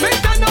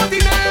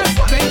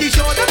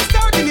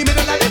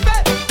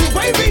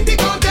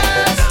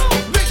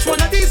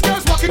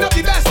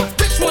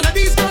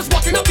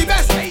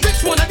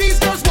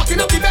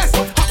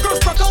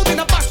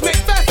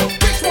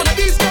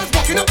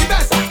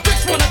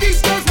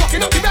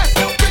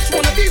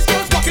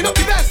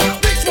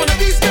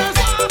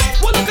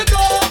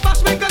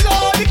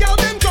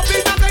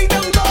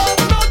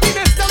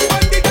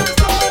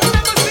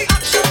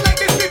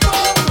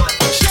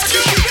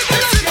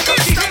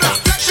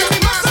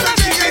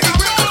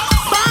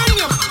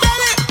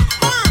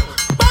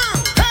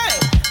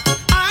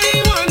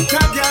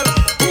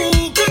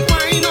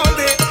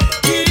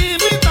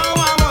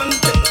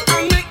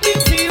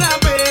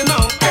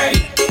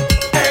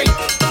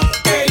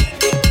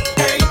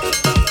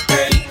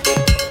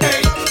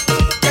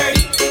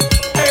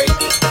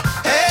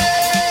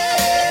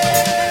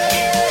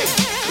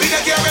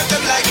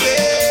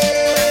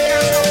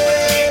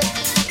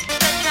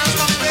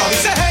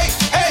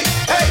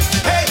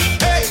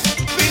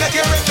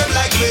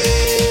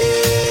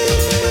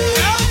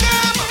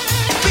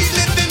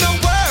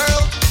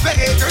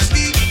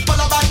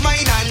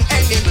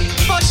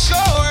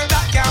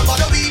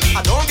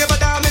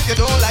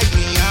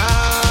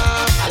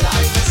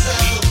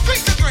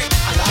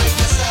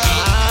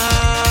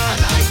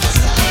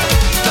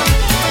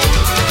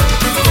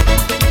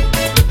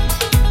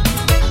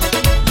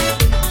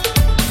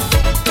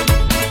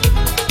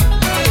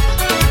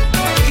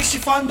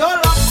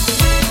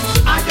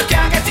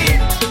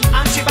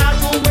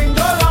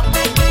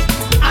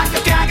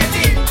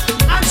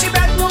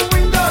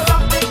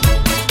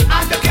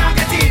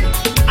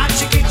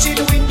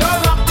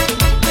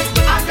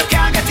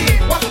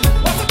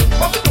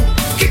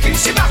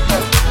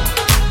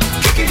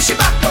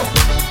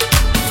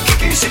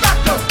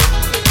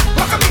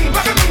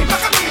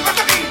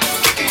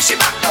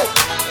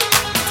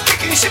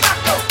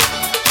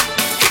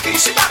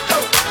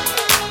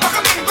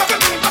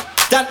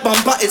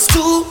it's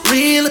too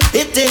real,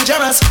 it's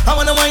dangerous. I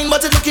wanna wine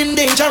but it looking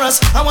dangerous.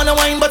 I wanna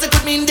wine but it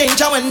could mean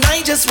danger. When I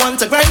just want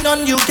to grind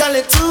on you, girl,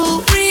 it's too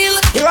real.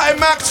 Right,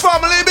 Max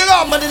family, big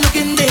up. But it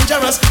looking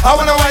dangerous. I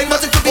wanna wine but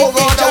it could be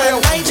danger.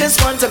 When I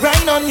just want to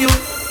grind on you.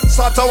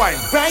 Start to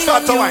wine.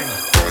 Start to wine.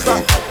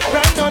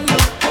 Grind on you.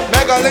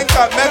 Mega link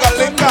up, mega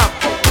link up.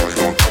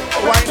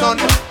 Wine on.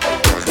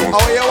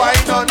 How you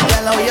wine on?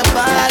 Girl, how you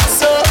bad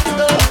so?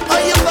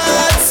 How you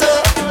bad so?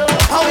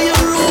 How you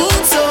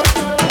rude so?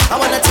 I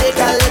wanna take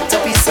a little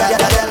piece of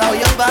that. Girl, how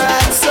you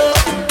bad so?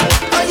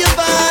 How you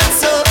bad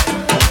so?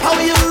 How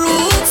you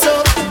rude so?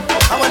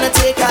 I wanna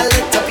take a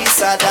little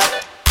piece of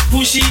that.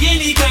 Push it in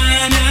the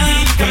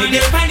corner, turn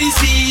it on the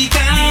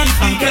speaker,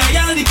 apply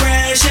all the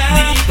pressure,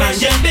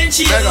 and then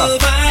she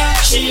over.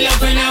 She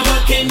love when I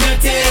walk in the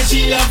tail,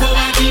 she love how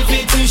I give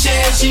it to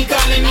share. She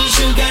calling me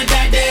sugar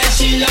daddy,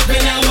 she love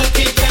when I walk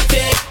in the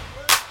tail.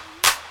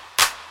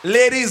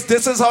 Ladies,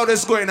 this is how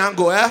this going and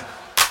go, eh?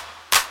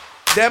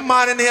 Them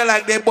man in here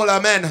like they bulla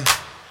men.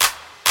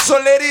 So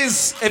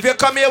ladies, if you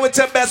come here with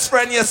your best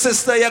friend, your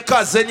sister, your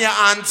cousin, your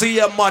auntie,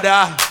 your mother,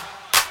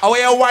 how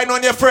you wine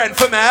on your friend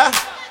for me, eh?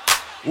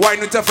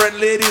 Wine with your friend,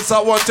 ladies. I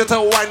want you to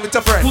wine with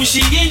your friend. Push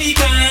it in the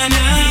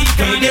corner,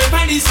 turn it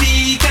on the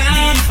speaker,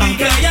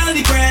 apply all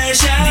the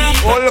pressure.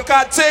 Oh, look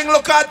at ting,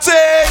 look at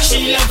ting.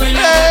 She love when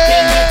I walk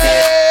in the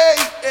tail.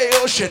 Hey,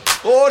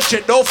 oh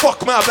shit, don't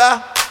fuck me,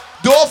 bruh.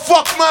 Don't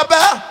fuck me,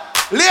 bruh.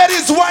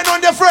 Ladies, wine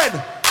on your friend.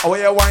 How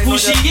you wine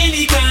Push on it in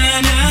the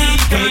corner,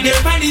 turn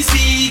it on the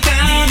speaker,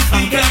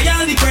 apply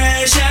all the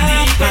pressure,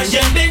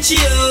 and then she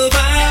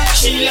over.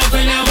 She love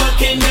when I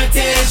walk in the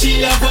tail. She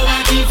love how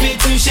I give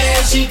it to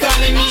share. She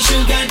calling me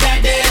sugar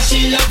daddy.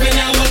 She love when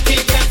I walk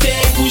in the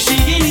tail. Push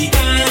it in the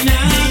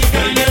corner,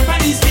 turn it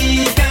on the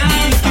speaker,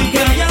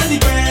 apply all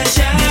the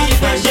pressure,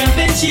 and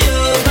then she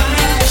over.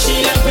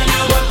 She love when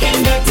I walk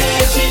in the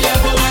tail. She love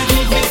how I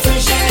give it to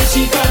share.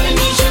 She calling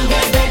me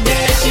sugar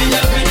daddy. She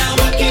love when I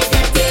walk in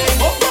the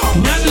tail.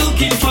 Not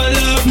looking for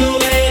love, no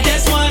way.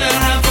 Just wanna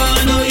have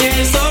fun, oh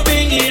yeah. So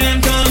bring it and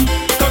come.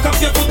 Cock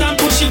up your foot and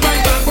push it right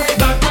back, right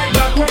back, right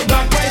back, right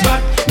back, right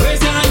back.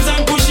 Raise your hands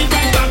and push it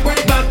right back,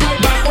 right back,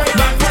 right back, right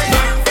back, right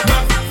back,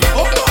 back.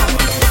 Oh,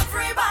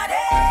 Everybody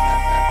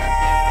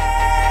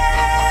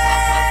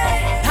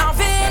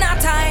having a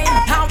time.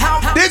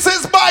 This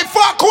is by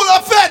far cool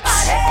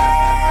effects.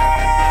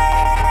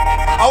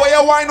 How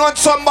you wine on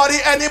somebody,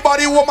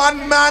 anybody,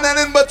 woman, man, and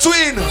in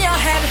between?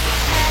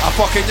 I'm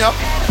fucking you.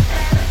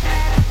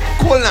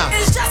 Cool now.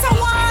 It's just a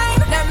wine.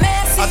 Let me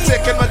see. I'm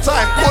taking my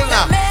time. Cool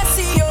now. Let me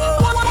see you.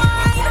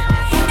 Wine.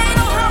 Ain't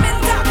no harm in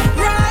that.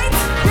 Right.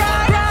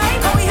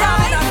 Are we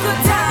having a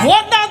good time?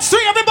 1 dance 3,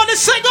 everybody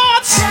sing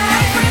out.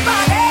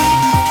 Everybody.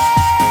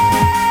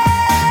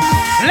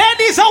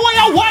 Ladies, how are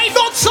you wine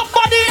on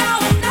somebody?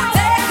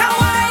 Take a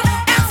wine.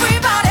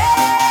 Everybody.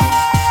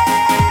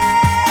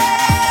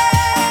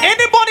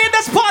 Anybody in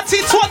this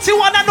party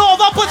 21 and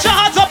over, put your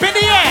hands up in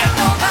the air.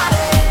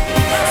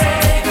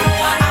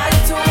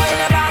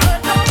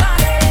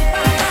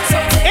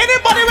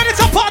 Anybody ready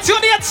to party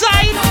on the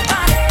outside?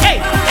 Hey.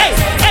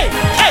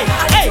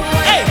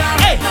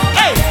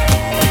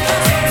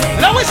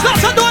 Now it's not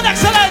to do an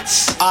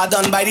excellence. I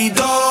done by the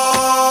door.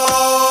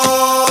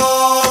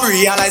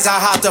 Realize I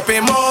have to pay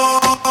more.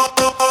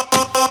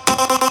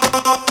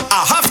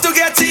 I have to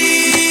get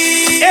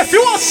it. If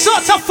you are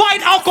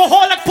certified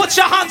alcoholic, put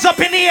your hands up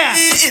in the air.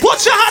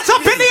 Put your hands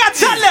up in the air.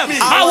 Tell them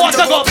I want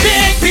to go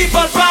big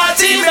people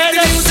party. Make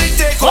the music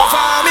take over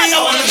me.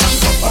 I wanna jump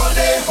up all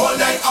day, all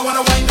night. I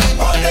wanna wine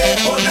all day,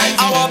 all night.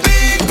 Our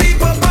big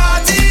people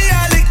party,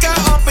 I liquor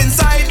up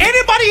inside.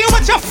 Anybody here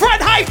with your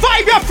friend? High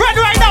five your friend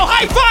right now.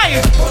 High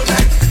five.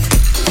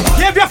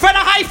 Give your friend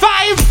a high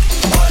five.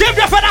 Give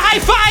your friend a high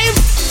five.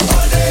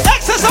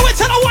 Access away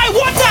to the white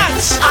one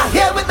dance. I'm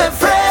here with my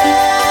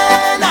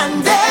friend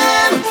and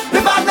them. We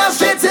back now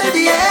straight to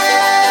the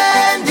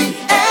end.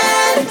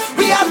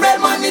 We have red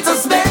money to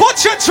spend.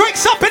 Put your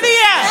drinks up in the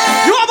air.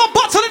 You have a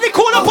bottle in the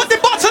cooler. Put the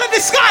bottle in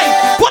the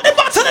sky. Put the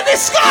bottle in the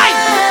sky.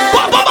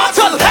 Pop a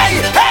bottle.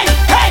 Hey.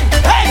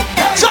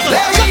 Juggle.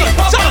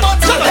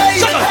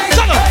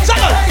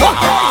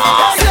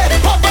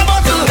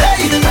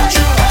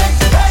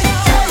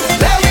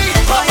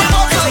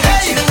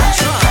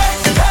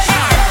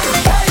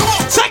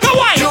 Take a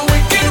wine. You're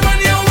wicked when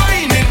you're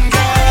whining,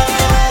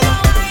 girl.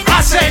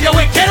 I said you're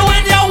wicked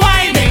when you're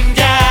whining,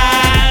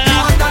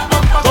 girl.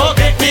 Go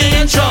get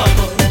me in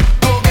trouble.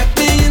 Go get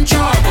me in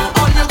trouble.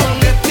 Oh, you gon'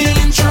 get me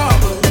in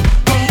trouble.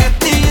 Gon' get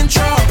me in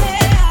trouble.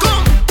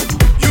 Come,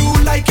 you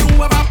like you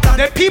ever done.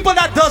 The people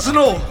that doesn't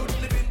know,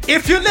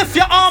 if you lift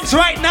your arms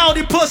right now,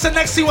 the person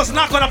next to you is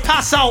not gonna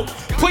pass out.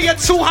 Put your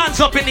 2 hands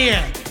up in the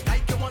air.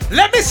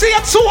 Let me see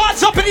your 2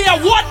 hands up in the air.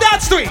 1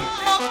 dance 3.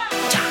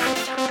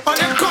 Oh,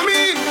 then come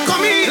in.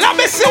 Let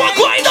me see what's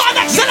going on.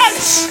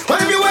 Excellence.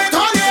 When you wait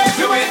on it,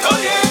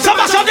 To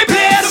mash up the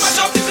place.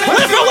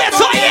 If you wait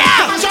on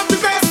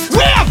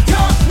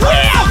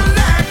Wave.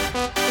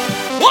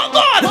 Oh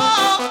God.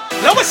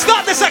 Let me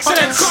start this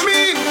excellence.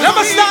 Let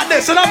me start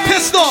this and I'm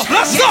pissed off.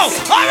 Let's go. All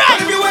right.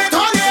 when you wait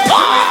on it,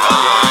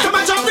 come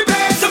and jump the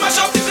bass.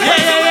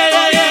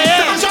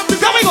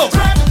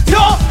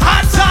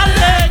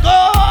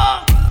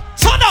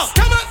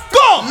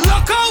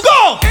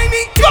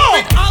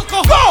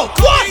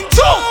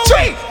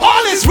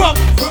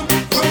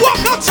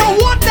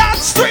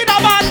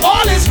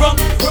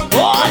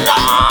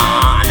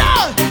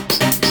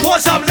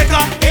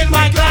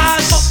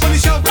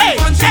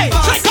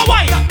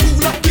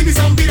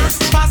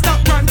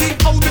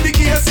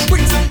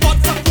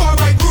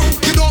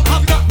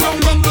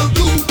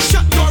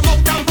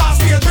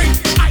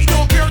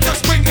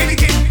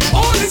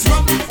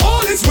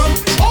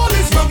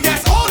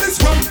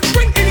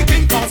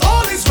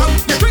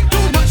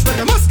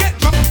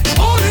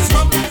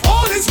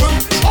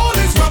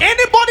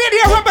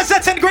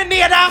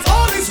 Grenada.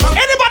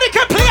 Anybody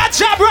can play a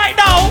job right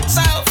now.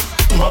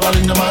 Now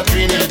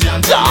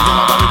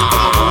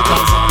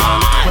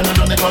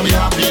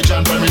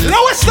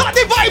it's not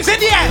the vibes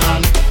in here.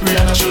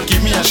 Rihanna should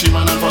give me a shimmer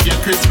and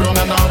forget Chris Brown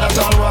and now that's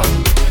all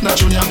wrong. Not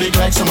Junior big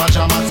like some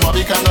jammers, but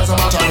we can that's a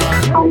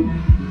matter wrong.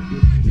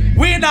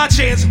 We not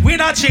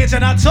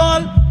changing at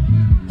all.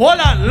 Hold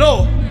on,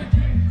 low.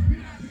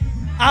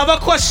 I have a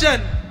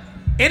question.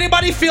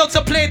 Anybody feel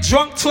to play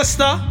Drunk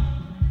Twister?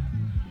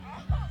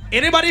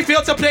 Anybody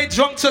feel to play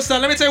Drunk Twister?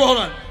 Let me tell you what,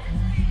 hold on.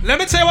 Let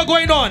me tell you what's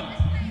going on.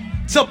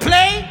 To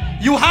play,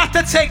 you have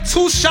to take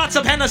 2 shots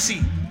of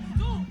Hennessy.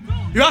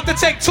 You have to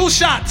take 2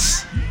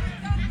 shots.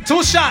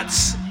 2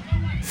 shots.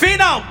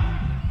 Phenom,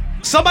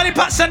 somebody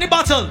send the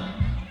bottle.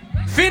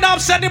 Phenom,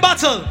 send the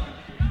bottle.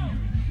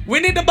 We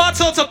need the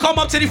bottle to come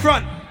up to the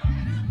front.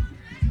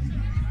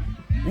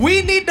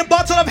 We need the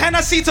bottle of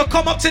Hennessy to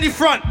come up to the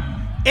front.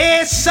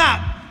 ASAP.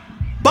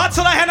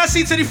 Bottle of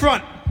Hennessy to the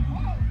front.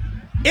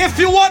 If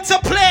you want to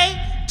play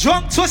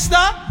Drunk Twister,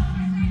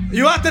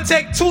 you have to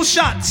take 2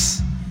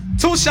 shots.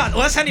 2 shots.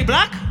 Oh, that's Henny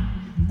Black?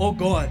 Oh,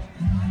 God.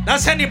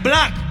 That's Henny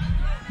Black.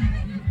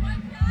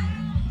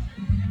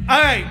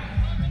 All right.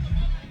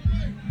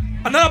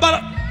 Another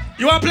bottle.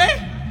 You want to play?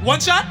 1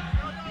 shot?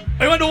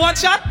 Or you want to do 1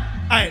 shot?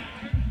 All right.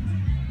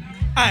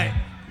 All right.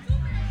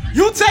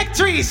 You take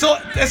 3, so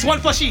it's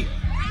 1 for she.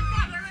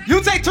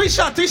 You take 3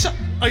 shots. 3 shots.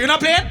 Oh, you're not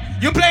playing?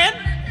 You playing?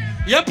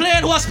 You're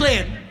playing. Who else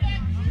playing?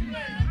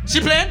 She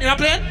playing? You're not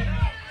playing?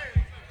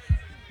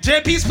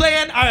 JP's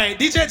playing. All right.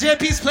 DJ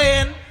JP's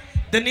playing.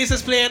 Denise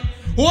is playing.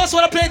 Who else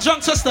want to play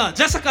Drunk Twister?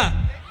 Jessica.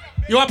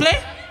 You want to play?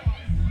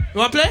 You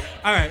want to play?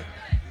 All right.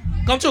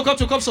 Come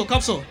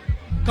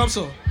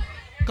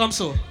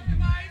so.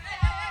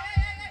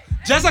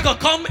 Jessica,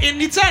 come in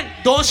the tent.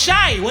 Don't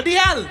shy. What the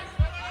hell?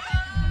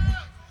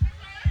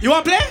 You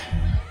want to play?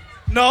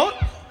 No?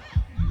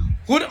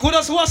 Who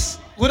doesn't want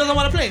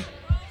to play?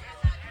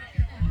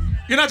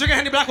 You're not drinking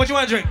Henny Black. What you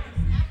want to drink?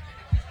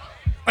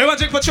 Oh, you want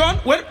to drink Patron?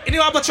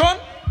 You have Patron?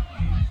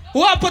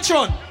 Who have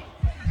Patron?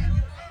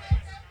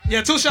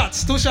 Yeah, 2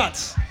 shots. 2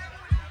 shots.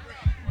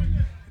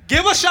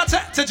 Give a shot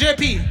to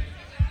JP.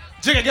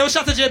 Jigga, give a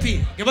shot to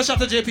JP. Give a shot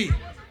to JP.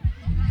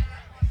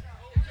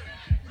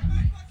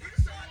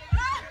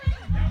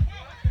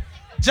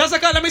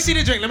 Jessica, let me see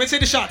the drink. Let me see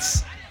the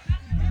shots.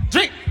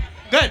 Drink.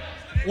 Good.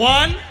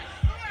 1.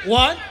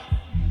 2.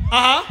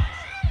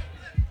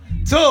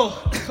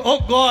 Oh,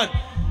 God.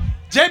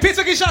 JP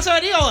took his shots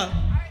already, or?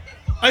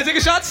 Are you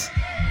taking shots?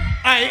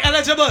 Alright,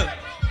 eligible.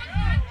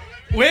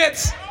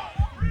 Wait.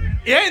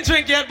 You ain't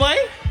drink yet, boy.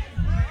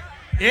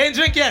 You ain't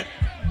drink yet.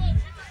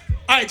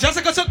 Alright,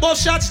 Jessica took both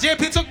shots.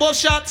 JP took both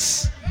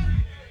shots.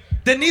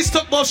 Denise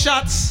took both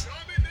shots.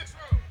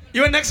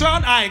 You in next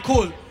round? Alright,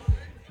 cool.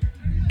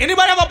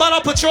 Anybody have a bottle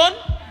of Patron?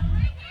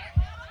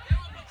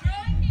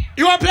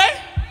 You want to play?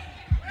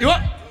 You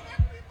want?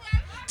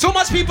 Too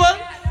much people?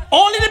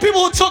 Only the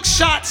people who took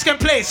shots can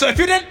play. So if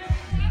you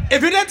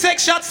didn't take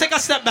shots, take a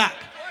step back.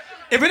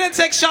 If you didn't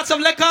take shots of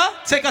liquor,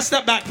 take a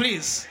step back,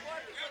 please.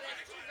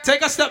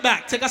 Take a step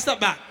back. Take a step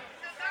back.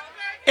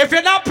 If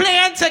you're not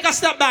playing, take a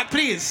step back,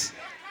 please.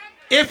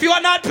 If you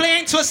are not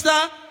playing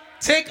Twister,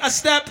 take a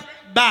step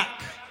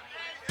back,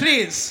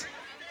 please.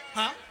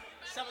 Huh?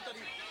 7:30.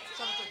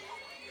 7:30.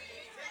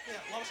 Yeah,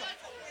 what was up?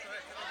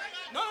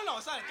 No,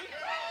 it's not at 3.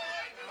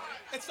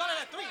 It started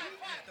at 3.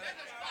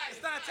 It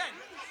started at 10.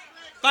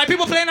 5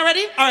 people playing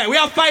already? All right, we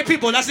have 5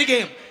 people. That's the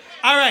game.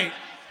 All right,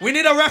 we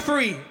need a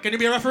referee. Can you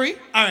be a referee?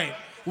 All right.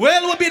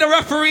 Will be the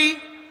referee.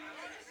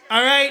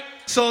 All right.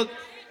 So,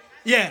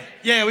 yeah,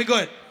 we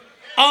good.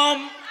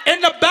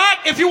 In the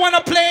back, if you want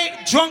to play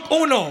Drunk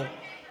Uno.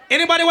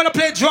 Anybody want to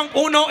play Drunk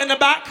Uno in the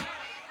back?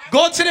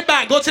 Go to the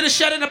back. Go to the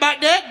shed in the back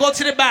there. Go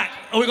to the back.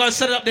 And we're going to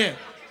set it up there.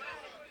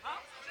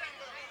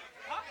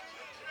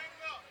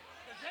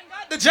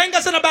 The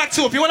Jenga's in the back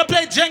too. If you want to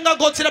play Jenga,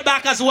 go to the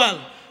back as well.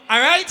 All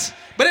right?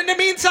 But in the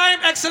meantime,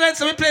 excellence,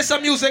 let me play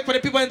some music for the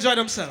people enjoy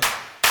themselves.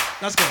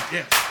 That's good,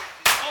 yeah.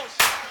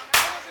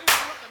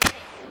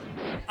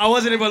 I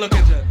wasn't even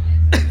looking, Jen.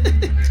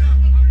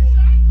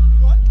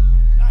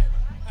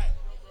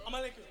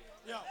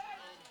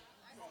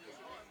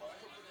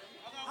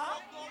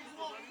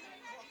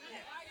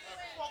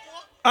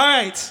 All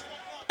right.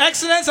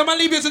 Excellence, I'm going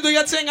to leave you to do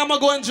your thing. I'm going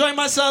to go enjoy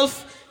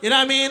myself. You know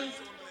what I mean?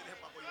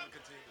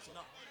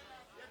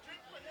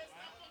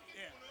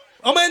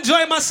 I'm going to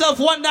enjoy myself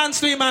 1 dance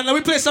 3, man. Let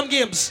me play some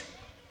games.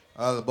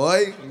 Oh,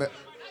 boy.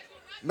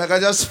 Mega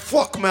just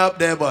fuck me up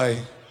there, boy.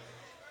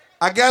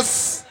 I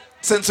guess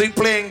since we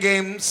playing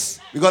games,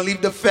 we're going to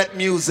leave the fat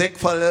music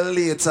for a little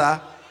later.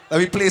 Let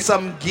me play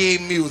some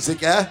game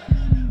music, yeah?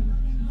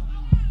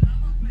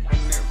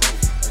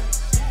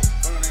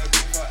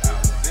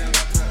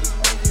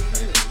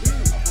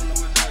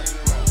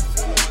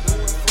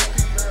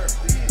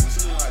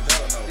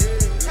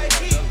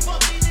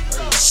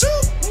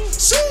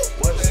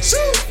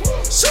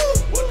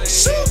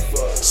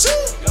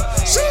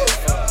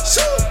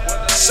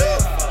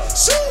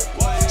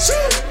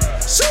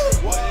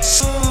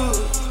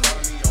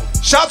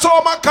 Shout to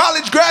all my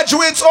college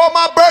graduates, all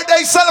my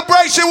birthday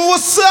celebration.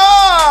 What's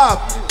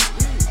up?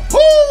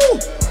 Woo!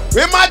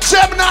 Where my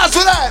Geminis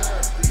with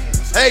that?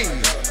 Hey,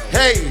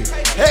 hey,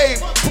 hey.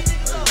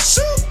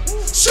 Shoot,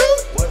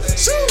 shoot,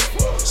 shoot,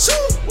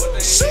 shoot,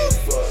 shoot,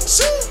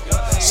 shoot,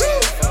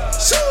 shoot, shoot,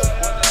 shoot,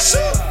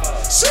 shoot,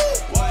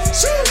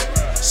 shoot,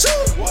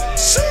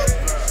 shoot,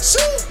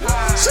 shoot,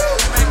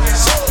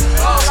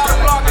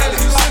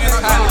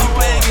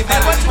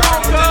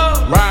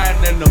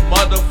 Riding in the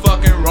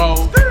motherfucking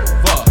road.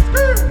 Fuck.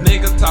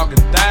 Nigga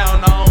talking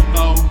down, I don't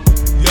know.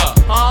 Yeah.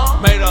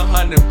 Made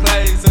 100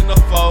 plays in the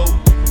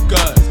focus.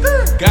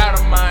 Got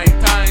a mind,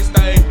 time,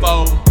 stay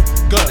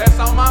focused. That's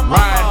on my mind.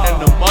 Riding in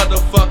the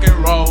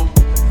motherfucking road.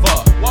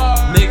 Fuck.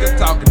 Nigga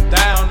talking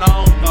down, I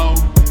don't know.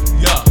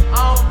 Yeah.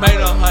 Made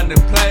 100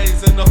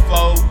 plays in the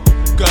focus.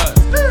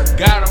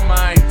 Got a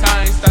mind,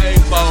 time, stay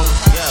focused.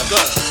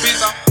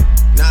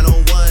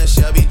 901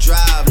 Shelby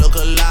Drive, look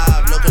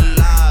alive, look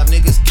alive.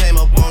 Niggas came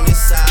up on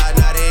this side,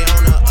 now they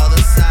on the other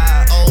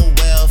side. Oh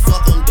well,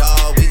 fuck them,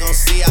 dawg, we gon'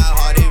 see how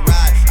hard they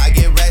ride. I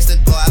get racks to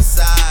go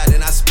outside,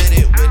 and I split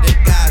it with the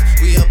guys.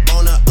 We up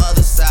on the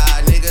other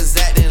side, niggas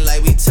acting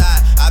like we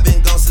tied. I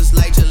been gone since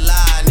like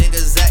July,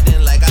 niggas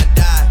acting like I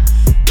died.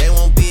 They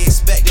won't be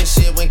expecting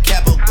shit when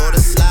Capo go to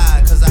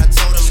slide, cause I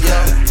told them,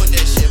 yeah, put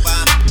that shit by.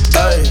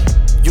 Hey,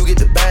 you get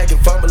the bag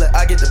and fumble it,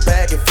 I get the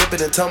bag and flip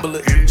it and tumble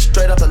it.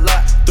 Straight off the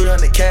lot,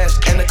 300 cash,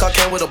 and the car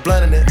came with a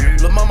blunt in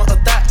it. Lil' mama a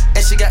thot, and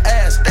she got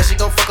ass, and she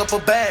gon' fuck up a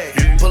bag.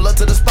 Pull up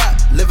to the spot,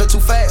 living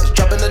too fast,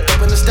 dropping the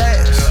dope in the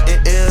stash.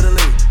 In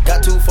Italy,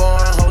 got too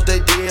foreign hoes,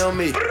 they DM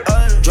me.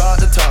 Draw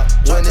the top,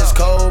 when it's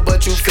cold,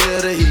 but you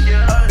feel the heat.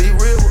 Be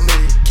real with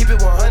me, keep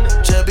it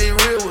 100, just be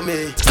real with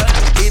me.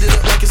 Eat it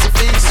up like it's a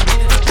feast,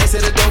 they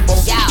say the dope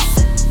on. Yo,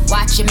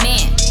 watch your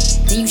man,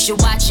 then you should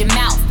watch your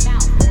mouth.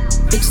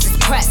 Bitches is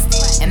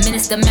pressed, and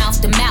minister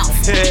mouth to mouth.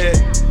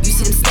 You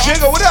see them stats?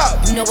 Jigga, what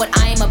up? You know what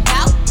I am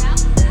about?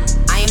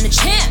 I am the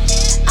champ.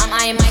 I'm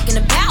Iron Mike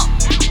and about.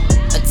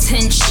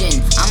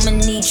 Attention, I'ma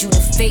need you to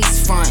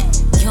face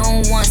front. You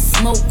don't want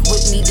smoke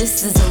with me,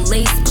 this is a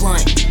lace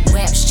blunt.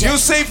 Rap shit. You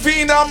say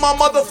Fiend, I'm my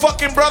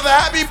motherfucking brother.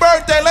 Happy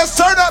birthday. Let's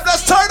turn up,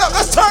 let's turn up,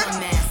 let's turn up.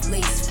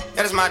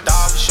 That is my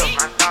dog for sure.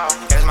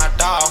 That is my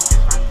dog.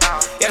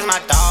 That is my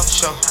dog for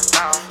sure.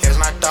 That is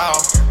my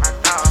dog.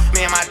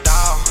 Me and my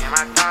dog.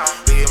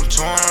 We give 'em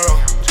 2 in a row.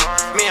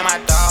 Me and my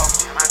dog.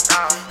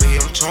 We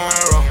give 'em 2 in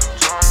a row.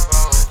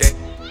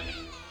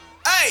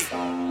 Hey,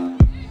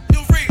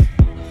 you free.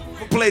 I'm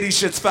gonna play these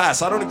shits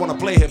fast. I don't even wanna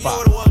play hip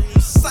hop. I'm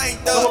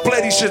gonna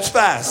play these shits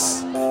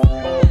fast.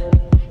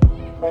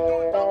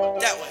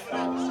 That way.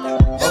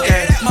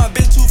 Okay. My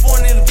bitch too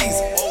foreign in the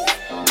visa.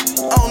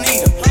 I don't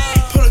need them.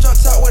 Pull a drop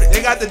top with it.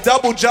 They got the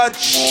double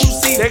Dutch.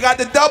 They got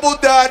the double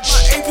Dutch.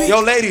 Yo,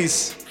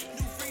 ladies,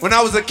 when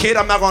I was a kid,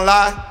 I'm not gonna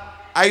lie,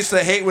 I used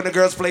to hate when the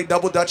girls played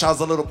double Dutch. I was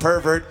a little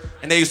pervert,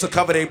 and they used to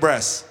cover their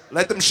breasts.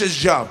 Let them shits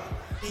jump.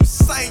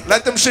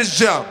 Let them shits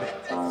jump.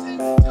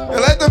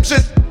 Let them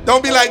shits.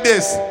 Don't be like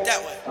this.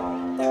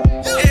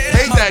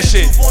 Hate that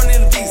shit. I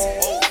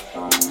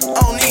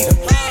don't need them.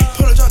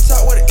 Pull a drop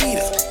top with an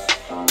eater.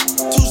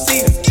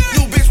 2-seater.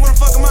 New bitch wanna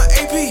fuck in my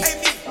AP.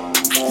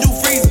 New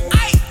freezer.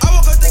 I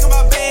woke up thinking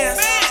about bands.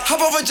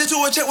 Hop over jet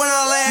to a jet when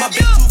I land. My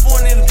bitch too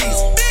foreign in the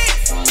visa.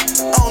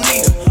 I don't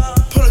need them.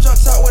 Pull a drop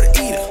top with an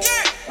eater.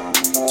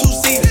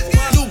 2-seater.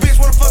 New bitch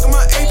wanna fuck in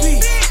my AP.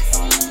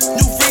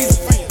 New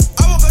freezer.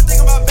 I woke up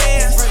thinking about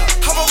bands.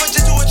 Hop over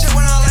jet to a jet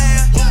when I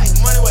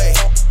land. Money way.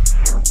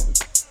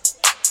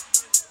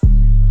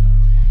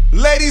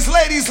 Ladies,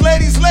 ladies,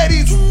 ladies,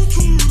 ladies.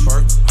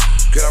 Twerk.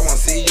 Girl, I wanna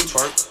see you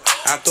twerk.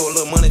 I throw a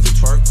little money if you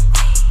twerk.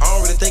 I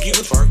don't really think you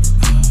can twerk.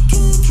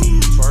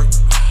 Twerk.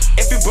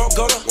 If you broke,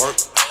 go to work.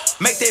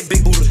 Make that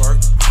big booty twerk.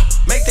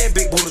 Make that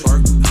big booty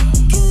twerk.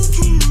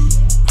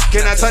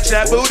 Can I touch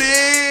that booty?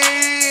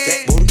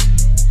 That booty.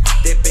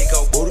 That big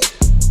old booty.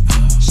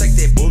 Shake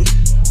that booty.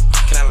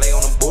 Can I lay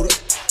on the booty?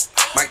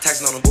 Mike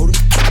Tyson on the booty.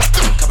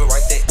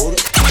 Copyright that booty.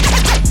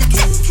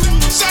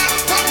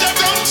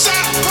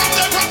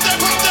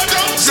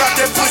 Drop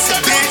that pussy,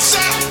 bitch.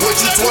 What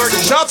you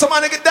twerking? Shout out to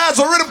my nigga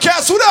Dazzle, Rhythm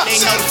Cast, what up? They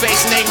know the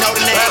face and they know the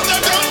name.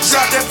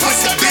 Drop that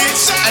pussy,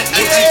 bitch.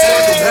 What you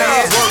twerking?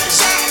 Work,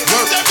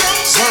 work,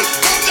 work,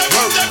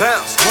 work,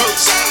 bounce, work,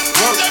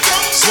 work,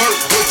 work.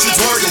 What you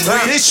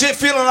twerking? This shit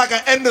feeling like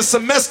an end of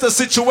semester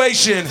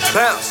situation.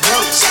 Bounce,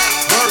 work,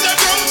 work,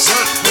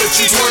 work. What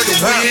you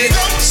twerking with?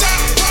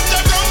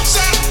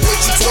 What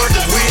you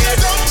twerking with?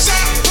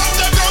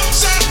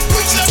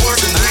 What you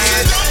twerking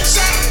with?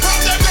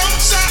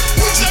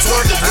 What you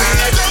twerking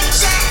with?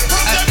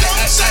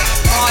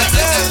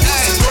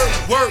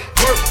 Work,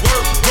 work,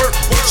 work, work.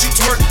 What you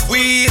twerk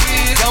with?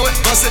 Go and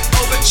bust it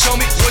open. Show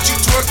me what you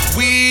twerk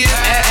with.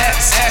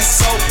 Ass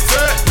so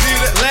good.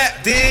 Need a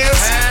lap dance.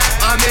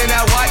 I'm in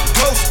that white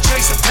ghost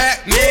chasing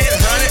Pac-Man.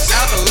 100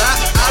 out the lot.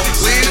 I'll be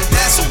bleeding.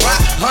 That's a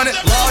rock. 100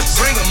 large.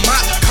 Bring a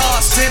mop.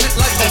 Car sending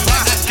like a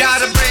rock.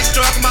 Got a brain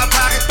struck in my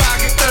pocket.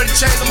 30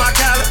 chains on my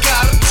collar.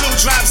 2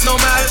 drops, no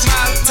mileage.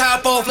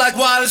 Top off like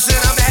Wallace.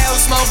 And I'm the hell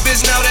smoke,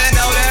 bitch. Know that.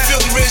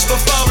 Feeling rich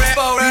before that.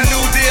 You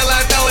knew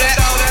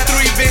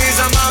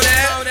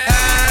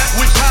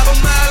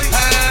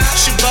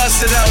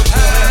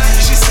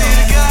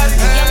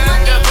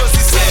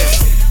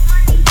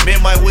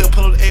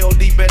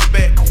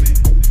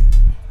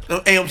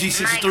AMG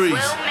 63s.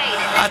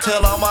 I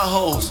tell all my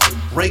hoes,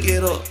 rake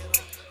it up.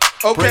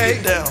 Okay. Break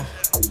it down.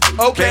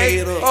 Okay. Bag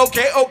it up.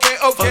 Okay. Fuck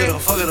it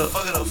up, fuck it up,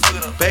 fuck it up, fuck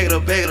it up. Bag it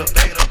up, bag it up,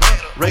 bag it up.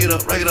 Rake it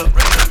up, rake it up,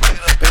 rake it up,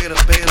 bag it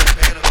up, bag it up,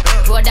 bag it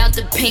up. Brought out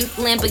the pink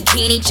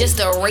Lamborghini just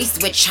a race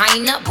with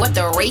China. What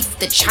the race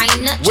to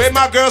China? Where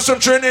my girls from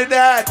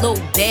Trinidad? Little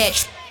bad,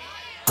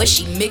 but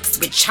she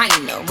mixed with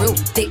China. Real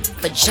thick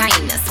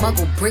vagina.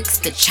 Smuggle bricks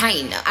to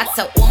China. I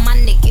tell all my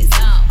niggas,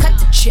 cut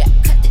the check,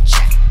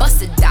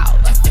 bust it out.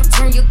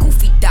 Turn your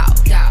goofy dog.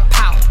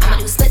 Pow. I'ma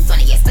do splits on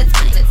it, yeah, splits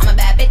on it. I'm a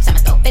bad bitch, I'ma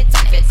throw fits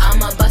on it.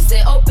 I'ma bust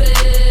it open.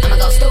 I'ma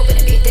go stupid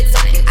and be fits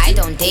on it. I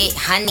don't date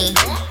honey,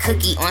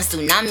 cookie on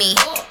tsunami.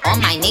 All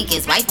my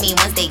niggas wife me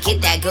once they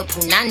get that good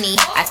punani.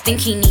 I think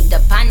he need a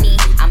bunny,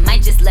 I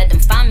might just let him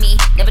find me.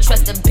 Never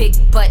trust a big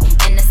butt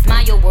and a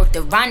smile worth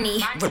the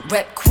Ronnie.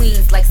 Rep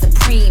queens like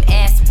Supreme,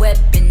 ass web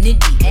and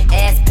nitty.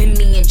 Ass been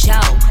me and Joe,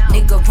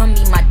 nigga run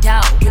me my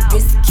dough.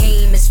 This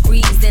game is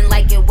freezing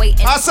like it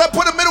waiting. I said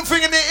put a middle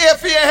finger in the air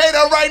for your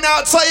hater right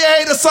now. Tell your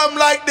hater something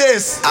like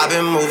this. I've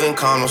been moving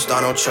calm, don't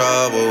start no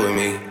trouble with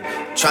me.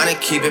 Trying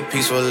to keep it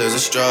peaceful is a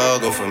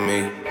struggle for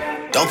me.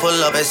 Don't pull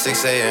up at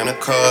 6 a.m. to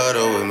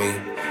cuddle with me.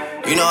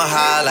 You know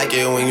how I like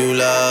it when you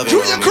love it.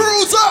 Junior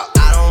Cruise up!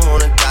 I don't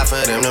wanna die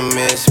for them to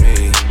miss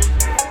me.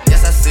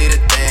 Yes, I see the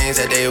things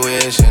that they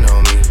wishing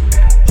on me.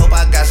 Hope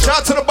I got some. Shout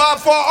out to the Bob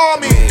 4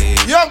 Army.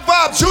 Young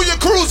Bob, Junior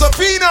Cruise, a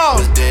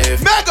phenom.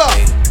 Mega!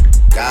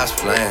 God's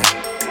plan.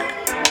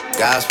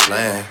 God's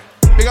plan.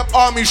 Big up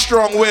Army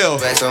Strong Will.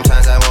 Back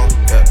sometimes I won't,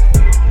 yeah.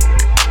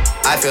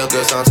 I feel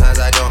good, sometimes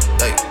I don't,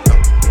 like, no.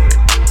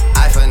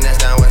 I finesse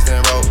down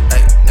Western Road,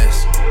 like,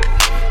 nice.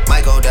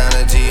 Might go down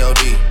to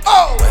G.O.D.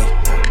 Oh! Wait.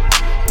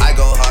 I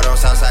go hard on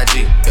Southside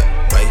G, yeah,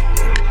 wait.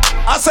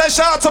 I said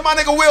shout out to my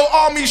nigga Will,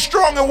 Army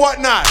Strong and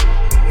whatnot.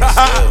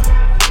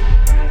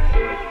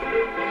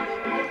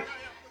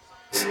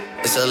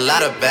 It's a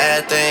lot of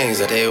bad things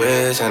that they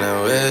wish and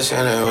they wish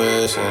and they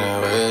wish and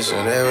they wish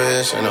and they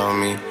wishing on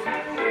me.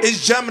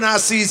 It's Gemini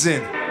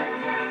season.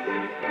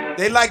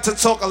 They like to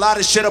talk a lot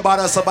of shit about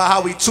us, about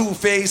how we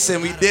two-faced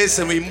and we this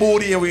and we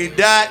moody and we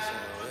that.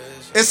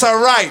 It's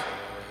alright.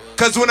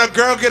 Cause when a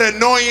girl get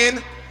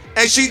annoying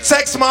and she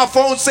texts my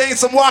phone saying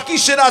some wacky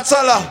shit, I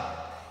tell her.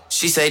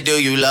 She say,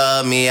 do you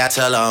love me? I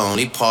tell her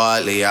only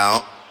partly.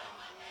 I'm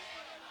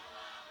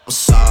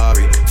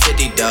sorry.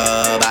 50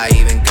 dub, I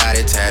even got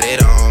it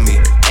tatted on me.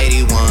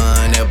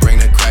 81, they'll bring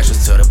the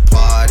crashers to the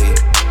party.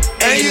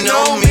 And you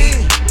know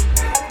me.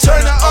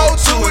 Turn the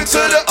 02 into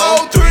the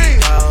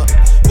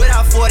 03.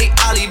 Without 40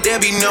 Ollie, there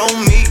be no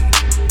me.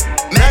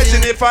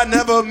 Imagine if I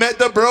never met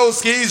the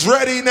broskies.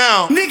 Ready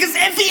now. Niggas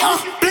envy,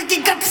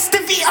 Blicky got the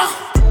stiffy,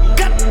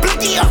 got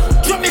Blicky,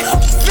 drumming,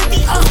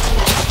 slippy,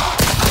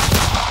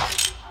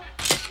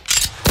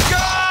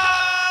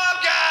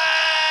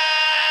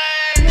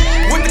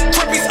 With the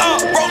trippies,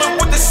 rolling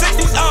with the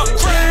 60s,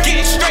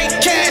 getting straight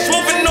cash,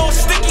 moving on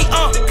sticky,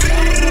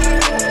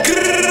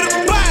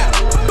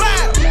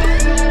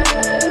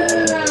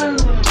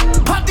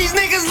 Pop these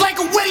niggas like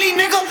a willy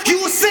nigga.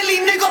 You a silly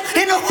nigga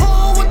in a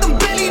hole with them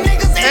Billy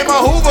niggas. And my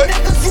Hoover.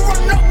 Niggas you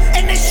run up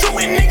and they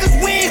shooting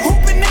niggas. We ain't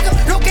hooping nigga.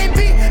 No KB,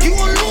 you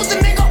a loser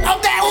nigga.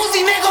 Out that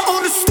Uzi nigga.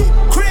 On the stoop,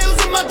 cribs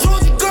with my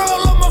Georgie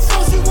girl on my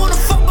phone. She wanna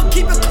fuck but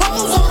keep it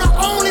clothes on. I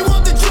only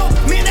want the joke.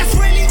 Man, that's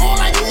really all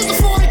I use it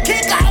for. The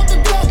kick out the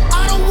door.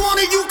 I don't want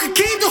it, you can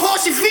keep the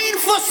horse. She feeding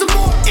for some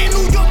more. In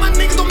New York, my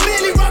niggas don't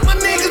really rock. My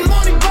niggas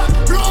money block.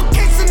 Long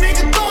kicks and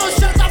niggas throwing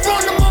shots. I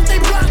run them off they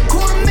block.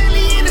 Quarter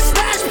million in the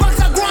stash box.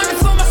 I grind it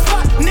for my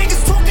spot.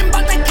 Niggas talking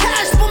about that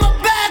cash for my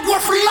bag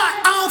worth a lot.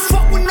 I don't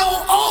fuck with no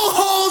old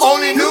hoes.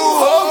 Only new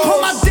hoes.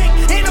 Put my dick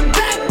in the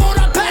backbone.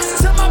 I pass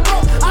it to my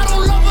bro. I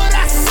don't love her,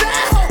 that's a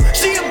sad hoe.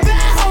 She a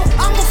bad hoe.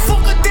 I'm a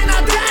fucker, then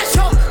I dash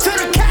hoe to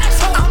the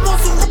cash hoe. I'm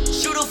on some.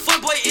 Shoot a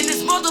fuck boy in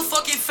this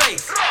motherfucking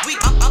face.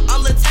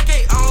 I'm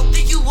Lateke, I don't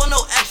think you want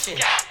no action.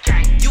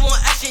 You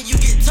want action, you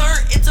get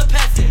turned into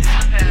passive.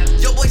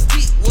 Your boy's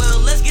deep, well,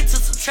 let's get to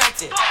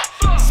subtracting.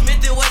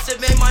 Smith and Wesson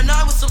made my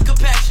nine with some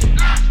compassion.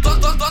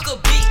 Fuck a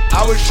beat.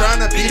 I was trying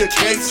to beat a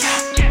case.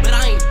 But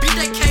I ain't beat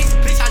that case,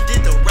 bitch, I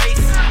did the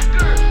race.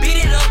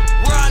 Beat it up,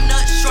 where I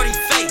nut, shorty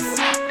face.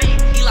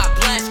 Eli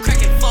Blast,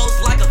 cracking foes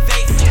like a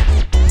vase.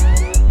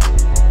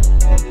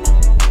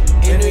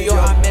 In New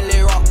York, I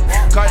merely rock.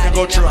 Cut and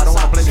go through, I don't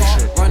wanna play this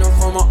shit. Running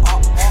from a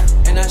up,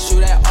 and I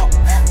shoot at up.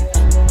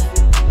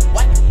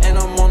 And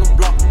I'm on the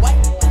block.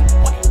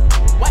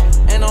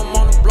 And I'm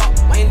on the block.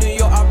 In New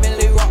York, I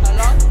merely rock.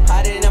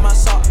 Hiding in my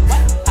sock.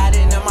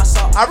 Hiding in my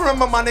sock. I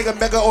remember my nigga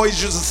Mega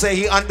always used to say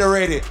he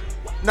underrated.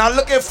 Now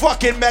look at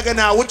fucking Mega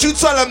now. What you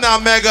tell him now,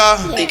 Mega?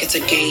 Think it's a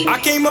game. I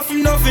came up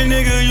from nothing,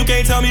 nigga. You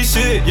can't tell me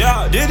shit.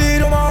 Yeah, did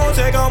it on my own.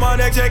 Take on my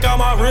neck, take on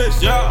my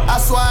wrist. Yeah. I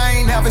swear I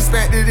ain't never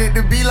expected it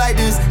to be like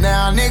this.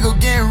 Now a nigga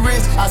getting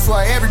rich. I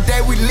swear every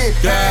day we lit.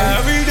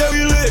 Yeah, every day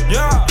we lit.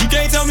 Yeah, you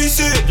can't tell me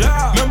shit.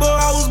 Yeah, remember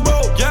I was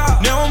broke.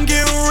 Yeah, now I'm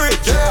getting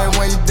rich. Yeah,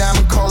 when you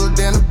diamond colder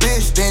than a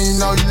bitch, then you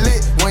know you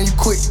lit. When you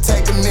quick to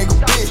take a nigga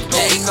bitch,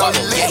 then you know you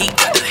lit. He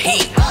got the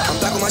heat.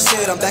 I'm back on my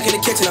shit, I'm back in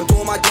the kitchen, I'm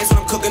doing my dance and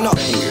I'm cooking up.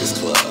 Bangers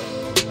Club.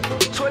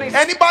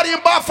 Anybody in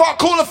Bafar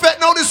Cool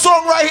Effect know this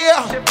song right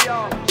here?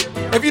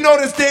 If you know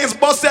this dance,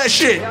 bust that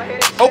shit.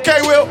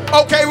 Okay, Will.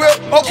 Okay, Will.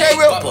 Okay,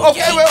 Will.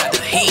 Okay, Will.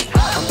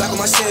 I'm back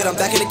on my shit, I'm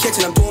back in the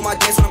kitchen, I'm doing my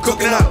dance when I'm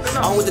cooking up.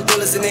 I'm with the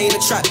dealers and they in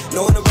the trap,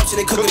 no interruption,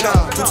 they cooking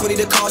up. 220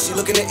 the car, she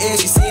looking in the air,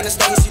 she seeing the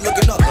stain, she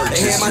looking up.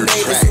 They hear my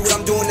name, they see what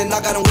I'm doing, and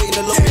I got them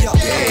waiting to look me up.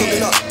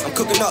 I'm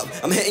cooking up,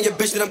 I'm hitting your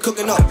bitch that I'm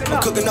cooking up.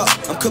 I'm cooking up,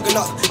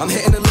 I'm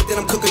hitting the lick that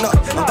I'm cooking up.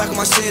 I'm back on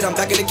my shit, I'm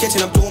back in the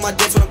kitchen, I'm doing my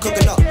dance when I'm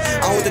cooking up.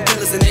 I'm with the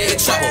dealers and they in the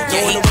trap, no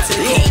interruption,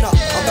 they cooking up.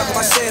 I'm back on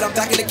my shit, I'm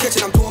back in the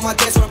kitchen, I'm doing my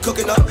dance when I'm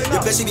cooking up.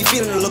 Your bitch, she be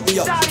feeling to look me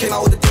up. Came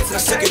out with the dance and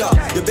I shook it up.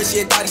 Your bitch,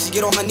 she a thotty, she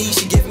get on her knees,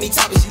 she giving me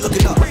top and she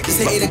looking up. It's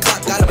 8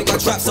 o'clock, gotta make my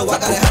drop, so I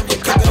gotta have them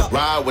cook it up.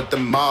 Ride with the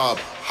mob,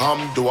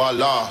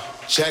 hamdulillah.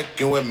 Check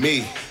in with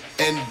me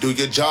and do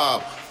your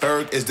job.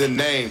 Ferg is the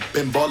name,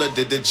 Pinballer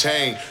did the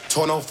chain,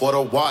 Torno for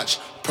the watch.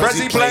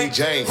 Prezi plain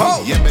Jane,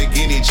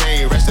 Yamagini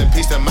chain, rest in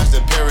peace to my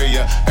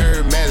superior.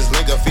 Hermes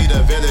Linga feed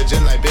a village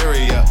in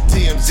Liberia.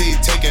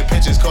 TMZ taking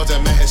pictures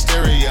causing my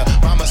hysteria.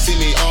 Mama see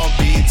me on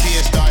BT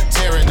and start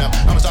tearing up.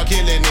 I'ma start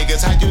killing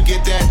niggas, how you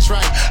get that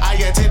tripe? I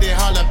attended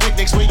Harlem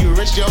picnics when you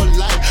risk your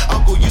life.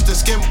 Uncle used to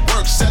skim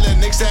work, selling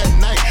nicks at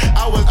night.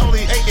 I was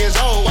only 8 years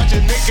old,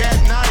 watching Nick at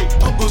night.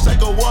 Uncle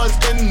Psycho was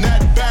in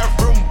that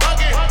bathroom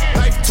bucket.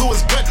 Knife to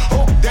his gut,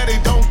 hope daddy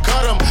don't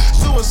cut him.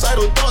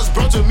 Suicidal thoughts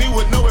brought to me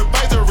with no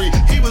advisory.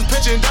 He was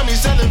pitching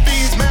dummies, selling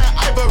fees, man,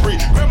 ivory.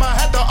 Grandma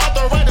had the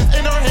arthritis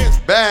in her hands.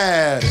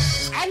 Bad.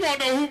 I wanna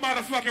know who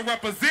motherfucking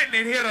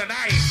representing it here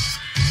tonight.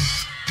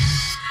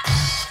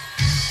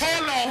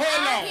 Hold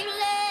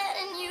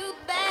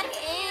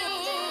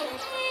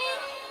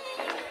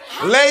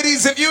on.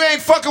 Ladies, if you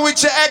ain't fucking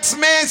with your ex,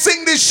 man,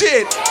 sing this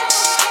shit.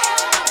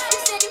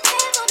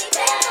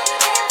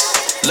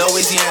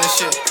 Louisiana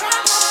shit.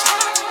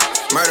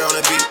 Murder on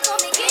the beat.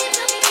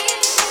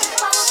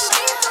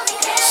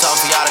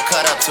 Something y'all to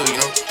cut up to, you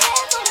know?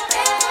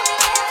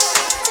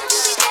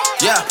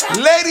 Yeah.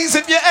 Ladies,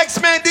 if your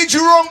ex-man did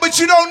you wrong, but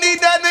you don't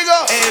need that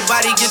nigga.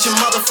 Everybody get your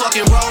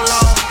motherfucking roll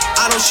on.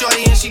 I know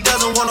shorty and she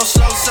doesn't want no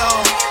slow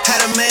song.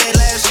 Had a man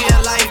last year,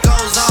 life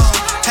goes on.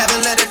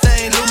 Haven't let the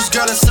thing loose,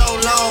 girl, in so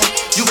long.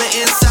 You been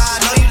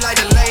inside, know you like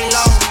to lay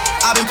low.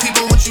 I've been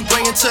peeping what you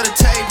bringing to the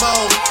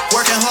table.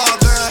 Working hard,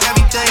 girl,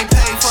 everything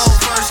paid for.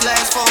 First,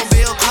 last phone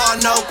bill, car,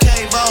 no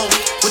cable.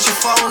 With your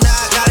phone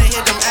out, gotta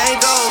hit them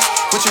angles.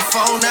 With your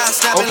phone out,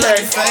 snapping like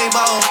a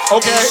Fable.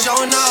 Okay. And you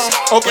showing off,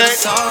 okay. But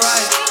it's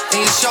alright. And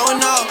you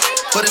showing off,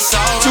 but it's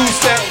alright.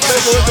 Two-step,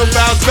 wiggle, wiggle,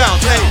 bounce,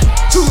 bounce. Hey.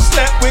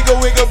 Two-step, wiggle,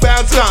 wiggle,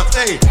 bounce, bounce.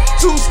 Hey.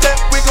 Two-step,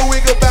 wiggle,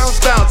 wiggle, bounce,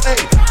 bounce. Hey.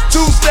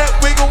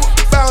 Two-step, wiggle,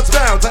 bounce,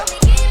 bounce.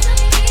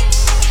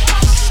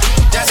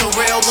 That's a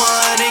real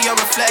one in your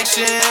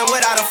reflection.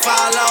 Without a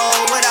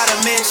follow, without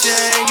a mention.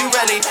 You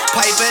really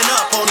piping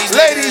up on these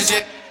ladies.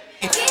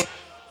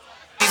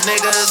 These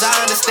niggas,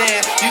 I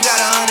understand. You got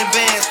 100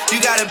 bands,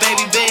 you got a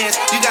baby bands,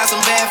 you got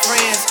some bad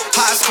friends.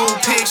 High school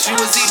pics, you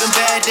was even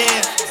bad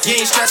then. You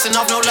ain't stressing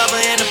off no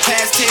lover in the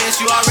past tense.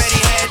 You already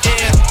had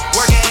them.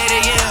 Working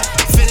 8 a.m.,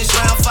 finish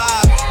round 5.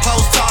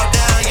 Post talk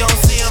down, you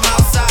don't see them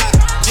outside.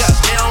 Yeah,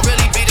 they don't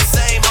really be the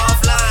same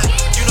offline.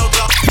 You know,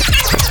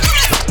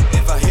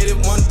 If I hit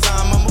it one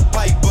time, I'm a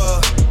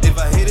piper. If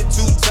I hit it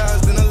 2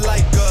 times, then I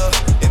like her.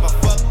 If I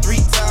fuck 3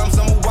 times,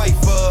 I'm a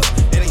wifer.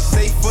 It ain't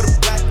safe for the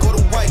black or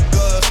the white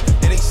girl.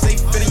 It ain't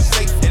safe, it ain't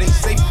safe, it ain't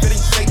safe, it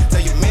ain't safe.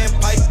 Tell your man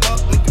pipe up,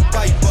 nigga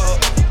pipe up.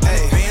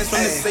 Hey, bands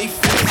from the safe,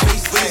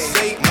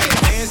 hey, my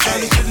hands on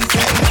the shouldn't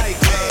take like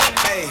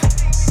hey.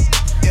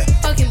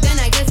 Fucking then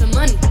I get some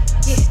money.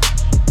 Yeah.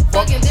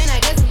 Fucking then I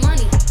get some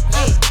money.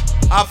 Hey.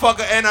 I fuck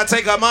her and I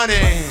take her money.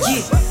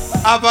 Yeah.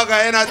 I fuck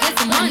her and I get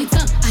some money.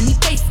 I need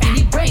face, I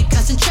need brain,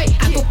 concentrate.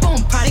 I go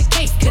phone, product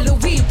case, killer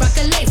weed, rock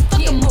a lace.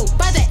 Fuck the move,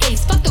 buy the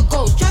ace, fuck the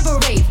goals, drive a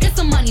rave. Get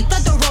some money,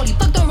 fuck the rollie,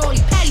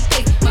 patty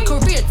face. My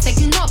career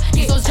taking off,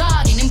 these hoes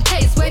jogging in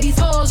place. Where these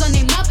hoes on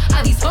their mouth,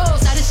 are these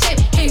hoes out of shape?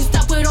 Can you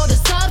stop with all the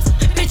subs?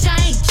 Bitch, I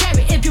ain't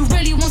cherry. If you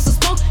really want some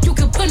smoke, you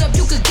can pull up,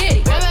 you can get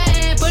it. Grab a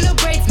hand, pull up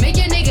braids, make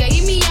your nigga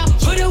eat me out.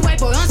 Put a white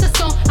boy on the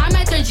song, I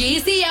might turn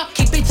GEC out.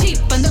 Keep it cheap,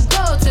 from the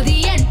go to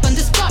the end, from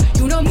the start.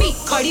 You know me,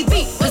 Cardi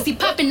B, pussy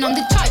popping on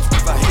the charts.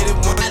 If I hit it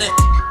one,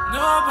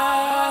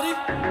 nobody.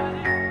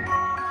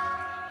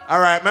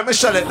 Alright, man, me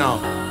shut it now.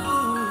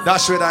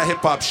 That's where that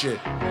hip-hop shit.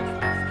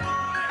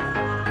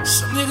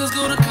 Some niggas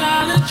go to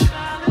college.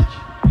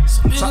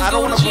 So I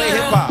don't wanna play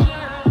hip-hop.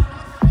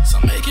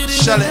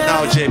 Shut it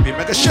now, JB.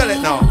 Make a shut it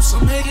now.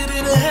 Some make it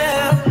in the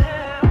hell.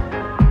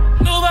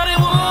 Nobody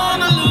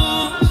wanna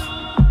lose.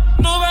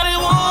 Nobody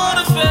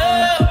wanna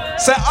fail.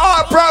 Say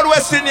all proud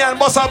West Indian,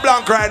 Bossa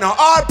Blanc right now.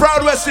 All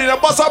proud West Indian,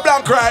 Bossa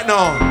Blanc right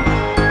now.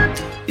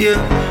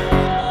 Yeah.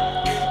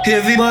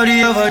 Everybody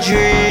have a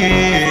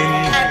dream.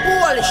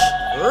 Polish,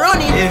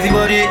 running.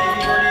 Everybody,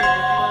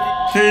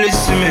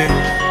 listen me.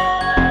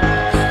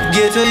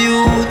 Get a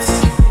youth,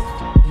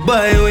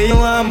 buy what you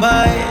want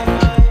buy.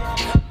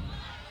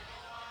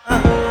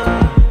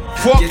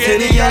 Get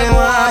any girl you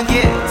want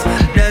get.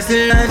 That's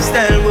the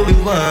lifestyle what we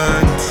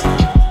want.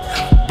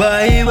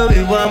 Buy what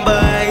we want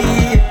buy.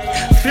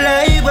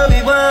 Fly what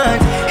we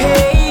want.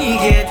 Hey.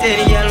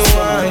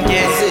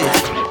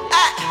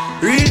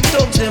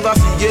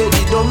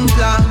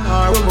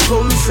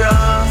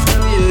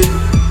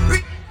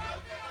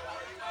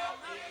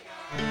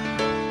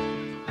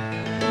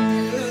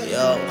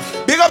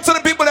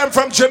 them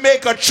from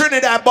Jamaica,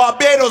 Trinidad,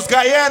 Barbados,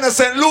 Guyana,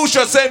 St.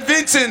 Lucia, St.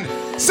 Vincent,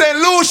 St.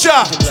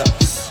 Lucia.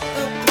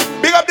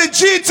 Big up the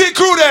GT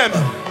crew them.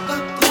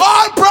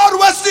 All proud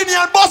West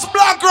Indian Bus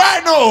Black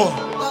right now.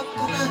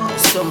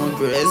 Someone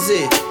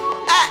crazy.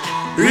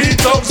 Real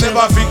thugs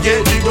never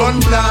forget the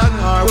gun plan.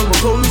 Or where we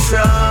come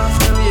from,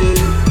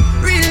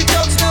 yeah. Real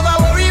thugs never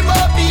worry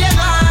about being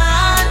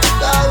man.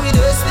 Cause we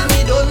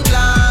destiny don't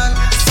plan.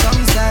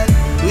 Some say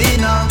we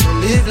know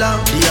live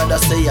long. The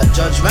others say a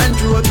judgment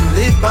road to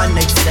live on.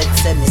 Next set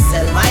say me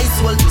sell my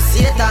soul to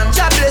Satan.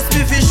 Jah bless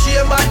me for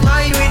shame but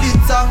mine with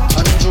it song.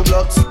 100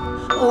 blocks.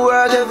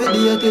 Work every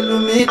day till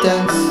we meet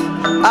ends.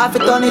 Have to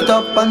turn it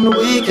up on the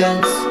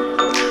weekends.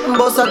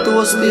 Boss a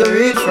toast to your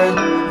real friend.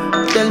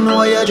 Tell me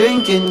what you're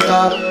drinking,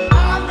 car.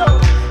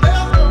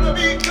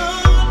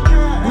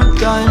 Good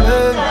time,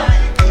 hey.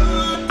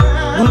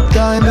 Good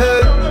time,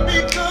 hey.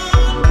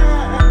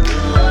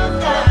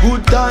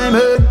 Good time,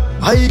 hey.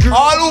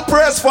 All who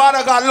praise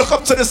Father God, look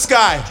up to the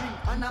sky.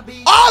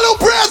 All who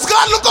praise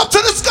God, look up to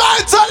the sky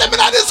and tell him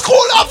that it's cool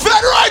up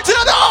fed right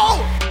here now.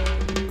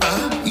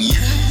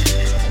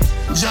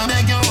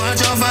 Jamaica,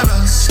 watch out for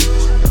us.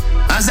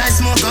 As I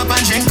smoke up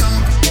and drink up.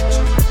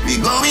 We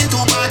going to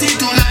party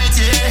tonight,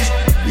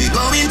 yeah. We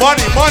going to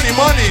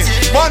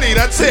money,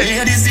 that's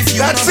it.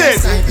 That's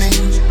it.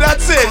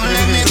 That's it.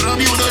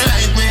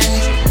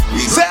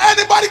 Say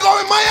anybody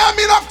going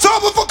Miami in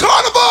October for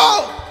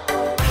Carnival?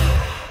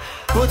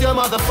 Put your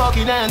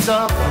motherfucking hands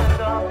up.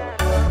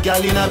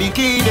 Girl in a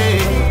bikini.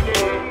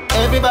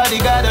 Everybody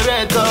got a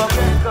red cup.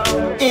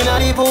 In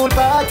a pool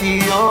party,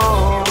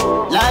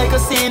 oh. Like a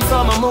scene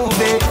from a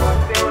movie.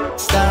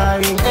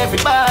 Starring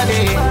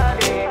everybody.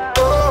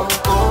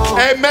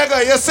 Hey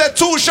Mega, you said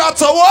 2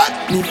 shots or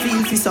what? Me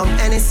feel for some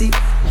NSC.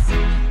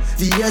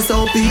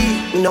 VSOP,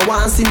 me no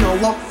want see no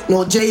walk,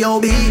 no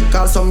JOB.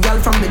 Call some girl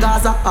from the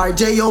Gaza or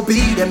JOB.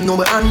 Them know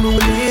me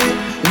unruly,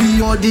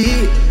 we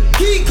OD.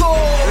 Kiko,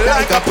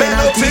 like a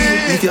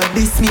penalty. If you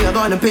diss me, you're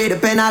gonna pay the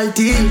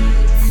penalty.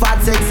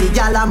 Fat sexy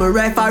girl, I'm a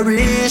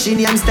referee. She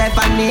named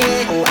Stephanie.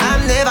 Oh,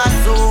 I'm never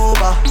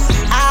sober.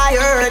 I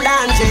heard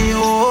Angie,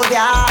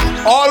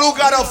 yeah. All who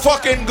got a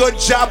fucking good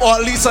job or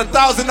at least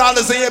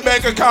 $1,000 in your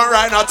bank account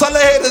right now, tell the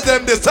haters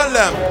them this, tell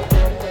them.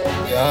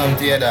 Yeah, I'm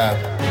dear dog.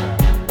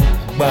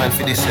 Born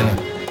for this, you know.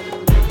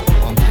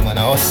 I'm the man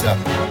a hustler.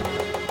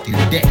 Till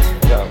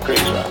death. Yeah, I'm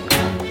crazy, man.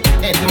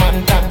 Head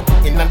man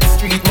down in the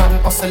street, man,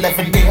 hustle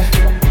every day.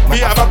 Me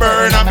have a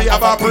burn and me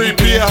have a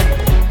prepare.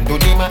 Do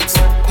the max,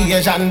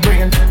 Asian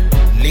brain.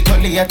 Little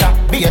later,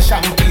 be a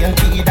champagne,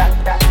 tea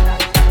that.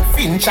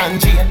 Finch and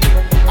Jane.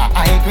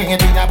 I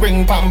grade me a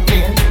bring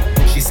pamphlet.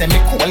 She say me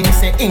cool, me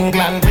say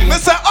England green. Me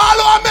say all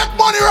who I make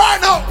money right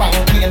now.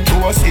 Pamphlet to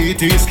a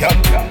CT scan.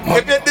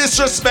 If you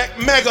disrespect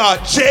Mega,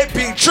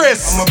 JP,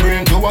 Tris, I'm a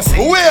brain to a CT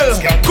Will,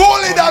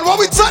 cool it down. What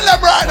we tell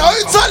them right now?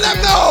 You tell them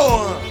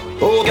now.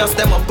 Oh, girl,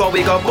 step up, cause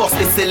we got bust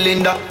the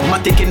cylinder.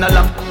 Matic in a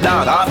lap,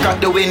 dog, I've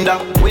got the window.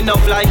 We no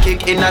fly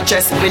kick in a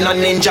chest, we no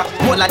ninja.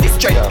 More like the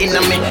strength in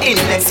a mid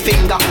index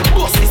finger.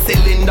 Bust the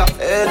cylinder.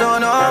 Hey,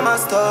 don't know my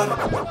story.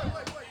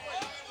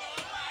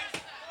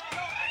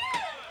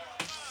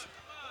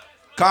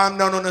 Calm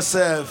down on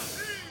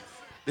yourself.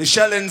 The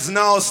shellings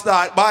now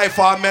start. Bye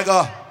for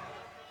Mega.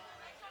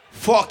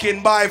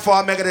 Fucking bye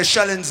for Mega. The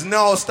shellings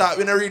now start.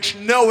 We don't reach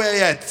nowhere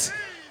yet.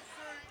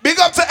 Big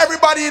up to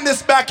everybody in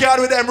this backyard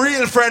with them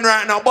real friend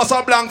right now. Bust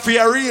a blank for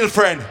your real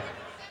friend.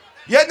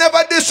 You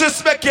never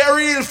disrespect your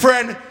real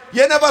friend.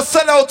 You never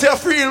sell out your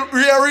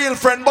real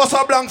friend. Bust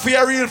a blank for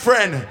your real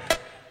friend.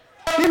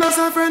 Me not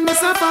a friend, me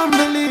say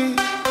family.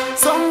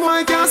 Some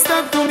boy can't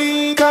step to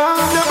me.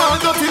 Cause them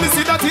all up till me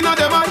see that in a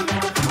them eye.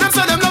 Them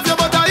say them love you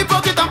but I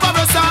hypocrite and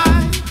parasite.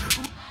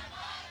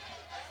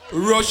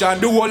 Rush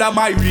and the whole of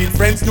my real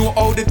friends know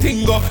how the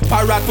thing go.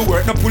 Para to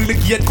work, no pull the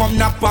gate, come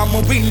knock on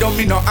my window.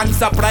 Me no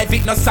answer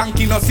private, no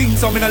sanky, no sing.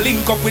 So me no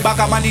link up with back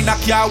a man in a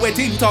car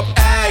waiting top.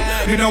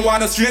 Ay, me no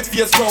want a straight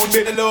face round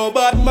me. Hello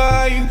bad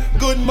mind,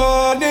 good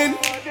morning.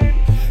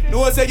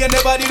 No say you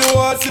never did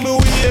want to see me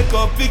wake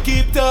up, we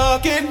keep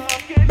talking.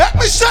 Make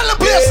me shut the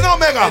place now,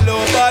 Mega.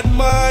 Hello bad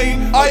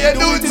mind, how you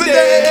doing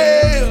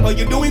today? How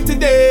you doing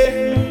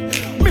today?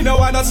 Me no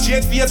want a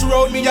straight face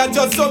round me, I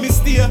just saw me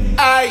steer.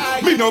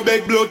 Aye, me no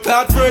beg blood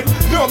clot friend.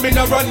 No, me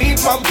no run in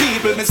from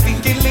people. Me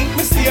stinking link,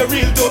 me stay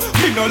real though.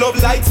 Me no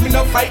love lights, me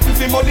no fighting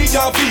for money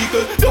or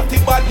vehicle. Dirty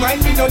bad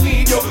mind, me no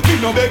need you.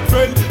 Me no beg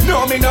friend.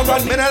 No, me no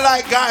run. Me no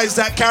like guys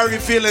that carry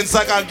feelings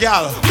like a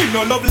gal. Me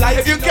no love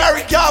lights. If you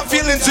carry gal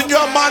feelings in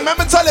your mind, let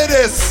me tell you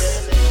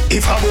this.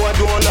 If a boy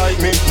don't like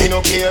me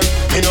no care.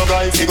 Me no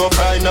guy fi go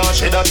cry, nah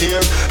shed a tear.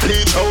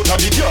 Bleach out of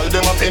the girl,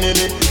 them a penny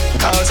me.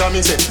 Cause I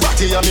me say,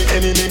 Ratty a me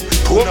enemy.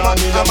 Woman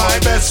are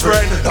my best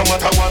friend. No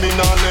matter what me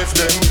nah left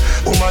them.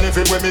 Woman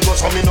everywhere me go,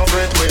 so me no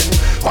bread when.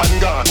 One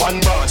gun, one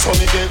bar, so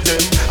me get them.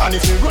 And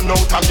if me run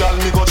out a girl,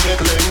 me go check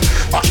them.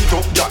 Back it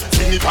up, girl,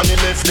 fling it on me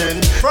left then.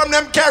 From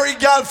them carry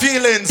girl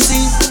feelings.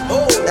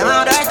 Oh, them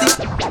are dirty.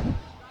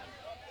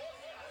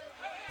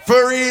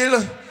 For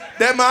real,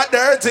 them are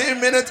dirty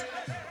minute.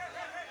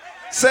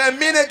 Say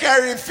me no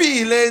carry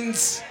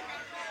feelings.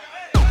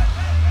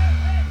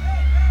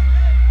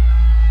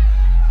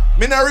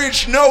 Me not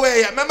reach nowhere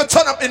yet. Remember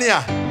turn up in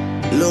here.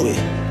 Louis,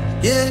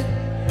 yeah.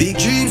 Big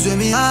dreams when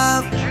me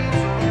have.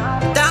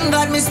 Thank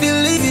God me still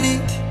living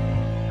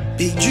it.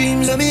 Big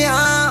dreams when me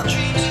have.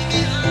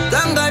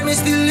 Thank God me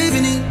still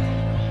living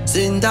it.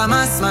 St.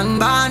 Thomas man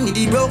born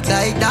it broke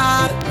like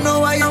that.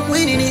 Now I am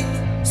winning it.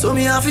 So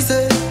me have to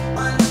say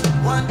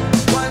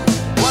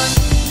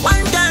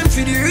one time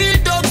for the real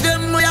dogs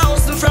them we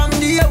hustle from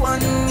day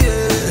one,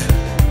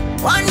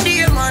 yeah. One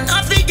day man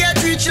I fi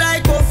get rich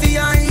like Puffy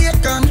and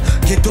Akon.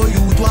 Get to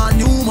youth want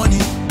new money.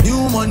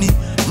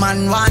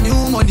 Man want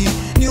new money,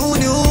 new.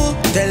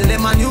 Tell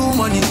them a new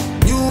money.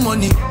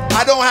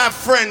 I don't have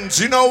friends,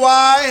 you know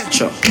why?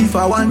 Sure. If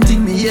I want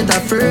thing, me hate a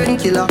fern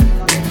killer.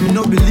 Me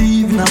no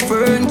believe in a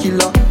fern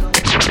killer.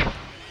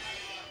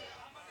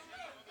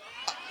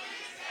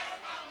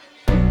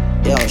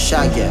 Yo,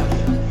 Shaggy.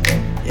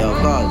 Yo,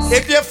 guys.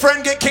 If your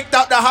friend get kicked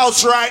out the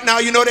house right now,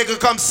 you know they could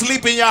come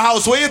sleep in your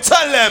house. What you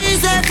tell them? He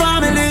said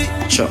family.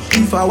 Sure.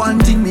 If I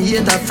want thing, me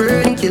hate a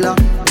fern killer.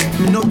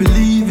 Me no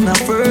believe in a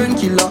fern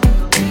killer.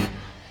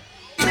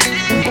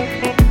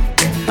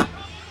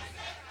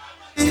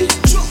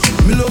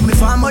 Me love me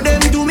farmer, them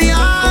do me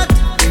heart.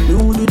 Me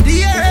who do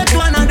the earth,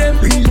 one of them.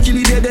 Real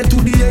killy dead to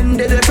the end,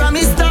 dead from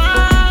me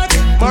start.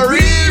 My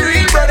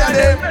real brother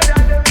them.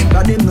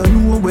 Cause them no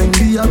know when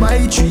we a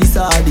buy 3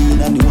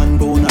 sardine and the 1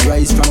 pound of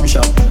rice from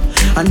shop.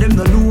 And them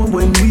no know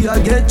when we a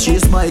get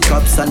chased by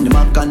cops and the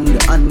mac and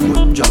the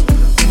handgun job.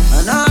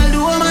 And all the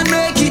woman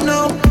make it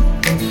now.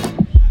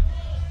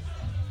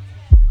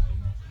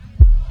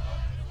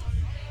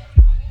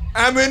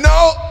 And we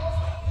know,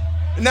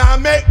 now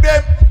make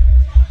them.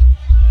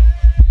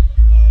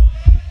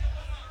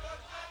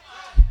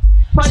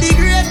 For the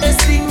greatest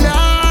thing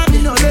that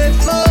me no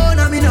left phone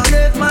and me no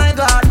left my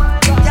God.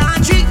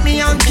 Can't trick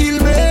me and kill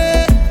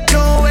me.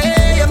 No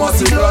way, you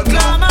must be blood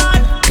clamor.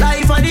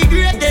 Life for the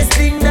greatest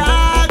thing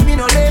that me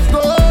no left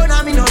phone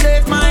and me no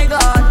left my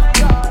God.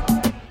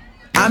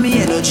 And me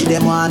energy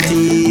them want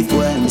thief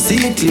when me see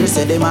it clear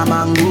say them a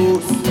mango.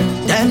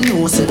 Them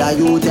know say that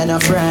youth and a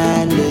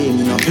friend.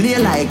 Me no play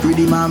like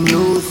rhythm and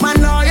blues.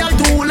 Man loyal,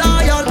 too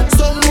loyal.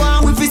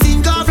 Someone with his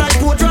sink off like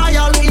poor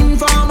trial.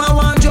 Informer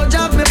want judge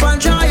of me pan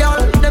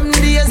trial. Them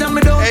days and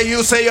me don't. Hey,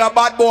 you say you're a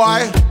bad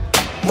boy.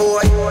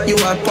 Boy, you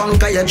a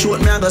punk and your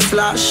throat me a go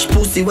splash.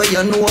 Pussy where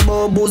you know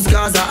about booze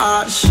cause a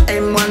ash.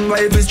 M1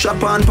 rifle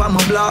strap on pa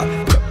my block.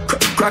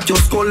 Crack your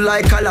skull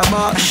like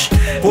calabash.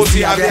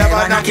 Pussy, have you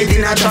ever knocked it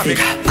in a traffic?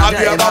 Have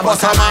you ever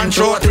bust a man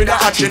throat with a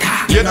hatchet?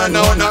 You don't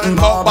know nothing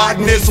about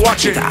badness,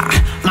 watch it.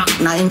 Mac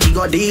 90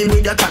 go deal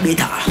with the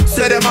cabita.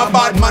 Say them a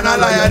bad man, a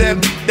liar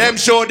them. Them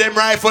show them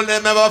rifle,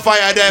 them never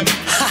fire them.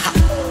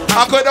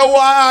 I coulda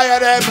wire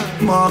them.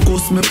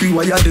 Marcus, me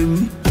pre-wire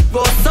them.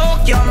 Go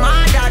soak your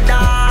mother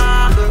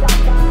dog.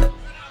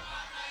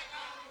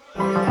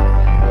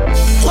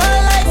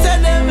 Well, I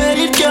said them made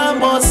it can't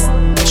bust.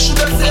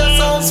 Shoulda say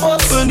sounds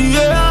first. When you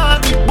hear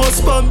hard, it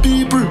bust from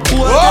people who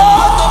are them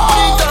put up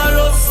in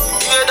Carlos.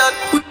 Hear that?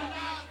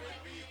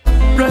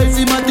 Rise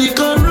him and they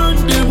can run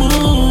them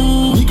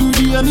home. Me good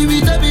hear me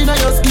with them in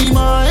your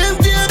schema.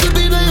 Empty to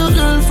be your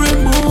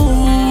girlfriend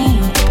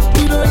move.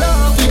 We don't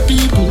laugh with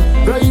people.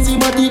 Rise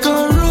him and they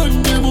can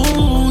run them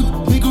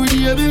home. Me good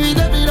hear me with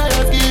them in your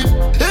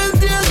schema.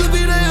 Empty to be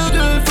your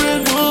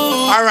girlfriend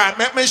move. Alright,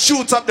 make me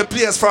shoot up the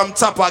place from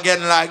top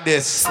again like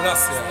this.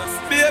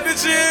 Baby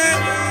G,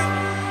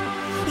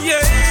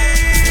 yeah.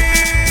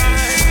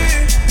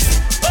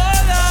 Oh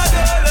Lord,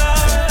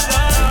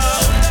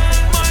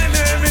 my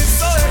name is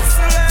so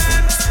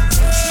excellent.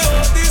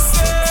 Lord, this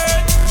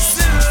earth,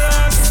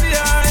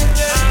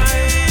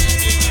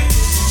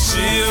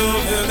 she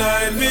will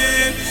guide me,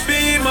 be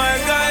my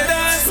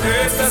guidance,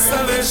 great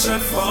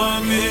salvation for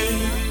me.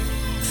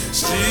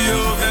 She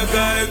will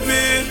guide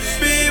me,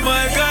 be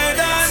my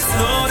guidance,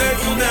 no they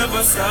can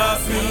never stop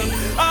me.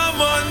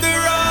 I'm on the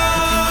road.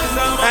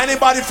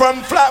 Anybody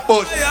from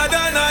Flatbush,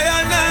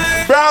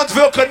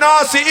 Brownsville,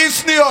 Canarsie,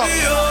 East New York?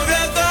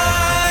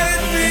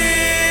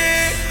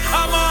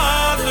 I'm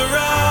on the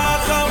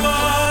rock, I'm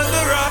on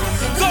the rock.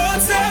 Go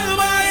tell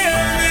my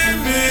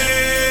enemy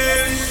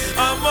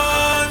I'm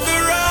on the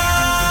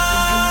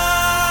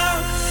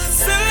rock.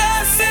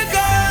 Celeste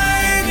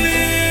guide me,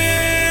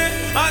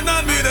 and I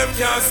mean them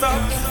can't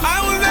stop. I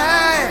will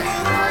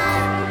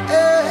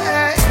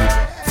Hey.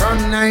 From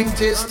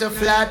 90s to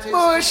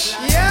Flatbush,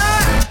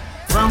 yeah.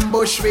 From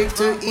Bushwick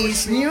to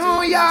East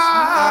New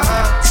York.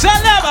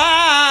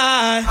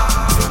 Celebrate!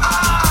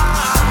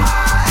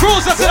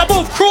 Cruiser to the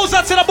booth,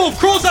 cruiser to the booth,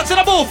 cruiser to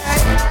the booth.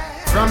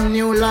 From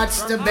New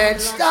Lots to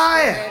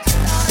Bed-Stuy.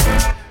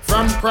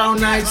 From Crown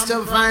Heights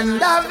to Vanderbilt.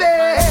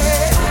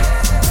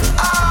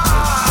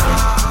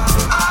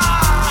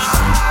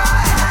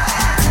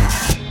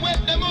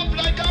 Wet them up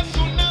like a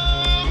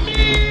tsunami.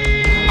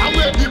 And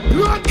where the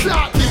blood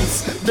clot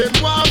is, them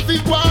want to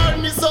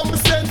warn me some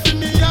sense in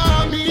the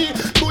army.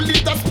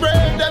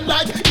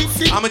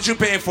 How much you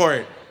paying for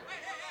it?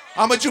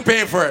 How much you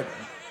paying for it?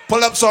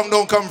 Pull up song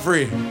don't come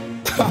free.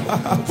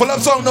 Pull up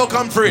song don't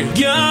come free.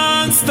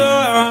 Gangster,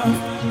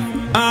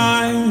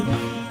 I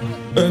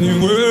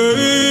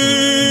anyway.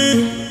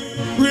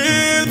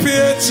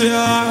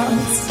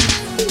 chance.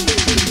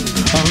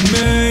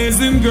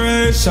 Amazing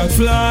grace, shot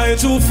fly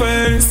to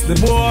face. The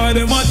boy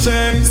them a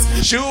chase.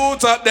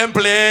 Shoot up them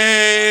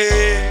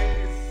play.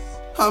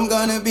 I'm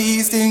gonna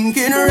be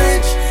stinking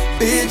rich,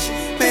 bitch,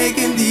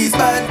 making these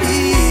bad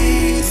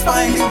beats,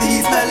 finding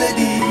these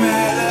melodies.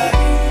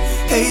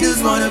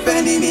 Haters wanna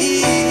penny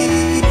me,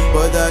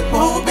 but that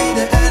won't be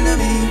the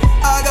enemy.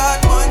 I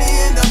got money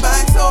in the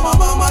bank, so my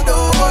mama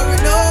don't worry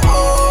no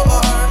more,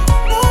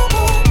 no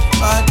more.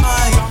 But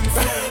my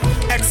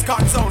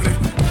X-Cons only.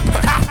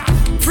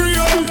 Free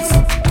us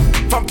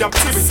from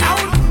captivity.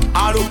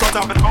 All who cut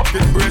up and up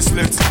in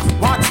bracelets.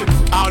 Watch it,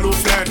 all who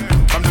fled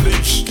from the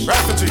leash.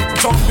 Refugee,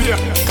 top beer.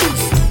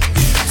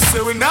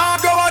 So we now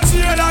go out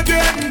here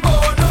again.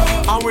 Oh no.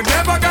 And we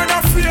never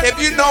gonna fear. If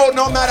you know,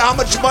 no matter how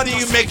much money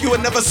you make, you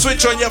will never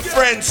switch on your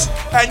friends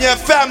and your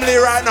family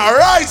right now.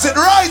 Rise it,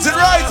 rise it,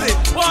 rise it.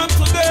 One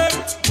to them,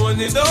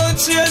 money don't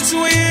change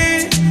we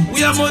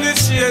have money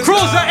change.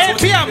 Cruiser 8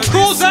 p.m.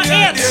 Cruiser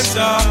 8.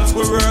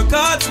 We work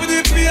hard for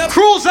the people.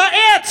 Cruiser 8.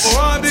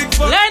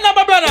 Line up,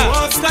 my brother.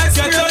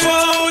 Get your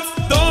out.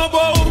 Don't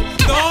bow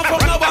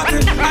nobody.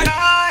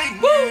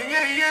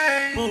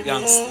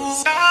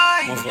 Youngsters,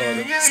 my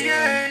father,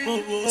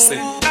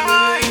 sing.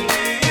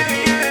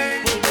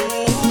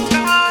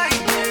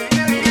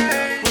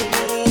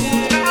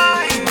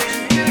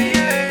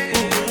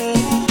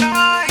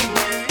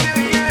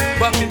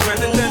 Back in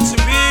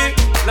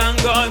 2010, long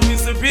gone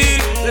misery.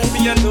 Left me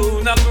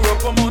alone, I grew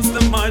up amongst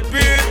the mad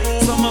breed.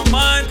 So my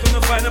mind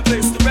couldn't find a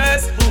place to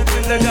rest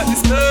until I got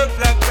this love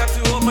black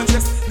tattoo on my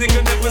chest.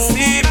 Nigga never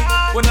see me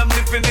when I'm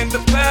living in the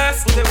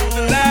past. They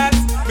wouldn't last.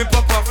 Me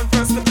pop off and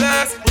press the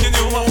blast. You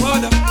knew my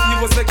father, he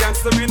was a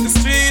gangster in the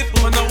street.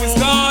 But now he's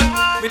gone.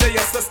 Me the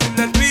youngster still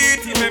that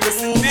beat. He may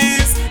rest in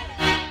peace.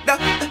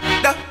 That's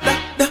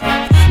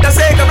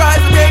take a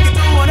rise and take it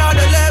to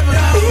another level.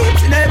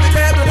 Each and every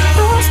table,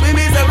 swim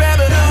is a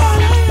rebel.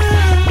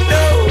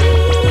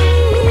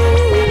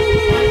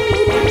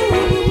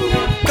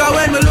 Cause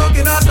when we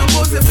looking at some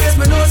pussy face,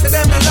 me know say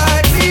them not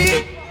like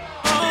me.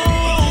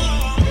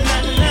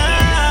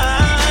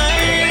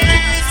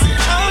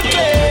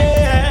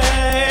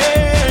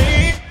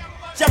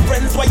 Your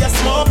friends where you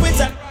smoke with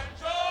and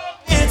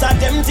it's a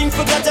damn thing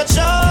forgot your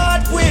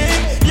shot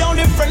with. The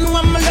only friend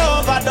when my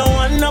love, I don't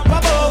want up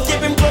above.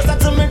 Keep him closer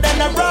to me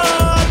than a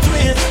rock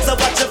with. So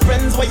watch your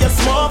friends where you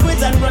smoke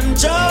with and run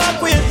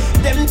joke with.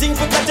 Them thing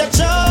forgot your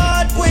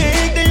shot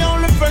with. The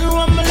only friend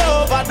when my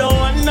love, I don't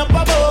want up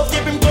above.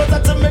 Keep him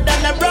closer to me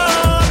than a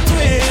rock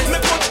with.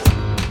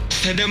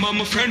 Say them are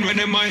my friend when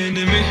them my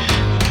enemy.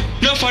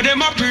 No for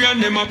them a pray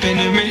and them a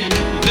penny me.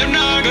 Them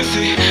nah go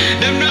see,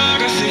 them nah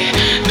go see,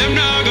 them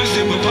nah go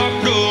see my pop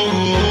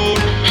road.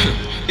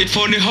 It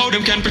funny how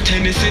them can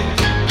pretend to see.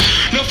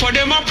 No for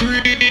them a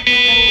pray,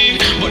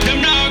 but them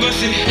nah go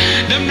see,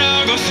 them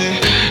nah go see,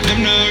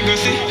 them nah go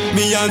see.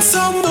 Me and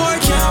some boy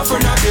can't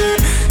for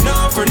nothing,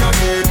 not for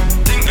nothing.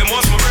 Think them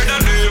was my brother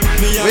them.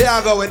 Where you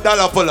go with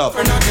dollar pull up?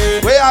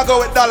 Where you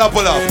go with dollar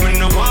pull up? Me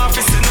no want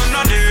to see none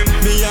of them.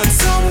 Me and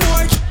some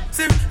boy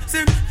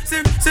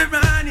Sip,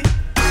 Ronnie.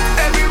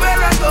 Everywhere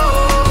I go,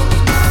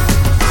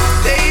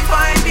 they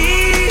find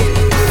me.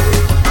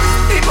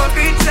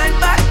 Hypocrites and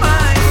bad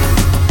minds.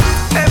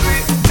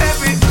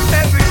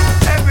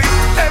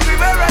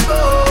 Everywhere I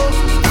go,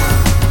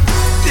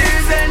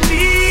 there's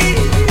envy.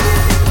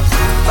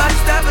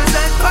 Backstabbers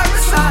and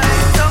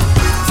parasites.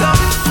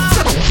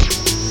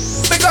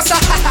 Because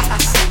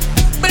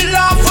me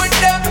laugh with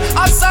them.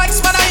 I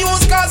sex man I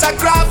use cause I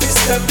graphish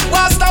them.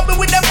 Why stop me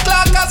with them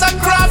clock cause I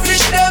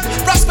graphish them.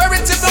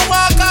 Prosperity me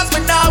walk cause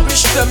me now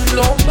wish them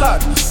no bad.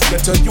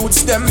 Get a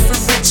youths them for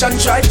rich and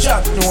try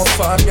jack. No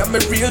farm, yeah, me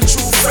real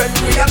true friend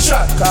we a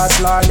chat. Cause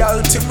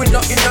loyalty we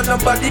not in on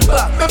nobody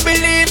back. Me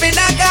believe in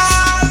a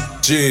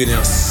God.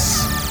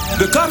 Genius.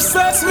 The cops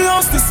search me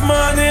house this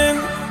morning.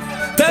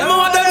 Tell me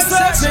what them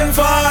searching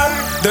for.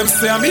 Them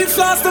say I'm in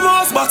flash the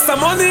most, box of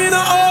money in the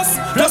house.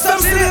 Plus them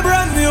see a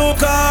brand new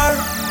car.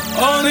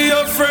 Only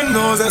your friend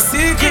knows a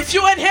secret. If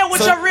you in here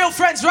with your real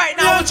friends right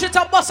now, want you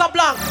to bust a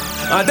blank.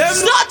 And them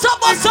start to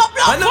bust a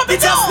blank. I know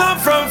it just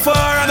not from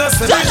far. And I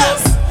say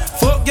just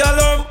fuck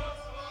y'all.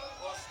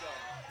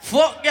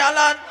 Fuck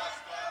y'all.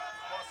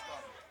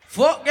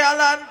 Fuck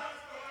y'all.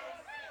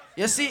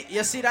 You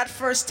see that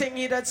first thing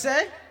he did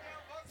say?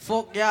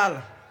 Fuck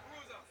y'all.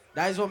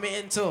 That is what me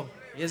into.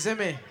 You see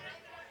me?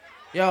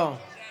 Yo.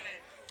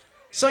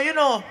 So you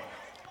know,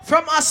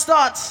 from our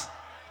start,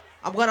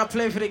 I'm gonna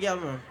play for the girl,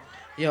 man.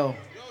 Yo,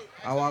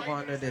 I want to go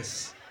under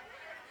this.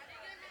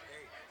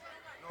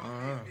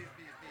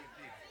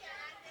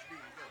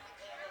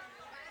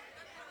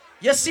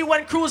 You see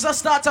when Cruiser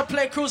start to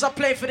play, Cruiser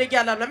play for the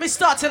girl. Let me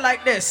start it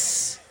like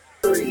this.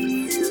 Let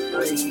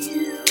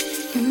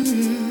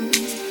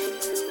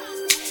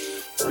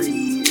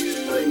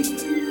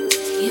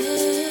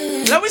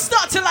me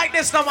start it like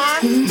this, now,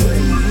 man.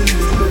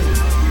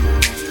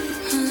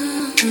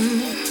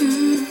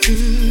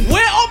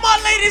 Where all my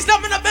ladies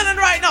them in the building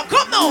right now?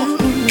 Come now.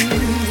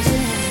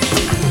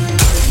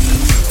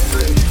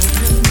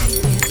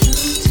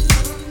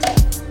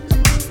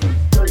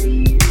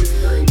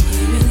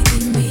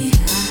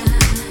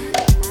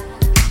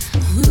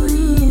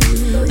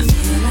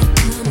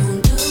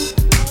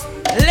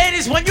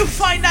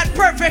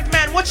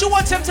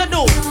 want him to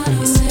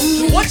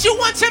do? What you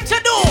want him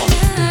to do?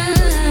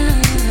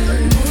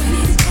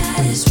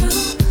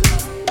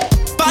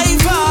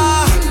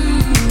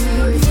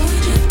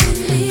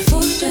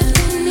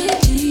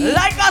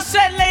 Like I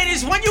said,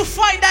 ladies, when you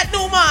find that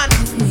new man,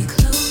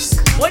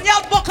 when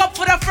y'all book up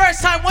for the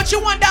first time, what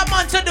you want that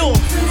man to do?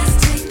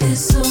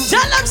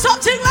 Tell them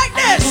something like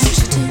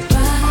this.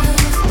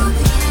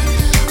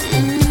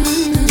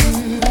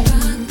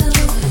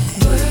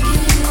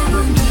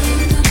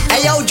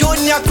 Hey yo,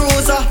 Junior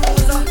Cruiser.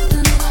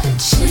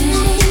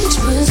 Change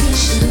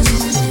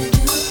positions.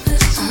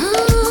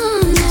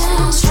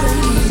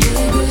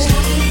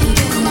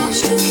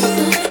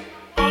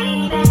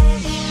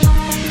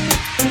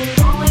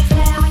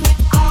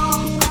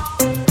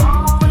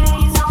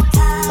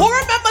 Who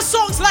remember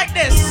songs like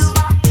this?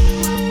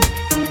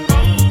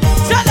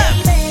 Tell them.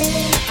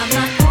 I'm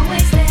not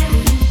always there.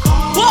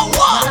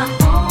 What? I'm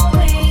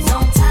always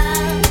on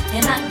time,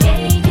 and I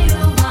gave you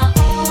my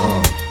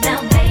all.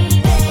 Now,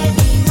 baby, be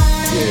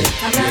mine.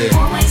 I'm not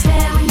always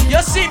there.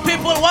 You see,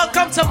 people,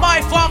 welcome to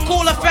My Far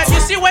Cool Effect. You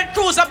see, when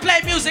Cruiser play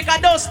music, I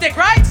don't stick,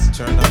 right?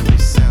 Turn up the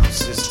sound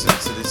system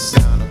to the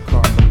sound of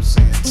Carlos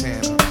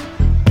Santana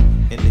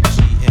in the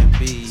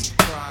GMB.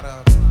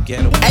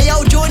 Hey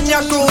yo,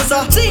 Junior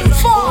Cruiser. Team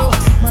 4.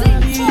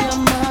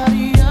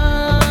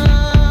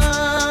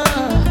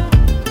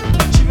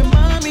 She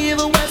remind me of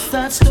a West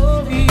Side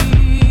Story.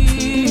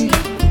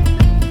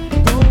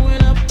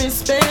 Growing up in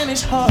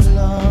Spanish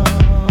Harlem.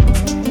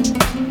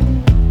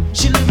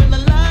 She living a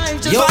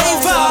life just like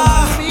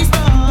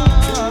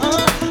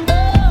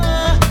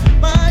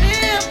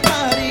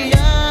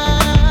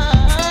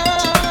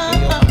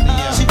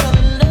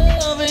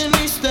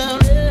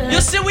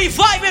you see, we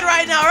vibing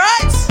right now,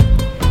 right?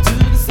 to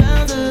the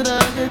sound of the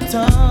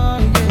guitar,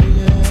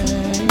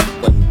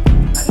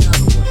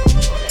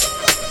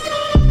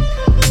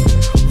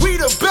 We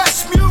the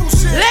best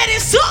music.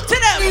 Ladies, talk to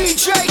them.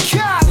 DJ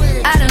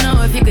Khaled. I don't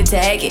know if you could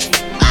take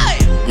it.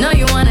 No,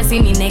 you wanna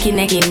see me naked,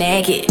 naked,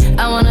 naked.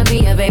 I wanna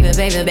be a baby,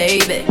 baby,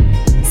 baby.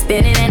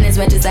 Spinning in his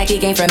red just like he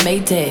came from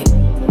Maytag.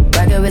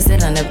 Rocket with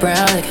it on the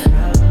brown liquor.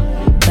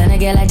 When I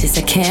get like this,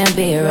 I can't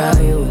be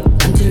around you.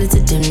 I'm too little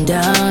to dim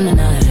down the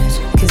notch.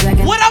 Cause I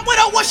got What up,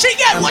 what she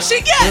get? What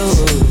she get?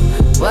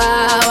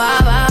 wow, wow,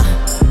 wow.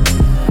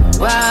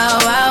 Wow,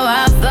 wow,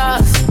 wow,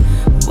 thoughts.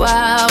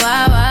 Wow,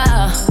 wow,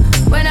 wow.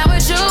 When I'm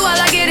with you, all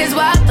I get is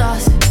wild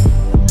thoughts.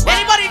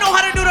 Anybody know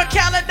how to do the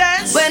Khaled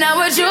dance? When I'm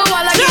with you, all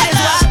I get is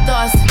wild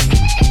thoughts.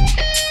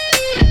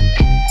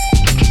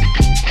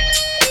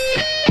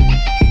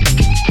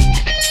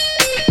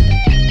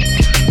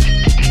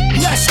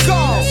 Let's go.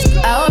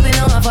 I hope you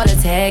know I'm for the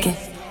tagging.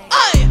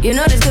 You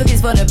know this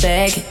cookie's for the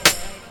bag.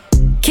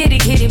 Kitty,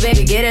 kitty,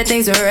 baby, get her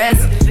things to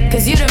rest.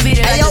 Cause you done beat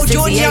it like a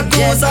 68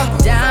 Jets.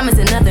 Diamonds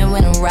are nothing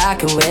when I'm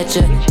rockin' with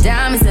you.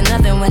 Diamonds are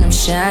nothing when I'm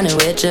shining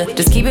with you.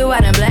 Just keep it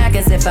white and black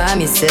as if I'm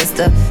your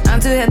sister. I'm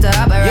too hip to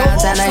hop around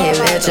time to hit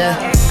with you.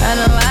 I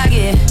know I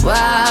get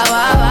wow,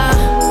 wow, wow.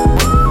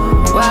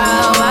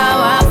 Wow, wow,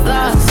 wow,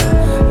 thoughts.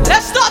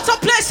 Let's start to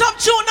play some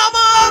tune,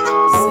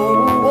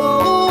 man.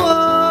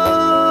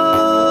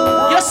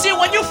 You see,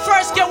 when you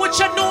first get with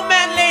your new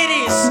man,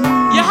 ladies,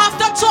 you have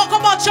to talk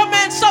about your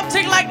man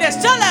something like this.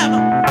 Tell them.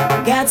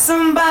 got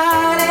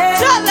somebody.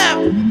 Tell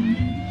them.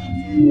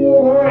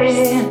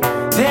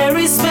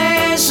 Very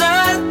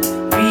special,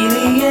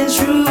 really and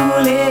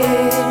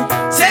truly.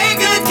 Take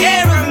good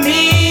care of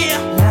me,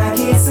 like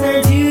it's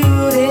her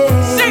duty.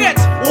 Sing it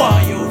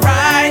while you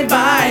ride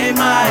by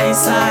my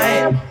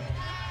side.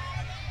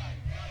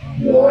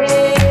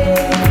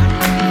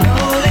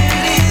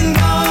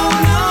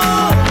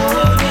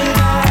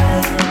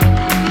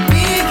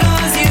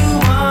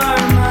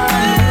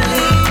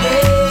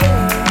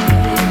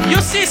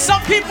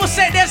 Some people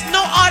say there's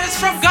no artist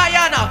from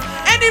Guyana.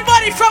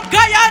 Anybody from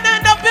Guyana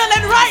in the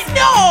building right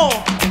now?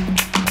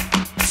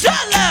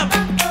 Tell them.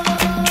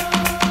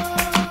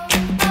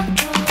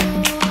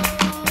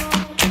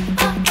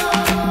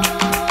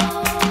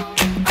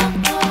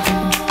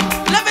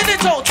 Let me the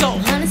Toto.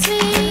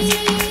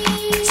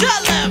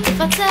 Tell them.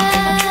 If I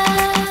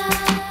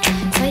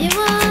tell you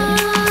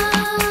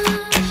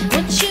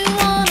what you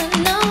wanna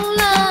know,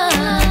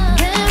 love,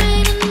 there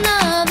ain't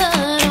another.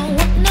 Don't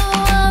want no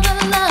other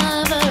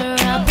lover.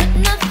 I'll put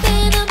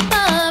nothing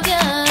above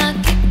ya.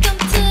 Kick 'em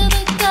to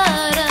the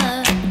gutter.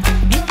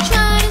 You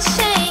try to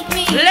shake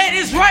me.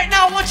 Ladies, right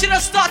now I want you to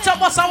start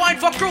up us a wine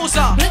for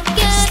Cruiser.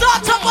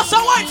 Start up us a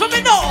wine for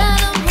me now.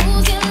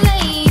 Who's your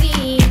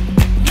lady?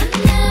 I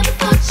never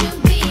thought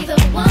you'd be the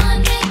one.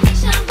 Make me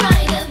shine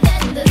brighter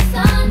than the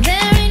sun.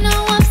 There ain't no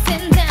ups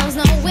and downs,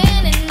 no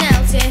winning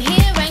out. You're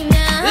here right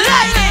now.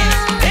 Ladies,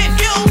 if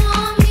you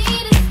want me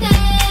to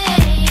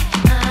stay,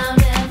 I'll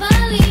never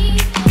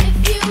leave. If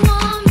you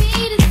want me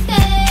to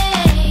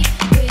stay,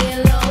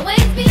 we'll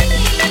always be.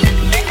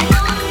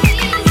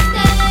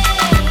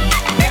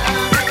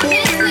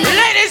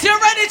 Ladies, you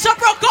ready to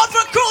broke out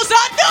for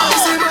Cruiser? No!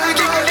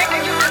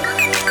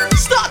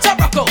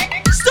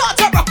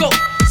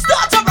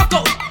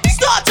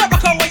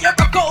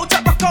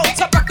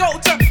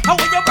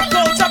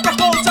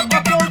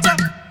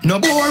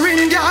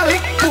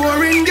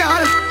 boring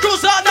girl.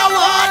 Cruise on the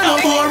one, no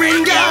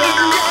boring girl.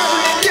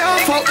 Yeah,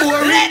 for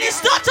boring. Ladies,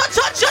 start to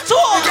touch your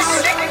toes.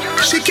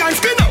 She can't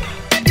spin up.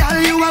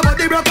 Girl, you a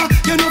body broker.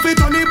 You know fi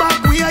turn it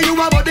back. We are you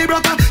a body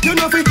broker. You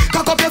know fi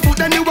cock up your foot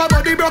then you a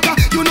body broker.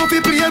 You know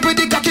fi play with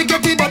the cocky,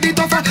 get the body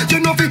tougher. You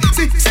know fi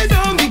sit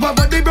down, you a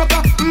body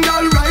broker.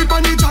 Girl, right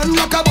on the chan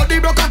like a body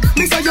broker.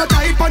 Me say you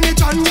tight on the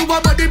chan, you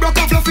a body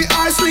broker. Fluffy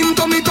or slim,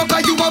 tummy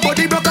tucker, you a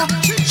body broker.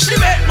 She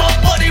make my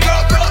body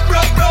broke.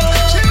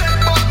 She make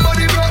my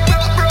body broke.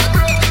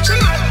 She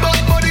make my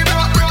body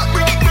broke.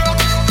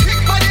 Kick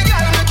body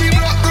girl, make it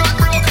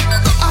broke.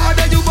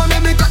 Harder you wanna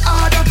make it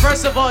harder.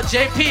 First of all,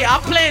 JP,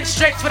 I'm playing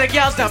straight for the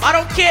girls now. I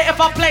don't care if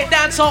I play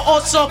dance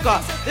or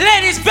soca.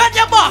 Ladies, bend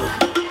your back.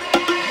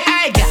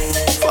 Hey, girl.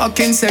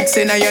 Fucking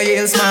sexy now your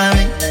heels,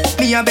 mommy.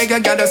 Me a beg a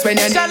girl to spend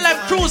your Tell them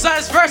Cruiser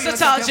is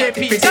versatile,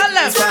 JP. Tell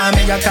them.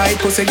 Me a tight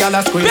pussy girl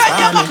a squeeze bend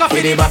your back up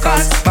in the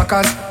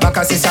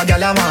Bacchus is a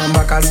girl a man.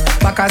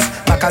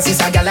 Bacchus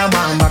is a girl a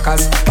man.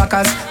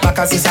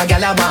 Bacchus is a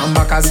girl a man.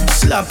 Bacchus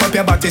slap up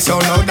your body so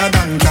louder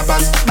than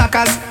clappers.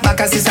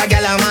 Bacchus is a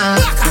girl a man.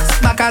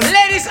 Bacchus.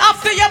 Ladies,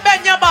 after you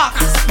bend your back,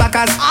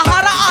 Bacchus. I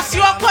had to ask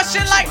you a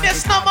question like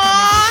this, no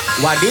man.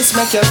 What this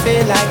make you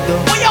feel like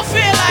though? What you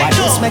feel like What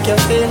though? this make you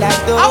feel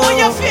like though? How will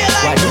you feel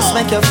like What this though?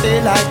 make you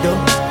feel like though?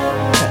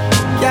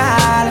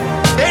 Girl,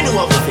 they know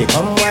what we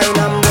come wine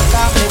and broke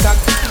off me cock.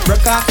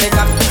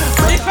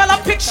 The fella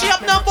pick she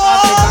up no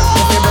more.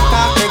 Broke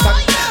off me cock.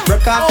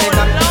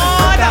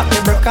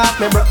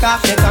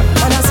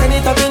 And I send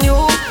it up in you.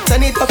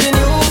 Up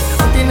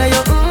in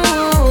your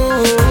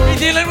He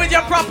dealing with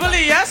you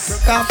properly,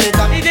 yes?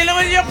 He dealing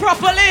with you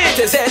properly.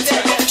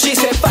 She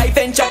said 5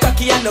 inch a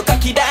cocky and no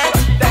cocky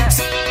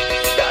dance.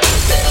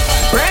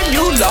 Brand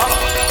new law.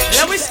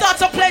 Then we start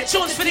to play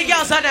tunes for the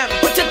girls and them.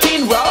 Put your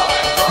teen raw.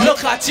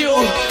 Look at you,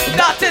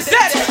 that is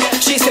it.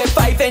 She said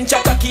 5 inch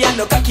a cocky and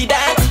no cocky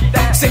dance.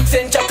 6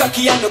 inch a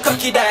cocky and no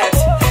cocky dance.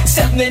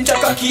 7 inch a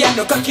cocky and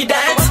no cocky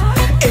dance.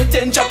 8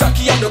 inch a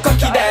cocky and no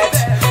cocky dance.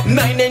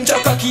 9 inch a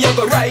cocky you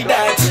go ride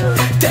that.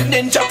 10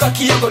 inch a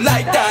cocky you go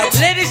like that.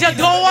 Ladies, you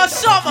don't want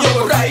some. You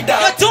go ride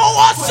that. You don't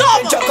want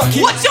some.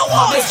 What you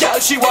want? This girl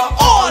she want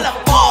all.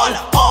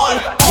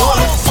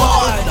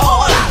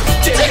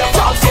 Till you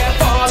fall,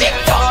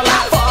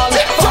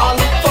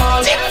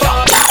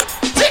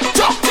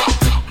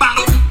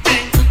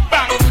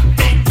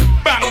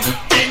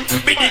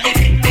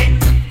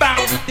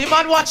 The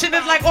man watching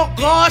it like, oh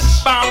gosh,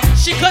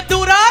 she could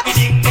do that.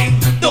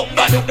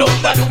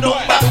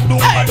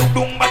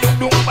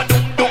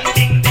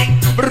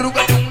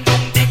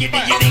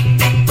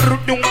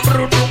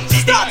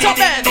 Start to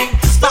bend.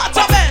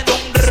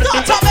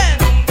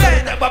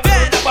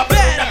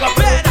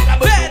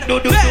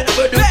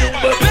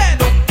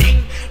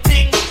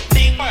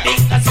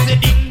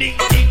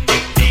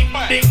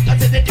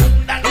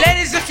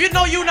 Ladies, if you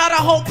know you're not a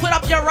hoe, put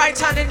up your right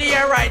hand in the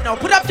air right now.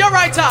 Put up your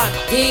right hand.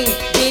 Ding,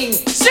 ding.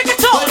 Sing it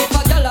to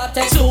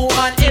 2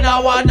 and in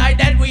a one night,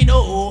 then we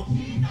know.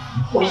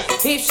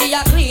 If she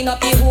a clean up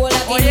the whole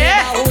of the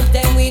neighborhood,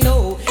 then we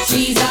know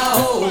she's a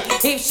hoe.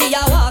 If she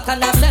a walk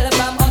and a sell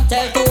from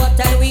hotel to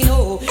hotel, we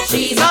know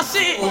she's now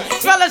see,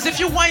 fellas, if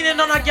you whining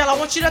on a girl, I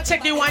want you to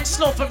take the wine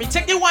slow for me.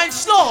 Take the wine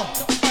slow.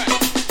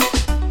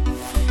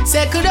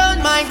 Settle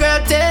down, my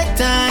girl, take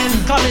time.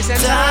 Come and say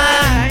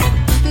time.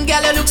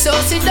 Girl, you look so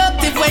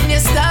seductive when you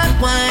start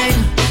wine,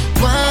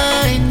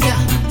 yeah.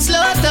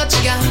 Slow touch,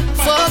 girl,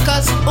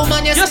 focus,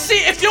 woman. You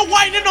see, if you're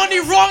whining on the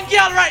wrong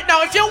girl right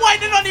now,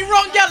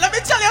 let me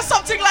tell you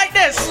something like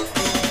this.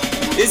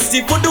 It's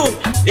the voodoo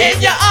in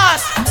your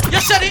ass.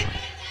 You said it.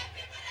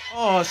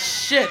 Oh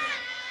shit.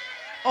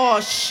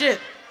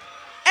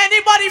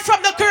 Anybody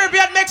from the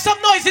Caribbean, make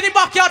some noise in the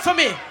backyard for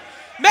me.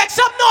 Make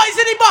some noise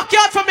in the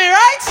backyard for me,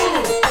 right?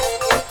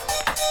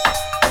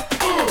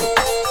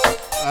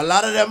 A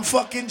lot of them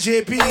fucking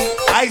JP.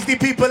 Ice the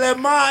people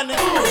them man.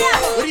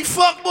 What the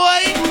fuck,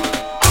 boy?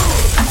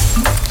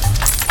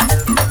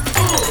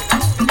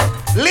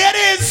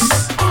 Ladies,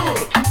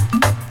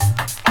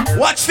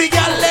 watch the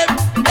girl them.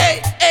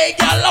 Hey,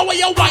 girl, how are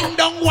you wind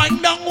down?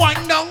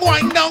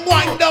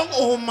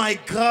 Oh my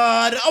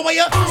God, how are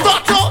you?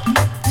 Start to.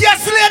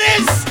 Yes,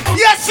 ladies.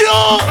 Yes, you.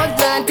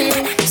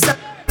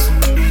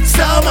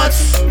 So much.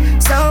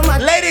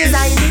 Ladies,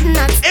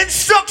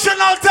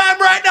 instructional time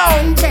right now.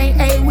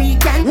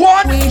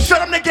 One,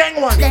 shut up the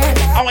gang one.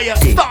 How are you?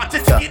 Start to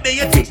tick it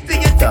there, tick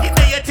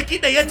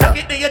it there.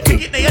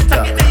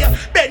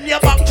 Bend your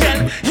back,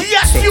 girl.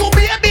 Yes, you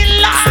baby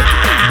lad.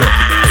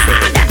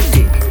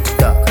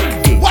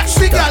 Watch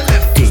the girl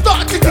left.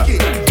 Start to tick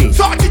it.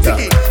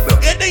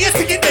 And then you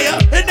tick it there.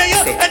 And then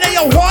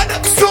you 1,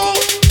 2.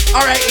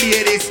 All right,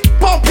 ladies,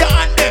 pump your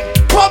hand them.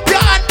 Pump your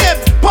lad.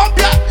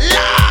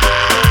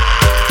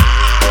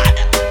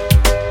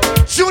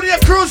 Junior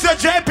Cruiser,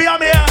 JP,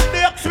 I'm here.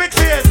 The X-Mix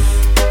is.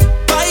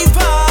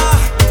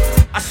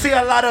 I see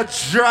a lot of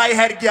dry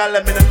head girl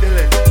in the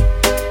building.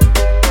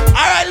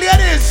 Alright,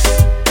 ladies,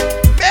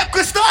 make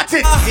we start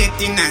it.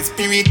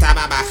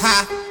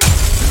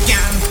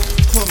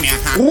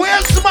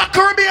 Where's my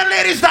Caribbean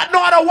ladies that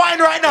know how to wine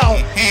right now?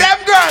 Them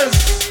girls.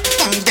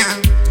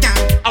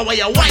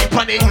 want you wipe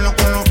on it.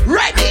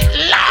 Ride it,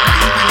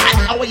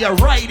 Lord. I want you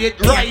ride it,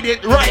 ride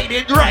it, ride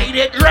it, ride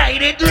it,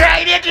 ride it,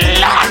 ride it,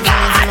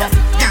 Lord.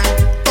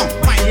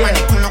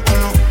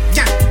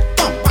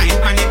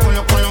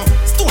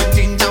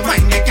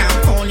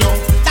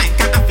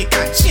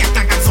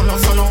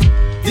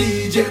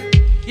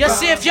 You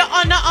see, if your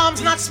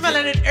underarm's not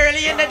smelling it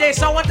early in the day,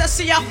 so I want to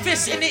see your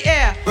fists in the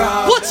air.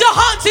 Put your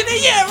hands in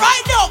the air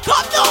right now,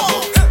 come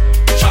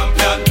now.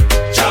 Champion.